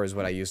iron ore is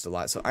what I used a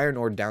lot. So iron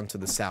ore down to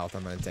the south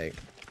I'm going to take.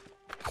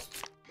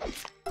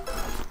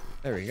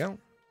 There we go.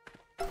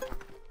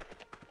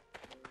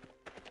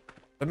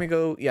 Let me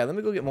go, yeah, let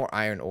me go get more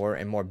iron ore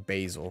and more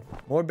basil.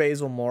 More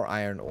basil, more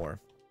iron ore.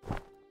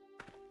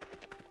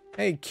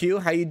 Hey, Q,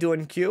 how you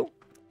doing, Q?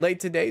 Late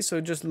today, so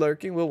just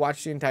lurking. We'll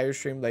watch the entire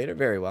stream later.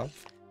 Very well.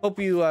 Hope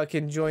you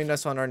can join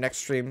us on our next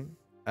stream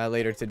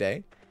later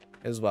today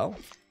as well.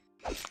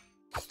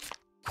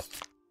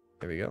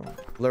 There we go.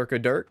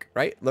 Lurk-a-dirk,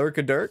 right?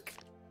 Lurk-a-dirk.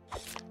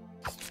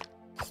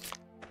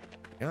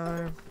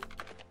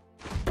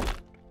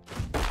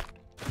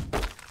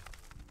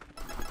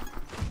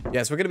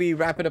 Yes, we're going to be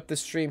wrapping up the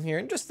stream here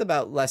in just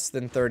about less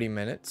than 30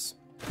 minutes.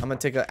 I'm going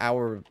to take an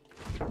hour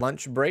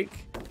lunch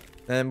break.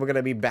 Then we're going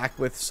to be back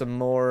with some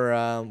more...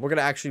 we're going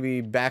to actually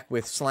be back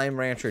with Slime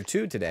Rancher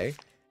 2 today.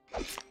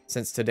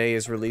 Since today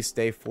is release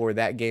day for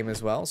that game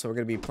as well. So we're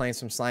going to be playing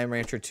some Slime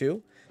Rancher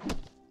 2.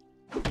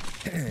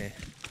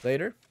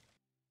 Later.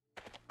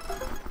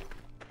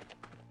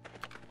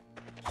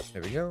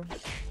 There we go.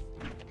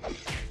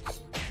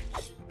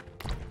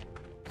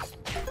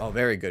 Oh,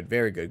 very good.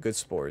 Very good. Good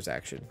spores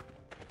action.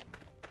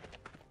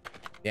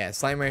 Yeah,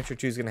 Slime Rancher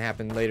 2 is going to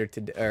happen later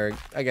today, or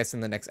I guess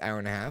in the next hour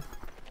and a half.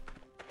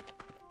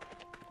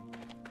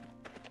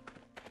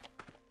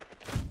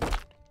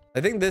 I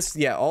think this,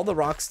 yeah, all the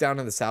rocks down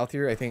in the south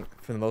here, I think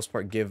for the most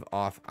part give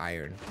off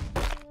iron.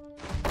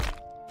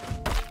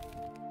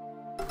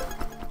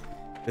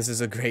 This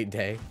is a great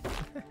day.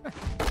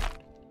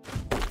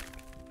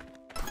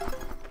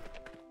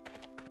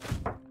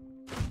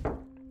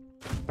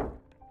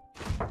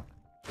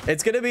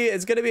 It's gonna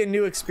be a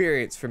new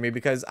experience for me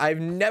because I've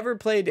never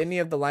played any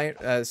of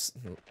the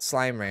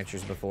Slime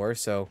Ranchers before,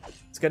 so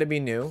it's gonna be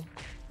new.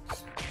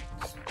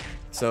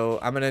 So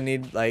I'm gonna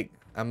need, like,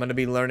 I'm gonna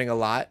be learning a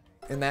lot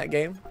in that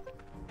game.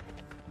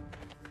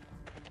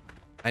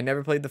 I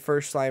never played the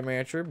first Slime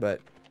Rancher, but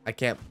I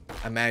can't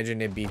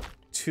imagine it'd be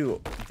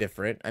too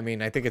different. I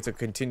mean, I think it's a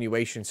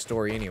continuation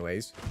story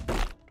anyways.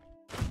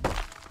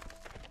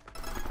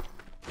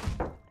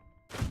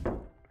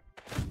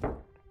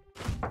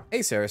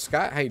 Hey, Sarah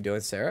Scott. How you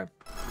doing, Sarah?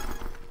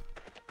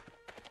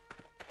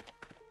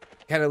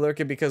 Kind of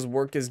lurking because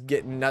work is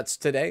getting nuts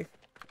today.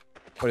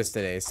 What is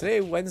today? Is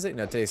today Wednesday?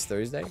 No, today's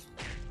Thursday.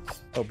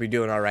 Hope you're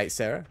doing all right,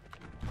 Sarah.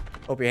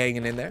 Hope you're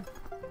hanging in there.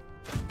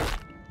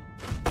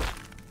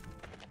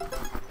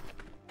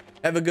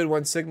 Have a good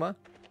one, Sigma.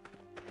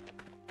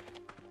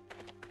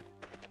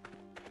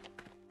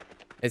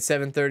 It's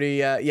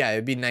 7:30. Yeah,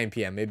 it'd be 9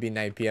 p.m. It'd be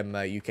 9 p.m.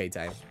 UK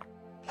time.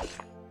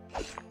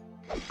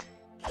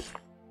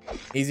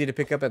 Easy to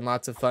pick up and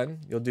lots of fun.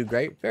 You'll do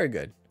great. Very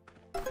good.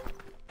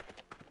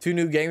 2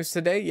 new games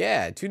today?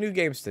 Yeah, 2 new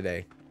games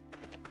today.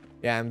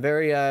 Yeah, I'm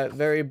very,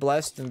 very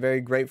blessed and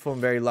very grateful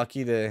and very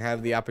lucky to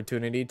have the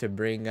opportunity to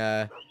bring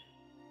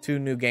 2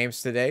 new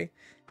games today.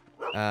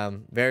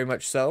 Very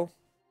much so.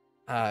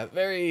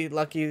 Very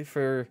lucky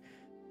for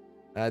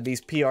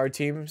these PR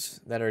teams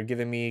that are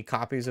giving me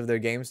copies of their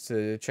games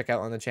to check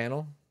out on the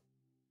channel.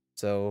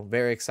 So,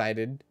 very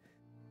excited.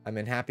 I'm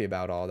happy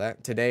about all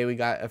that. Today we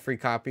got a free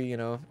copy, you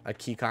know, a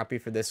key copy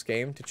for this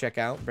game to check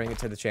out, bring it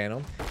to the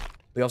channel.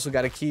 We also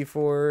got a key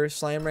for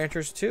Slime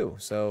Ranchers 2.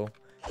 So,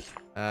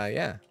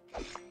 yeah.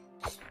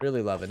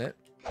 Really loving it.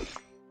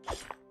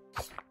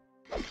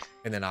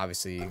 And then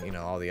obviously, you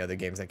know, all the other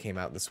games that came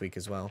out this week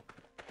as well.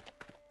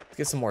 Let's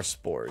get some more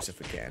spores if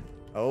we can.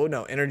 Oh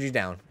no, energy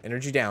down.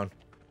 Energy down.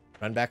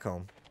 Run back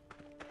home.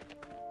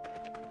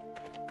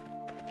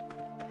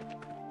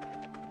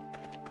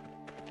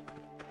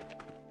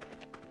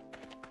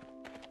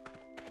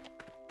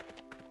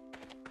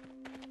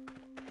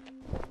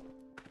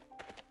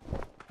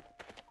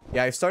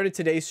 Yeah, I started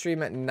today's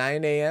stream at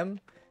 9 a.m.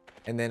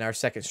 and then our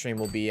second stream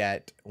will be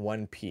at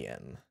 1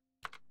 p.m.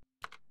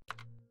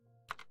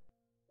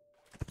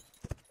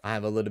 I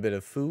have a little bit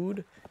of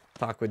food.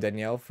 talk with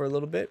Danielle for a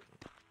little bit.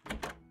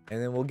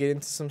 And then we'll get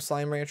into some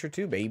Slime Rancher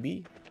 2,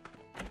 baby.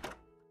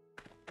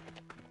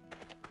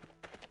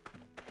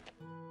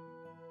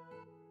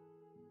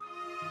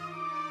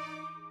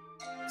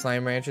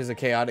 Slime Rancher is a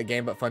chaotic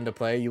game, but fun to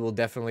play. You will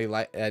definitely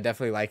like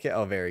it.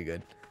 Oh, very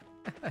good.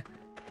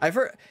 I've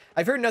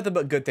heard nothing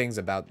but good things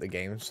about the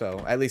game. So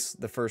at least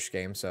the first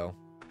game. So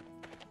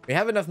we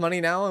have enough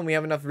money now, and we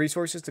have enough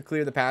resources to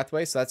clear the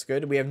pathway. So that's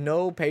good. We have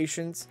no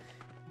patients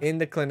in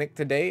the clinic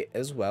today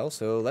as well.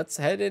 So let's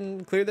head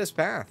and clear this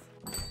path.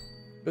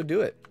 Go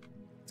do it.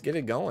 Let's get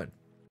it going.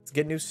 Let's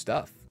get new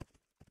stuff.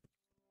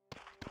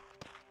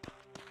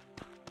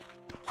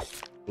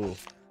 Ooh,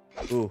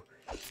 ooh.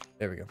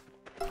 There we go.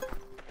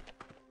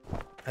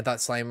 I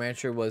thought Slime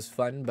Rancher was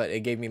fun, but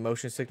it gave me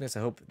motion sickness.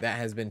 I hope that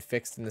has been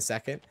fixed in the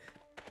second.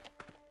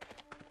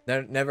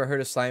 Never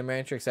heard of Slime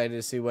Rancher. Excited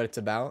to see what it's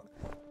about.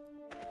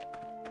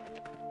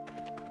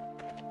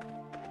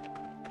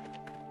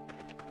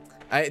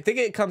 I think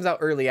it comes out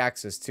early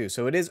access too.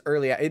 So it is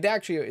early.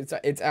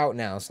 It's out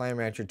now. Slime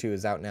Rancher 2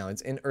 is out now.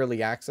 It's in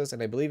early access,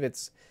 and I believe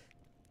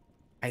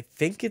I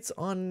think it's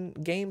on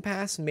Game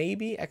Pass,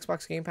 maybe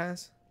Xbox Game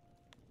Pass.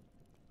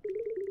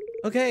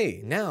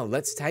 Okay, now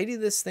let's tidy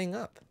this thing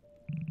up.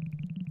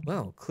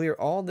 Well, clear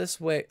all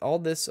this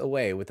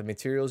away with the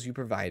materials you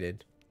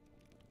provided.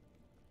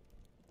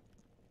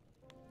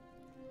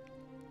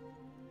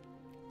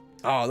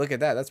 Oh, look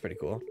at that. That's pretty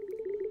cool.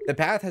 The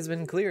path has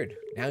been cleared.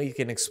 Now you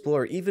can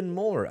explore even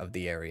more of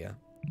the area.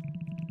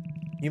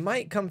 You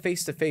might come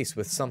face to face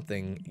with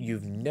something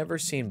you've never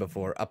seen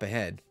before up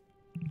ahead.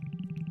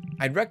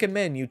 I'd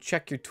recommend you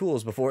check your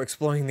tools before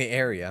exploring the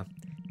area.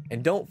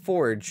 And don't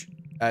forget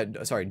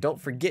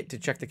to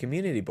check the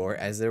community board,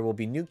 as there will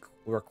be new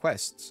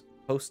requests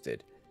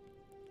posted.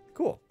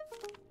 Cool.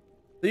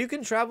 So you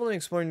can travel and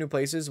explore new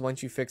places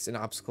once you fix an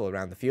obstacle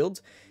around the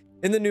fields.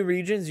 In the new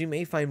regions, you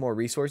may find more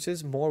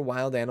resources, more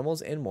wild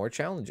animals, and more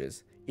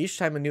challenges. Each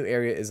time a new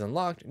area is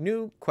unlocked,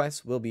 new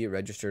quests will be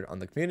registered on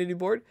the community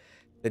board.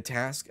 The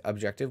task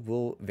objective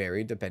will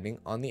vary depending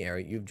on the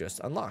area you've just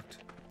unlocked.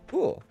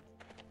 Cool.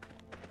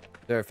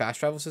 Is there a fast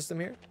travel system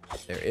here?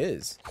 There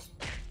is.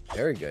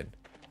 Very good.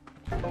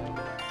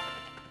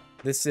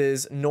 This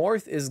is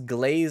north is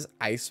Glaze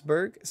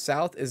Iceberg,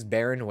 south is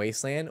Barren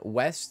Wasteland,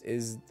 west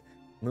is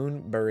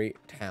Moonbury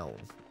Town.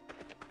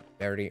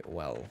 Very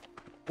well.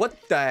 What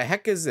the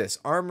heck is this?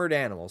 Armored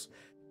animals.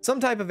 Some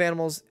type of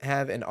animals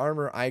have an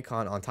armor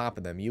icon on top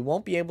of them. You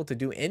won't be able to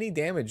do any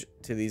damage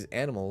to these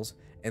animals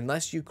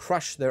unless you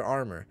crush their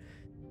armor.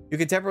 You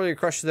can temporarily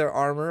crush their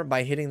armor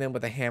by hitting them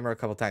with a hammer a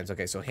couple times.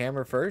 Okay, so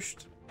hammer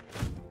first.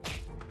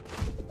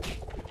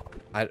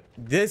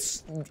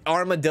 This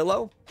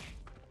armadillo?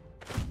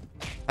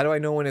 How do I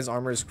know when his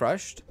armor is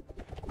crushed?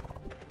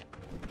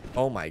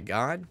 Oh my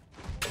god.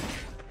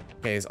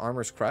 Okay, his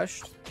armor's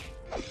crushed.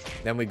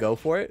 Then we go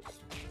for it.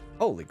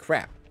 Holy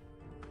crap.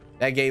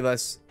 That gave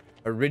us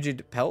a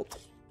rigid pelt.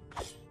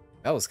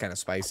 That was kind of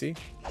spicy.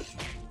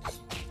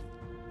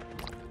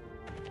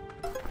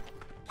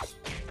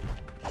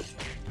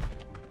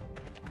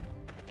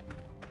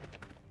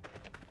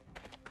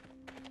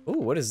 Ooh,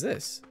 what is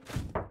this?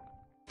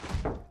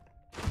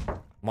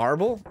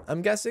 Marble,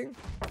 I'm guessing?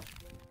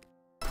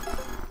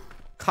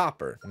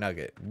 Copper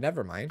nugget.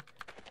 Never mind.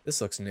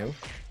 This looks new.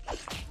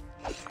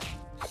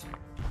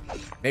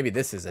 Maybe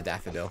this is a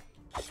daffodil.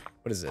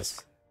 What is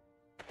this?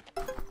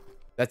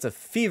 That's a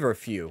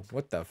feverfew.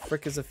 What the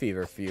frick is a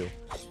feverfew?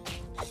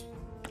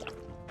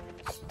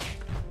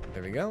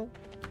 There we go.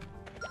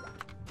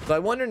 So I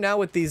wonder now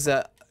with these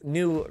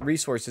new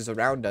resources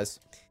around us,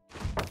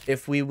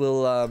 if we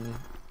will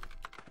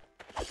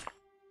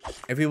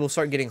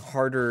start getting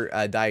harder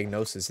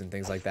diagnosis and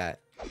things like that.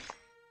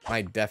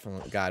 Might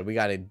definitely, God, we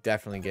gotta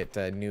definitely get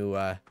new.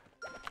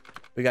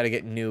 We gotta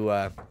get new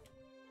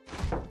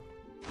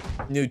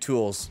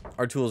tools.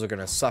 Our tools are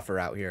gonna suffer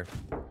out here.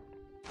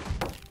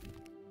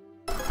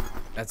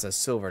 That's a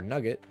silver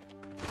nugget.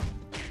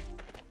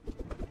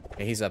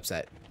 Okay, he's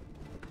upset.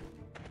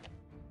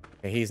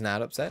 Okay, he's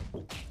not upset.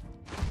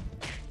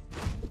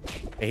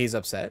 Okay, he's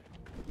upset.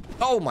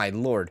 Oh my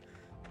lord.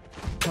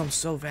 Comes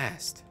so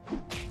fast.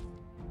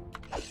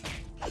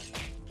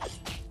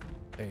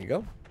 There you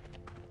go.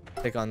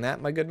 Take on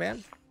that, my good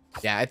man.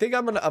 Yeah, I think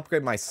I'm gonna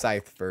upgrade my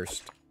scythe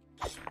first.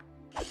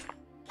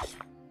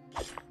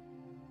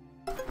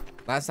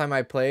 Last time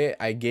I play,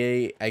 I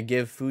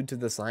give food to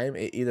the slime.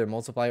 It either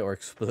multiply or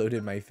explode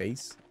in my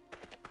face.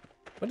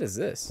 What is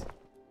this?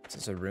 Is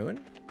this a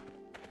ruin?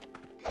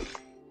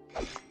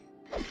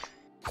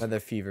 Another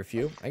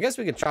feverfew. I guess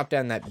we could chop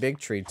down that big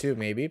tree too,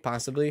 maybe,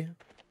 possibly.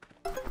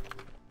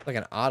 Like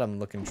an autumn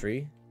looking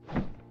tree.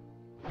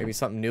 Maybe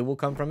something new will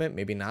come from it,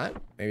 maybe not.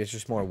 Maybe it's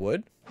just more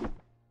wood.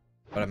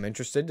 But I'm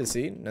interested to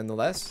see,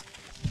 nonetheless.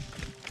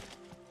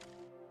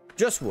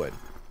 Just wood.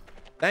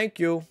 Thank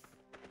you.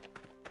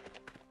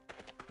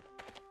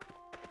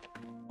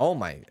 Oh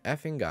my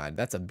effing god,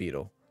 that's a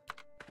beetle.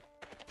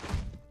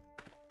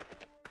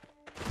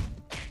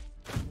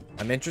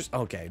 I'm interested.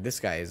 Okay, this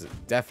guy is a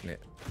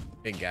definite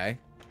big guy.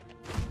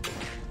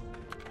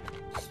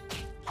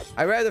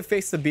 I'd rather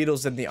face the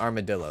beetles than the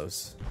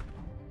armadillos.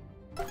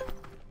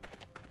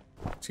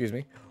 Excuse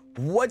me.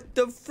 What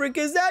the frick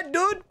is that,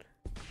 dude?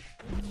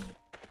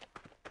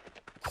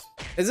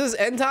 Is this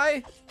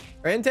Entei?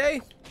 Or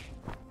Entei?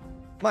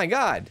 My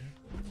god.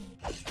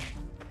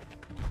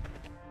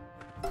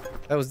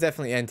 That was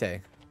definitely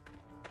Entei.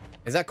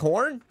 Is that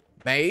corn?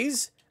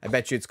 Maize? I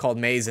bet you it's called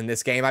maize in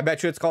this game. I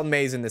bet you it's called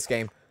maize in this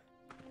game.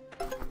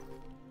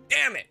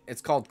 Damn it!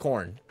 It's called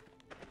corn.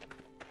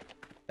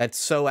 That's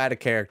so out of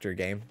character,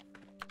 game.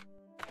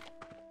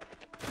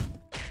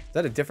 Is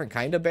that a different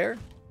kind of bear?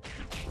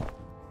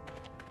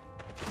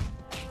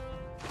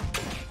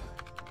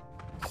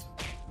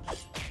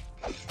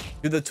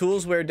 Do the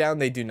tools wear down?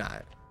 They do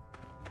not.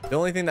 The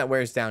only thing that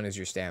wears down is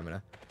your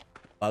stamina.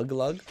 Bug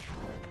lug?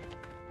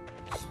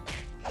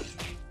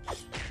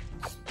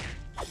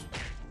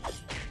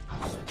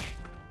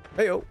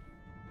 Hey-oh.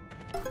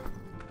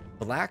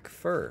 Black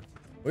fur.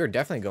 We're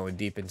definitely going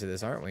deep into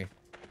this, aren't we?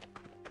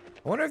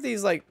 I wonder if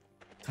these, like,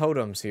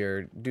 totems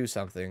here do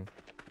something.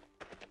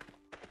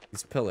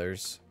 These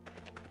pillars.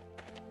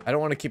 I don't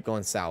want to keep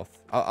going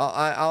south.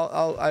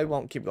 I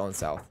won't keep going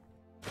south.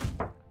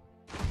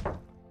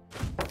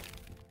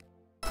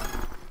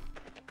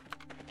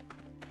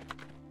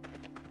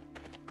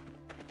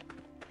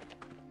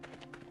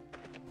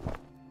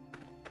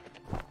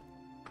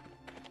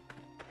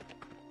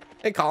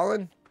 Hey,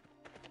 Colin.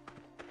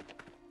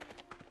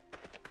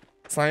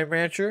 Slime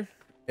Rancher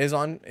is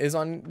on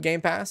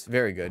Game Pass.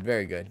 Very good,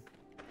 very good.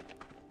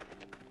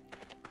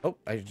 Oh,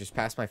 I just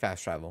passed my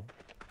fast travel.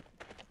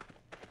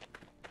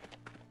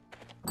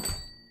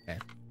 Okay.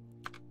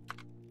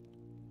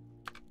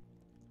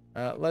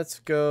 Let's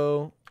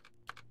go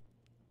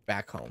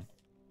back home.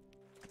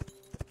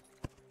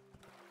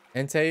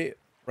 Entei,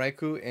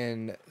 Raikou,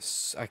 and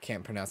I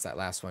can't pronounce that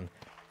last one.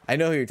 I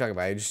know who you're talking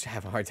about. I just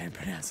have a hard time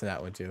pronouncing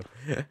that one too.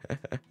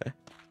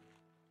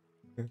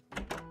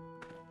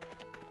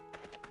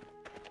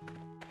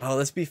 Oh,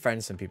 let's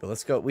befriend some people.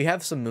 Let's go. We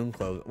have some moon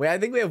clove. I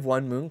think we have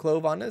one moon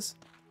clove on us.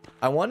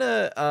 I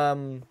wanna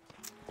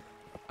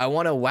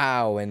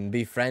wow and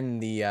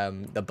befriend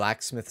the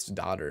blacksmith's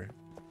daughter.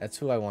 That's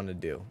who I want to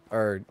do.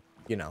 Or,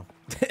 you know,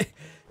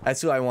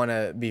 that's who I want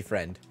to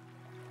befriend.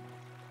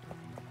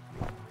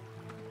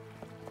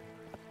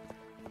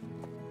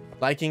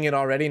 Liking it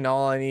already. Now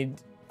all I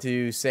need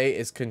to say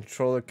is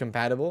controller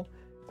compatible.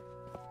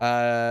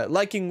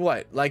 Liking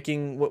what?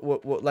 Liking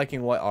what?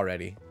 Liking what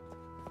already?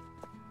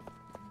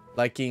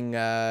 Liking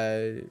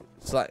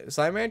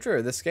Slime Rancher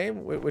or this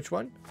game? Which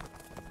one?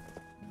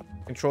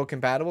 Control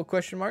compatible?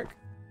 Question mark.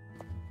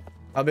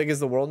 How big is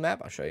the world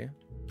map? I'll show you.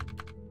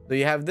 So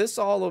you have this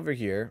all over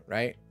here,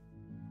 right?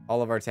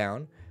 All of our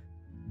town,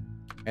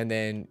 and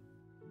then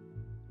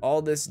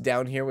all this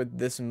down here with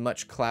this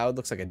much cloud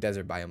looks like a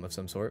desert biome of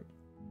some sort.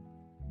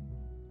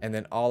 And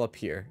then all up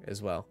here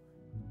as well.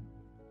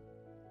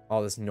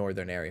 All this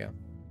northern area.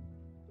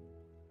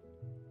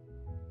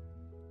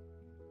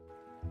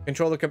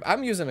 Controller.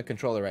 I'm using a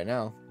controller right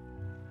now.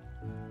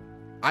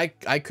 I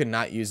could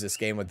not use this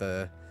game with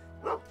a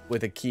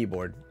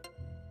keyboard.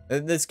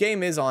 This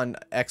game is on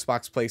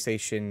Xbox,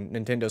 PlayStation,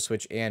 Nintendo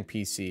Switch, and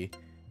PC.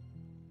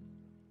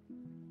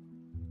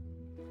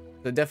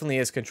 So it definitely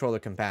is controller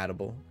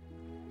compatible.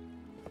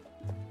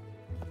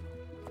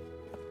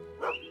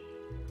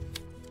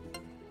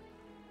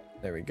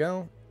 There we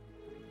go.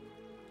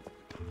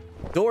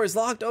 Door is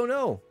locked. Oh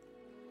no.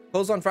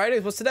 Closed on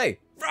Fridays. What's today?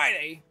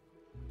 Friday.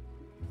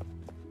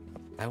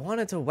 I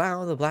wanted to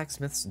wow the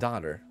blacksmith's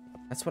daughter.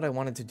 That's what I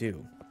wanted to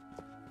do.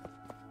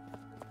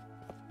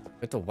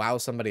 Have to wow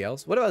somebody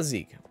else. What about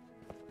Zeke?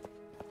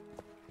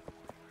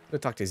 Go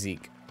talk to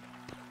Zeke.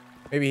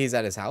 Maybe he's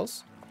at his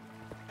house.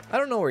 I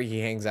don't know where he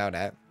hangs out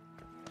at.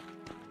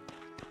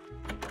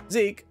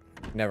 Zeke,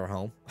 never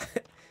home.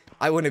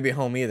 I wouldn't be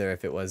home either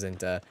if it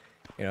wasn't,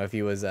 you know, if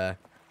he was, I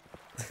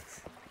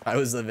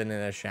was living in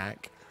a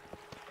shack.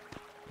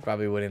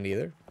 Probably wouldn't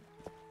either.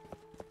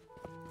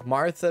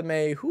 Martha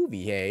May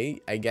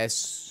Hoovier, I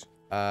guess,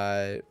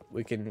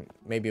 we can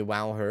maybe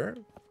wow her.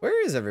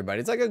 Where is everybody?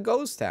 It's like a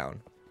ghost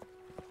town.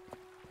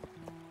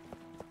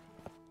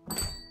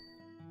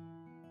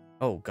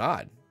 Oh,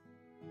 God.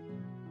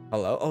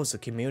 Hello? Oh, it's a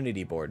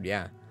community board,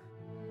 yeah.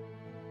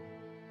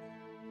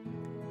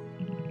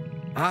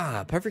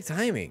 Ah, perfect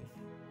timing.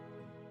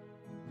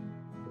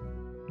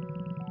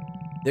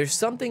 There's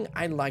something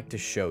I'd like to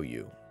show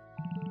you.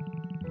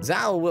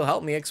 Zhao will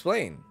help me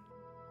explain.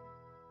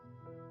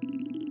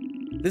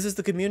 This is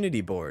the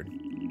community board.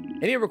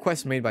 Any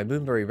requests made by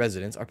Moonbury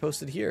residents are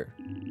posted here.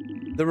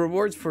 The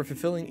rewards for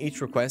fulfilling each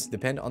request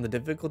depend on the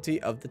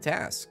difficulty of the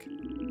task.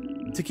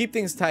 To keep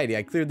things tidy,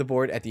 I cleared the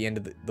board at the end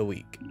of the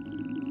week.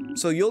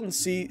 So you'll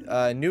see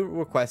new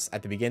requests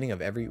at the beginning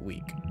of every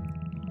week.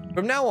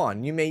 From now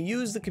on, you may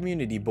use the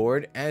community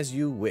board as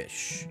you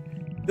wish.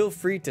 Feel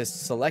free to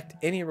select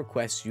any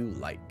requests you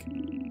like.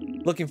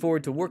 Looking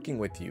forward to working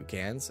with you,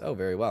 Kanz. Oh,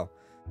 very well.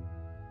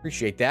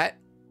 Appreciate that.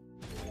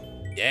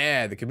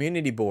 Yeah, the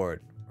community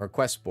board, or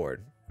quest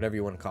board, whatever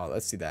you want to call it.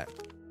 Let's see that.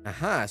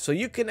 Aha, so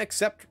you can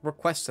accept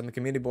requests on the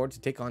community board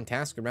to take on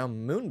tasks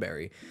around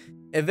Moonbury.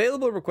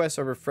 Available requests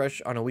are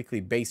refreshed on a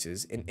weekly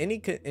basis, and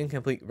any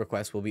incomplete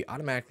request will be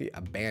automatically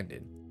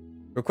abandoned.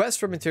 Requests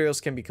for materials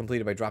can be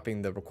completed by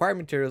dropping the required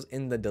materials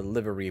in the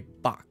delivery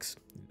box.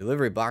 The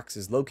delivery box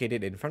is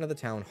located in front of the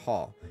town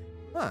hall.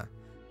 Huh.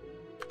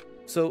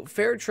 So,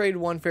 Fair Trade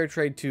 1, Fair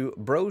Trade 2,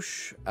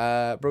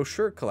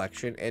 brochure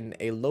collection, and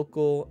a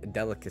local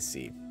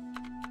delicacy.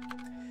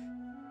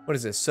 What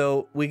is this?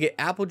 So we get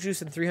apple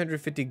juice and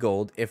 350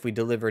 gold if we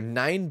deliver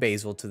 9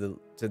 basil to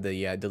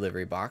the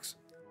delivery box.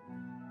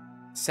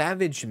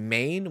 Savage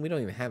Mane. We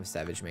don't even have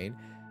Savage Mane.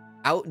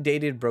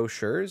 Outdated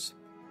brochures.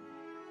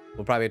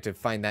 We'll probably have to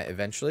find that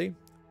eventually.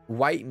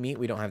 White meat.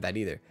 We don't have that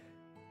either.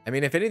 I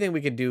mean, if anything,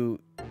 we could do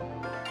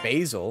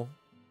basil.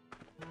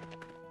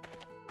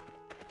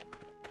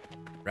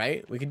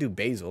 Right? We could do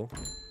basil.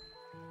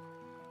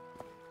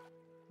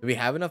 Do we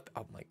have enough?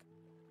 Oh my.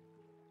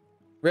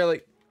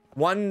 Really?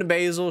 1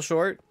 basil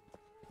short?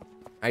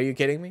 Are you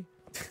kidding me?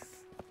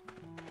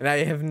 And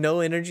I have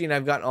no energy and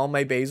I've got all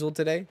my basil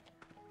today?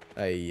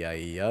 Ay,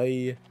 ay,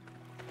 ay.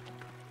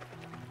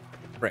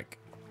 Frick.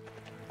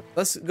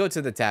 Let's go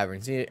to the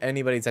tavern. See if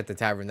anybody's at the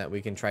tavern that we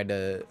can try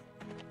to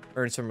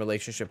earn some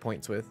relationship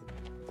points with.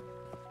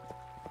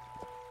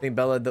 I think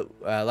Bella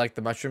liked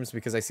the mushrooms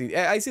because I see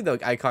the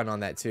icon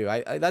on that too.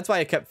 That's why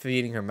I kept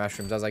feeding her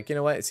mushrooms. I was like, you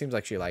know what? It seems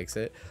like she likes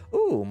it.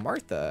 Ooh,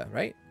 Martha,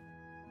 right?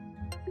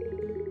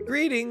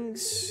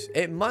 Greetings.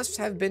 It must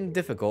have been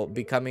difficult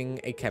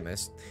becoming a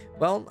chemist.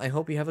 Well, I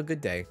hope you have a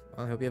good day.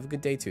 I hope you have a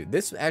good day too.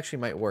 This actually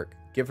might work.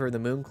 Give her the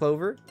moon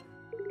clover.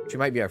 She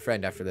might be our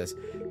friend after this.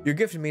 Your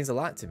gift means a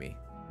lot to me.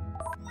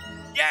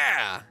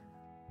 Yeah!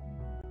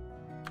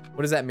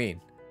 What does that mean?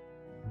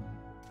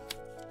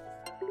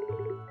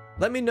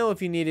 Let me know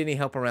if you need any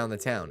help around the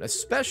town,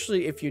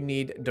 especially if you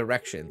need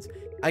directions.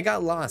 I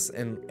got lost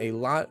a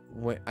lot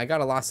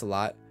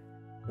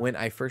when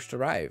I first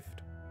arrived.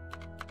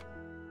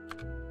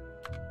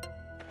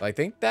 I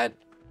think that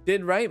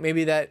did right.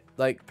 Maybe that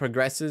like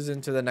progresses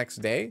into the next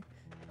day.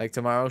 Like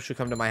tomorrow she'll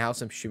come to my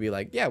house and she'll be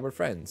like, yeah, we're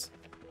friends.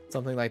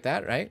 Something like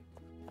that, right?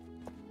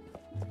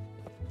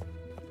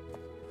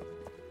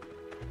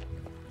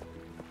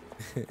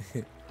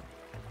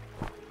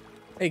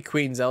 Hey,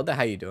 Queen Zelda,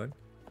 how you doing?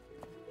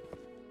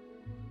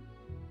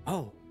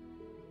 Oh.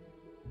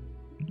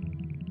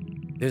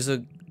 There's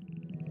a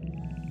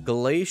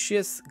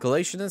Galatianus,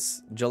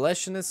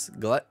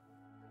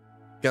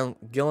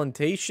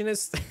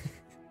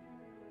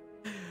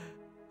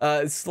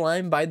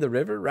 slime by the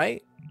river,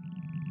 right?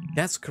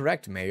 That's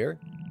correct, Mayor.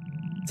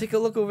 Take a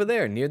look over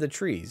there near the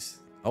trees.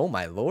 Oh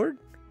my lord.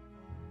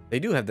 They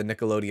do have the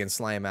Nickelodeon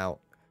slime out.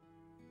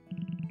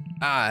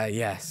 Ah,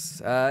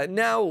 yes.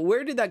 Now,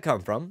 where did that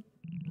come from?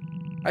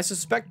 I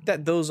suspect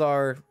that those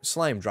are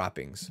slime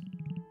droppings.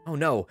 Oh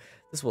no,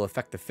 this will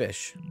affect the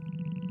fish.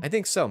 I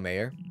think so,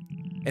 Mayor.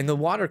 And the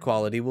water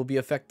quality will be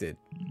affected.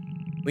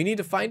 We need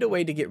to find a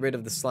way to get rid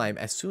of the slime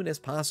as soon as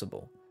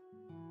possible.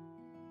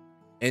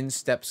 In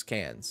steps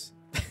cans.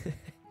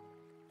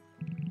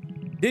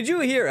 Did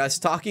you hear us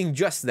talking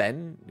just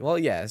then? Well,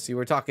 yes, you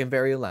were talking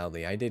very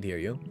loudly. I did hear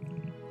you.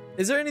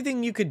 Is there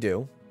anything you could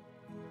do?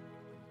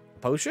 A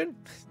potion?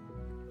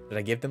 Did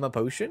I give them a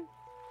potion?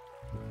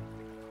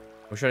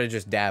 Or should I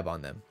just dab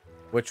on them?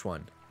 Which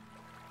one?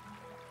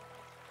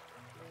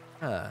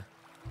 Huh.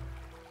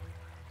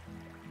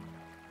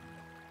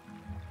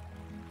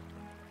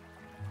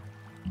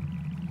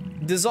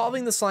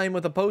 Dissolving the slime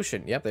with a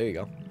potion. Yep, there you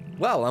go.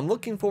 Well, I'm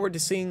looking forward to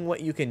seeing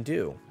what you can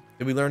do.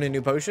 Did we learn a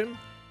new potion?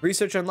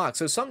 Research unlocked.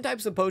 So some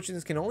types of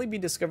potions can only be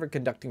discovered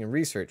conducting a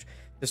research.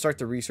 To start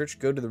the research,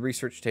 go to the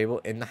research table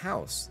in the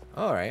house.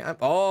 All right.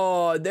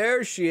 Oh,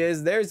 there she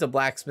is. There's the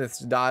blacksmith's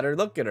daughter.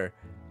 Look at her.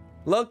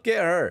 Look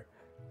at her.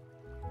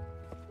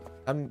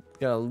 I'm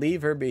gonna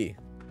leave her be.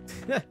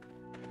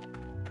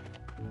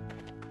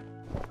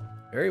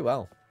 Very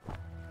well.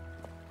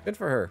 Good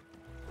for her.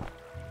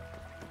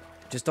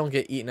 Just don't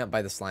get eaten up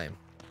by the slime.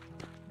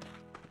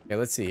 Okay,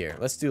 let's see here.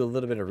 Let's do a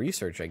little bit of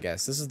research, I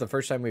guess. This is the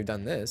first time we've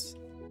done this.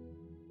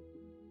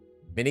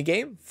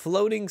 Minigame?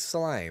 Floating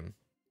slime.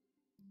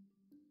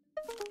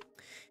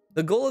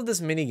 The goal of this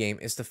minigame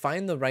is to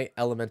find the right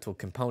elemental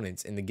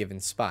components in the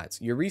given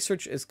spots. Your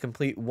research is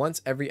complete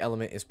once every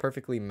element is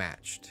perfectly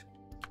matched.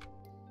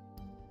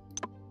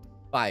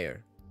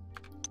 Fire.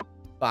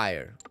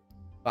 Fire.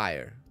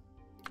 Fire.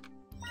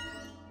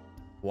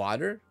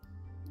 Water.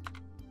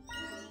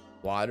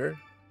 Water.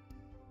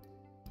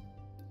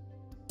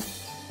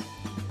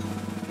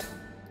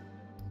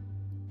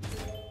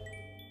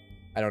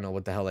 I don't know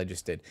what the hell I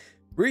just did.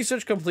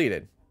 Research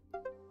completed.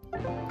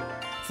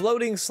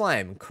 Floating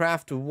slime.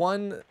 Craft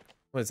one.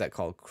 What is that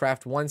called?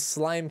 Craft one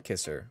slime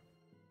kisser.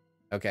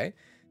 Okay.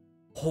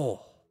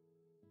 Oh.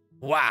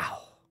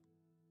 Wow.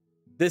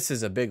 This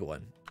is a big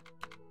one.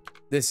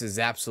 This is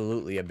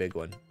absolutely a big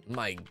one.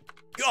 My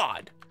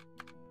God.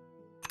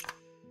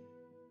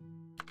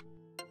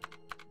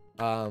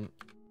 Okay.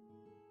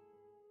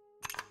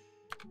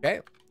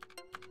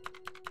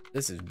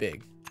 This is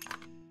big.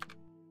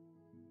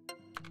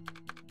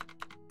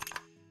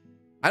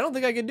 I don't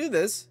think I can do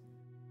this.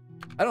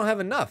 I don't have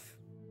enough.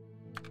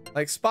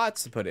 Like,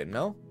 spots to put in,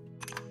 no?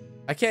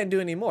 I can't do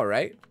any more,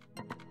 right?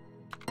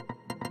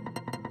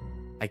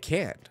 I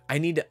can't. I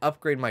need to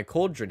upgrade my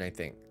cauldron, I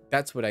think.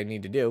 That's what I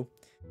need to do.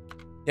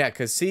 Yeah,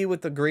 because see,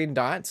 with the green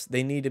dots,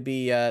 they need to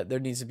be, there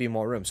needs to be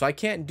more room. So I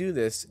can't do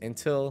this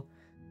until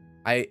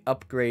I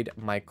upgrade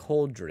my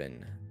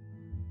cauldron.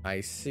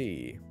 I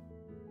see.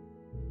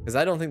 Because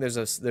I don't think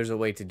there's a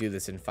way to do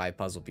this in 5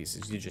 puzzle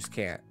pieces. You just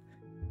can't.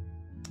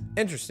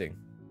 Interesting.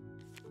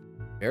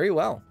 Very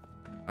well.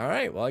 All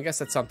right, well, I guess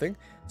that's something.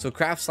 So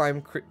craft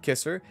slime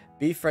kisser,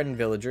 befriend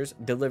villagers,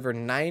 deliver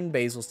 9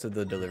 basils to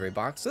the delivery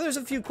box. So there's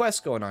a few quests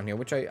going on here,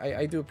 which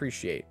I do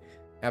appreciate.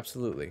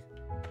 Absolutely.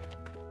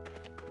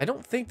 I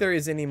don't think there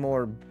is any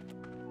more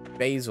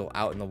basil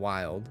out in the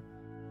wild.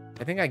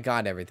 I think I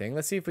got everything.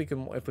 Let's see if we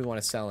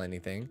want to sell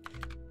anything.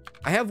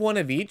 I have 1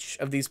 of each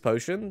of these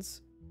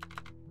potions.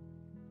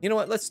 You know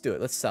what? Let's do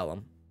it. Let's sell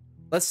them.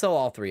 Let's sell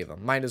all 3 of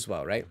them. Might as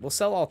well, right? We'll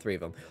sell all 3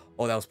 of them.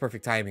 Oh, that was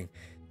perfect timing.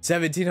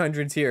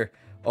 1700's here.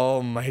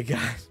 Oh my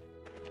god.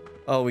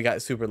 Oh, we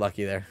got super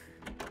lucky there.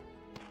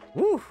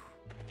 Woo!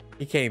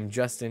 He came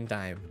just in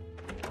time.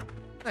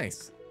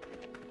 Nice.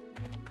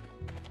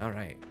 All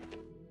right.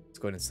 Let's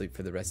go ahead and sleep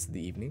for the rest of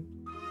the evening.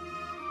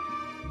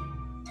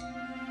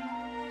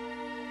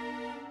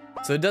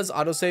 So it does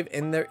autosave,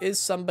 and there is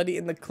somebody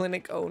in the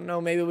clinic. Oh no,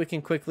 maybe we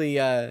can quickly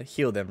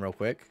heal them real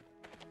quick.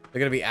 They're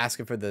gonna be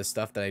asking for the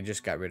stuff that I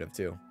just got rid of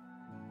too.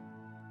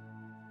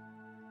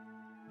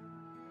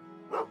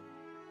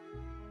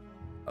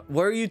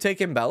 Where are you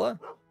taking Bella?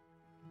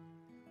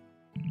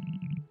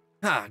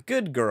 Ah,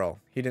 good girl.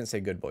 He didn't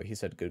say good boy. He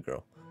said good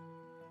girl.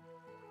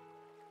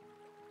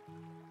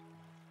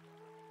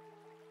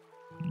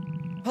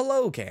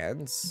 Hello,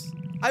 Cans.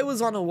 I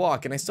was on a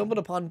walk and I stumbled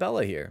upon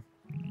Bella here.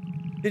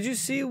 Did you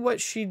see what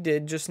she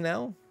did just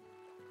now?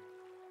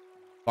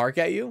 Bark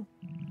at you?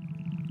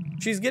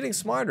 She's getting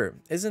smarter.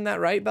 Isn't that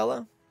right,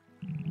 Bella?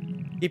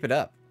 Keep it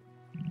up.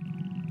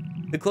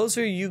 The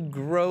closer you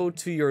grow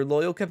to your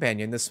loyal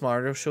companion, the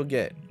smarter she'll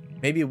get.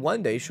 Maybe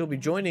one day she'll be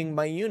joining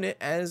my unit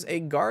as a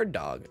guard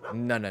dog.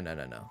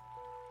 No.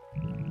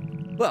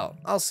 Well,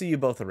 I'll see you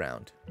both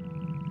around.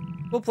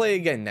 We'll play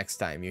again next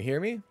time, you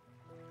hear me?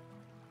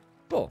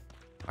 Cool.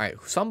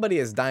 Alright, somebody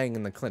is dying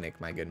in the clinic,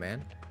 my good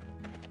man.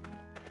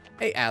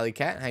 Hey, Alley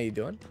Cat, how you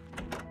doing?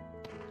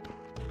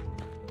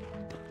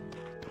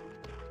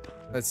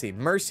 Let's see,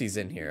 Mercy's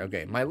in here.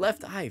 Okay, my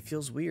left eye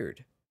feels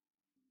weird.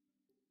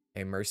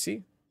 Hey,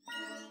 Mercy.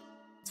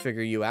 Let's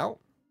figure you out.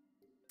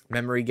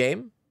 Memory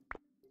game.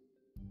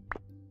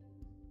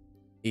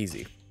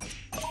 Easy.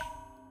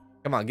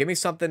 Come on, give me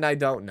something I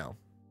don't know.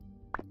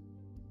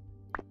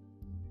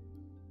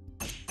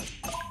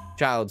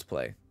 Child's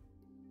play.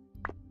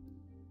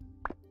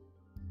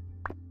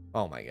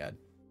 Oh my god.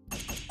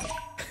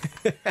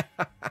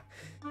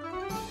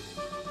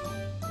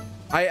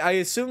 I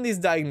assume these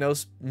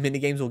diagnose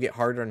minigames will get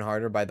harder and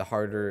harder by the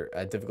harder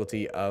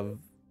difficulty of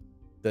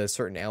the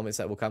certain ailments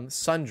that will come.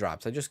 Sun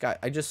drops.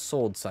 I just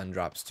sold sun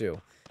drops too.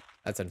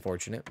 That's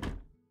unfortunate.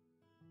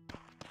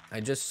 I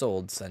just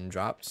sold sun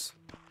drops.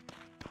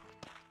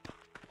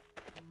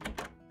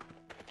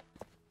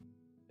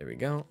 There we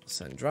go.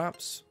 Sun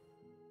drops.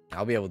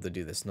 I'll be able to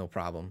do this, no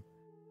problem.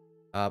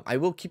 I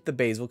will keep the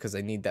basil because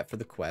I need that for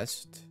the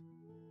quest. Is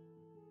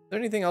there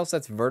anything else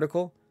that's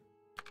vertical?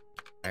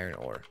 Iron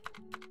ore.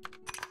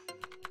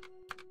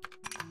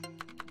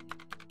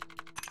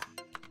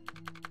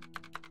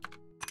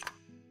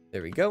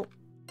 There we go.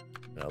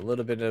 And a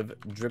little bit of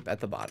drip at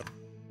the bottom.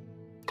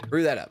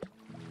 Brew that up.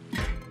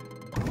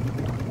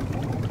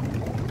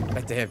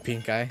 Bet they have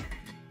pink eye.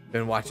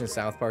 Been watching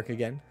South Park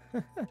again.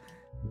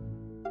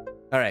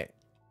 Alright.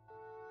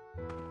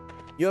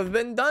 You have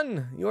been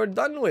done. You are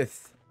done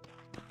with.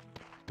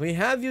 We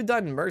have you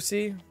done,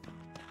 Mercy.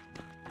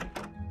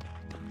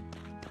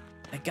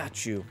 I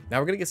got you. Now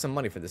we're gonna get some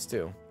money for this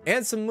too.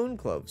 And some moon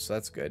cloves, so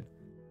that's good.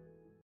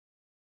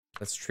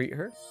 Let's treat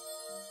her.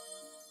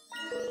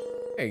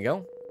 There you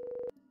go.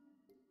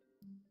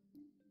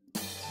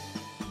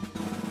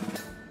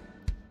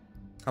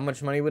 How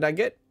much money would I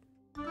get?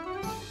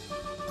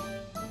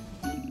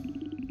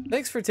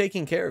 Thanks for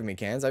taking care of me,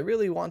 Cans. I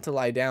really want to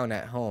lie down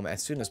at home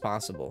as soon as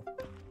possible.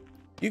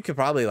 You could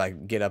probably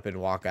like get up and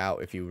walk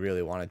out if you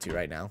really wanted to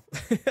right now.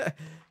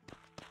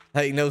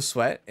 Like no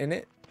sweat in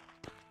it.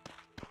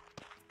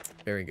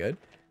 Very good.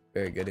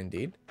 Very good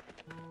indeed.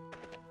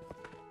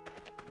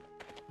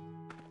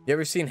 You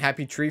ever seen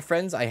Happy Tree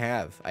Friends? I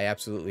have. I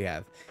absolutely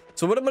have.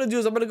 So what I'm going to do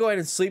is I'm going to go ahead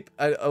and sleep.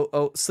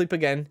 Sleep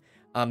again.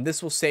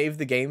 This will save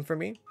the game for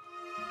me.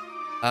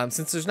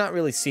 Since there's not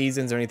really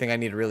seasons or anything I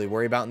need to really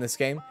worry about in this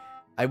game,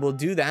 I will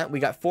do that. We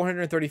got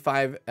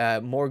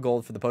 435 more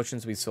gold for the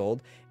potions we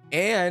sold.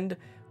 And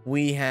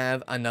we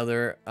have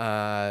another,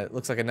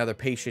 looks like another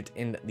patient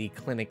in the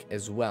clinic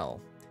as well.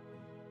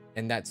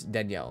 And that's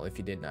Danielle, if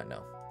you did not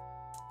know.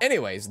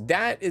 Anyways,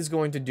 that is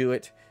going to do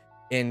it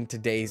in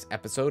today's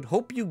episode.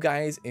 Hope you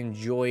guys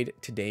enjoyed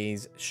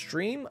today's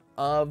stream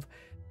of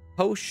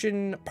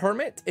Potion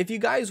Permit. If you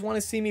guys want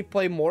to see me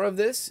play more of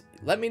this,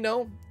 let me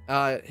know.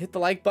 Hit the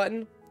like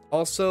button.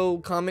 Also,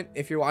 comment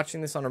if you're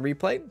watching this on a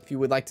replay, if you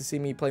would like to see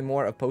me play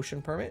more of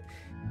Potion Permit.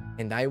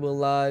 And I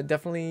will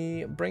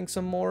definitely bring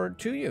some more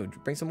to you.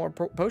 Bring some more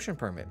Potion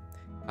Permit.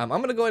 I'm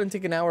going to go ahead and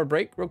take an hour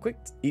break real quick,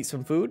 eat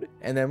some food.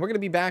 And then we're going to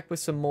be back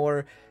with some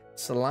more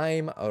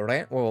Slime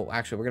Ranch. Well,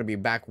 actually, we're going to be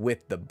back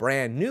with the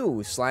brand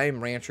new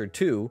Slime Rancher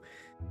 2.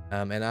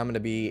 And I'm going to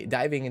be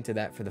diving into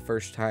that for the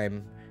first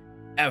time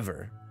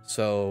ever.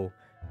 So,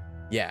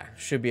 yeah,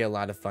 should be a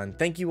lot of fun.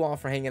 Thank you all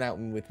for hanging out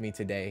with me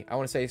today. I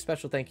want to say a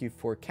special thank you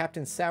for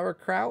Captain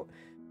Sauerkraut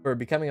for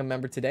becoming a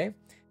member today.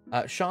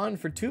 Sean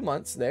for 2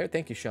 months there.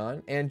 Thank you,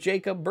 Sean. And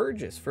Jacob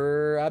Burgess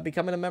for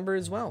becoming a member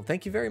as well.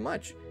 Thank you very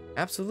much.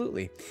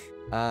 Absolutely.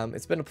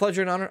 It's been a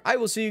pleasure and honor. I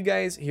will see you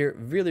guys here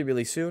really,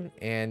 really soon.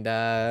 And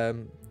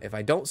if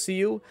I don't see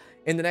you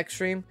in the next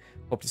stream,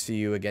 hope to see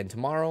you again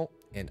tomorrow.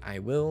 And I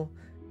will,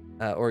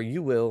 or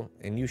you will,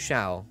 and you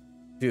shall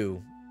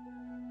do.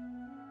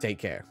 Take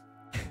care.